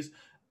movies,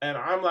 and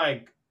I'm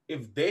like,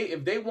 if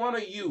they want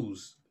to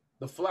use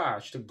the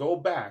Flash to go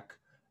back,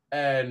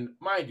 and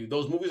mind you,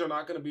 those movies are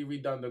not going to be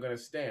redone, they're going to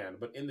stand,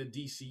 but in the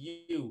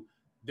DCU,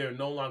 they're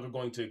no longer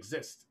going to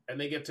exist, and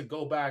they get to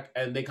go back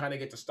and they kind of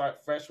get to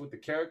start fresh with the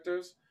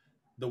characters,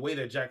 the way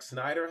that Zack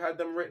Snyder had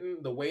them written,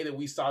 the way that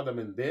we saw them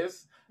in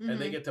this, and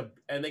they get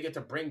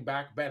to bring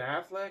back Ben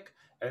Affleck,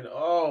 and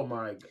oh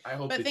my, I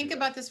hope. But think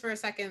about this for a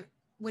second.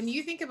 When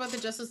you think about the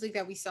Justice League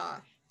that we saw,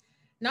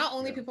 not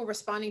only people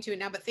responding to it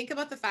now, but think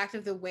about the fact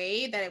of the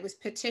way that it was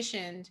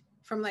petitioned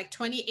from like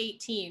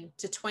 2018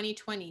 to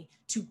 2020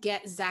 to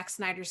get Zack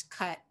Snyder's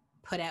cut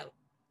put out.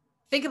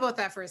 Think about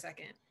that for a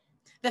second.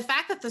 The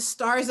fact that the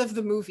stars of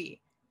the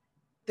movie,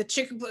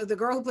 the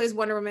girl who plays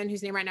Wonder Woman,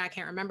 whose name right now I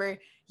can't remember,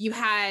 you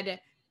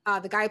had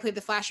the guy who played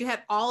the Flash, you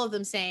had all of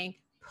them saying,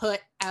 put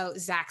out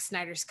Zack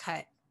Snyder's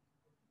cut.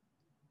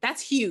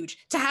 That's huge.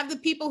 To have the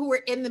people who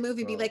were in the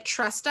movie be like,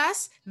 trust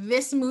us,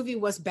 this movie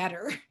was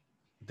better.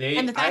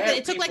 And the fact that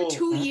it took like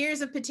 2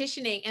 years of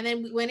petitioning. And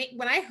then when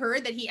I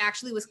heard that he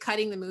actually was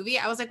cutting the movie,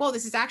 I was like, well,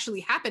 this is actually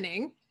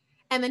happening.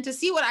 And then to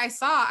see what I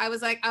saw, I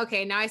was like,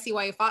 okay, now I see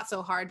why you fought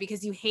so hard,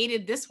 because you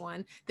hated this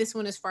one. This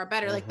one is far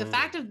better. Like the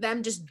fact of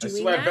them just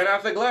doing that. Ben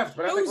Affleck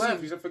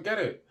left. You should forget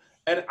it.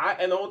 And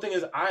the whole thing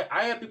is,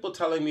 I had people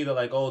telling me that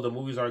like, oh, the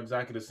movies are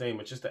exactly the same.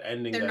 It's just the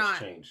ending that's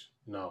changed.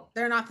 No.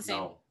 They're not the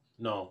same.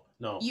 No.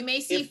 You may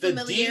see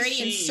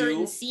familiarity in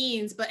certain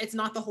scenes, but it's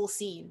not the whole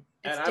scene.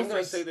 It's different. I'm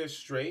going to say this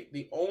straight.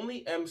 The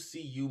only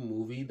MCU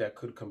movie that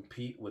could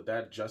compete with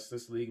that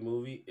Justice League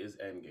movie is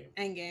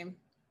Endgame.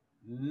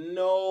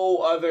 No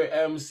other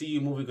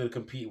MCU movie could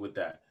compete with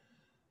that.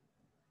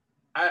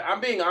 I'm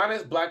being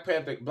honest, Black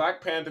Panther,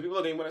 people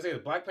don't even want to say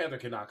this, Black Panther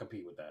cannot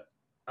compete with that.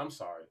 I'm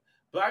sorry.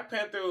 Black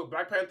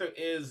Panther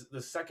is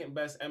the second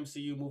best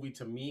MCU movie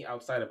to me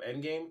outside of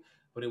Endgame,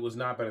 but it was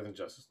not better than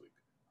Justice League.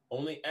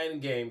 Only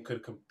Endgame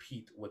could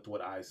compete with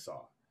what I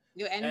saw.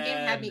 Your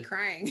Endgame had me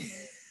crying.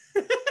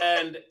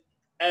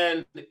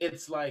 and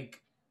it's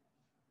like,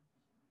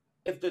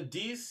 if the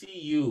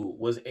DCU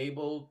was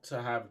able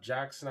to have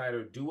Zack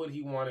Snyder do what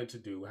he wanted to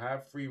do,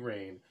 have free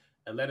reign,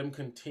 and let him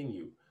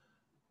continue,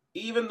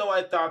 even though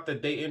I thought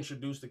that they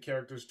introduced the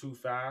characters too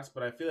fast,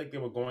 but I feel like they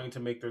were going to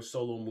make their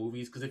solo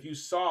movies. Because if you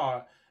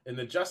saw in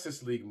the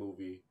Justice League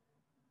movie,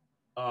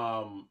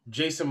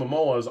 Jason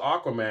Momoa's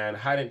Aquaman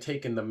hadn't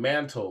taken the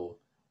mantle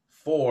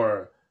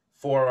for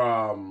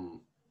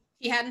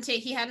he hadn't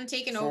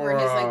taken over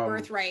his like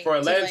birthright for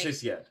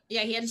Atlantis yet.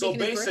 Yeah, he hadn't taken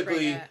his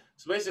birthright yet.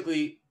 So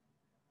basically,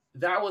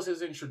 that was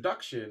his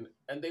introduction,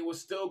 and they were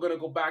still gonna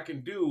go back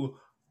and do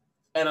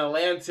an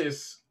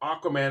Atlantis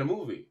Aquaman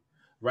movie,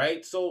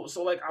 right? So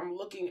like I'm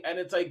looking, and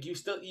it's like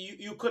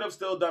you could have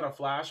still done a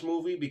Flash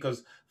movie,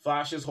 because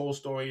Flash's whole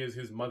story is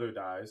his mother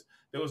dies.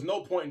 There was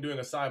no point in doing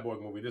a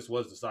Cyborg movie. This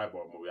was the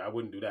Cyborg movie. I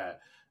wouldn't do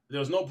that. There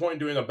was no point in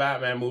doing a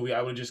Batman movie.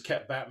 I would have just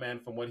kept Batman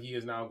from what he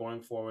is now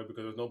going forward,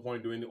 because there's no point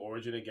in doing the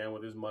origin again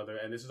with his mother.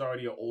 And this is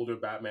already an older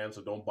Batman,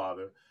 so don't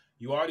bother.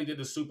 You already did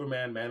the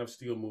Superman Man of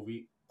Steel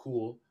movie.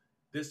 Cool.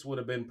 This would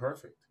have been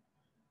perfect.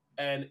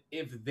 And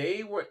if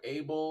they were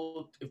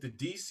able, if the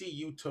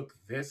DCU took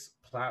this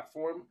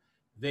platform,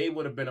 they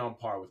would have been on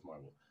par with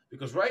Marvel.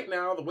 Because right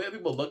now, the way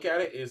people look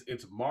at it is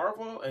it's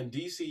Marvel and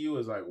DCU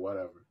is like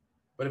whatever.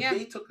 But if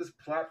they took this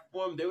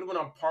platform, they would have been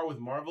on par with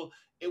Marvel.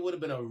 It would have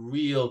been a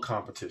real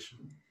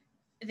competition.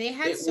 They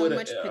had so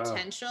much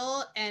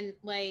potential, and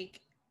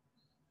like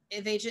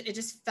it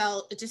just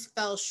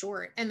fell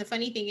short. And the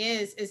funny thing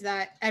is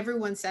that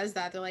everyone says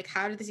that. They're like,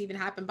 how did this even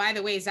happen? By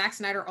the way, Zack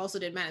Snyder also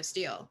did Man of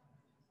Steel.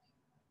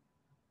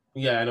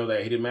 Yeah, I know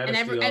that he did Man of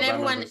Steel. And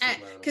everyone,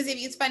 because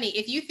it's funny,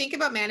 if you think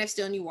about Man of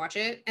Steel and you watch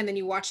it, and then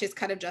you watch his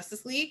cut of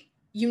Justice League,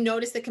 you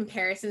notice the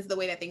comparisons, the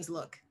way that things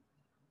look.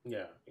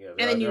 Yeah.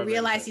 And then you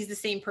realize he's the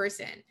same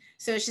person.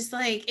 So it's just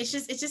like it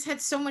just had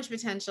so much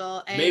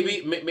potential. And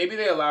maybe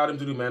they allowed him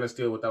to do Man of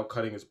Steel without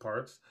cutting his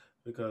parts,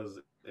 because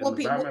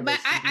but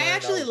I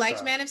actually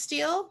liked Man of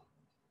Steel.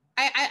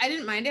 I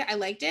didn't mind it. I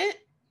liked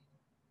it.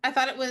 I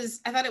thought it was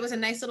a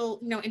nice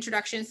little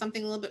introduction,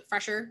 something a little bit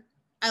fresher.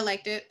 I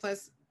liked it.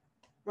 Plus,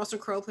 Russell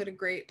Crowe played a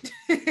great.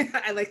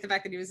 I like the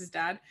fact that he was his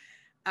dad.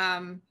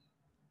 I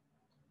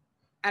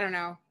don't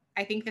know.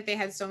 I think that they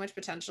had so much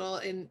potential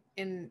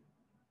in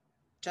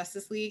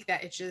Justice League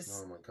that it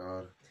just. Oh my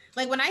god!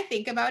 Like when I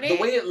think about it,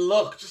 the way it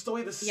looked, just the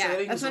way the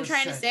settings. That's what I'm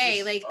trying to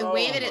say. Like the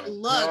way that it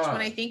looked, when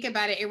I think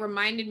about it, it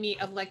reminded me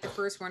of like the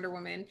first Wonder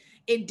Woman.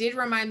 It did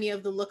remind me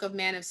of the look of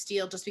Man of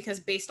Steel, just because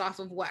based off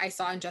of what I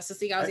saw in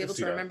Justice League, I was able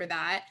to remember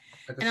that.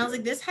 And I was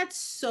like, this had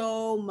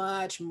so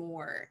much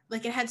more.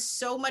 Like it had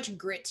so much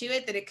grit to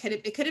it that it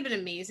could have been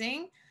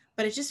amazing,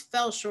 but it just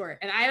fell short.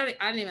 And I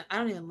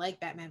don't even like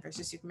Batman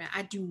versus Superman.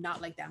 I do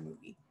not like that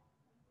movie.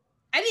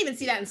 I didn't even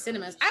see that in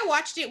cinemas. I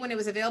watched it when it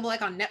was available,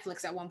 like on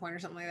Netflix at one point or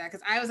something like that,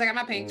 because I was like, I'm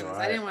not paying for this.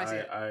 I didn't want to see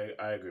it.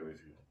 I agree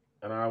with you,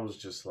 and I was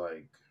just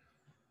like,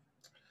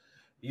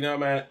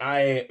 man,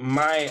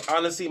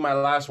 honestly, my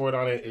last word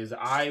on it is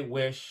I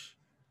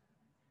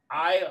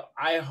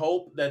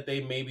hope that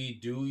they maybe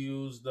do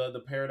use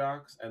the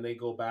paradox and they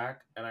go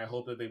back, and I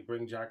hope that they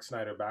bring Zack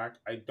Snyder back.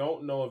 I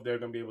don't know if they're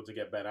going to be able to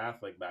get Ben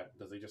Affleck back,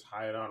 because they just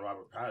hired on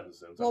Robert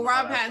Pattinson. Well,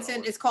 Robert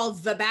Pattinson is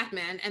called The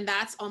Batman, and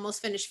that's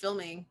almost finished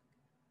filming.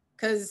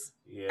 Because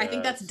I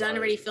think that's done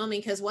already filming,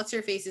 because what's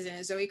her face is in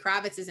it, Zoe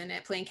Kravitz is in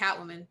it playing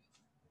Catwoman.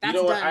 That's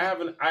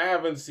done. I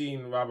haven't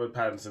seen Robert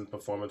Pattinson's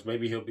performance.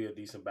 Maybe he'll be a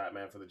decent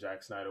Batman for the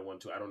Zack Snyder one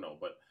too. I don't know,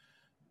 but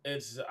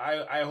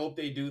I hope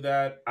they do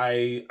that.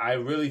 I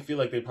really feel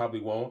like they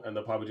probably won't, and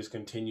they'll probably just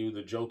continue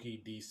the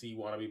jokey DC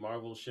wannabe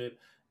Marvel shit.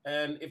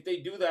 And if they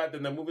do that,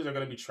 then the movies are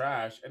going to be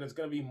trash, and it's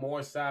going to be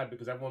more sad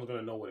because everyone's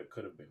going to know what it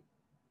could have been.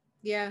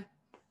 Yeah.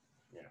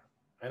 Yeah,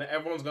 and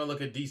everyone's going to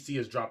look at DC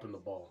as dropping the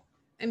ball.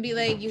 And be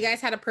like, you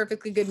guys had a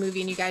perfectly good movie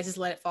and you guys just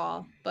let it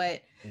fall.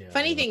 But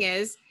funny thing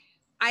is,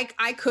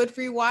 I could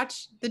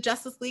rewatch the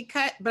Justice League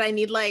cut, but I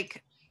need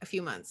like a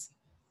few months.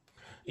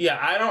 Yeah,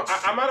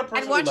 I'm not a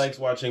person who likes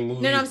watching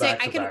movies. No, I'm saying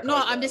I can. No,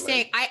 I'm just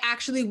saying I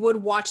actually would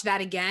watch that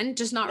again,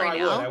 just not right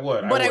now.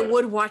 I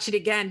would watch it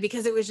again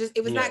because it was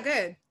that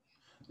good.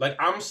 Like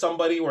I'm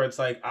somebody where it's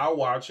like I'll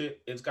watch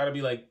it. It's got to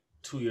be like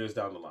 2 years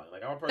down the line.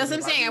 Like I'm a person. That's what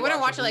I'm saying. I wouldn't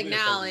watch it like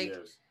now, like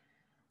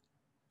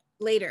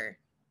later.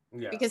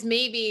 Yeah. Because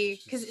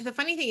the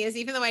funny thing is,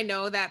 even though I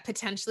know that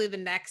potentially the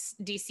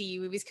next DCU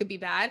movies could be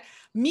bad,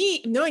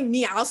 knowing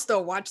me, I'll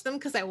still watch them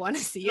because I want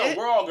to see it.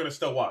 We're all gonna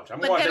still watch.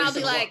 But then I'll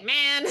be like,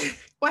 man,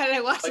 why did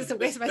I watch this? A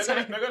waste of my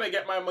time. They're gonna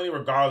get my money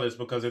regardless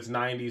because it's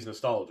 90s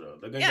nostalgia.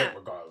 They're gonna get it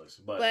regardless.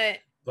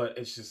 But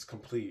it's just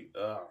complete.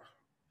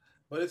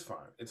 But it's fine.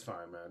 It's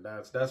fine, man.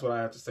 That's what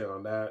I have to say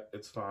on that.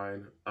 It's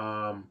fine.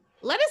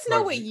 Let us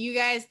know what you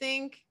guys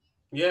think.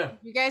 Yeah.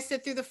 You guys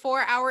sit through the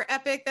 4-hour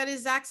epic that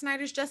is Zack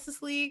Snyder's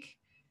Justice League.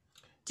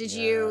 Did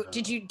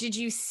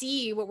you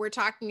see what we're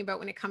talking about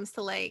when it comes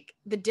to like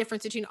the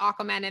difference between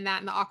Aquaman and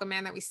the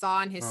Aquaman that we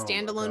saw in his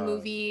standalone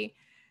movie?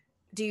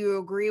 Do you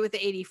agree with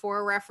the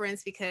 84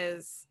 reference?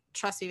 Because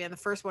trust me, man, the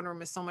first Wonder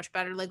Woman is so much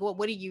better. Like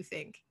what do you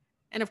think?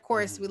 And of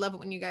course, we love it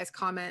when you guys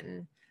comment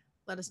and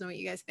let us know what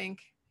you guys think.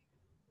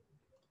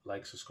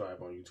 Like,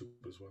 subscribe on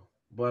YouTube as well.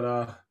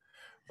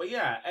 But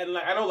yeah, and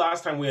like I know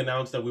last time we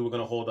announced that we were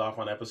going to hold off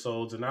on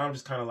episodes, and now I'm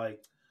just kind of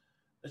like,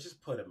 let's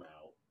just put them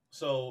out.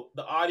 So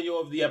the audio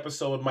of the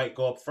episode might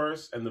go up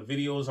first, and the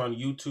videos on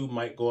YouTube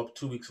might go up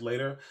 2 weeks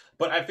later.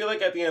 But I feel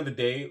like at the end of the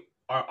day,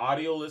 our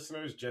audio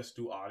listeners just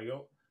do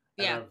audio,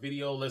 and our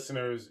video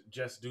listeners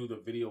just do the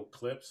video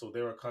clips, so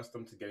they're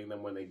accustomed to getting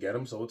them when they get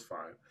them, so it's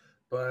fine.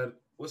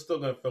 but we're still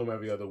gonna film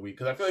every other week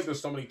because I feel like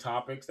there's so many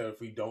topics that if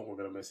we don't, we're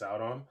gonna miss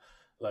out on.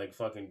 Like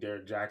fucking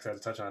Derek Jackson had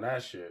to touch on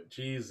that shit.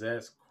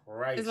 Jesus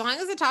Christ! As long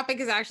as the topic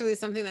is actually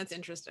something that's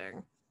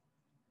interesting.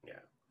 Yeah.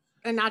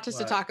 And not just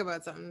to talk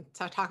about something,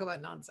 to talk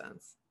about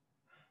nonsense.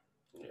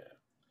 Yeah.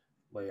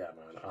 But yeah,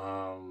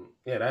 man.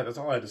 Yeah, that's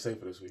all I had to say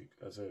for this week.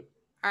 That's it.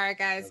 All right,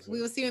 guys.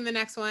 We will see you in the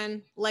next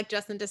one. Like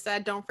Justin just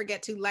said, don't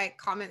forget to like,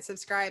 comment,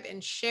 subscribe,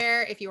 and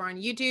share if you are on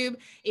YouTube.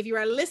 If you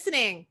are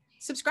listening,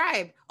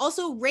 subscribe.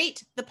 Also,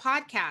 rate the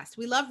podcast.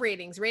 We love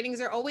ratings. Ratings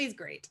are always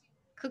great.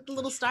 Click the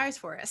little stars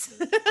for us.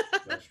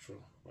 That's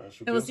true.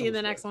 And we'll see you in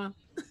the next one.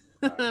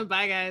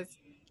 Bye, guys.